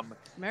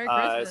 Merry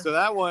Christmas. So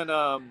that one,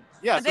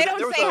 But they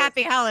don't say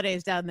happy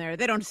holidays down there.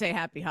 They don't say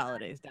happy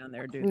holidays down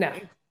there, do they? No.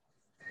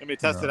 Let me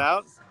test it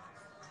out.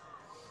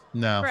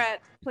 No.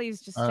 Brett,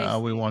 please just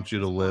taste we want you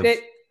to live.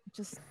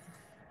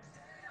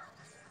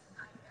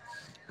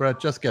 Brett,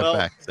 just get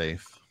back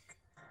safe.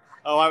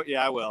 Oh,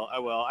 I will.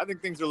 I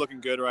think things are looking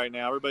good right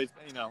now. Everybody's,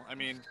 I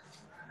mean,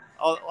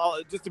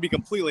 I'll just to be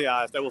completely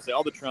honest, I will say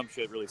all the Trump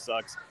shit really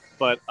sucks.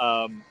 But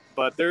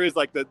there is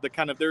like the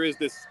kind of, there is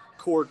this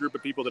core group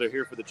of people that are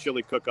here for the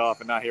chili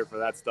cook-off and not here for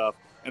that stuff.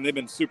 And they've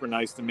been super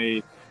nice to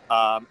me.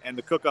 And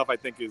the cook-off, I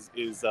think, has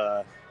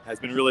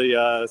been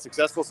really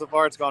successful so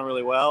far. It's gone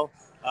really well.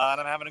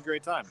 And I'm having a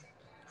great time.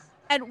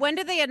 And when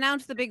did they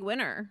announce the big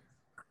winner?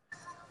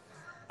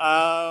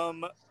 I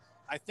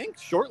think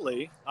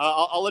shortly.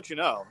 I'll let you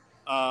know.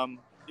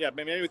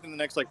 Maybe within the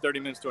next like 30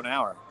 minutes to an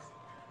hour.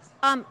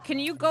 Can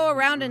you go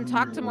around and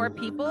talk to more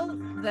people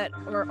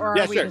or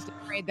are we just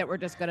afraid that we're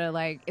just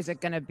gonna is it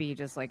gonna be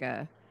just like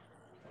a,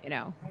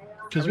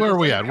 Because where are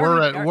we at?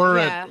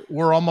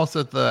 We're almost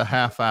at the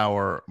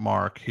half-hour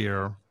mark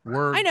here.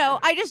 I know.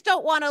 I just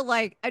don't want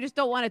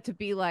it to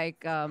be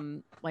like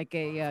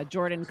a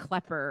Jordan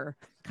Klepper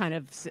kind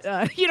of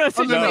situation. That's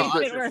what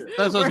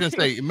I was gonna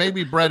say.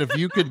 Maybe Brett, if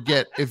you could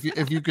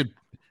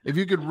if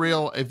you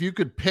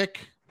could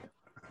pick,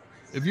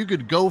 if you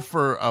could go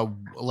for a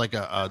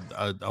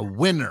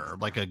winner,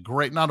 like a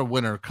great, not a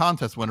winner,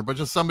 contest winner, but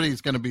just somebody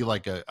who's going to be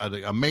like an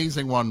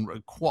amazing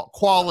one,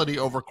 quality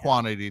over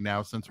quantity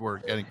now, since we're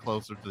getting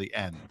closer to the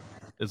end,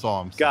 is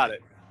all I'm saying. Got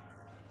it.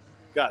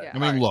 I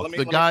mean, look,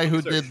 the guy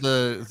who did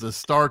the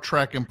Star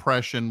Trek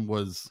impression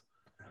was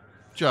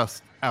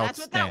just outstanding. That's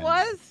what that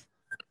was?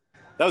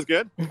 That was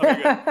good.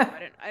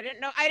 I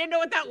didn't know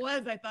what that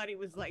was. I thought he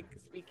was like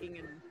speaking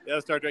in. Yeah,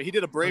 Star Trek. He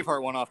did a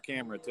Braveheart one off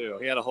camera too.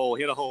 He had a whole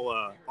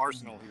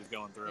arsenal he was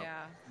going through.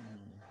 Yeah.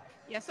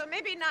 Yeah. So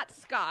maybe not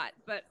Scott,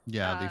 but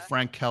the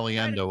Frank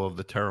Caliendo of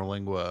the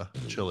Terlingua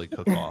chili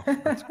cook-off.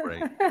 That's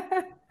great.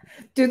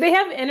 Do they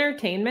have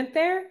entertainment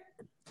there?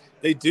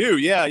 They do.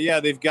 Yeah.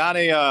 They've got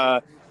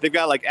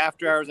like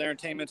after hours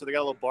entertainment. So they got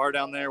a little bar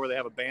down there where they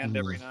have a band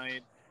every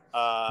night.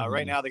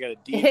 Right now they got a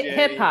DJ.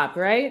 Hip hop,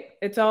 right?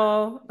 It's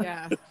all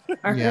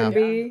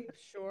R&B.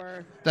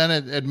 Sure. Then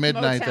at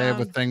midnight they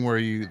have a thing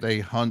where they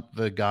hunt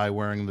the guy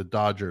wearing the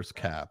Dodgers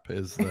cap.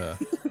 Is the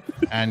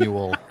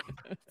annual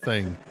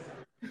thing.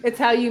 It's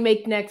how you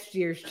make next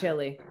year's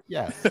chili.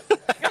 Yes.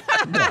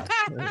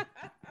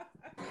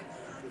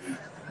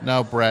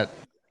 No, Brett,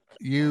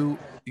 you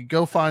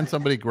go find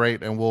somebody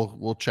great, and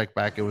we'll check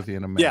back in with you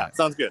in a minute. Yeah,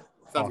 sounds good.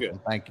 Sounds awesome. good.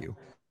 Thank you.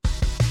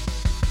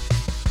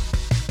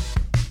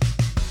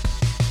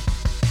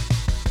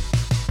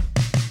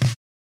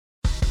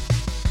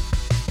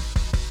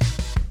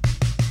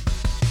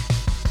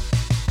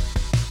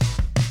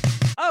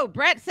 Oh,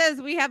 Brett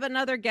says we have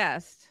another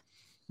guest.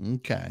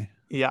 Okay.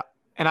 Yeah.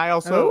 And I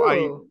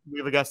also we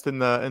have a guest in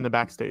the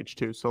backstage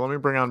too. So let me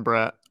bring on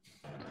Brett.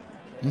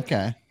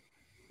 Okay.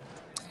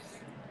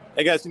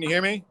 Hey guys, can you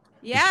hear me?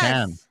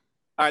 Yes.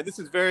 All right, this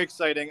is very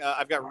exciting.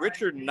 I've got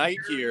Richard Knight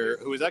here,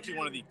 who is actually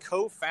one of the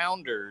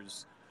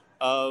co-founders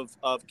of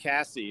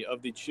Cassie,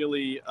 of the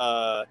Chili.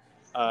 What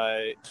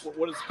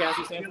does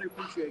Cassie stand for? Chili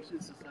Appreciation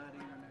Society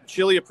International.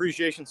 Chili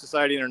Appreciation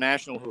Society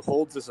International, who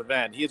holds this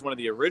event. He is one of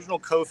the original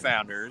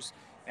co-founders,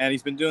 and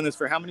he's been doing this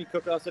for how many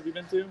cook-offs have you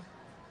been to?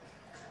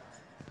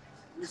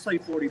 We'll say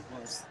 40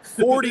 plus.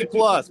 40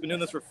 plus. Been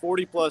doing this for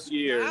 40 plus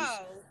years.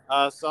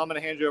 Wow. So I'm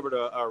going to hand you over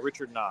to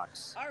Richard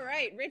Knox. All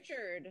right,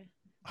 Richard.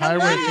 Hi,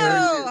 Hello.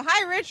 Richard.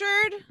 Hi,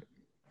 Richard.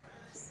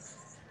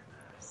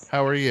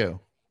 How are you?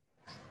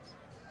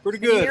 Pretty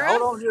Can you good. hear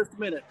Hold us? on just a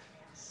minute.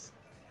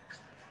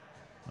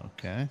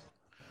 Okay.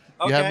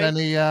 You have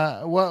any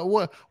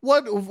what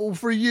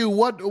for you,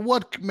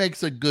 what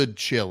makes a good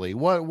chili?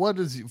 What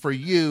is for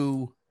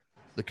you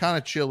the kind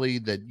of chili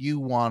that you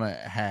want to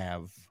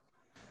have?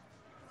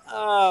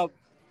 A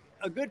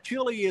good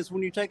chili is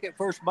when you take that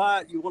first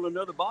bite, you want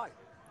another bite.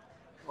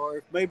 Or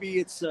if maybe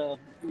it's you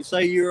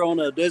say you're on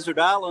a desert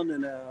island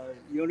and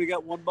you only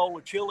got one bowl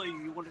of chili,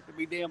 you want it to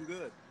be damn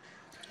good.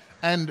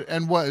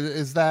 And what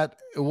is that?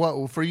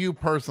 What for you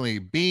personally?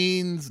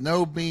 Beans,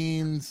 no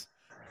beans,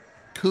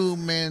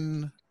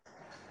 cumin.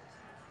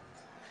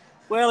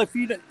 Well, if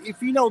you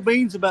know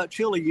beans about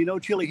chili, you know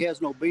chili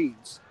has no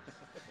beans.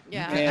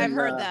 Yeah, And, I've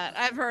heard that.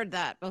 I've heard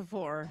that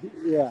before.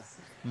 Yeah.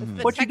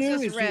 The What Texas you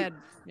do is red.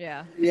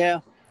 Yeah. Yeah.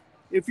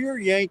 If you're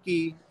a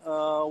Yankee,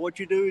 what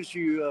you do is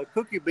you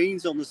cook your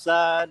beans on the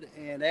side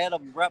and add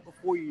them right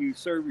before you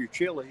serve your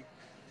chili.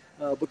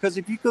 Because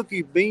if you cook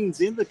your beans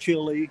in the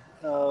chili,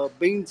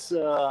 beans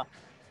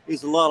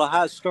is a lot of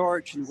high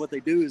starch, and what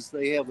they do is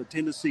they have a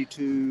tendency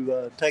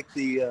to take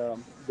the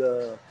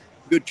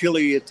good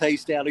chili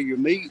taste out of your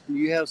meat. And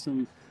you have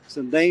some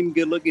damn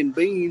good looking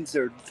beans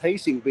or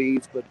tasting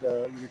beans, but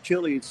your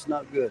chili it's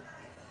not good.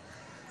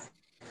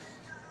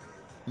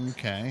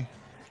 Okay.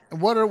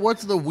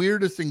 What's the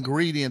weirdest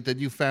ingredient that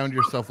you found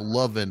yourself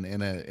loving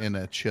in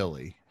a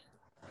chili?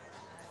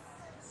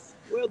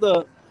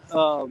 Well,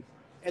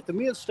 at the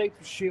men's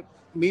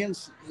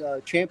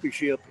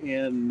championship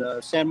in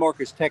San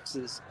Marcos,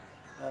 Texas,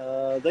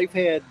 they've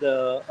had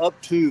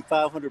up to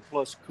 500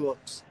 plus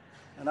cooks,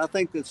 and I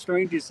think the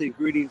strangest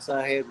ingredients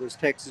I had was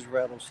Texas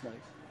rattlesnake.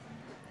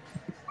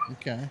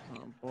 Okay.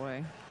 Oh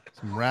boy.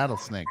 Some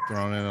rattlesnake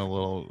thrown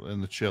in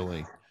the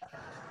chili.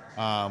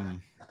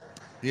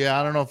 Yeah,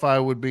 I don't know if I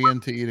would be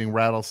into eating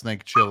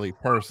rattlesnake chili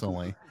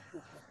personally,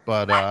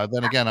 but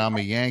then again, I'm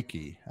a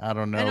Yankee. I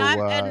don't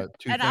know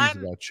two things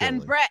about chili.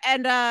 And Brett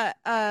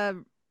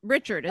and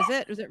Richard, is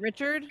it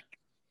Richard?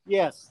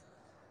 Yes.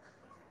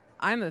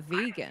 I'm a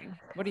vegan.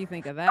 What do you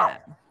think of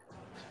that?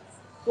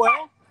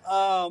 Well,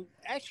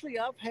 actually,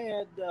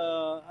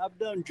 I've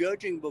done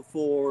judging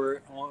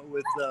before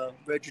with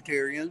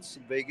vegetarians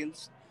and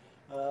vegans,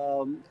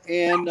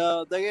 and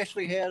they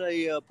actually had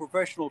a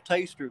professional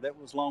taster that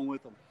was along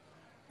with them.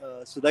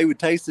 So they would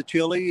taste the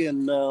chili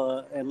and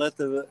let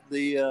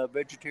the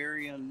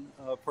vegetarian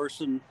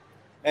person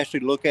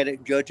actually look at it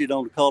and judge it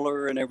on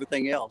color and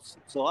everything else.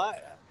 So I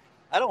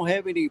don't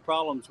have any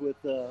problems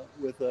with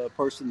a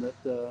person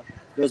that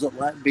doesn't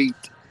like meat.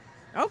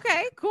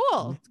 Okay,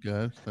 cool. That's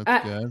good.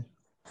 That's good.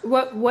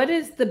 What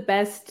is the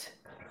best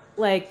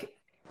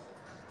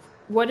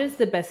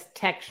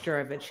texture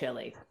of a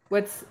chili?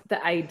 What's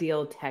the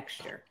ideal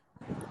texture?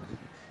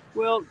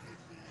 Well,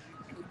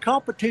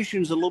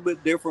 competition is a little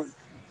bit different.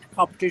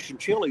 Competition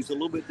chili is a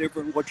little bit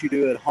different than what you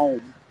do at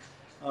home.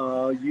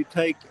 You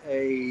take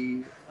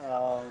a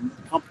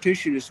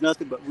competition is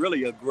nothing but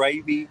really a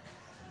gravy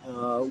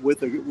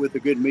with a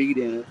good meat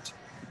in it.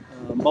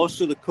 Most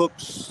of the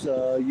cooks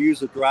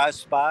use a dry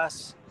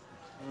spice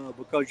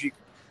because you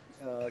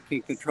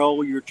can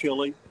control your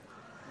chili.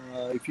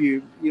 If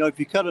you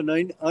cut an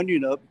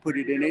onion up and put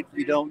it in it,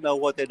 you don't know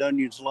what that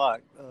onion's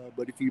like.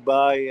 But if you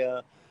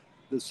buy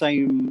the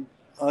same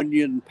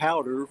onion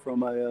powder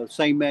from a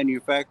same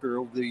manufacturer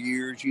over the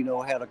years, you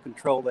know how to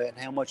control that and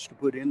how much to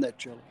put in that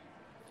chili.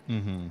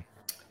 Mm-hmm.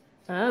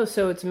 Oh,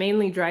 so it's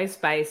mainly dry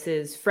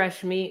spices,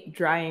 fresh meat,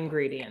 dry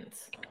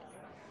ingredients.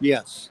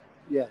 Yes.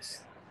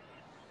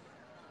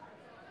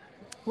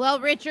 Well,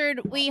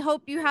 Richard, we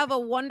hope you have a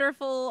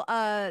wonderful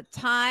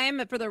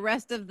time for the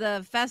rest of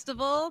the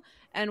festival,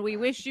 and we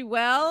wish you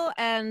well.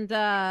 And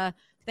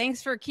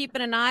thanks for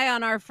keeping an eye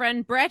on our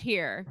friend Brett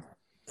here.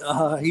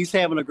 He's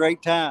having a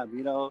great time,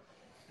 you know,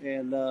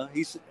 and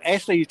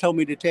he told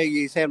me to tell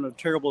you he's having a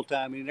terrible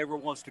time. He never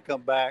wants to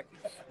come back.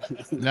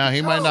 No,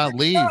 he might not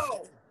leave.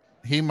 No.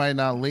 He might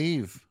not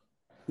leave.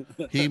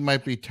 He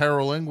might be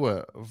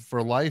Terlingua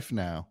for life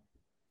now.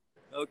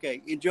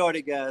 Okay, enjoyed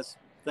it, guys.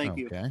 Thank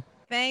you.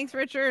 Thanks,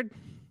 Richard.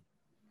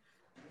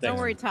 Don't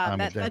worry, Tom.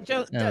 That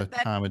joke.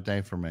 Time of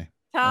day for me.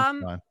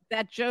 Tom,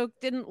 that joke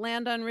didn't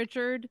land on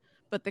Richard,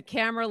 but the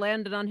camera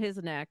landed on his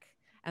neck,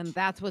 and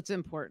that's what's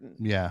important.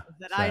 Yeah.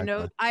 That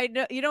exactly. I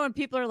know. You know when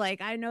people are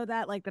like, "I know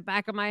that like the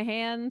back of my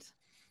hand."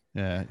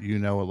 Yeah, you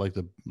know it like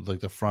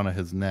the front of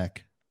his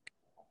neck.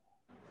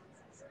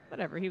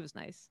 Whatever. He was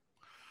nice.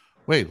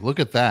 Wait, look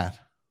at that.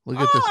 Look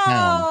at this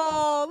hound.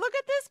 Oh, look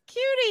at this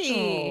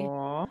cutie.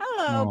 Aww.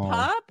 Hello,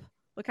 pup.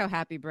 Look how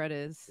happy Brett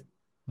is.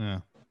 Yeah.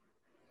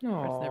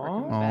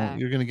 Oh,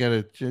 you're gonna get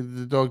it.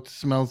 The dog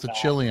smells the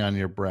chili on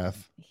your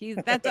breath.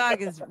 That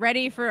dog is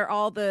ready for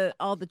all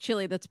the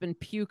chili that's been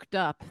puked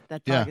up.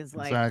 That dog is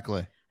like,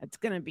 exactly. It's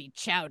gonna be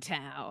Chow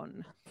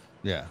Town.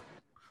 Yeah.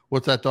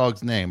 What's that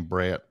dog's name,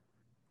 Brett?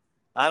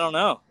 I don't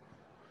know.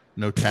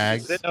 No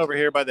tags. He's sitting over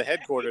here by the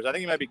headquarters. I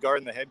think he might be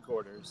guarding the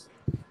headquarters.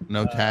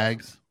 No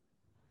tags.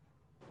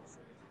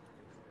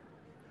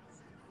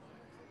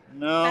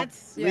 No,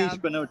 leash,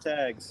 but no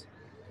tags.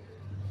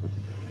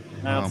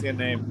 I don't see a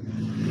name.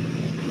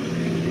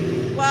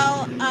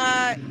 Well,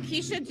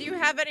 Keisha, do you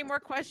have any more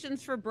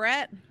questions for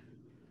Brett?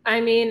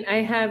 I mean, I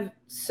have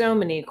so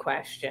many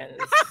questions.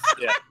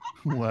 Yeah.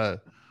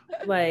 What?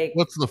 Like,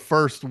 what's the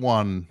first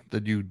one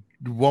that you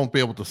won't be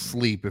able to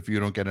sleep if you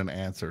don't get an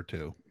answer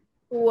to?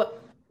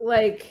 What?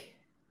 Like,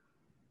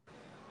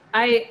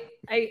 I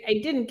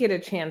didn't get a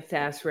chance to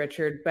ask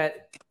Richard,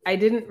 but I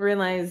didn't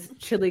realize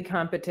chili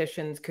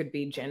competitions could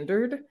be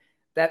gendered.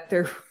 That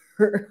there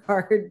were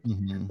hard,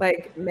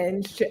 like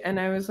men's, and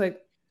I was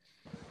like,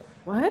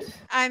 what?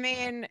 I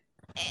mean,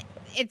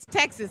 it's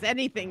Texas.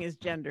 Anything is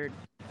gendered.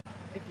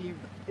 If you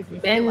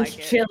men's like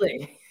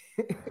chili.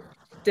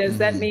 Does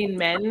that mean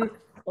men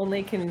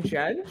only can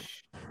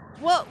judge?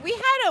 Well, we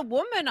had a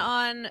woman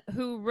on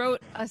who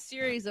wrote a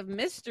series of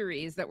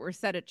mysteries that were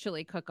set at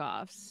chili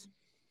cook-offs.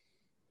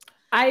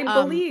 I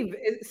believe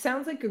it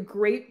sounds like a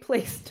great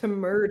place to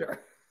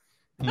murder.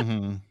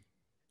 Mm-hmm.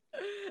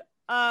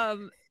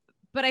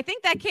 But I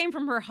think that came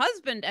from her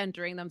husband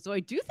entering them. So I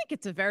do think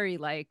it's a very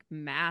like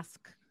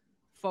mask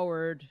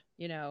forward,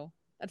 you know.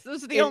 That's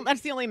the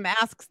only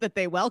masks that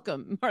they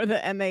welcome are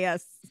the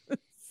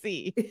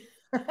MASC.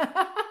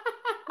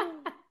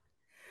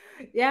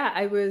 Yeah,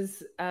 I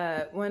was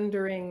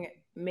wondering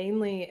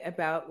mainly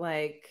about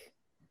like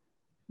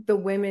the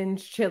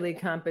women's chili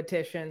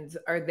competitions.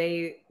 Are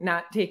they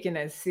not taken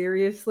as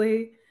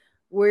seriously?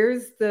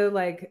 Where's the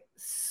like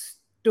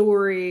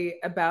story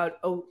about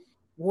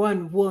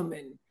one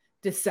woman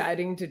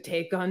deciding to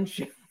take on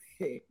chili?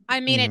 I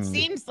mean, it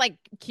seems like,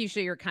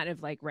 Keisha, you're kind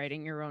of like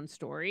writing your own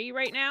story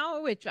right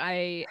now, which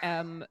I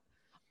am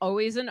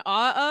always in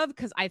awe of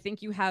because I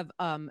think you have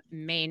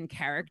main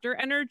character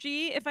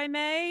energy, if I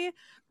may.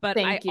 But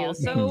I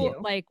also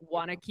like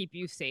want to keep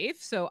you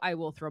safe, so I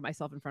will throw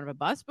myself in front of a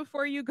bus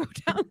before you go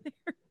down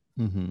there.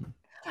 Mm-hmm.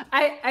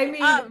 I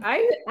mean,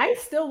 I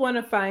still want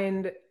to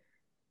find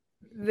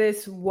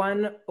this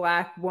one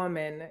Black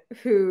woman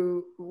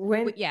who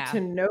went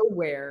to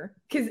nowhere.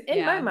 Because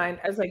in my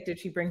mind, I was like, did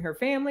she bring her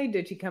family?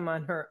 Did she come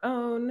on her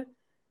own?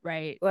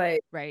 Right.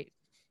 Like,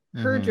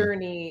 her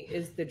journey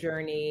is the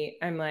journey.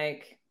 I'm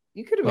like,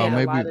 you could have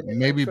made a lot of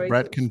maybe choices.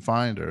 Brett can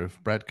find her.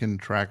 If Brett can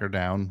track her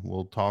down,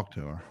 we'll talk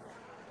to her.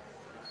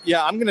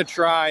 Yeah, I'm gonna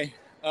try.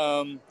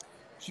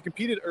 She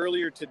competed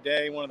earlier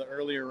today, one of the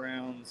earlier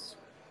rounds.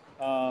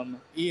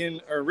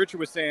 Richard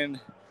was saying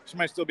she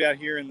might still be out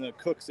here in the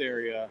Cooks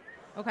area.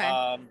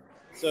 Okay.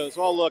 So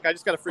I'll look. I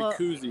just got a free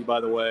koozie,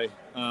 by the way.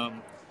 I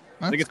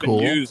think it's cool.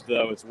 been used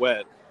though. It's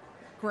wet.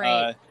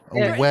 Great.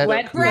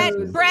 Wet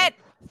Brett,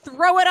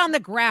 throw it on the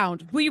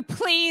ground. Will you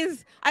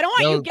please? I don't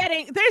want you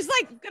getting. There's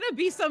like gonna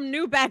be some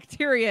new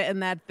bacteria in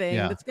that thing.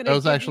 Yeah, that's gonna that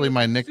was actually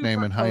my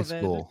nickname in high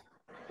school.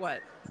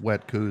 What?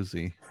 Wet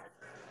koozie.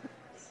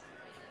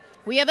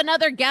 We have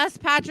another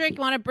guest, Patrick.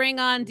 You want to bring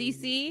on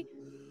DC?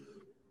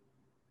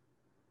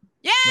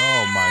 Yeah!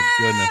 Oh my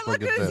goodness!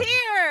 Look Look at who's this.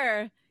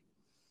 here.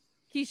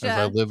 Keisha, As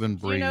I live and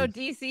do you breathe. know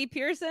DC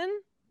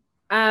Pearson?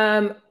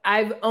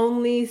 I've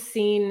only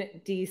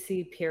seen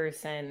DC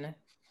Pearson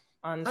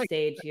on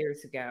stage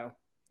years ago.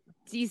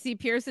 DC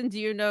Pearson, do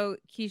you know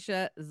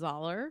Keisha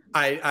Zoller?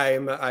 I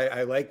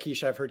like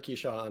Keisha. I've heard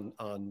Keisha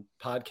on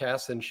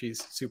podcasts, and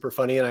she's super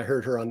funny. And I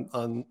heard her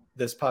on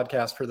this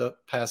podcast for the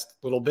past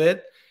little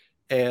bit.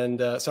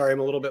 And sorry, I'm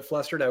a little bit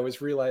flustered. I was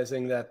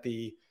realizing that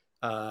the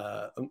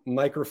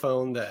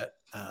microphone that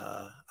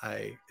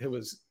I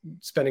was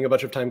spending a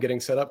bunch of time getting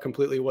set up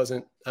completely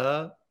wasn't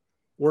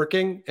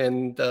working.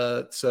 And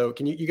so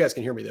you guys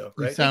can hear me though,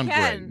 right? You sound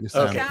great. You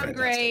sound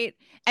great.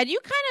 And you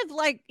kind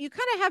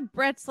of have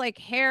Brett's like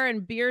hair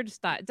and beard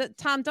style.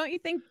 Tom, don't you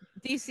think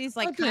DC's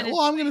like kind of?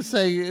 Well, I'm going to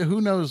say,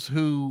 who knows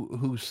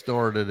who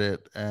started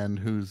it and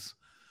who's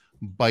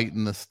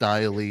biting the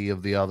style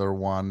of the other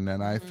one.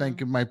 And I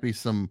think it might be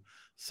some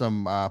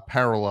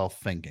parallel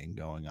thinking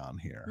going on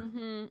here.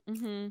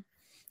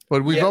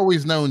 But we've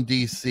always known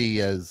DC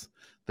as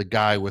the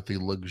guy with the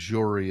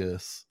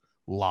luxurious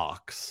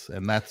locks,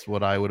 and that's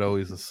what I would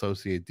always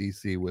associate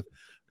DC with.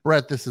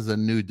 Brett, this is a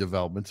new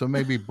development, so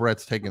maybe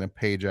Brett's taking a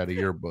page out of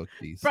your book,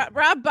 DC.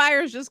 Rob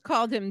Byers just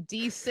called him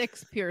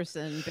D6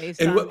 Pearson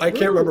I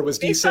can't remember, was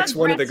D6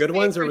 one of the good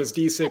ones, or was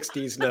D6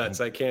 D's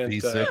nuts? I can't.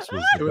 D6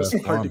 was it was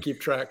hard to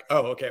keep track.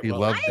 Oh, okay.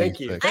 Well, thank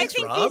you. Thanks, I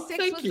think Rob.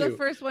 D6 was the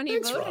first one he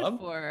voted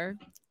Rob. for.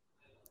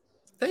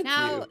 Thank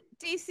now,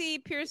 you.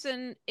 DC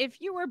Pearson,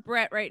 if you were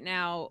Brett right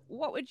now,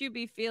 what would you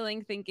be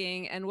feeling,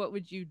 thinking, and what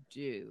would you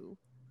do?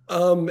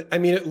 I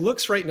mean, it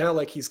looks right now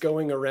like he's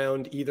going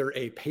around either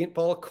a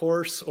paintball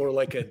course or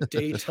like a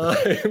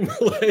daytime,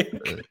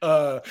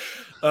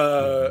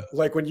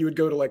 like when you would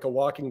go to like a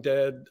Walking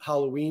Dead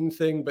Halloween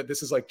thing, but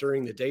this is like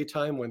during the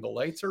daytime when the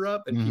lights are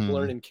up and people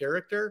aren't in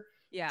character.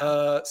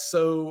 Yeah.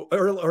 So,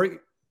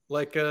 or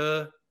like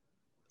a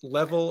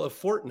level of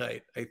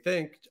Fortnite, I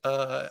think.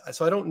 So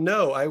I don't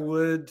know.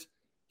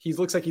 He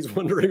looks like he's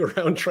wandering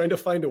around trying to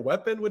find a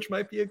weapon, which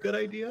might be a good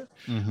idea.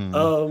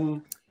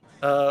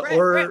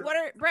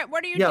 Brett,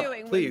 what are you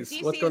doing? Please.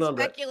 DC What's going on,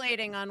 Brett?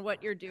 speculating on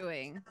what you're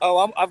doing.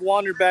 Oh, I've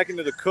wandered back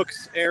into the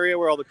cook's area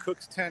where all the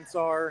cook's tents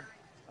are.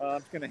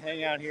 I'm just going to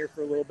hang out here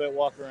for a little bit,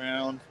 walk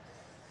around,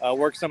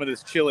 work some of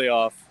this chili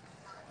off.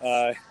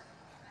 That's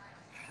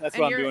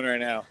what I'm doing right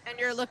now. And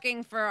you're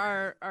looking for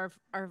our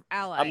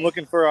ally. I'm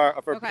looking for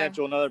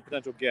another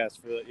potential guest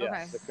for the cook.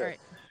 Right.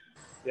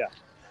 Yeah.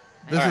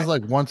 This is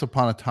like Once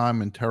Upon a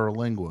Time in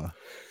Terlingua.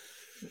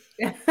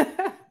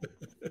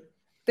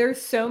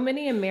 There's so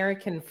many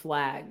American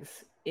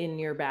flags in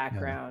your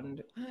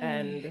background,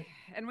 and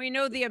we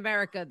know the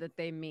America that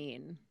they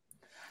mean.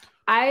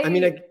 Go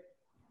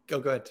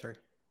ahead, sorry.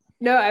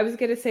 No, I was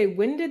gonna say,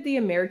 when did the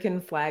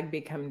American flag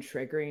become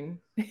triggering?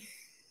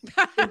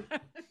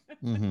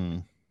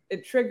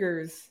 It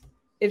triggers.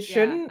 It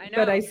shouldn't,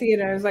 but I see it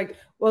and I was like,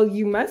 well,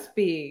 you must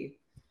be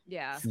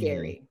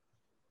scary.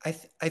 I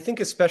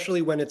think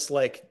especially when it's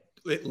like,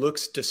 it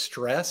looks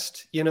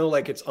distressed,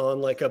 like it's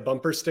on like a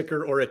bumper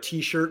sticker or a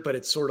t-shirt, but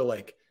it's sort of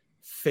like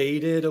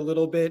faded a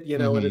little bit,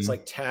 and it's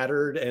like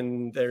tattered,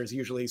 and there's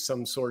usually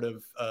some sort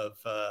of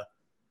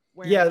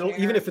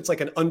even if it's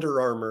like an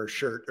Under Armour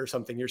shirt or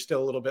something, you're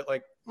still a little bit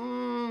like,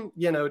 do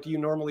you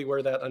normally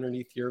wear that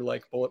underneath your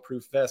like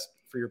bulletproof vest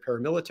for your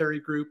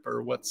paramilitary group,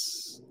 or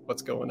what's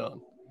going on?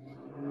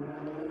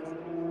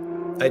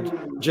 I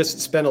just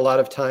spent a lot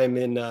of time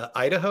in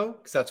Idaho,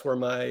 because that's where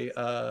my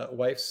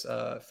wife's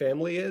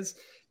family is.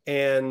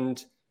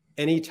 And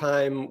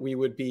anytime we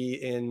would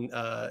be in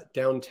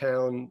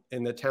downtown,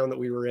 in the town that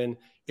we were in,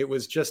 it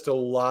was just a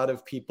lot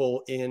of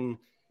people in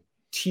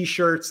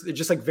T-shirts,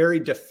 just like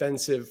very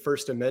defensive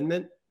First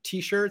Amendment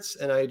T-shirts.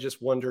 And I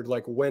just wondered,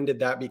 like, when did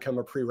that become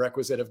a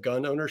prerequisite of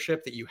gun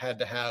ownership, that you had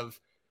to have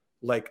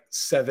like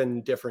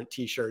 7 different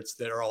T-shirts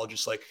that are all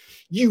just like,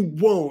 you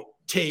won't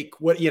take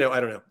what, I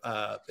don't know.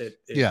 It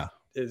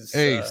is,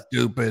 hey,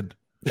 stupid.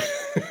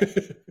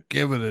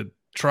 Give it a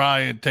try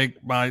and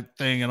take my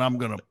thing, and I'm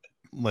gonna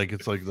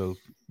it's like those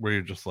where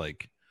you're just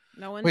like,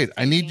 wait,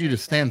 I need you to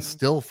stand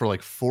still for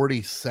like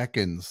 40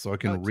 seconds so I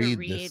can read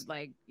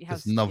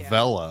this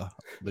novella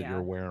that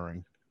you're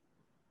wearing.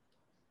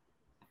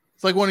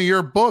 It's like one of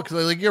your books.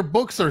 Like, your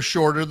books are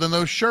shorter than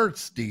those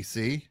shirts,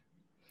 DC.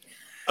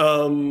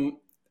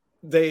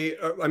 They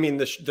are, I mean,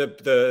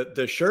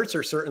 the shirts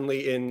are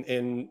certainly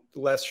in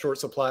less short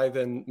supply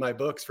than my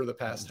books for the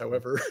past,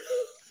 however.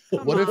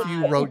 What if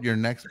you wrote your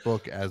next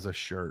book as a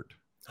shirt?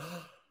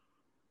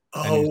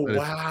 Oh,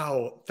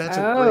 wow. That's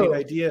a great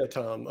idea,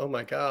 Tom. Oh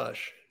my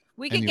gosh.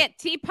 We could get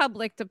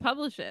TeePublic to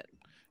publish it.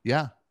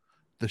 Yeah.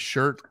 The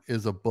shirt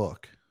is a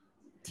book.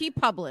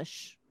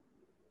 TeePublish.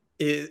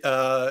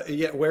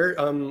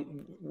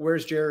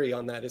 Where's Jerry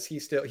on that? Is he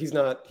still? He's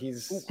not.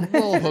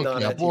 We'll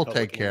hook you up. We'll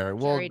take care.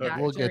 We'll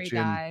get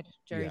you.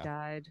 Jerry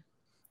died.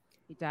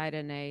 He died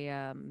in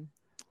a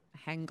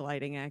hang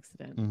gliding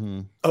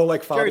accident. Oh,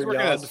 like Father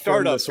Yod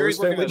from the Source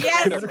Family.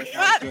 Yes,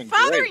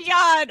 Father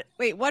Yod.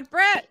 Wait, what,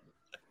 Brett?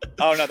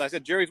 Oh no, I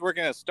said Jerry's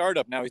working at a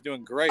startup now. He's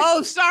doing great.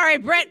 Oh, sorry,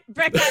 Brett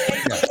got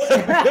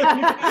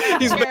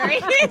He's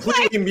been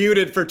completely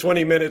muted for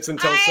 20 minutes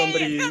until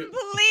somebody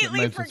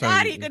completely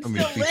forgot he could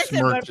still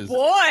listen, but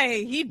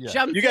boy, he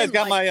jumped. You guys in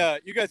got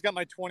like...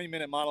 my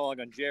 20-minute monologue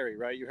on Jerry,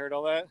 right? You heard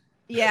all that?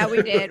 Yeah,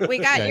 we did. We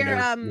got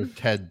your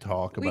TED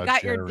talk about we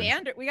got Jerry. your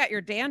dander. We got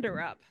your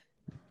dander up.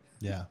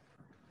 Yeah.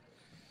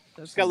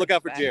 Just gotta look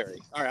out for Jerry.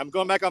 All right, I'm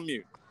going back on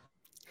mute.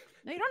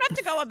 No, you don't have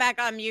to go back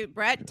on mute,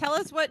 Brett. Tell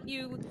us what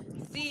you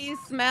see,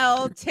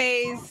 smell,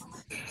 taste.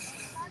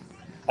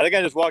 I think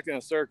I just walked in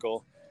a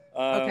circle.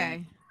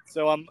 Okay.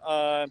 So I'm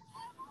I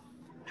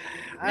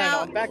don't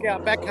know,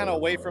 I'm back kind of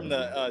away from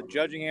the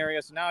judging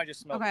area. So now I just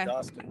smell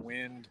dust and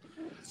wind.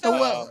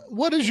 So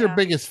what is your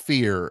biggest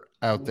fear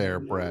out there,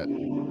 Brett?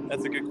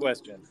 That's a good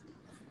question.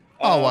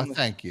 Well,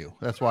 thank you.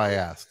 That's why I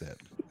asked it.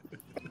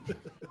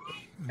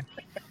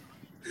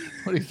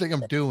 What do you think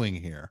I'm doing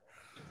here?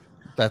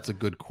 That's a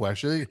good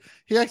question.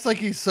 He acts like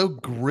he's so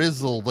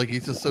grizzled, like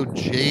he's just so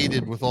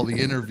jaded with all the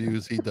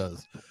interviews he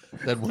does,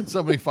 that when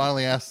somebody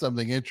finally asks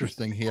something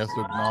interesting, he has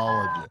to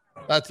acknowledge it.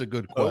 That's a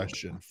good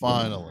question.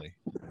 Finally.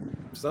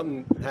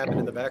 Something happened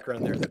in the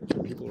background there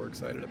that people were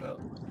excited about.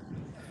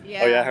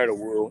 Yeah. Oh yeah, I heard a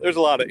woo. There's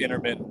a lot of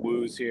intermittent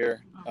woos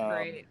here.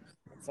 Great.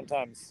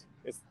 Sometimes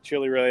it's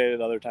chili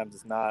related, other times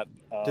it's not.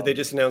 Did they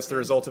just announce the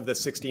result of the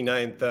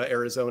 69th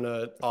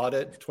Arizona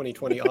audit,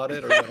 2020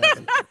 audit, or what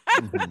happened?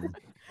 Mm-hmm.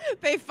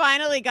 They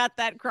finally got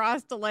that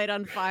cross to light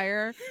on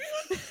fire.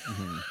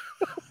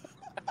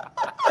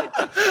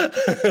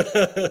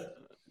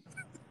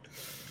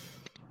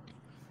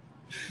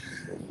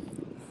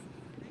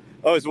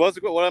 Oh, so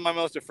what am I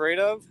most afraid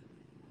of?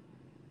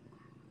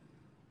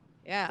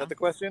 Yeah. Is that the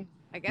question?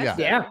 I guess.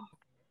 Yeah.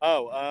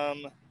 Oh,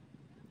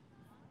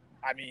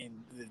 I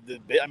mean,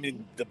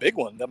 the big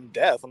one,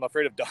 death. I'm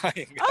afraid of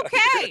dying.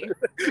 Okay,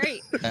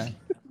 great.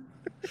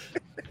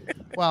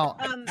 Well,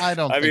 I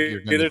don't. I think mean,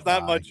 you're gonna there's die.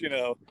 not much,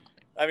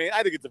 I mean,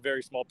 I think it's a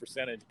very small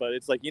percentage, but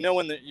it's like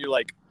when you're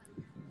like,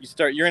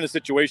 you're in a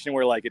situation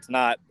where like it's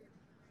not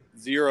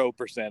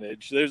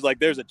 0%.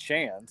 There's a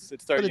chance.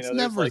 But it's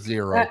never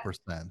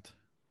 0%.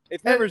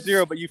 It's never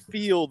zero, but you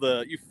feel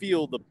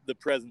the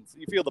presence.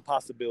 You feel the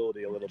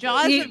possibility a little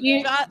Jaws, bit.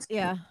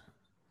 Yeah.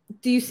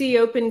 Do you see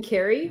open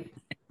carry?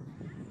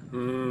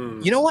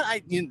 You know what?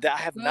 I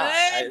have not.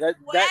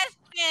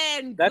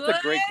 Question. That's a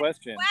great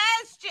question.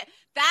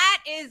 That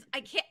is, I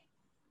can't.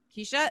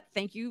 Keisha,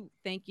 thank you.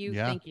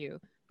 Yeah. Thank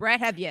you. Brett,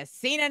 have you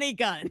seen any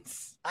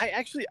guns? I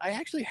actually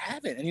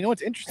haven't. And you know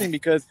what's interesting,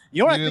 because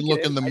you didn't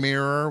look in the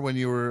mirror when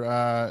you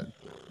were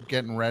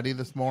getting ready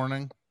this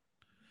morning.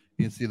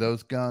 You see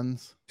those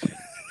guns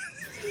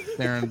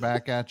staring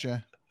back at you,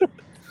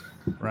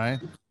 right?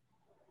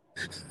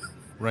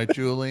 Right,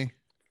 Julie?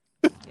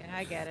 Yeah,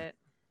 I get it.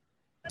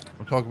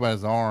 We're talking about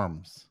his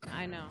arms.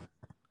 I know.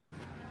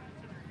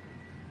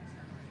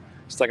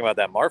 Just talking about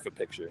that Marfa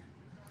picture.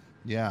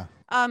 Yeah.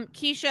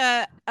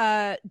 Keisha,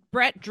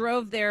 Brett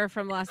drove there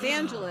from Los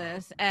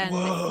Angeles, and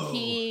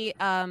he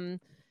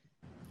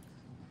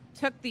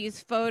took these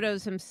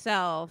photos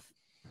himself.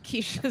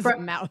 Keisha's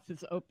mouth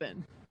is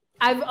open.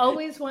 I've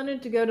always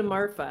wanted to go to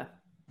Marfa.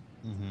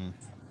 Mm-hmm.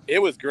 It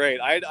was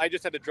great. I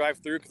just had to drive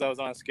through because I was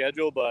on a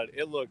schedule, but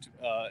it looked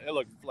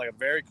like a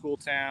very cool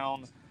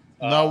town.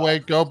 No,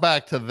 wait, go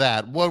back to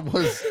that. What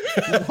was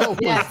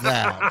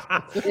that?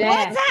 What's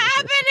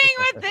happening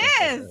with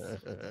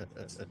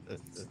this?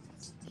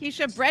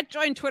 Keisha, Brett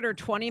joined Twitter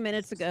 20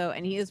 minutes ago,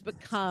 and he has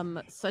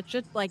become such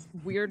a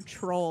weird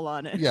troll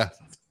on it. Yeah,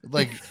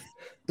 like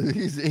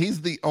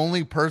he's the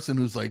only person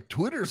who's like,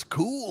 Twitter's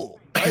cool.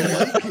 I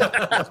like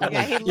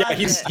it. Yeah,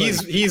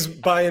 he's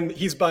buying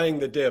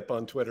the dip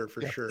on Twitter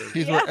for sure.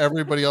 He's where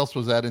everybody else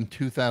was at in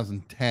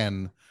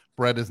 2010.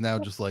 Brett is now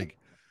just like,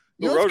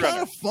 it's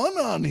kind of fun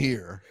on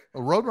here. A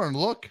Roadrunner,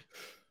 look.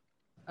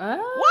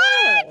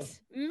 What?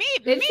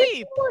 Meep.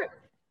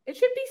 It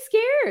should be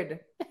scared.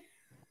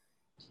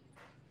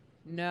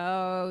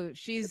 No,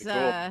 she's cool.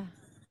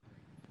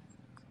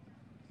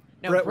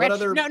 No, Brett, Brett, what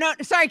other... no,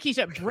 sorry,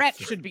 Keisha. Brett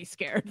should be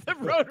scared. The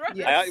Roadrunner.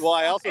 Yes.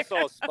 I also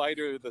saw a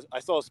spider.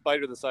 I saw a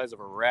spider the size of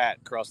a rat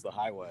cross the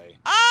highway.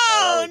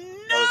 Oh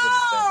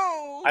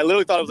no! I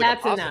literally thought it was like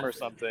a possum or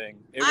something.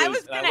 I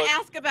was going to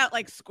ask about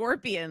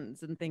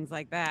scorpions and things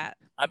like that.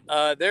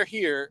 They're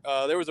here.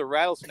 There was a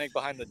rattlesnake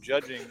behind the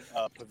judging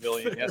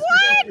pavilion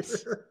yesterday.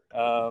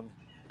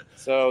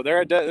 So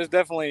there's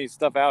definitely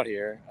stuff out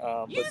here.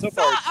 You but so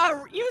saw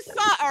a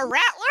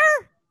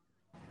rattler?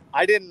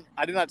 I did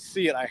not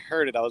see it. I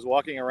heard it. I was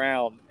walking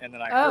around, and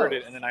then I heard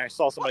it, and then I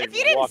saw somebody. Well, if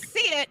you didn't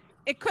see it,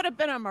 it could have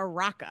been a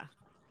maraca.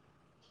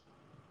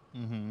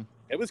 Mm-hmm.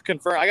 It was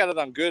confirmed. I got it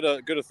on good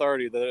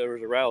authority that there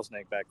was a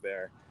rattlesnake back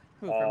there.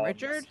 Who, from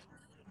Richard?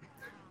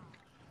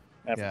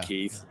 From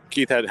Keith.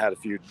 Keith had a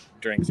few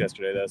drinks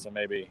yesterday, though, so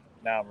maybe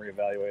now I'm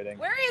reevaluating.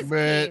 Where is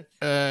Keith?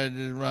 I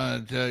just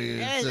want to tell you,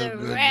 it's a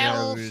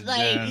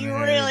rattlesnake. You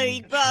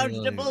really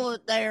dodged a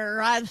bullet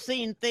there. I've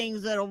seen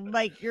things that'll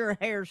make your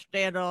hair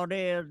stand on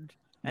end.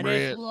 And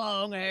it's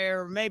long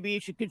hair. Maybe you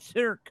should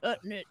consider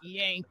cutting it,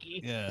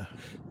 Yankee. Yeah.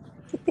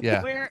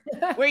 Yeah.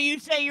 Where you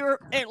say you're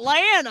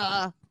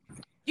Atlanta.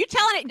 You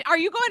telling it? Are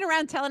you going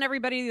around telling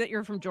everybody that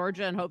you're from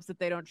Georgia in hopes that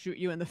they don't shoot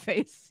you in the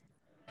face?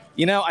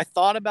 You know, I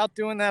thought about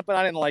doing that, but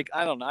I don't like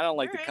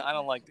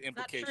the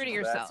implications of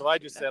yourself. that. So I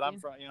just said I'm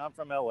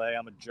from LA.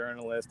 I'm a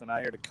journalist. I'm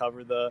out here to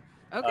cover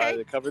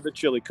the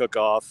chili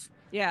cook-off.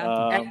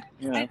 Yeah.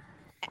 You know,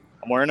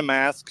 I'm wearing a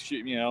mask.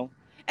 You know.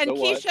 And so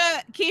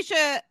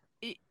Keisha,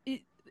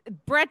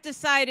 Brett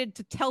decided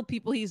to tell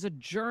people he's a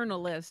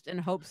journalist in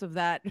hopes of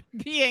that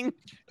being.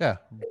 Yeah,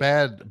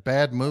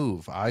 bad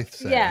move, I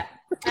say. Yeah,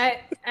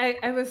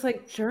 I was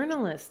like,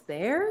 journalist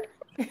there.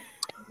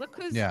 Look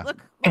who's Hey,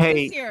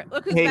 who's here.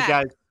 Look who's hey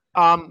back.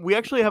 guys. We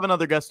actually have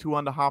another guest who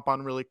wanted to hop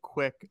on really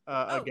quick.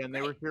 Again,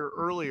 they were here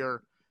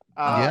earlier.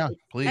 Yeah,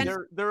 please.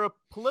 They're a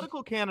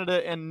political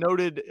candidate and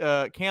noted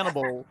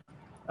cannibal.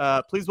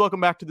 Please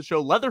welcome back to the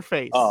show,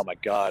 Leatherface. Oh my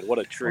God, what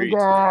a treat! Hey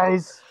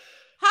guys.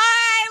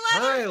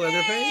 Hi,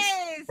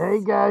 Leatherface. Hey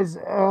guys.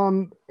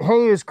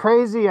 Hey, it's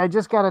crazy. I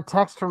just got a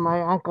text from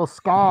my Uncle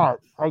Scott.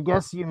 I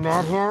guess you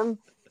met him.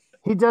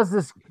 He does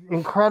this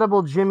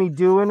incredible Jimmy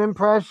Doohan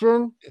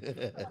impression.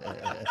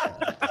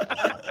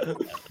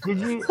 Did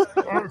you?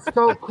 It's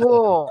so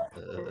cool.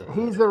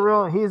 He's a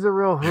real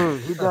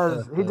hoot. He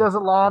does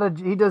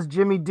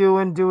Jimmy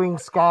Doohan doing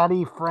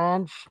Scotty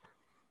French.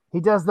 He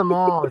does them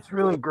all. It's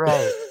really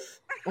great.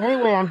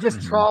 Anyway, I'm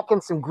just tracking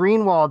some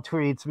Greenwald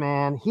tweets,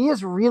 man. He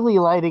is really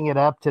lighting it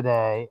up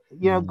today.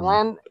 You know,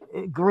 Glenn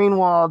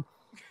Greenwald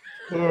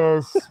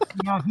is,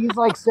 he's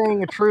like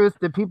saying a truth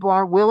that people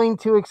aren't willing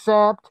to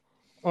accept.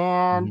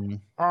 And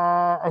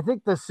I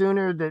think the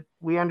sooner that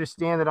we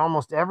understand that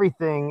almost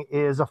everything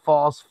is a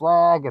false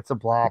flag, it's a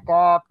black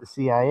op, the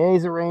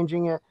CIA's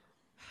arranging it,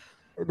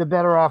 the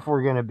better off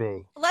we're going to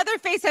be.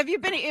 Leatherface, have you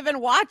been even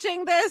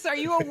watching this? Are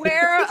you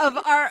aware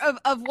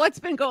of what's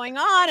been going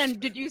on? And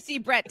did you see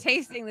Brett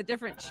tasting the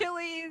different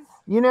chilies?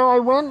 I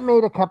went and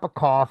made a cup of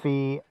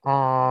coffee,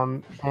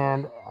 and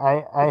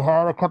I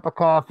had a cup of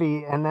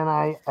coffee, and then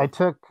I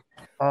took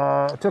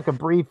a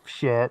brief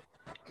shit,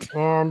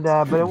 and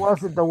but it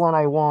wasn't the one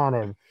I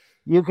wanted.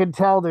 You could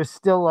tell there's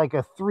still like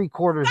a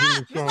 3/4 in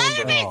the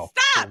chamber.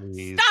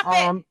 Stop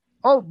it!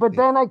 But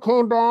then I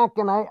came back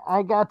and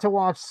I got to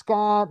watch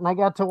Scott, and I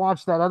got to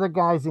watch that other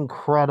guy's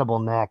incredible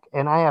neck.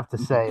 And I have to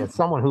say, as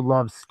someone who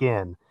loves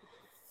skin,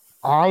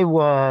 it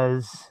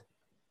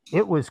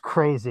was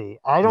crazy.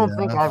 I don't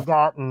think I've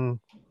gotten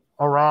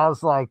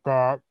aroused like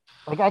that.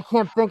 Like, I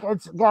can't think,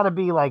 it's got to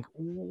be like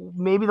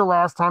maybe the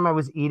last time I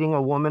was eating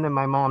a woman in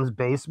my mom's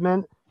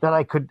basement that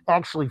I could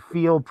actually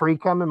feel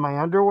pre-cum in my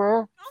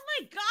underwear. Oh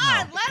my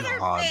God,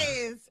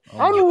 Leatherface!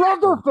 I'm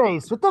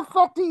Leatherface. What the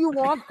fuck do you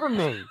want from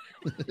me?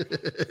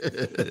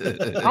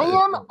 I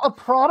am a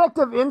product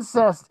of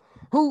incest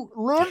who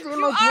lived in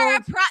my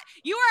parents.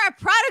 You are a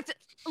product.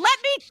 Let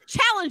me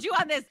challenge you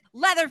on this,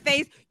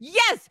 Leatherface.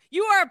 Yes,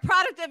 you are a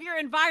product of your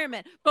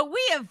environment, but we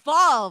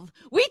evolve.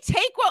 We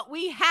take what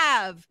we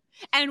have,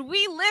 and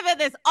we live in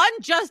this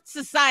unjust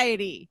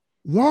society.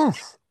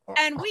 Yes.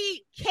 And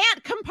we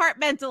can't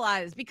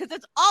compartmentalize because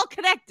it's all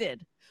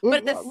connected.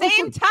 But at the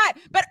same time,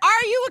 but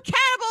are you a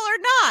cannibal or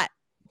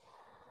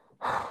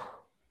not?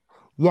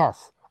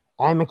 Yes.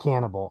 I'm a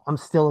cannibal. I'm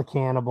still a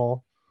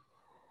cannibal.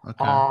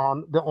 Okay.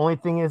 The only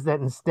thing is that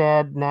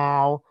instead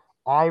now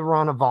I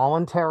run a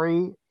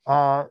voluntary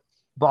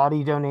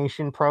body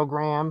donation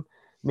program.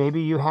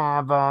 Maybe you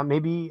have,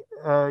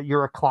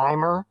 you're a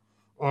climber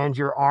and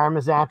your arm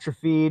is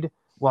atrophied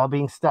while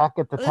being stuck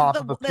at the top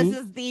of a peak. This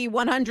is the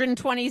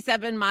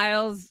 127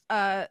 miles,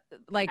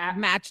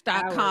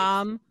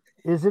 match.com.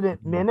 Is it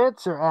at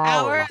minutes or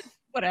hours?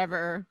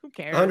 Whatever. Who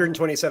cares?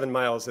 127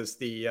 miles is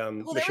the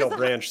Michelle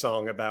Branch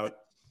song about.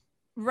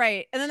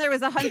 Right. And then there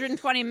was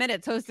 120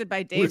 minutes hosted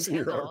by Dave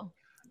Kendall.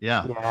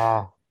 Yeah.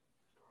 Yeah.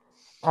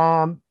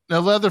 Now,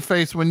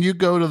 Leatherface, when you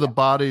go to the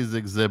bodies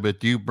exhibit,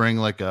 do you bring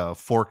like a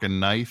fork and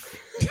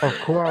knife? Of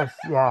course,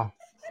 yeah.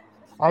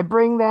 I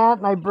bring that,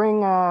 and I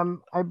bring a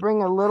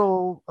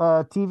little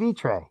TV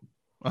tray.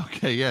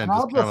 Okay, yeah, And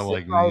just kind of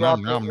like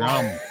nom nom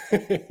nom.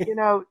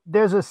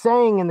 There's a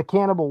saying in the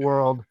cannibal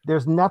world: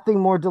 "There's nothing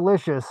more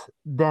delicious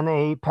than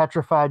a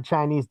petrified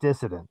Chinese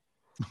dissident,"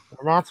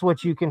 and that's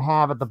what you can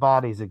have at the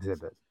bodies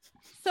exhibit.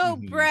 So,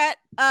 Brett,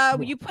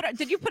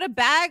 did you put a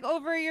bag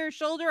over your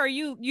shoulder? Or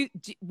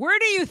where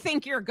do you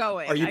think you're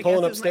going? Are you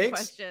pulling up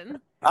stakes?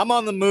 I'm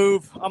on the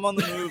move. I'm up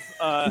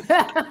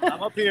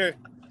here.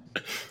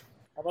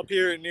 I'm up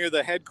here near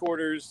the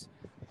headquarters.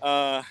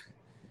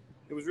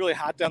 It was really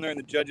hot down there in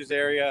the judges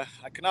area.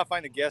 I could not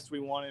find the guest we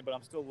wanted, but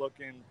I'm still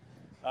looking.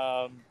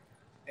 I'm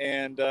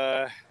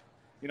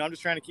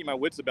just trying to keep my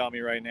wits about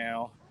me right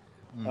now.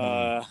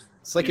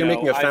 It's like you're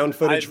making a found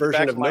footage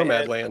version of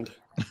Nomadland.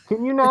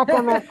 Can you knock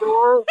on that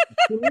door?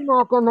 Can you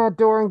knock on that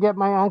door and get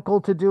my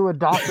uncle to do a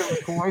Dr.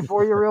 McCoy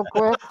for you real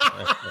quick?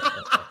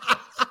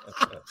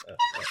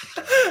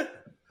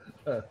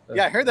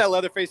 Yeah, I heard that,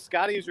 Leatherface.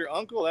 Scotty is your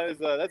uncle.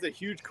 That's a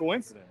huge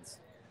coincidence.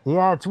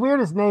 Yeah, it's weird.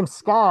 His name's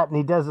Scott, and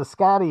he does a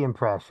Scotty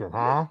impression,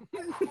 huh?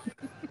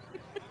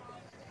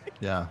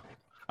 Yeah.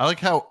 I like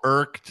how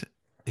irked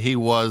he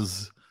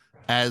was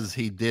as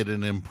he did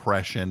an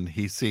impression,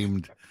 he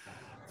seemed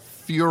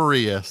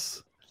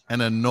furious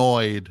and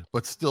annoyed,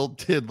 but still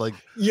did like,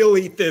 you'll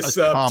eat this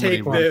up.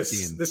 Take routine.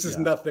 this. This is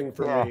nothing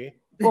for me.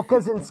 Well,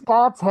 because in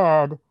Scott's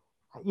head,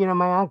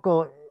 my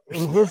uncle,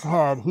 in his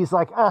head, he's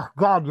like, oh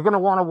God, you're gonna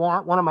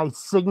want one of my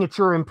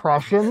signature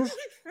impressions.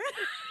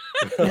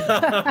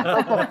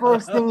 Like the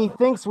first thing he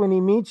thinks when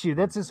he meets you.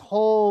 That's his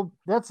whole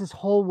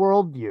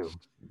worldview.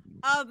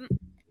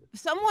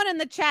 Someone in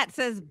the chat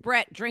says,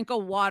 Brett, drink a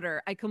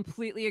water. I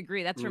completely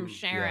agree. That's from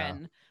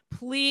Sharon. Yeah.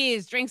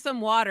 Please drink some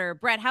water.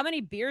 Brett, how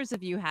many beers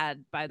have you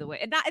had, by the way?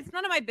 It's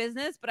none of my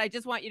business, but I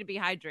just want you to be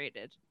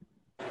hydrated.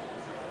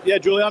 Yeah,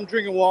 Julie, I'm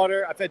drinking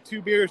water. I've had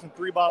 2 beers and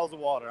 3 bottles of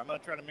water. I'm going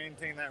to try to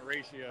maintain that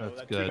ratio.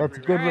 That's good. That's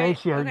a good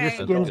ratio. Okay. Your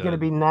skin's going to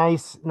be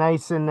nice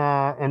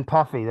and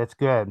puffy. That's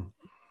good.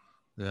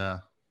 Yeah.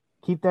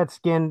 Keep that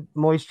skin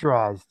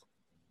moisturized.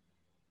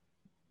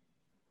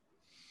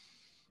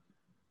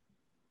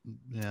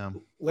 Yeah.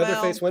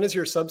 Leatherface, when is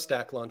your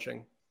Substack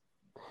launching?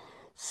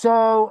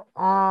 So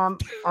I'm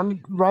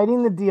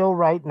writing the deal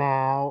right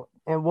now.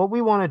 And what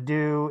we want to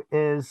do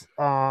is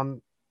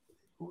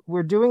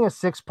we're doing a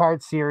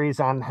 6-part series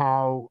on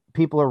how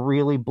people are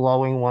really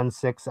blowing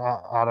 1/6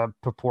 out of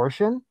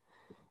proportion.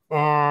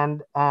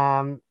 And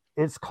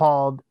it's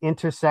called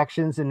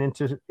Intersections and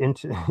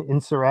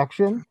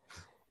Insurrection.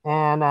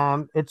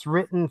 And it's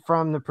written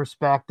from the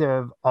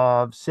perspective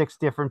of 6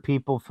 different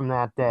people from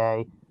that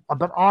day.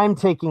 But I'm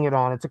taking it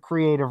on. It's a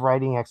creative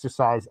writing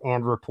exercise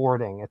and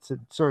reporting. It's a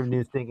sort of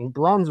new thing. And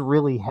Glenn's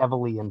really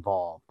heavily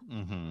involved.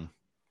 Mm-hmm.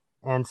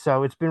 And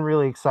so it's been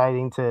really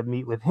exciting to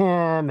meet with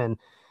him. And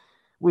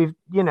we've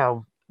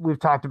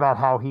talked about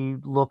how he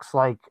looks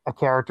like a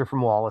character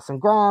from Wallace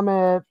and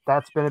Gromit.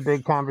 That's been a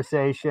big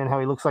conversation. How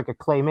he looks like a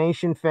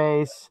claymation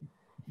face.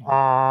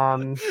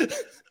 And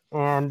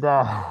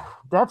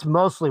that's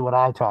mostly what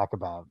I talk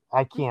about.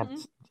 I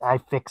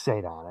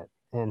fixate on it.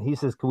 And he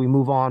says, can we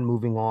move on,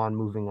 moving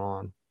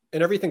on.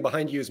 And everything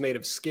behind you is made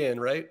of skin,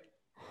 right?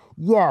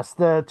 Yes,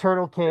 the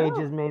turtle cage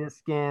is made of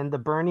skin.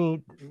 This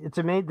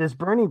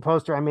Bernie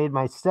poster I made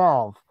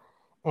myself.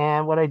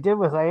 And what I did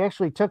was I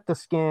actually took the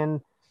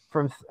skin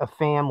from a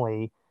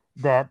family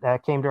that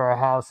came to our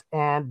house.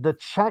 And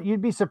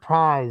you'd be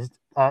surprised,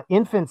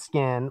 infant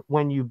skin,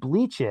 when you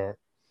bleach it,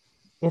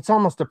 it's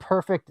almost a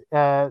perfect,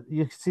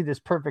 you see this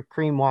perfect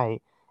cream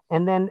white.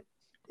 And then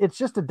it's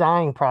just a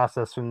dyeing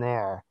process from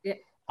there. Yeah.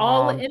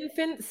 All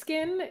infant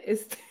skin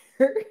is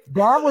there?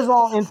 That was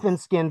all infant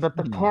skin, but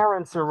the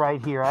parents are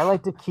right here. I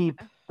like to keep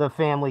the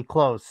family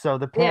close. So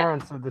the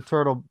parents of the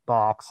turtle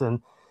box and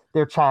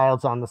their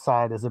child's on the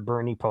side as a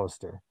Bernie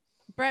poster.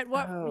 Brett,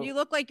 you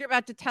look like you're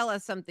about to tell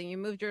us something. You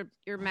moved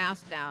your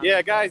mask down.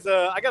 Yeah, guys,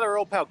 I got our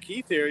old pal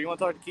Keith here. You want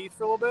to talk to Keith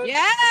for a little bit?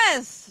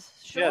 Yes,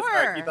 sure. Yes, all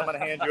right, Keith, I'm going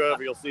to hand you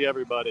over. You'll see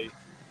everybody.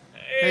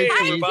 Hey,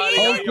 everybody.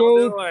 Hey, How you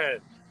doing?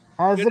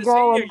 How's Good it to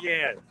going? see you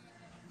again.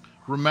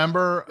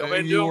 Remember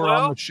you were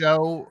on the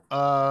show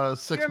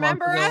 6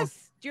 months ago?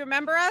 Do you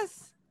remember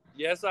us?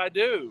 Yes, I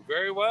do.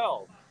 Very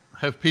well.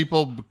 Have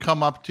people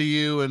come up to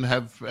you and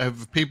have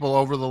people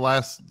over the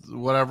last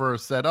whatever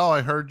said, oh,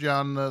 I heard you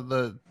on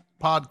the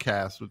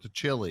podcast with the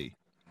chili?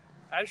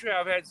 Actually,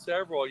 I've had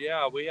several.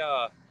 Yeah, we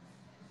have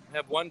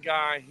one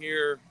guy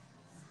here.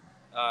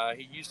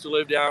 He used to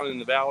live down in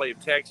the Valley of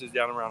Texas,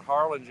 down around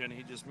Harlingen.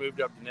 He just moved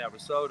up to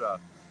Navasota.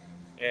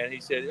 And he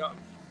said,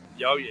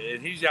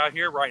 and he's out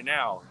here right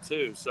now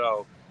too.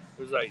 So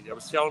it was like I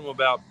was telling him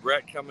about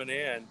Brett coming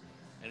in,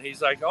 and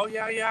he's like, "Oh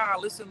yeah, I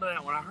listened to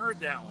that one. I heard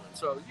that one."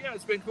 So yeah,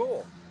 it's been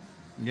cool.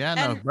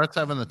 Yeah, Brett's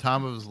having the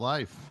time of his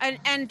life.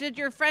 And did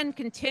your friend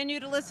continue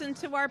to listen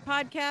to our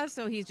podcast?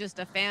 So he's just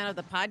a fan of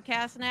the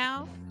podcast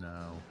now?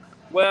 No.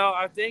 Well,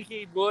 I think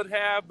he would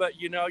have, but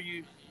you know,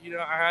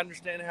 I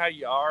understand how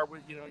you are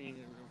with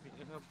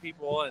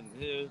people,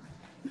 and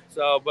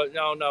so. But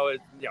no,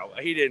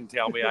 he didn't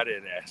tell me. I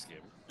didn't ask him.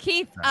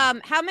 Keith,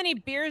 how many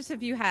beers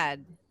have you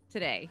had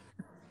today?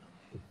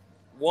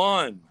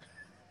 1.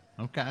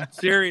 Okay.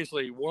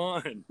 Seriously,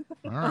 1.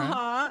 All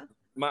right.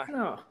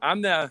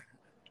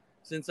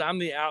 Since I'm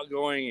the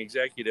outgoing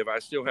executive, I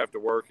still have to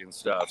work and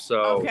stuff.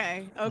 So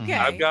okay.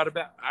 I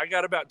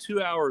got about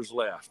 2 hours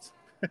left.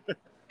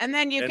 And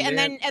then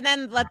and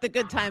then let the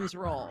good times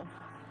roll.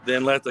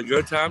 Then let the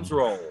good times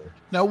roll.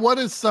 Now, what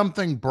is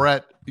something,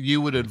 Brett,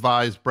 you would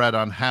advise Brett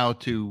on how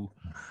to,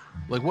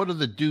 like, what are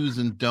the do's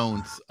and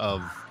don'ts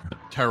of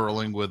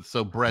Terlingua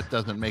so Brett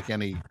doesn't make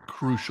any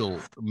crucial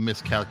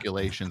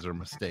miscalculations or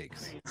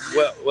mistakes?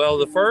 Well,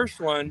 the first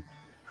one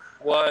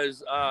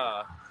was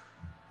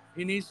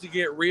he needs to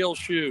get real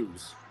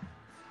shoes.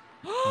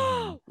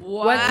 Wow.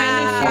 What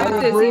kind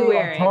of shoes is he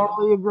wearing? I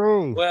totally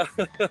agree. Well,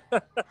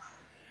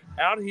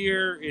 out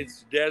here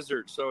it's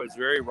desert, so it's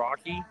very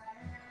rocky,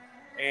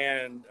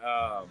 and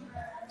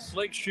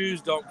slick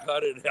shoes don't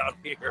cut it out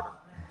here.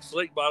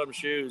 Slick bottom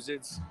shoes,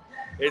 it's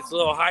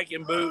little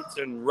hiking boots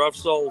and rough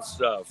sole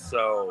stuff.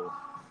 So,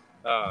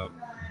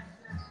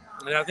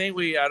 and I think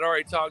I'd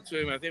already talked to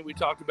him. I think we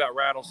talked about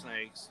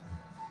rattlesnakes.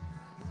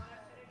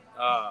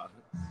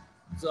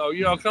 So,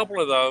 a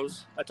couple of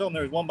those. I told him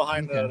there was one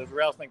behind there's a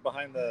rattlesnake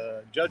behind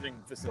the judging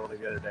facility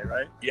the other day,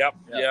 right? Yep.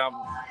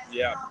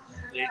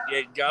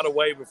 It got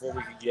away before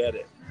we could get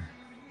it.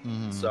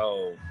 Mhm.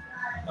 So,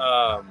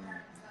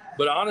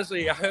 but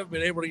honestly, I haven't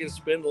been able to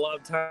spend a lot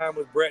of time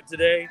with Brett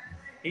today.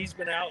 He's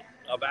been out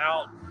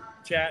about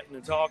chatting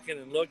and talking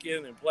and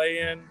looking and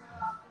playing.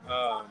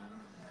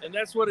 And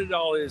that's what it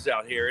all is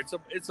out here.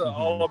 It's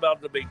all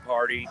about the big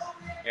party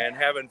and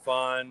having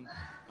fun.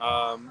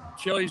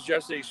 Chili's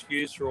just the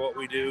excuse for what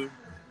we do,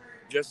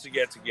 just to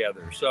get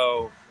together.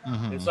 So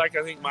it's like,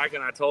 I think Mike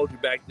and I told you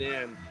back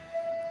then,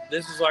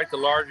 this is like the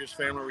largest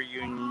family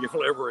reunion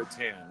you'll ever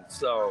attend.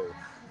 So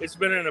it's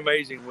been an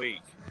amazing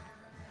week.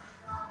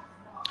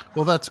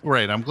 Well, that's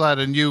great. I'm glad.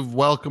 And you've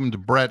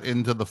welcomed Brett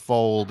into the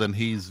fold, and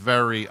he's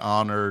very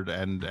honored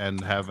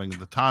and having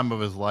the time of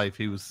his life.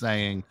 He was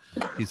saying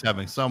he's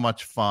having so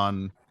much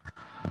fun,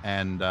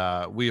 and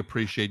we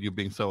appreciate you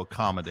being so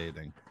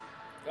accommodating.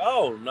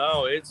 Oh,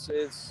 no, it's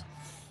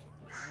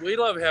we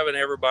love having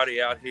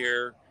everybody out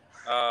here.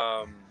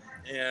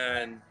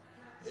 And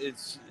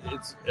it's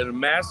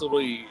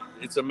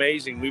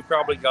amazing. We've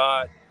probably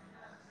got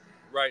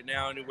right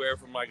now anywhere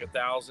from like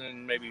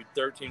 1,000, maybe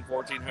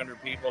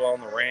 1,400 people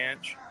on the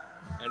ranch.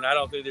 And I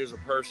don't think there's a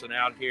person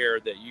out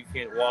here that you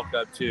can't walk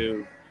up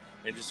to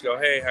and just go,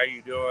 "Hey, how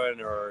you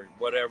doing?" or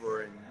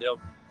whatever. And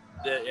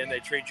they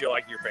treat you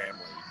like your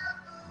family.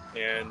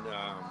 And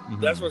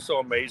that's what's so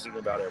amazing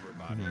about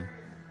everybody.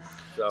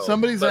 So,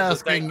 Somebody's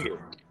asking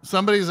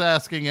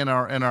in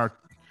our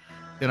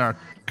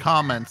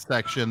comment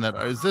section that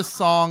is this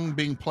song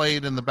being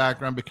played in the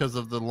background because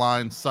of the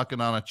line "sucking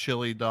on a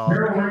chili dog."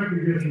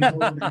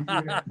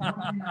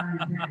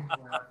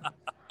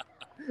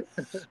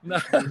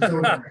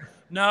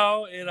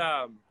 No,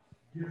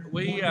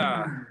 we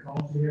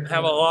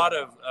have a lot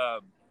of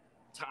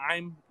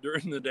time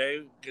during the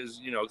day because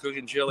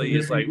cooking chili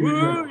is like,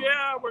 woo,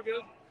 yeah, we're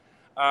good.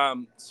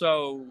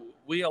 So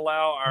we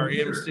allow our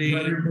MC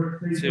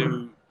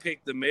to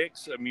pick the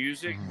mix of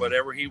music,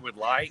 whatever he would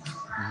like.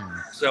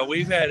 So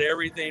we've had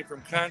everything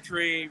from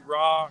country,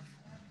 rock,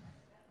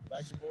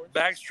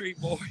 Backstreet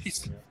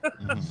Boys.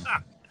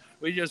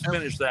 We just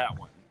finished that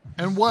one.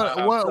 And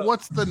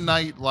what's the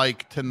night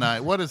like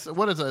tonight? What is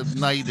a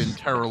night in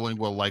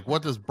Terlingua like?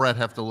 What does Brett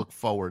have to look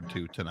forward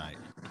to tonight?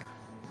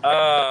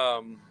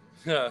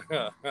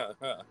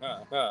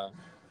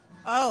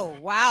 Oh,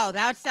 wow.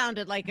 That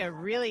sounded like a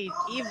really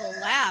evil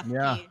laugh.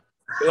 Yeah. Keith.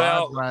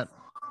 Well,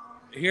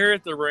 here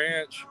at the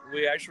ranch,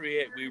 we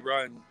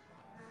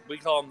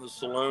call them the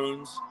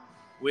saloons.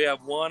 We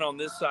have one on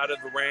this side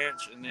of the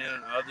ranch, and then on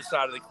the other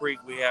side of the creek,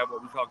 we have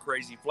what we call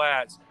Crazy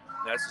Flats.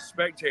 That's the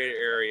spectator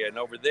area. And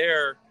over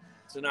there,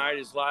 tonight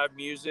is live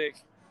music.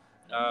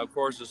 Of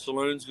course, the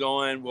saloon's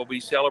going. We'll be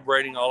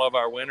celebrating all of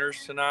our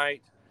winners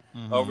tonight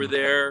over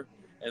there.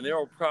 And there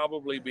will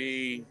probably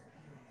be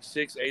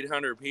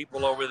 600-800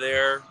 people over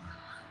there.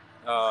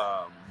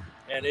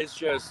 And it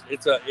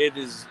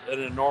is an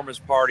enormous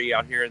party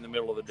out here in the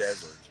middle of the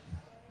desert.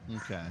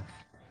 Okay.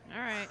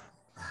 All right.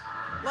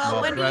 Well,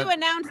 when do you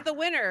announce the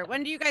winner?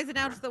 When do you guys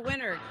announce the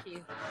winner,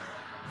 Keith?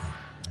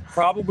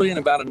 Probably in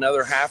about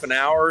another half an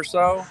hour or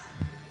so.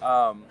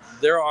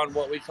 They're on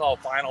what we call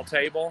final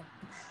table.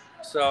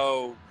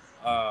 So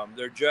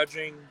they're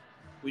judging.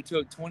 We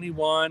took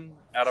 21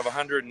 out of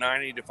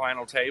 190 to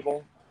final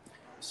table.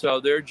 So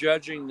they're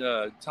judging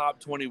the top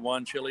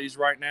 21 chilies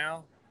right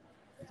now.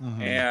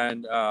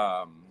 And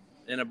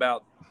in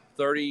about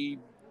 40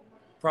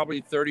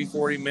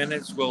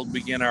 minutes, we'll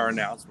begin our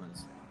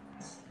announcements.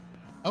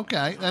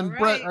 Okay. And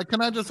Brett, can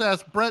I just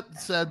ask, Brett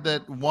said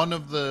that one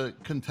of the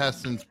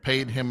contestants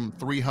paid him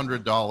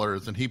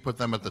 $300 and he put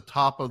them at the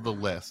top of the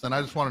list. And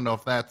I just want to know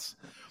if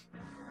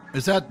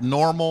is that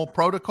normal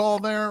protocol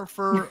there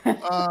for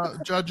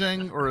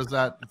judging, or is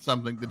that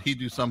did he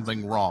do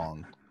something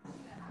wrong?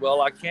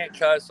 Well, I can't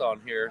cuss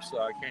on here, so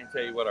I can't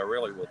tell you what I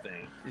really will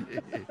think.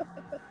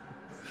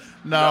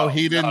 No,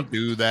 he didn't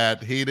do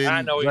that. He didn't.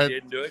 I know he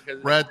didn't do it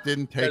because Brett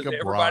didn't take a bribe.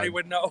 Everybody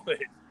would know it.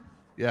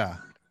 Yeah.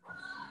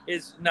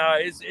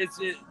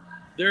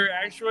 They're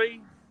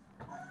actually,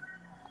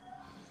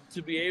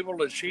 to be able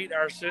to cheat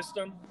our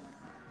system,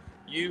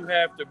 you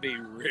have to be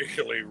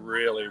really,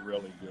 really,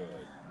 really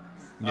good.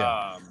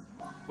 Yeah.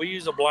 We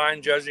use a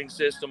blind judging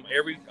system.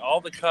 All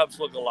the cups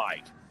look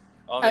alike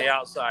on the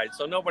outside,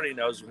 so nobody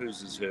knows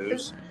whose is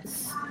whose.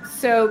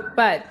 So,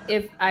 but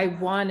if I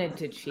wanted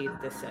to cheat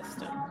the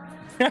system,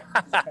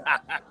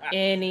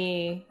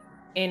 any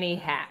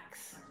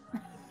hacks?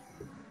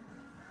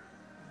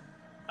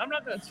 I'm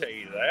not going to tell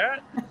you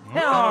that.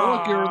 Oh,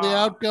 look, you're the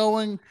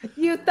outgoing.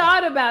 You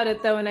thought about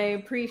it though, and I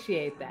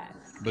appreciate that.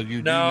 But you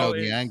do know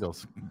the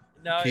angles.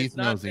 No, Keith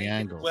knows the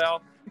angles.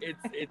 Well,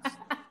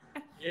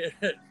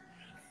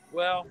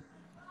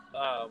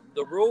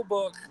 the rule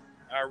book,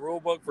 our rule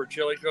book for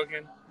chili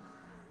cooking,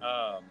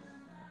 a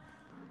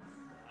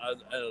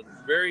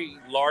very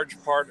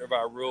large part of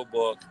our rule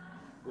book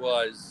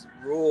was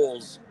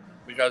rules,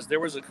 because there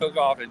was a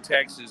cook-off in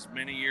Texas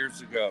many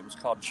years ago. It was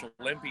called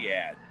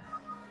Chilympiad.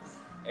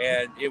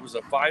 and it was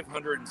a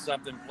 500 and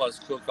something plus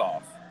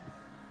cook-off.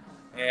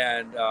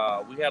 And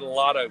we had a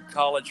lot of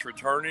college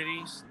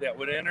fraternities that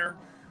would enter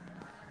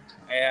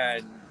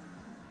and,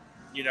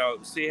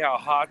 see how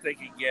hot they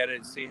could get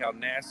it, see how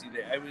nasty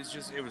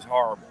it was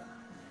horrible.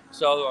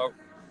 So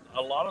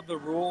a lot of the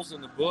rules in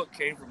the book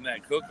came from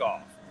that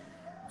cook-off.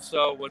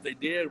 So what they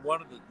did,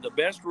 one of the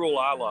best rule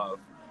I love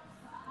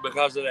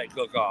because of that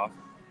cook-off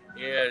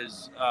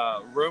is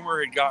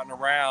rumor had gotten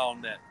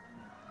around that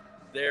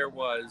there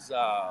was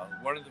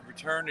one of the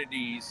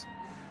fraternities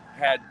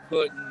had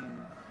how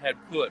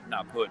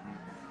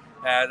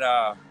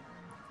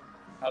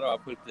do I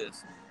put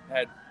this?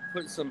 Had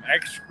put some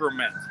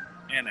excrement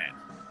in it.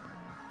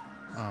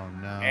 Oh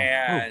no.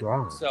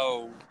 And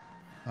so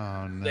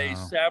oh no. They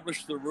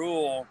established the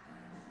rule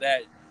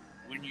that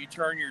when you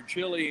turn your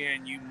chili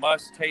in, you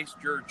must taste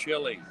your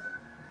chili.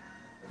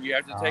 You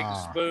have to take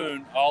a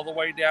spoon all the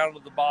way down to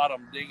the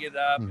bottom, dig it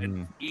up,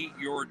 and eat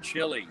your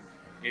chili.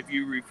 If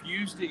you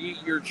refuse to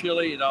eat your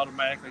chili, it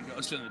automatically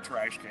goes in the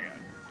trash can.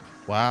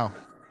 Wow.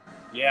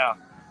 Yeah.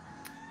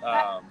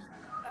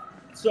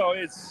 So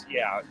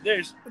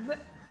there's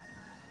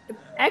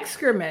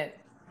excrement.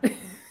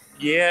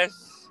 Yes.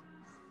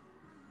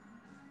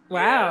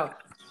 Wow.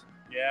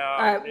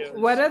 Yeah.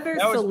 What other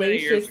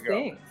salacious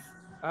things?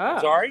 Oh.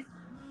 Sorry?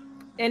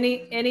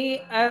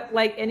 Any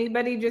like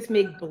anybody just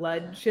make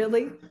blood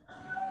chili?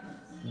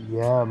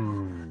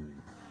 Yum.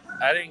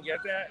 I didn't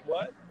get that.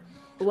 What?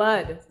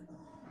 Blood.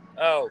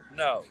 Oh,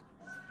 no.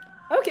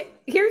 Okay,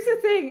 here's the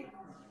thing.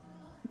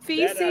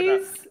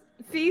 Feces,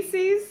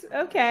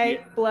 okay.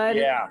 Yeah. Blood.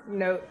 Yeah.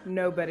 No,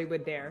 nobody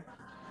would dare.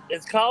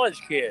 It's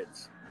college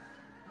kids.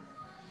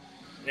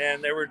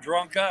 And they were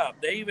drunk up.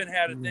 They even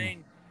had a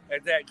thing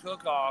at that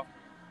cook-off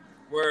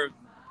where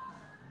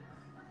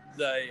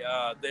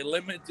they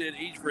limited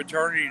each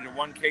fraternity to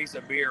 1 case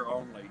of beer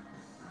only,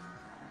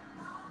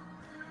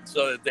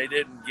 so that they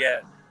didn't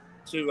get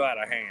too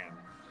out of hand.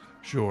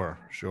 Sure.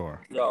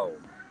 So,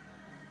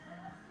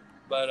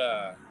 but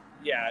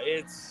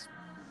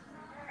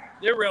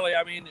they're really.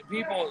 I mean,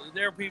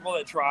 there are people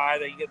that try.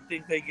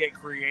 Think they get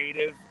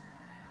creative,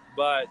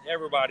 but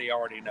everybody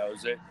already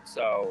knows it.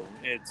 So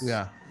it's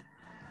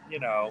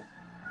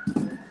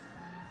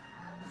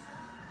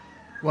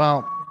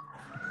Well,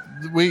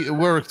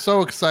 we're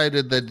so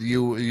excited that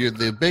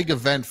the big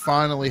event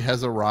finally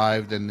has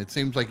arrived, and it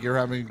seems like you're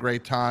having a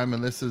great time.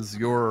 And this is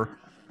your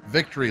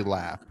victory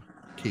lap,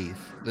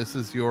 Keith. This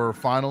is your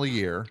final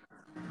year.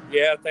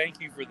 Yeah, thank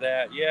you for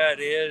that. Yeah, it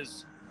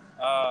is.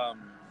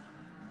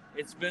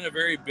 It's been a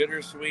very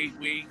bittersweet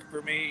week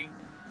for me.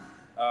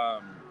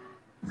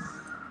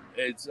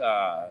 It's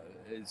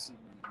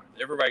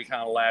everybody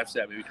kind of laughs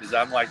at me because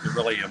I'm like the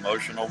really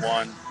emotional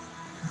one.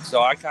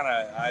 So I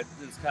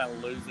just kind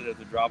of lose it at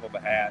the drop of a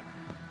hat.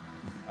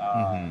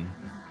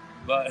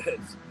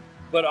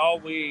 But all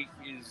week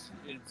it's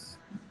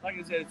like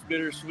I said, it's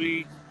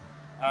bittersweet.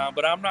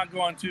 But I'm not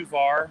going too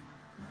far.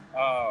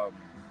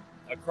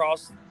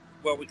 Across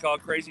what we call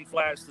Crazy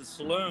Flats, the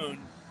saloon,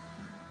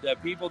 the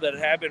people that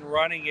have been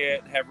running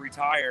it have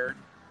retired.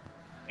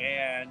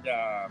 And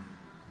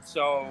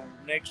so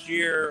next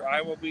year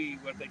I will be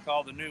what they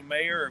call the new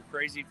mayor of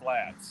Crazy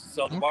Flats.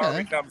 So the bar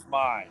becomes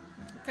mine.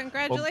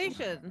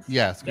 Congratulations. Well,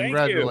 yes, Thank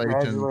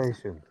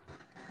congratulations.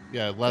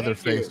 Yeah,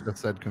 Leatherface just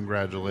said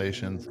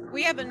congratulations.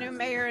 We have a new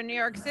mayor in New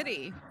York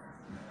City.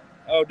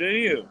 Oh, do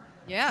you?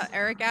 Yeah,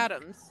 Eric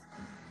Adams.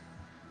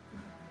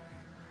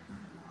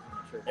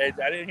 I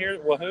didn't hear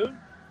it. Well, who?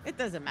 It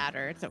doesn't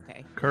matter. It's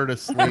okay.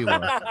 Curtis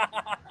Sliwa.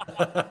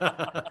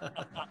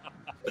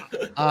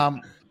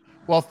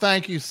 Well,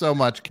 thank you so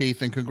much,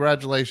 Keith, and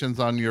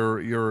congratulations on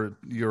your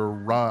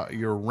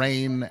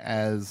reign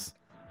as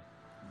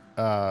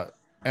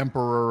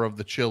Emperor of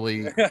the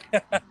Chili.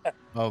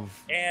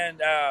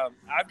 And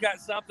I've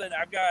got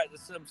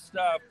some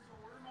stuff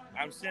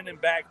I'm sending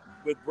back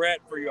with Brett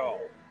for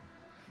y'all.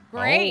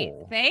 Great,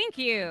 thank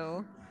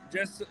you.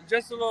 Just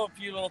a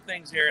few little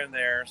things here and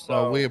there. So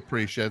well, we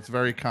appreciate it. It's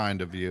very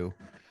kind of you.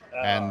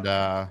 And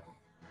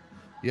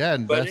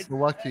best of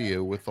luck to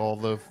you with all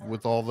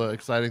the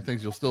exciting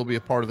things. You'll still be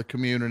a part of the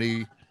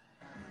community,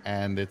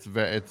 and it's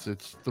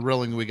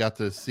thrilling. We got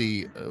to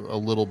see a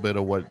little bit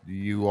of what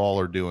you all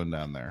are doing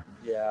down there.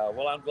 Yeah,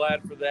 well, I'm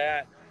glad for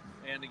that.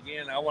 And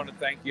again, I want to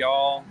thank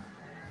y'all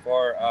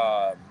for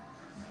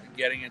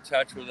getting in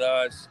touch with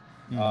us.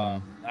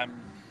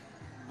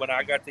 When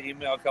I got the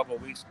email a couple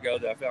of weeks ago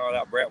that I found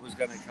out Brett was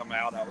going to come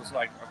out, I was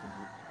like,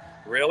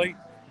 really?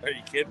 Are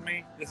you kidding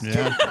me? This is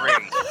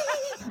great.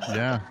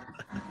 Yeah.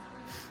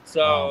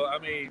 So, I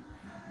mean,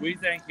 we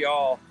thank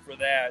y'all for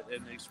that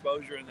and the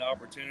exposure and the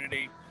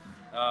opportunity.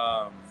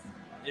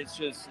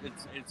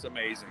 It's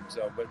amazing.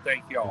 So, but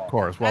thank y'all. Of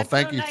course. Well,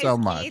 thank you so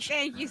much. Keith.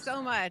 Thank you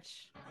so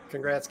much.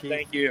 Congrats, Keith.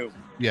 Thank you.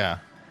 Yeah.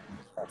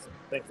 Awesome.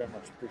 Thanks very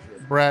much. Appreciate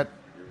it. Brett,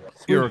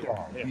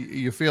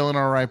 you feeling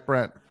all right,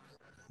 Brett?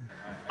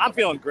 I'm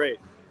feeling great.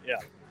 Yeah.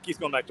 Keith's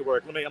going back to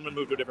work. I'm going to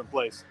move to a different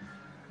place.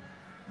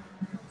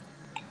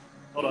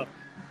 Hold on.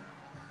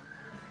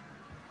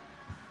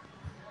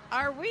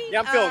 Are we? Yeah,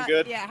 I'm feeling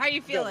good. Yeah, how are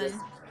you feeling?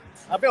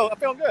 I'm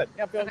feeling good.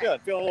 Yeah, I'm feeling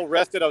good. Feeling a little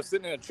rested. I was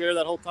sitting in a chair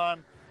that whole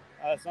time,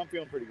 so I'm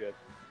feeling pretty good.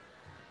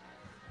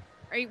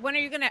 When are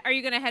you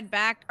gonna head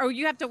back? Oh,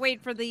 you have to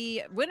wait for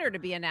the winner to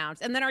be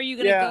announced, and then are you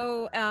gonna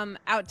go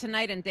out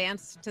tonight and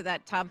dance to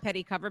that Tom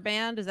Petty cover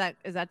band? Is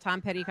that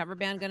Tom Petty cover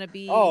band gonna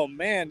be? Oh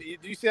man, did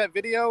you see that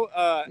video?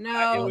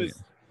 No. It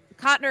was.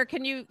 Cotner,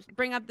 can you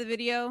bring up the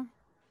video,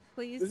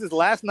 please? This is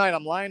last night.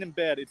 I'm lying in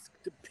bed. It's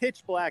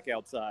pitch black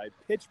outside.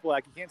 Pitch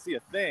black. You can't see a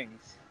thing.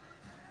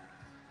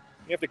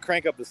 You have to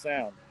crank up the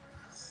sound.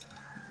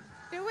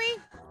 Do we?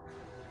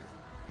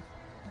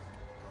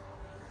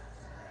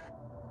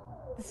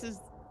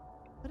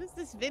 What is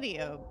this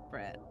video,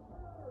 Brett?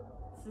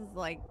 This is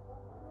like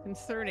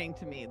concerning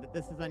to me that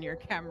this is on your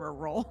camera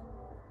roll.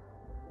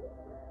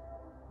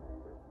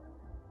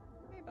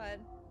 Hey, bud.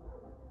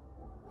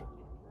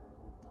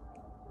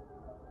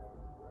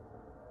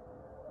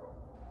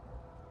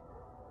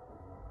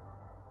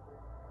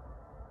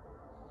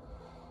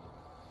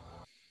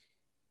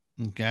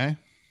 Okay.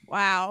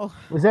 Wow.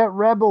 Was that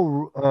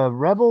Rebel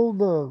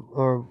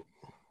or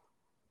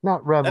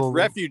not Rebel?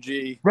 That's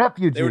Refugee.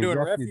 Refugee. They were doing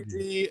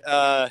Refugee.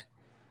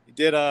 He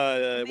did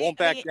Won't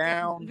Back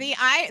Down. The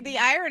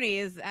irony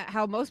is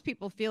how most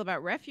people feel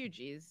about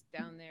refugees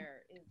down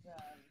there.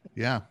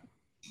 Yeah.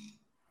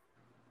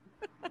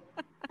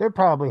 They're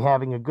probably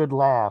having a good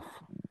laugh.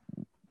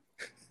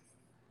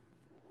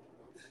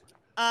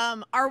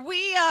 Are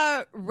we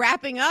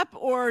wrapping up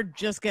or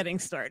just getting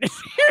started?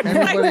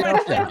 Anybody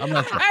else? Yeah, I'm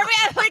not sure. Are we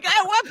at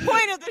what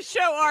point of the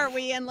show are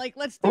we? And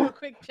let's do a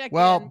quick check.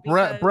 Well,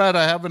 Brett,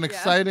 I have an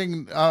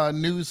exciting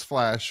news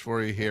flash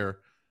for you here.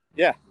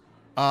 Yeah.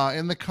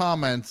 In the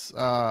comments,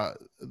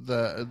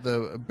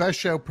 the Best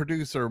Show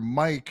producer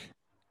Mike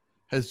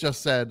has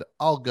just said,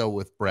 "I'll go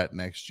with Brett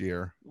next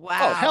year." Wow!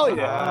 Oh hell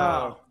yeah!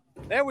 Wow.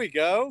 There we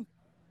go.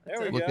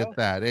 Look at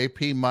that,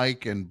 AP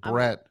Mike and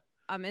Brett.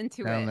 I'm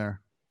into down it. there.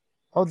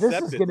 Oh, this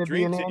is going to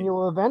be an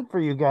annual event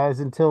for you guys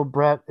until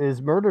Brett is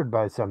murdered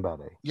by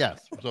somebody.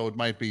 Yes, so it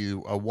might be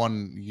a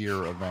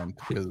 1-year event.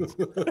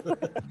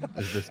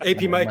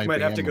 AP Mike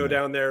might have to go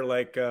down there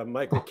like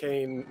Michael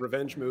Caine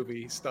revenge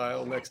movie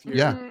style next year.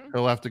 Yeah,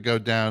 he'll have to go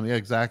down. Yeah,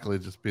 exactly.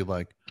 Just be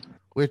like,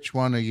 which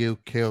one of you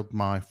killed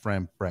my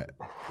friend Brett?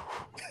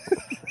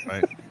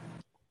 Right,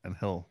 and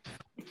he'll.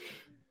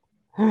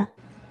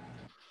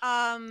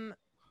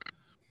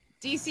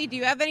 DC, do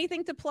you have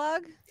anything to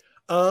plug?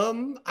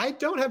 I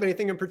don't have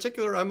anything in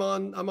particular. I'm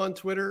on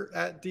Twitter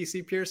at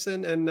DC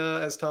Pearson, and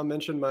as Tom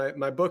mentioned,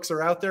 my books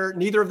are out there.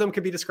 Neither of them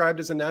could be described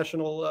as a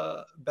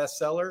national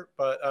bestseller,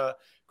 but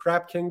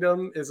Crap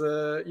Kingdom is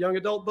a young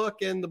adult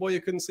book, and The Boy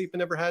You Couldn't Sleep and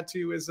Never Had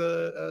To is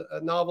a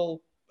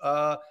novel,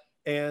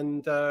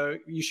 and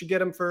you should get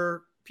them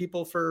for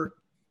people for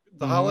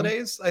the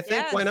holidays. I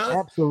think why not?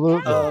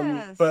 Absolutely.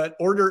 But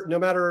order, no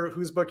matter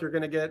whose book you're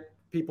going to get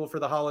people for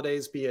the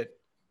holidays, be it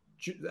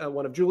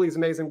one of Julie's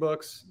amazing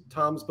books,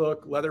 Tom's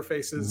book,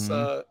 Leatherface's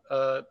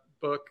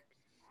book.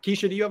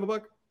 Keisha, do you have a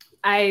book?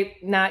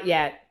 Not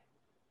yet.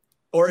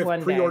 Or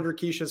if pre-order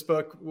Keisha's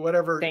book,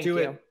 whatever, do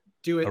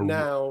it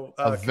now.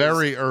 A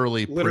very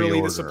early literally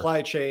pre-order. The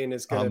supply chain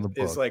is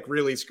like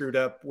really screwed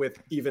up with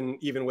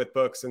even with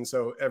books, and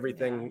so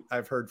everything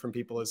I've heard from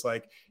people is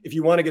like, if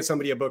you want to get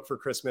somebody a book for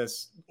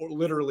Christmas, or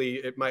literally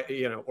it might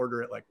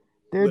order it like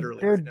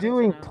they're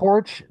doing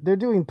porch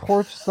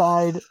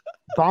side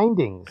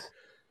bindings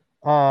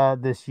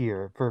this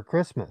year for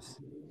Christmas.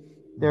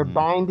 They're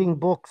binding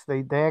books.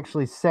 They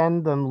actually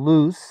send them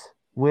loose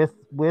with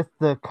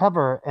the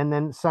cover, and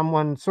then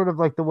someone, sort of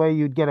like the way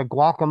you'd get a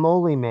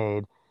guacamole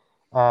made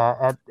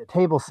at the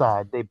table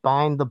side, they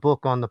bind the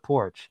book on the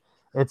porch.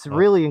 It's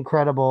really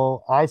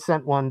incredible. I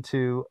sent one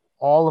to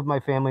all of my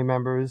family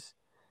members.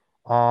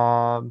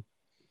 Pre-ordered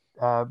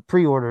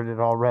it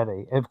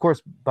already, of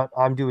course, but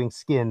I'm doing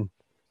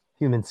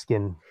human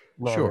skin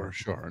leather.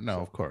 Sure.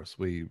 No, of course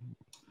We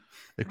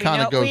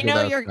know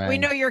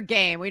your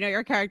game. We know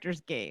your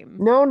character's game.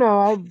 No,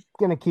 I'm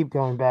gonna keep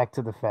going back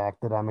to the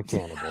fact that I'm a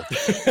cannibal.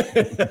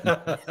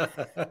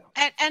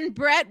 and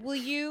Brett, will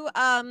you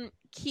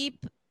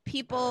keep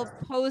people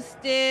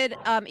posted?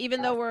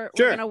 Even though we're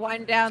gonna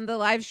wind down the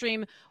live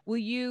stream, will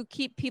you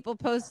keep people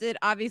posted?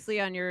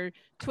 Obviously, on your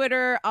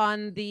Twitter,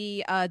 on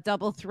the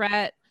Double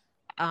Threat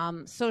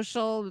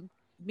social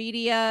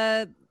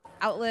media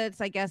outlets,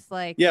 I guess,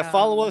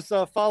 follow us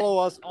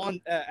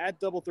on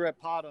at Double Threat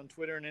Pod on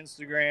Twitter and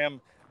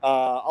Instagram.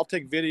 I'll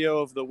take video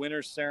of the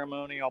winner's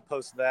ceremony. I'll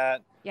post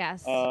that.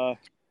 Yes. I'll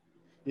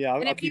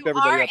keep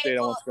everybody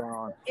updated on what's going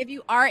on. If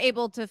you are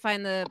able to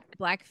find the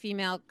Black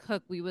female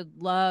cook, we would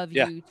love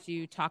you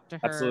to talk to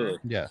her. Absolutely.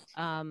 Yeah.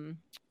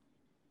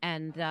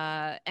 And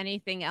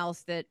anything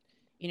else that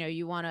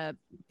you want to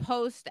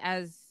post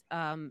as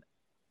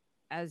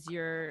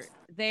you're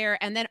there.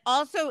 And then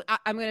also,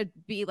 I'm going to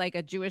be like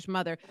a Jewish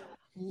mother.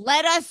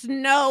 Let us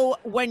know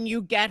when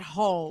you get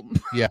home.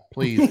 Yeah,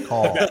 please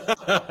call.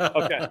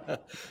 Okay.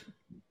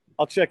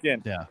 I'll check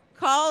in. Yeah.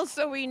 Call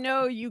so we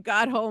know you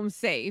got home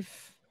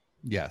safe.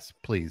 Yes,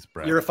 please,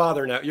 Brett. You're a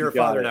father now. You're a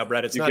father now,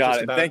 Brett. It's not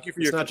just about, Thank you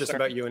for it's your not just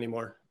concern. about you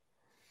anymore.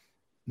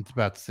 It's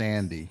about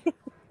Sandy.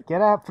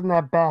 Get out from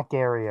that back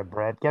area,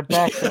 Brett. Get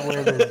back to where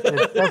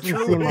it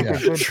doesn't seem like a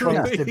good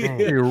place to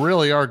be. You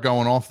really are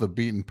going off the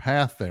beaten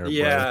path there.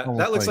 Yeah, Brett.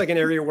 that looks like an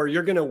area where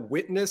you're going to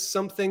witness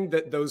something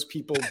that those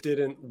people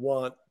didn't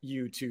want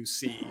you to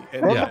see,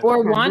 and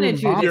or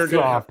wanted you to see.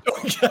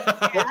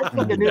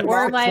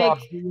 Or like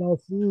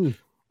DLC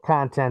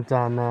content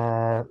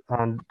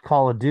on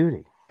Call of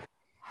Duty.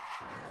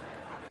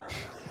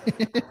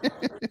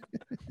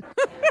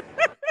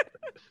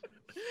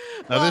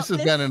 Now, this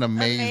has been an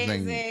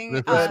amazing.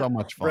 This is so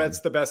much fun. Brett's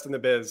the best in the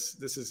biz.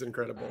 This is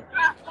incredible.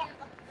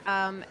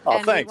 And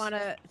thanks. we want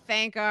to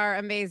thank our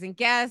amazing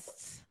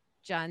guests,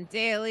 John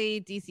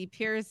Daly, DC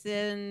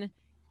Pearson,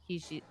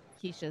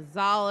 Keisha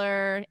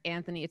Zoller,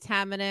 Anthony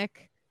Atamanik.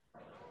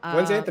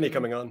 When's Anthony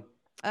coming on?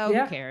 Oh,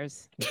 who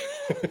cares? He's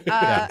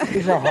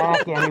a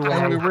hack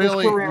anyway. We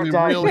really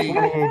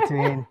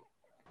 2018.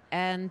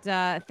 And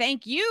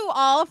thank you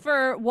all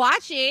for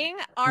watching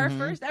our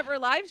first ever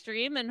live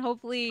stream, and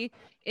hopefully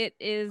it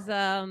is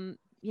not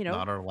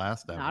our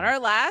last ever. Not our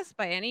last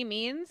by any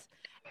means.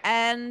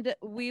 And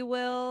we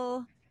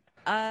will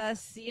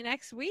see you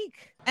next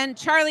week. And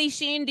Charlie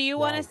Sheen, do you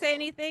want to say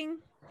anything?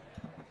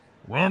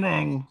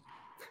 Winning.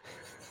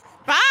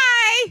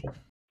 Bye.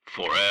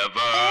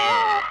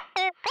 Forever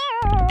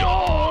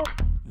Dog.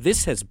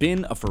 This has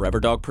been a Forever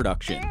Dog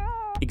production.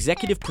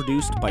 Executive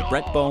produced by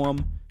Brett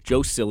Boehm,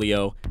 Joe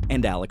Cilio,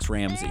 and Alex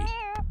Ramsey.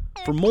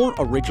 For more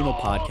original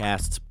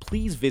podcasts,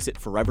 please visit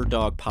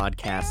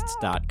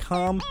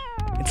foreverdogpodcasts.com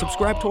and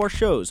subscribe to our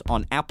shows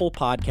on Apple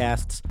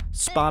Podcasts,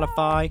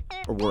 Spotify,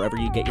 or wherever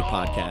you get your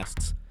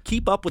podcasts.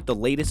 Keep up with the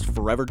latest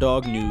Forever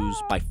Dog news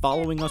by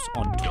following us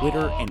on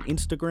Twitter and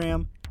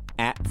Instagram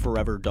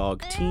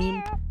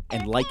 @ForeverDogTeam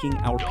and liking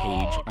our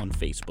page on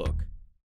Facebook.